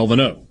season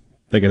 12-0.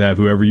 They could have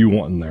whoever you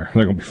want in there.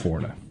 They're going to be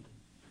 4-0.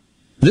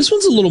 This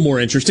one's a little more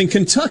interesting.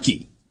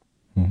 Kentucky.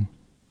 Mm-hmm.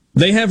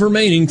 They have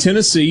remaining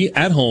Tennessee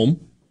at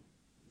home.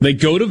 They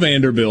go to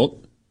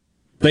Vanderbilt.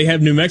 They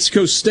have New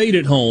Mexico State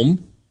at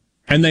home,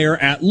 and they are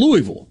at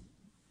Louisville.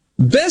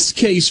 Best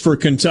case for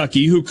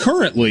Kentucky, who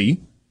currently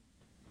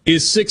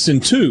is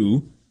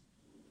 6-2,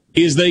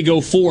 is they go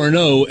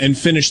 4-0 and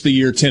finish the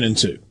year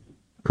 10-2.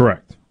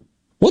 Correct.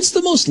 What's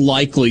the most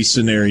likely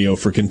scenario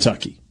for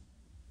Kentucky?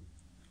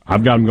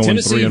 I've got them going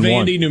Tennessee, 3-1.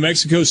 Vandy, New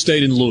Mexico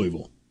State, and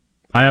Louisville.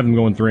 I have them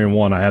going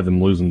 3-1. I have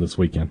them losing this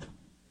weekend.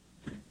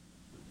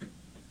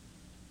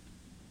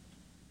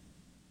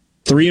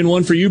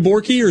 3-1 for you,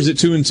 Borky, or is it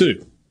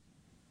 2-2?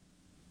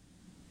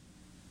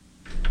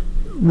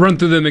 Run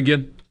through them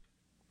again.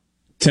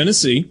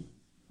 Tennessee,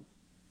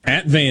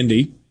 at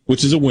Vandy,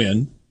 which is a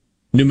win,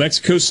 New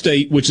Mexico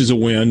State, which is a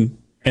win,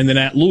 and then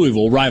at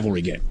Louisville,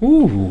 rivalry game.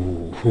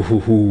 Ooh.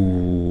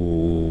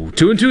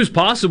 2-2 is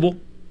possible.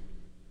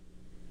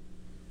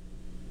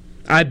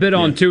 I bet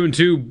on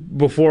 2-2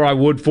 before I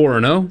would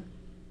 4-0.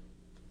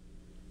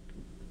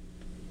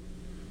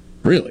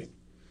 Really?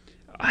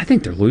 I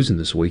think they're losing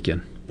this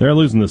weekend. They're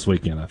losing this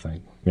weekend, I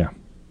think. Yeah.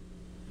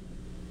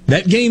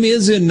 That game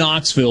is in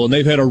Knoxville, and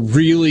they've had a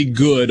really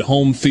good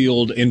home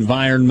field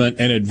environment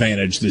and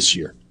advantage this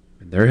year.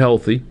 They're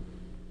healthy.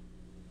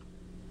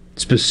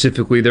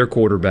 Specifically their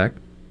quarterback.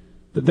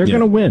 They're going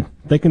to win.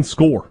 They can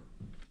score.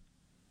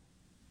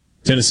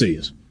 Tennessee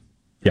is.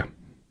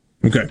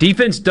 Okay.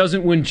 Defense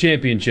doesn't win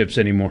championships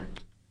anymore.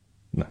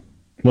 No,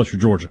 unless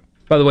you're Georgia.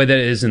 By the way, that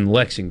is in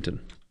Lexington.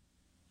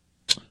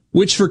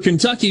 Which for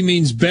Kentucky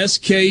means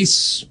best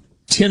case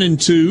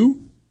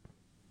 10-2.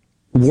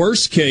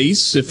 Worst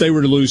case, if they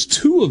were to lose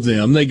 2 of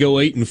them, they go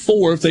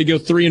 8-4. If they go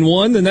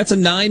 3-1, then that's a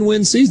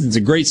 9-win season. It's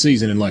a great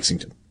season in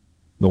Lexington.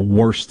 The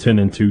worst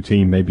 10-2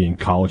 team maybe in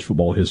college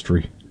football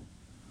history.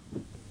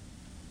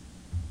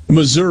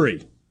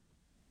 Missouri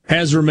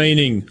has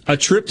remaining a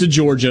trip to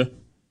Georgia,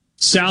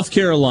 South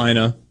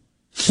Carolina,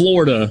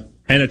 Florida,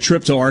 and a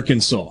trip to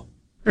Arkansas.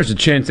 There's a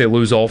chance they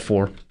lose all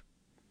 4.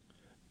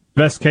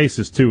 Best case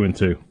is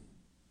 2-2.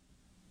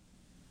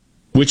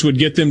 Which would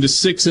get them to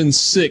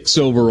 6-6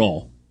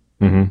 overall.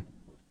 Mm-hmm.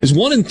 Is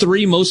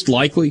 1-3 most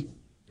likely?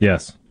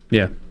 Yes.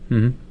 Yeah.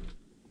 Mm-hmm.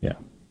 Yeah.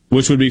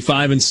 Which would be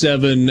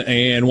 5-7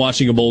 and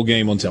watching a bowl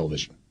game on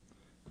television.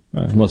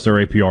 Unless their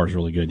APR is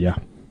really good, yeah.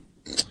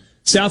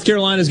 South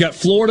Carolina's got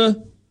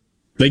Florida.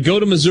 They go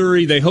to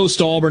Missouri. They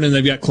host Auburn, and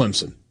they've got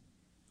Clemson.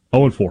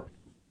 0-4.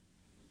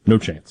 No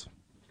chance.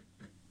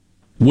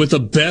 With a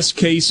best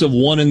case of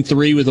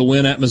 1-3 with a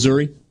win at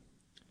Missouri?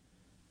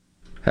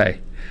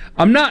 Hey,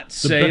 I'm not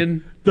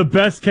saying... The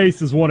best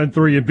case is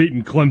 1-3 and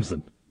beating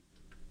Clemson.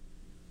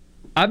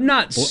 I'm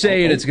not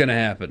saying it's going to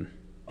happen.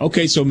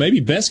 Okay, so maybe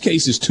best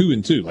case is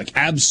 2-2, like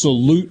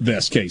absolute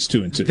best case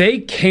 2-2. They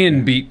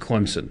can beat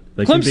Clemson.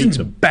 Clemson's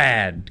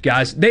bad,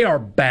 guys. They are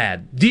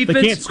bad.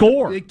 Defense, they can't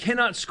score. They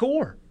cannot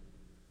score.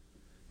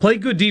 Play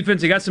good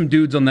defense. They got some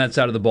dudes on that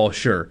side of the ball,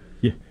 sure.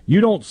 Yeah, you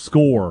don't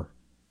score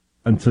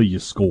until you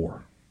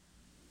score.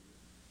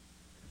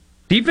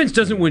 Defense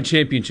doesn't win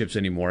championships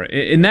anymore.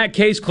 In that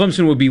case,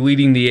 Clemson would be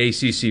leading the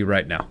ACC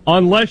right now.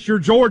 Unless you're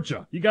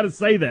Georgia. You got to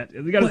say that.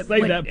 You got to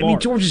say that part. I mean,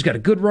 Georgia's got a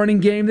good running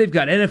game. They've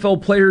got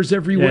NFL players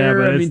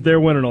everywhere. Yeah, but they're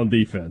winning on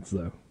defense,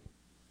 though.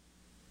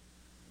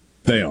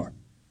 They are.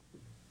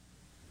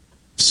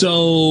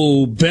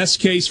 So,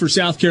 best case for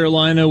South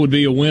Carolina would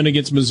be a win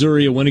against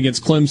Missouri, a win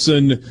against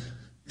Clemson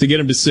to get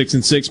them to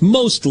 6-6.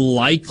 Most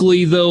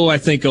likely, though, I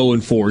think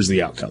 0-4 is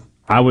the outcome.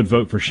 I would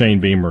vote for Shane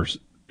Beamer's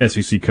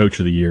SEC Coach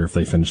of the Year if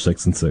they finish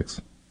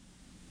 6-6.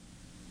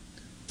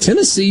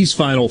 Tennessee's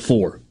Final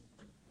Four.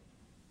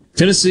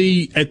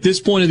 Tennessee, at this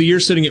point of the year,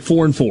 sitting at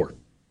 4-4.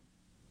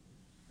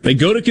 They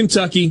go to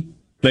Kentucky.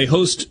 They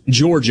host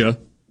Georgia.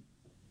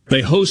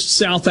 They host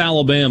South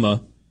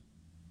Alabama.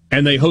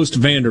 And they host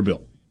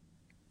Vanderbilt.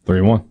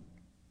 3-1.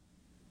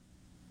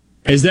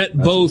 Is that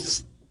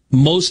both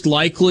most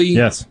likely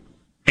yes.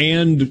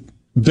 and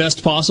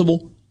best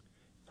possible?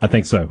 I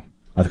think so.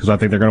 Because I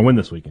think they're going to win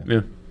this weekend.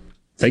 Yeah.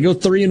 They go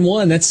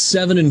 3-1. That's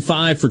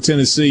 7-5 for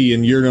Tennessee,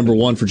 and year number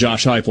 1 for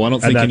Josh Heupel. I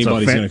don't think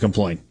anybody's going to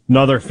complain.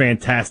 Another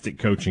fantastic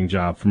coaching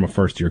job from a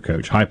first-year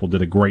coach. Heupel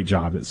did a great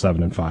job at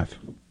 7-5.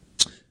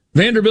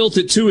 Vanderbilt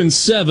at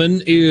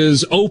 2-7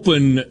 is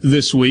open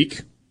this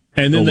week,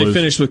 and then they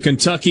finish with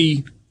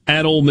Kentucky,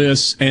 at Ole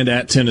Miss, and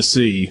at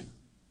Tennessee.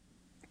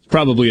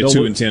 Probably a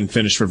 2-10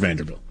 finish for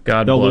Vanderbilt.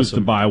 They'll lose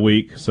the bye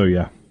week, so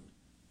yeah.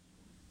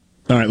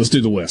 All right, let's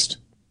do the West.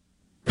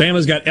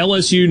 Bama's got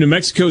LSU, New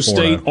Mexico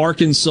State,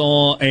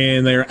 Arkansas,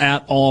 and they're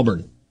at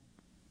Auburn.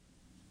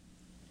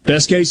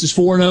 Best case is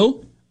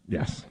 4-0?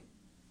 Yes.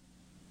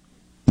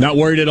 Not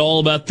worried at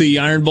all about the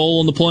Iron Bowl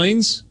on the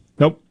Plains?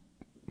 Nope.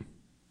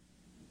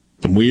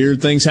 Some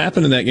weird things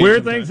happen in that game.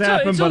 Weird things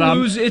happen, it's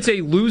a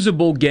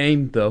losable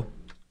game, though.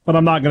 But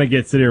I'm not going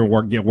to sit here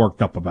and get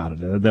worked up about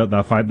it.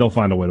 They'll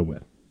find a way to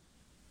win.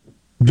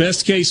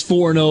 Best case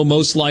 4-0,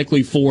 most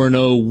likely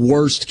 4-0.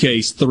 Worst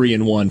case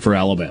 3-1 for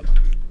Alabama.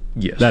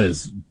 Yes. That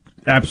is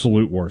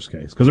absolute worst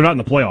case because they're not in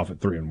the playoff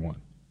at 3-1.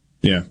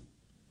 Yeah.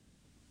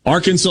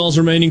 Arkansas's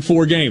remaining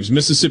 4 games: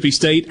 Mississippi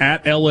State,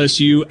 at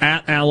LSU,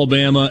 at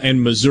Alabama,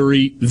 and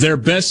Missouri. Their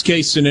best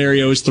case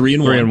scenario is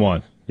 3-1.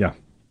 3-1. Yeah.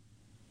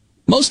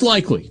 Most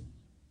likely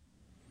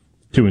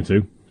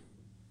 2-2.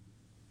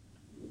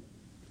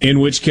 In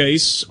which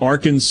case,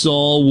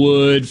 Arkansas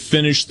would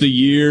finish the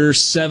year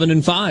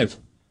 7-5.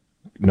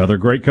 Another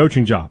great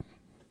coaching job.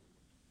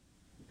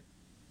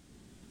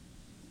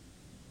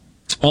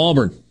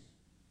 Auburn,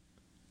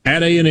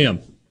 at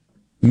A&M,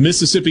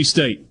 Mississippi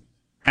State,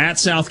 at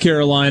South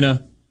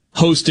Carolina,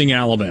 hosting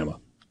Alabama.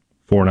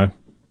 4-0.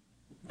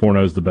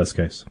 4-0 is the best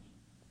case.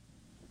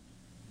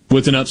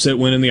 With an upset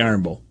win in the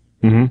Iron Bowl.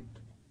 Mm-hmm.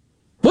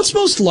 What's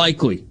most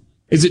likely?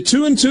 Is it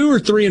 2-2 or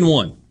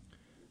 3-1?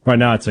 Right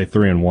now, I'd say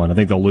 3-1. I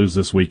think they'll lose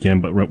this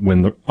weekend, but it's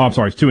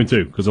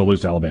 2-2 because they'll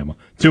lose to Alabama.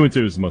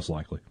 2-2 is the most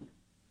likely.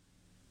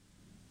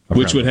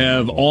 Which would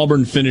have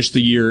Auburn finish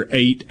the year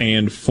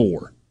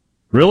 8-4.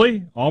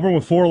 Really? Auburn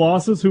with 4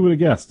 losses? Who would have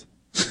guessed?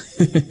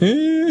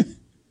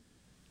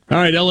 All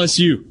right,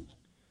 LSU.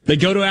 They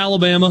go to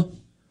Alabama,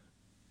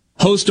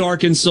 host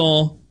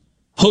Arkansas,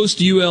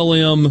 host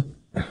ULM,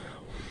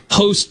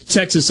 host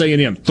Texas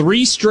A&M.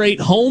 3 straight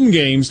home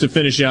games to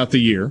finish out the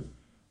year.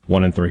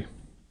 1-3.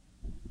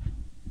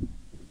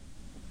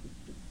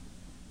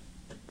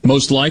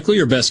 Most likely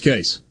or best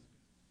case?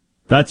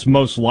 That's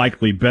most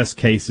likely. Best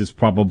case is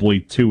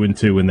probably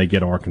 2-2 and they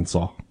get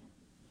Arkansas.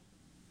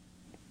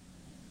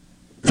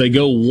 They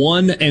go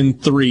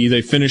 1-3.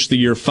 They finish the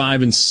year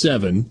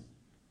 5-7.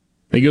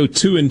 They go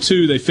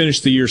 2-2. They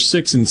finish the year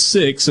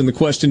 6-6. And the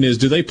question is,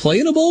 do they play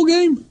in a bowl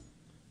game?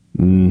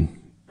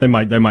 They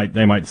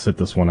might sit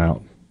this one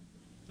out.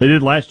 They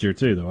did last year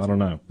too, though. I don't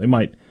know. They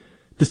might.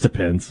 This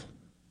depends.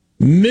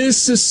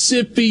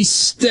 Mississippi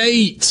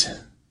State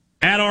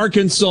at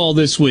Arkansas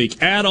this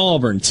week, at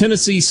Auburn,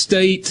 Tennessee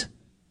State,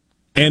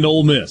 and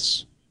Ole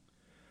Miss.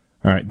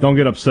 All right, don't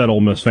get upset, Ole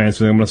Miss fans.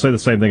 I'm going to say the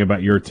same thing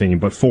about your team,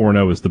 but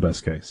 4-0 is the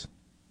best case.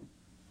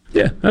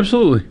 Yeah,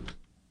 absolutely.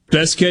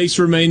 Best case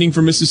remaining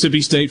for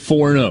Mississippi State,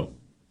 4-0.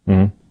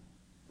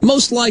 Mm-hmm.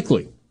 Most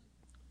likely.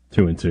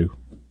 2-2.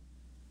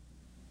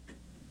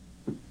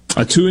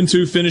 A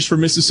 2-2 finish for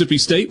Mississippi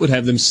State would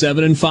have them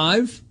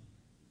 7-5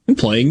 and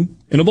playing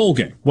in a bowl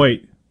game.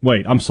 Wait,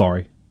 I'm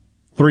sorry.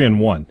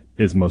 3-1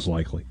 is most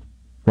likely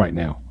right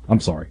now. I'm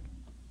sorry.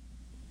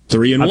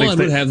 3-1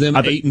 would have them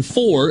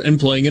 8-4 and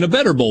playing in a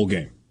better bowl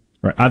game.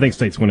 Right. I think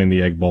State's winning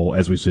the Egg Bowl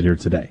as we sit here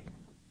today.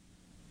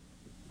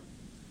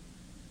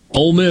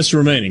 Ole Miss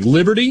remaining.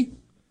 Liberty,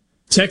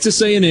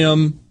 Texas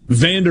A&M,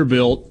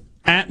 Vanderbilt,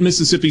 at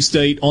Mississippi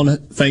State on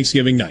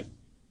Thanksgiving night.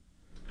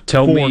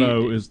 Tell me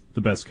 4-0 is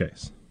the best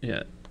case.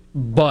 Yeah,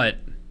 but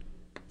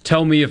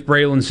tell me if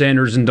Braylon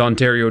Sanders and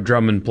Dontario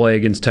Drummond play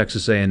against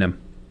Texas A&M.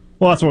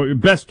 Well, that's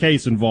what best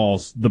case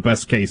involves. The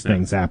best case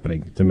things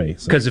happening to me.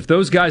 Because if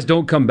those guys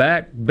don't come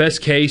back,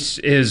 best case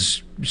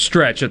is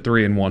stretch at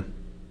 3-1.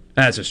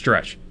 That's a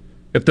stretch.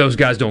 If those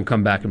guys don't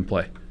come back and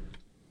play,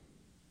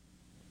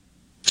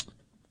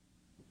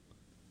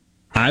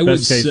 I would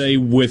say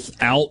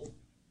without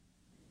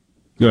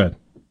go ahead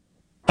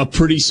a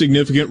pretty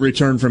significant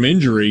return from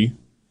injury,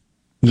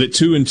 that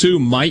 2-2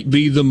 might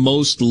be the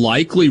most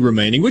likely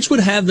remaining, which would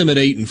have them at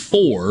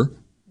 8-4.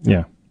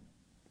 Yeah.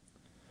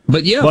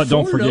 But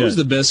 4-0 is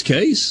the best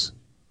case.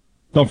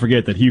 Don't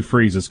forget that Hugh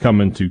Freeze is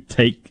coming to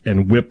take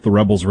and whip the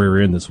Rebels'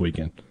 rear end this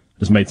weekend.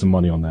 Just made some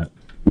money on that.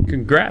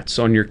 Congrats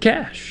on your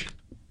cash.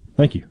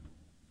 Thank you.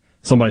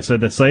 Somebody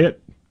said to say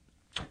it.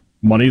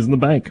 Money's in the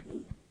bank.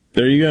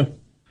 There you go.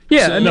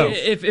 Yeah, so, I mean,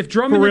 if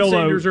Drummond and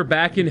Sanders are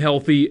back and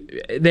healthy,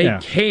 they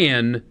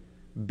can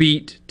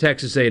beat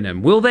Texas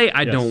A&M. Will they?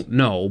 I don't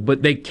know,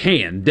 but they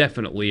can,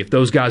 definitely, if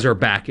those guys are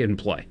back in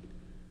play.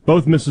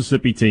 Both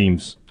Mississippi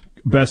teams,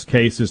 best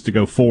case is to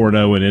go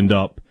 4-0 and end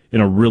up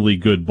in a really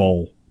good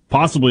bowl.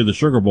 Possibly the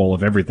Sugar Bowl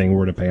if everything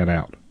were to pan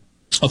out.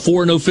 A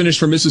 4-0 finish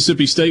for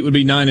Mississippi State would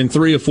be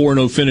 9-3. A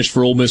 4-0 finish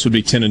for Ole Miss would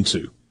be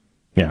 10-2.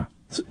 Yeah.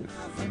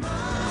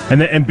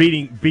 And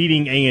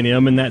beating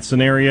A&M in that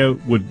scenario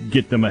would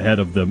get them ahead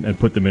of them and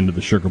put them into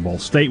the Sugar Bowl.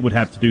 State would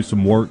have to do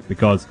some work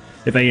because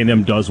if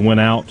A&M does win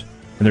out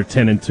and they're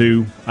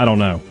 10-2, I don't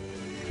know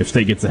if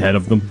State gets ahead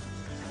of them,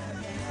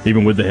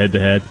 even with the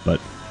head-to-head. But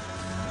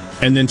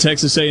and then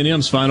Texas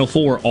A&M's Final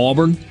Four: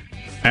 Auburn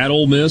at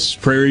Ole Miss,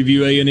 Prairie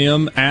View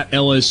A&M at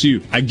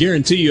LSU. I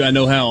guarantee you, I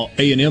know how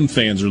A&M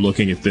fans are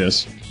looking at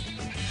this.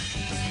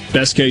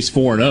 Best case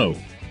 4-0.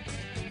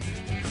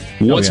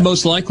 What's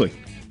most likely?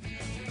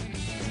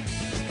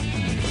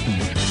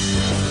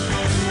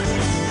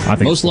 I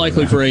think most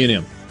likely for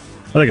A&M.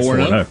 I think it's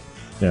 4-0.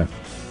 Yeah.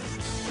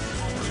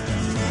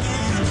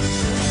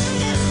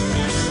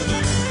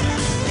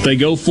 If they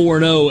go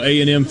 4-0,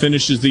 A&M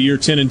finishes the year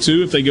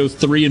 10-2. If they go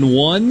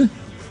 3-1,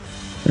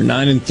 they're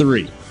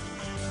 9-3.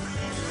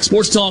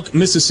 Sports Talk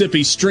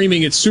Mississippi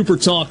streaming at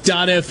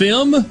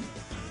supertalk.fm.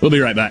 We'll be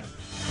right back.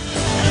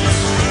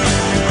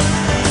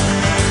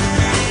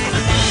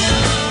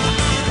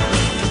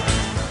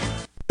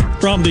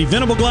 From the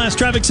Venable Glass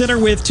Traffic Center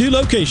with 2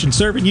 locations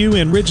serving you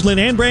in Ridgeland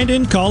and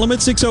Brandon, call them at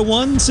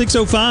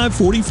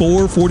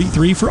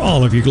 601-605-4443 for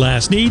all of your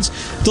glass needs.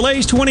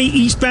 Delays 20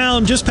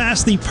 eastbound just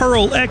past the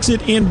Pearl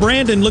exit in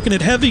Brandon. Looking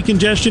at heavy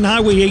congestion,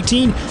 Highway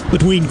 18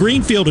 between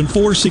Greenfield and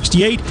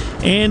 468,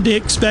 and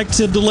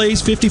expected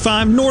delays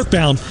 55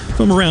 northbound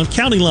from around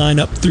County Line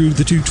up through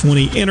the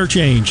 220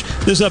 interchange.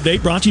 This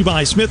update brought to you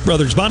by Smith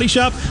Brothers Body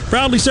Shop,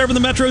 proudly serving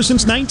the Metro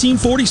since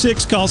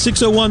 1946. Call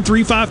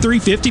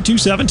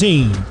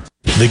 601-353-5217.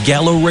 The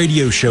Gallo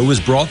Radio Show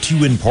is brought to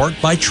you in part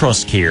by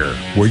TrustCare,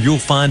 where you'll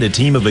find a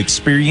team of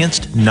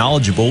experienced,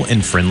 knowledgeable,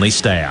 and friendly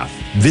staff.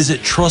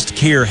 Visit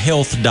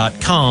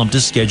TrustCareHealth.com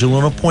to schedule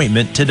an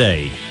appointment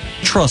today.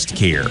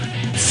 TrustCare.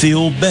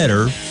 Feel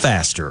better,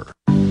 faster.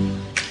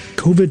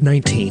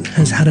 COVID-19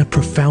 has had a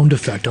profound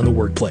effect on the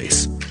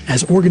workplace.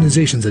 As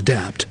organizations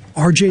adapt,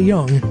 RJ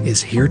Young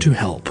is here to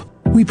help.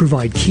 We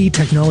provide key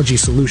technology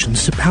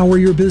solutions to power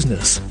your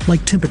business,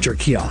 like temperature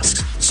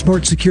kiosks,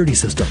 smart security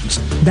systems,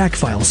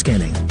 backfile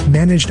scanning,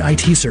 managed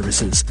IT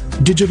services,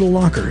 digital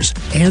lockers,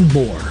 and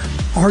more.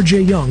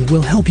 RJ Young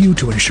will help you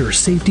to ensure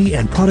safety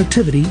and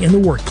productivity in the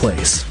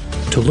workplace.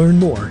 To learn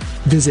more,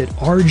 visit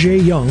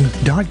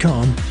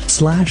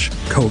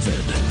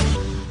rjyoung.com/COVID.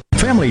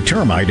 Family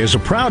Termite is a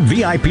proud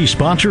VIP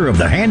sponsor of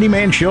the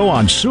Handyman Show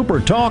on Super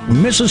Talk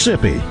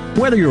Mississippi.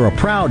 Whether you're a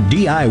proud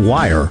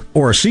DIYer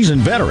or a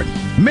seasoned veteran,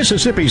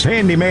 Mississippi's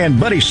handyman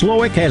Buddy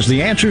Slowick has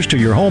the answers to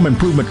your home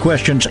improvement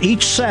questions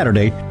each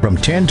Saturday from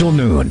 10 till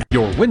noon.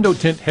 Your window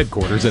tint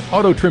headquarters at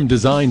Auto Trim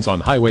Designs on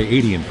Highway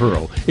 80 in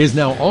Pearl is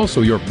now also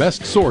your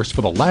best source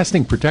for the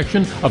lasting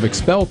protection of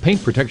Expel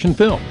paint protection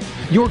film.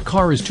 Your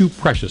car is too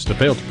precious to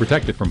fail to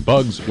protect it from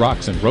bugs,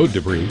 rocks, and road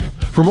debris.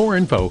 For more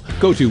info,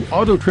 go to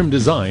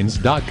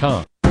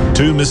autotrimdesigns.com.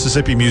 Two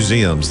Mississippi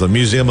museums, the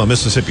Museum of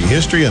Mississippi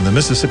History and the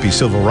Mississippi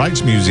Civil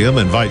Rights Museum,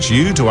 invites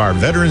you to our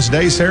Veterans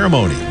Day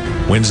ceremony,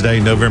 Wednesday,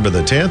 November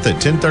the 10th at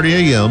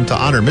 10:30 a.m. to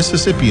honor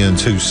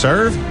Mississippians who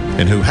serve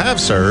and who have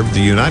served the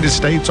United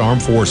States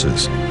Armed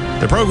Forces.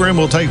 The program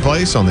will take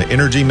place on the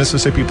Energy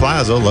Mississippi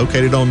Plaza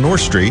located on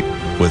North Street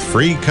with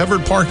free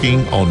covered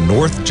parking on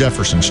North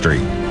Jefferson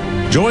Street.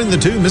 Join the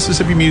two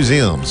Mississippi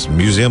museums,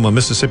 Museum of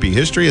Mississippi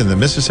History and the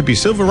Mississippi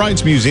Civil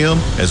Rights Museum,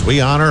 as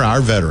we honor our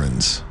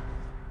veterans.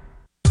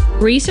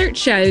 Research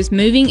shows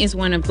moving is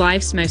one of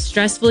life's most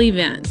stressful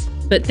events,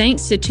 but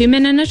thanks to Two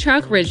Men and a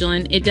Truck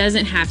Ridgeland, it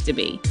doesn't have to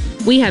be.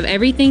 We have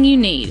everything you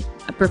need: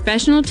 a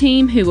professional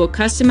team who will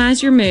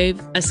customize your move,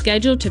 a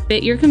schedule to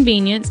fit your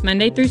convenience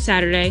Monday through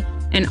Saturday,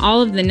 and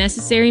all of the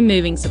necessary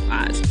moving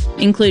supplies,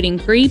 including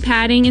free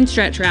padding and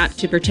stretch wrap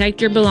to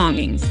protect your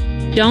belongings.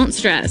 Don't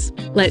stress.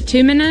 Let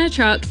Two Men and a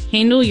Truck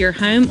handle your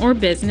home or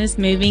business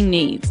moving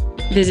needs.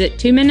 Visit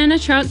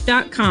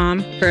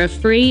twomenandatruck.com for a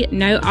free,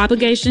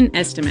 no-obligation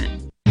estimate.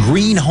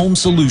 Green Home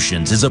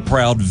Solutions is a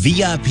proud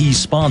VIP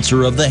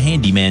sponsor of the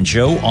Handyman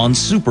Show on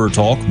Super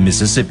Talk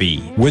Mississippi.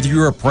 Whether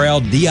you're a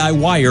proud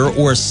DIYer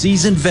or a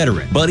seasoned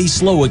veteran, Buddy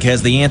Slowick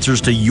has the answers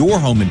to your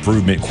home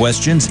improvement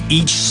questions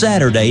each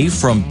Saturday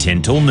from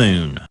 10 till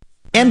noon.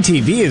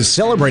 MTV is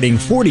celebrating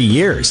 40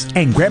 years,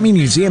 and Grammy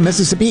Museum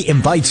Mississippi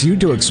invites you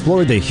to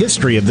explore the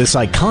history of this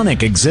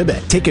iconic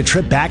exhibit. Take a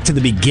trip back to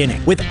the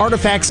beginning with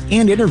artifacts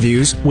and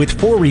interviews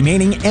with 4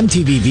 remaining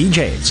MTV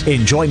VJs.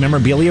 Enjoy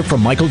memorabilia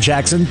from Michael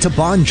Jackson to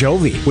Bon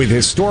Jovi, with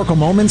historical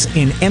moments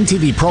in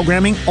MTV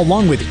programming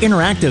along with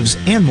interactives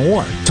and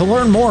more. To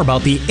learn more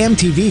about the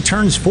MTV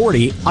Turns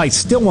 40, I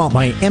Still Want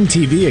My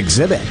MTV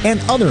exhibit,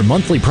 and other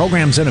monthly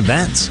programs and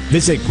events,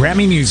 visit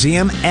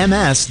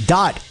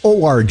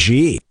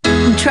GrammyMuseumMS.org.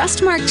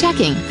 Trustmark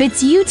checking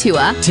fits you to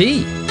a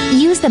T.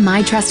 Use the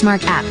My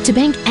Trustmark app to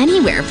bank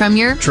anywhere from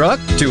your truck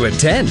to a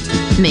tent.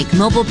 Make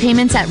mobile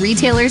payments at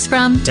retailers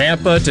from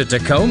Tampa to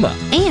Tacoma.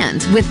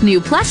 And with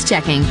new Plus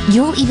checking,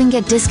 you'll even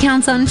get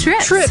discounts on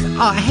trips.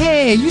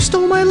 Hey, you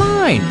stole my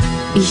line.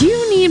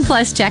 You need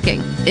Plus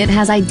checking. It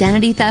has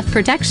identity theft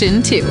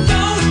protection too.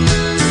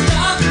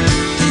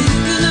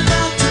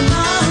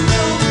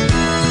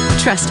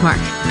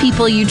 Trustmark.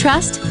 People you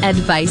trust.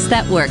 Advice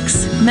that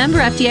works. Member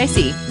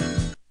FDIC.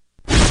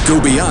 Go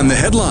beyond the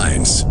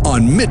headlines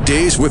on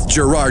Middays with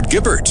Gerard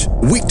Gibbert.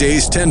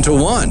 Weekdays 10 to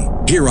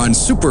 1 here on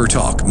Super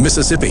Talk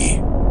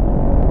Mississippi.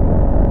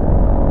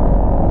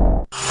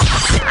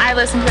 I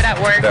listen to it at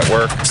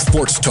work.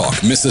 Sports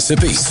Talk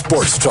Mississippi.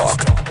 Sports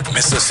Talk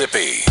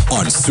Mississippi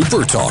on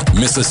Super Talk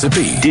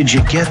Mississippi. Did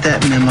you get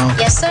that memo?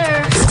 Yes,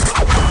 sir.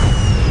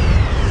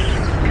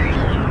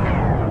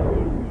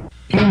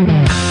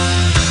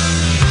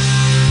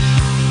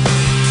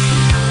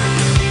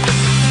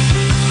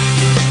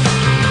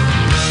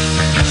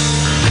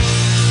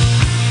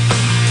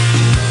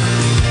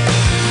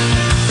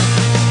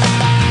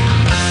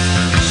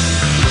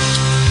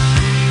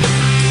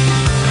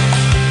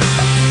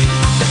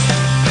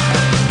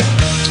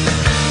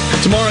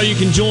 Tomorrow you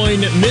can join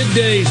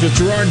Middays with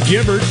Gerard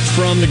Gibbert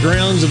from the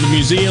grounds of the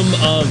Museum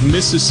of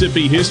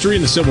Mississippi History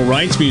and the Civil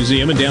Rights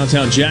Museum in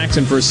downtown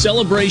Jackson for a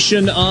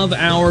celebration of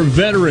our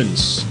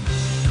veterans.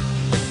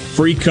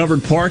 Free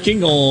covered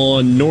parking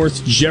on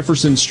North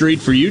Jefferson Street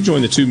for you.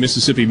 Join the two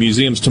Mississippi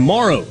museums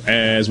tomorrow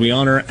as we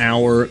honor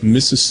our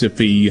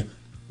Mississippi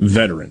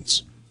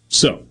veterans.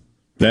 So,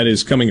 that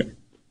is coming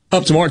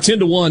up tomorrow, 10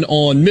 to 1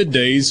 on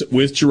Middays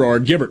with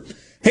Gerard Gibbert.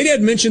 Hey,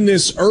 Dad mentioned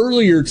this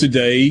earlier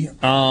today,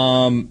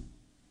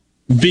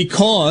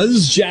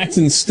 because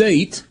Jackson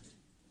State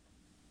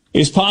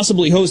is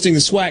possibly hosting the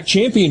SWAC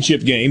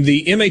championship game.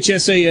 The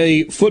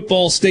MHSAA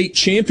football state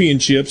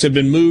championships have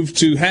been moved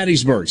to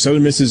Hattiesburg,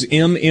 Southern Miss's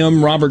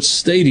M.M. Roberts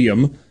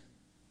Stadium.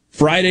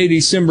 Friday,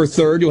 December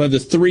 3rd, you'll have the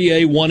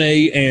 3A,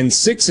 1A, and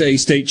 6A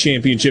state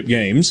championship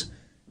games.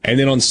 And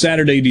then on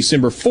Saturday,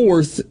 December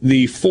 4th,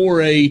 the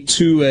 4A,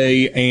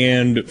 2A,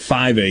 and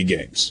 5A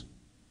games.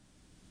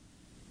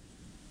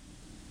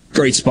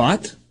 Great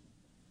spot.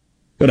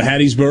 Go to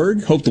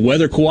Hattiesburg. Hope the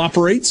weather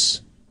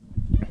cooperates.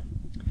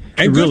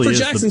 And good for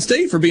Jackson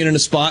State for being in a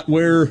spot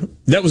where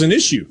that was an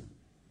issue.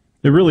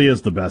 It really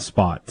is the best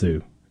spot,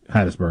 too,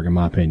 Hattiesburg, in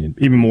my opinion.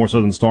 Even more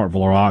so than Starkville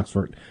or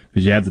Oxford,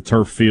 because you have the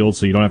turf field,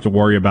 so you don't have to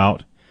worry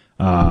about,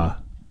 the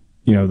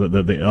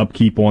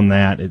upkeep on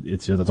that.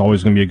 It's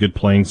always going to be a good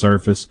playing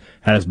surface.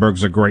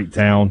 Hattiesburg's a great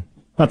town.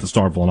 Not that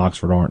Starkville and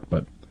Oxford aren't,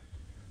 but,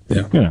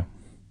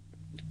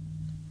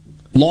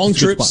 Long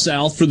trip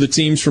south for the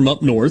teams from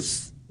up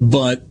north.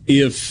 But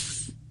it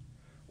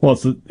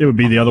would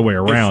be the other way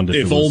around.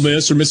 If Ole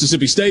Miss or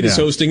Mississippi State is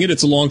hosting it,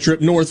 it's a long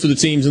trip north for the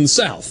teams in the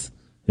South.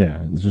 Yeah,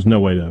 there's just no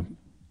way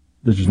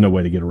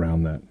to get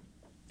around that.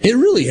 It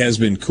really has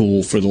been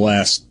cool for the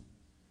last,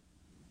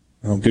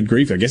 good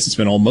grief, I guess it's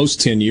been almost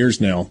 10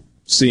 years now,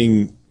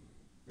 seeing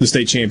the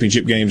state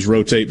championship games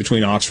rotate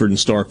between Oxford and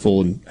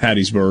Starkville and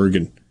Hattiesburg,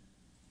 and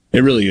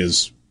it really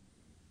is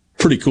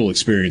a pretty cool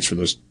experience for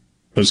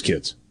those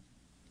kids.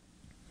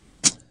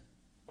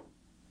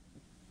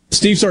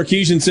 Steve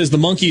Sarkeesian says the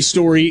monkey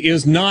story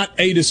is not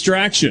a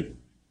distraction.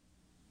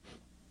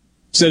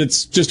 Said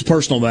it's just a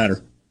personal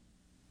matter.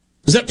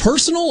 Is that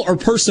personal or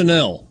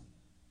personnel?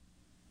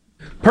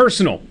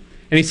 Personal.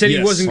 And he said Yes,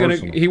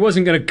 he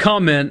wasn't gonna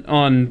comment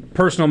on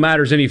personal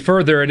matters any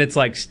further, and it's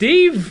like,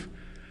 Steve,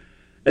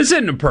 this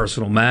isn't a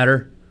personal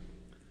matter.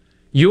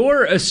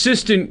 Your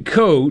assistant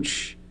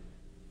coach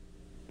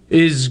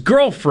is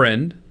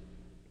girlfriend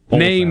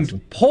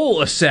named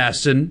Pole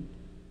Assassin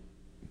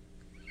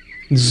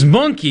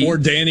Monkey. Or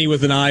Danny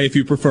with an I if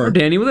you prefer. Or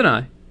Danny with an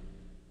I.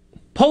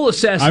 Pole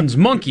Assassin's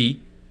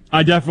monkey.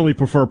 I definitely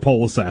prefer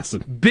Pole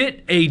Assassin.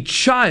 Bit a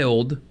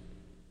child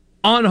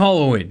on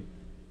Halloween.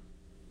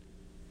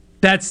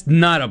 That's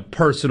not a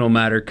personal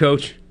matter,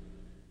 Coach.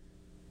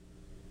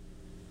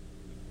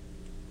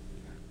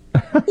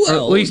 Or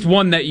at least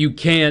one that you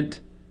can't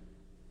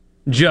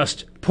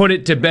just put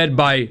it to bed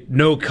by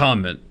no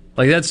comment.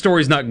 Like, that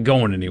story's not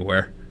going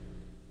anywhere.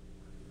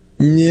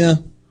 Yeah.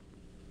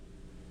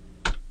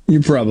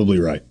 You're probably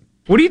right.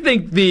 What do you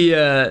think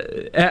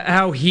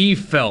how he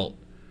felt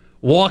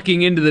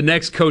walking into the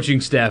next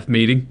coaching staff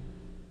meeting?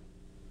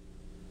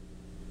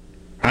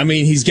 I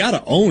mean, he's got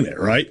to own it,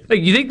 right?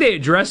 Like, you think they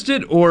addressed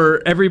it,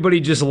 or everybody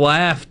just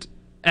laughed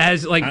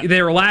as, like,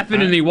 they were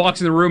laughing and he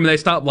walks in the room and they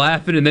stop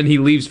laughing and then he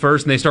leaves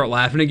first and they start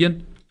laughing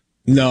again?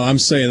 No, I'm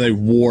saying they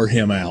wore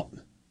him out.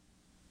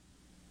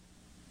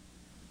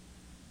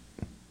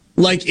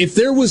 Like, if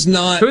there was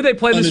not who they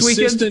play an this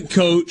weekend? Assistant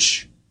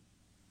coach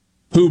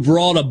who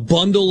brought a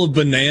bundle of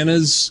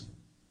bananas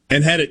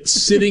and had it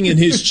sitting in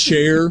his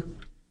chair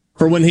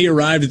for when he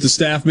arrived at the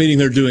staff meeting,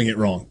 they're doing it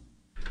wrong.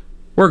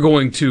 We're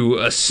going to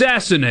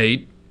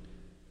assassinate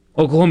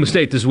Oklahoma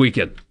State this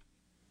weekend.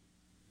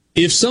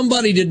 If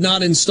somebody did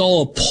not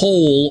install a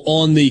pole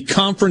on the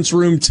conference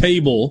room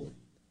table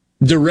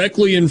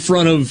directly in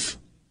front of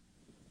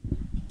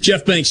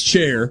Jeff Banks'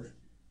 chair,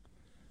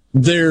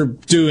 they're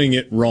doing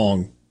it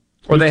wrong.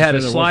 Or they had a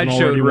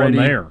slideshow ready,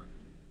 there.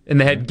 And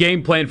they had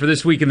game plan for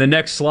this week, and the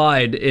next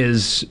slide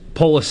is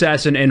Pole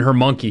Assassin and her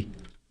monkey.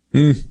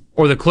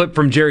 Or the clip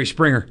from Jerry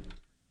Springer.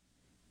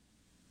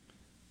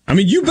 I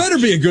mean, you better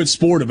be a good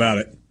sport about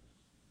it.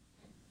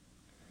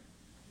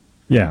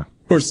 Yeah.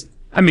 Of course,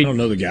 I don't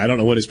know the guy. I don't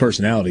know what his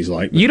personality's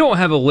like. You don't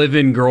have a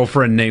live-in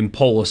girlfriend named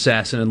Pole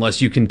Assassin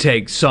unless you can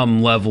take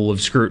some level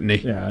of scrutiny.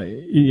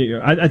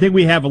 Yeah, I think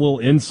we have a little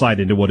insight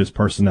into what his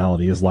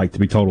personality is like, to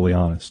be totally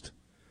honest.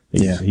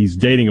 He's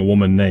dating a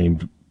woman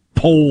named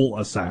Pole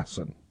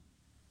Assassin.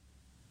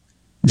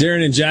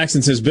 Darren in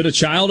Jackson says, bit of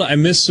child, I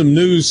missed some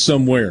news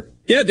somewhere.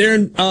 Yeah,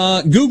 Darren,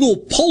 Google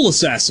Pole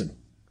Assassin.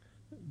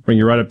 Bring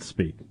you right up to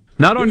speed.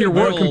 Not on your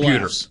work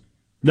computer.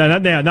 No,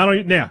 not now. Not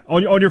on now.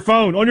 On your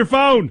phone. On your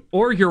phone.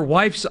 Or your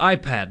wife's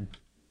iPad.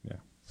 Yeah.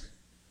 I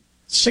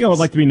think I would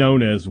like to be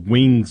known as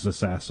Wings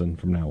Assassin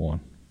from now on.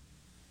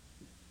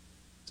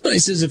 He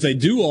says if they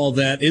do all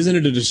that, isn't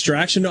it a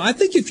distraction? No, I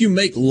think if you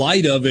make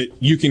light of it,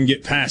 you can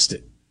get past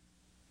it.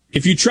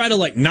 If you try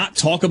to, not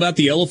talk about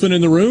the elephant in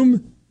the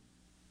room,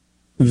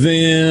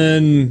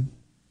 then...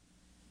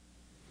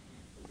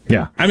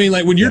 Yeah. I mean,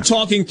 when you're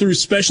talking through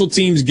special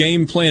teams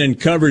game plan and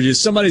coverages,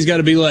 somebody's got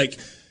to be like,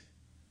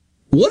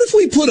 what if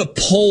we put a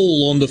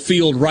pole on the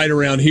field right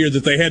around here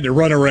that they had to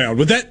run around?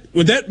 Would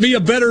that be a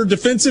better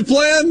defensive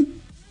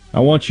plan?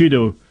 I want you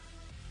to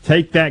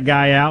take that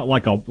guy out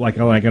like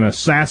an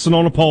assassin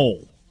on a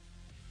pole.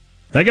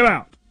 Take him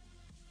out.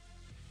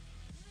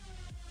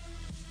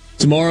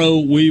 Tomorrow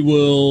we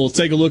will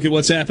take a look at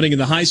what's happening in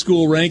the high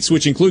school ranks,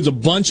 which includes a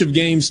bunch of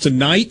games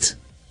tonight.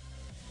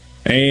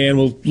 And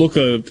we'll look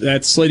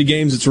at slated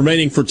games that's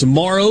remaining for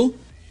tomorrow.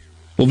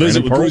 We'll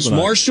visit with Bruce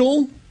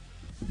Marshall.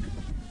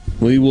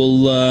 We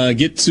will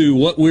get to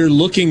what we're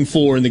looking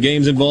for in the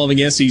games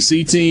involving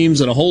SEC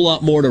teams and a whole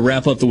lot more to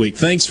wrap up the week.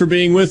 Thanks for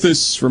being with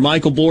us. For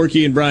Michael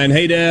Borky and Brian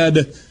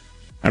Haydad,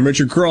 I'm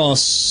Richard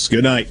Cross.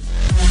 Good night.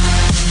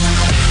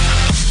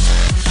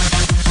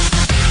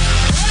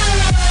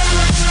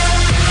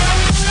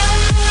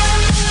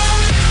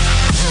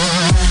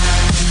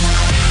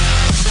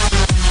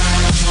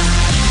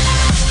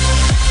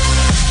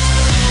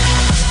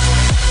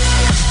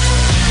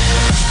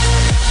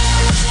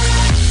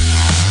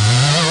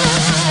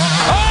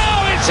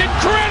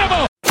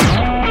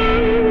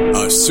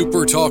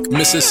 SuperTalk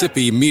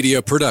Mississippi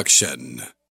Media Production.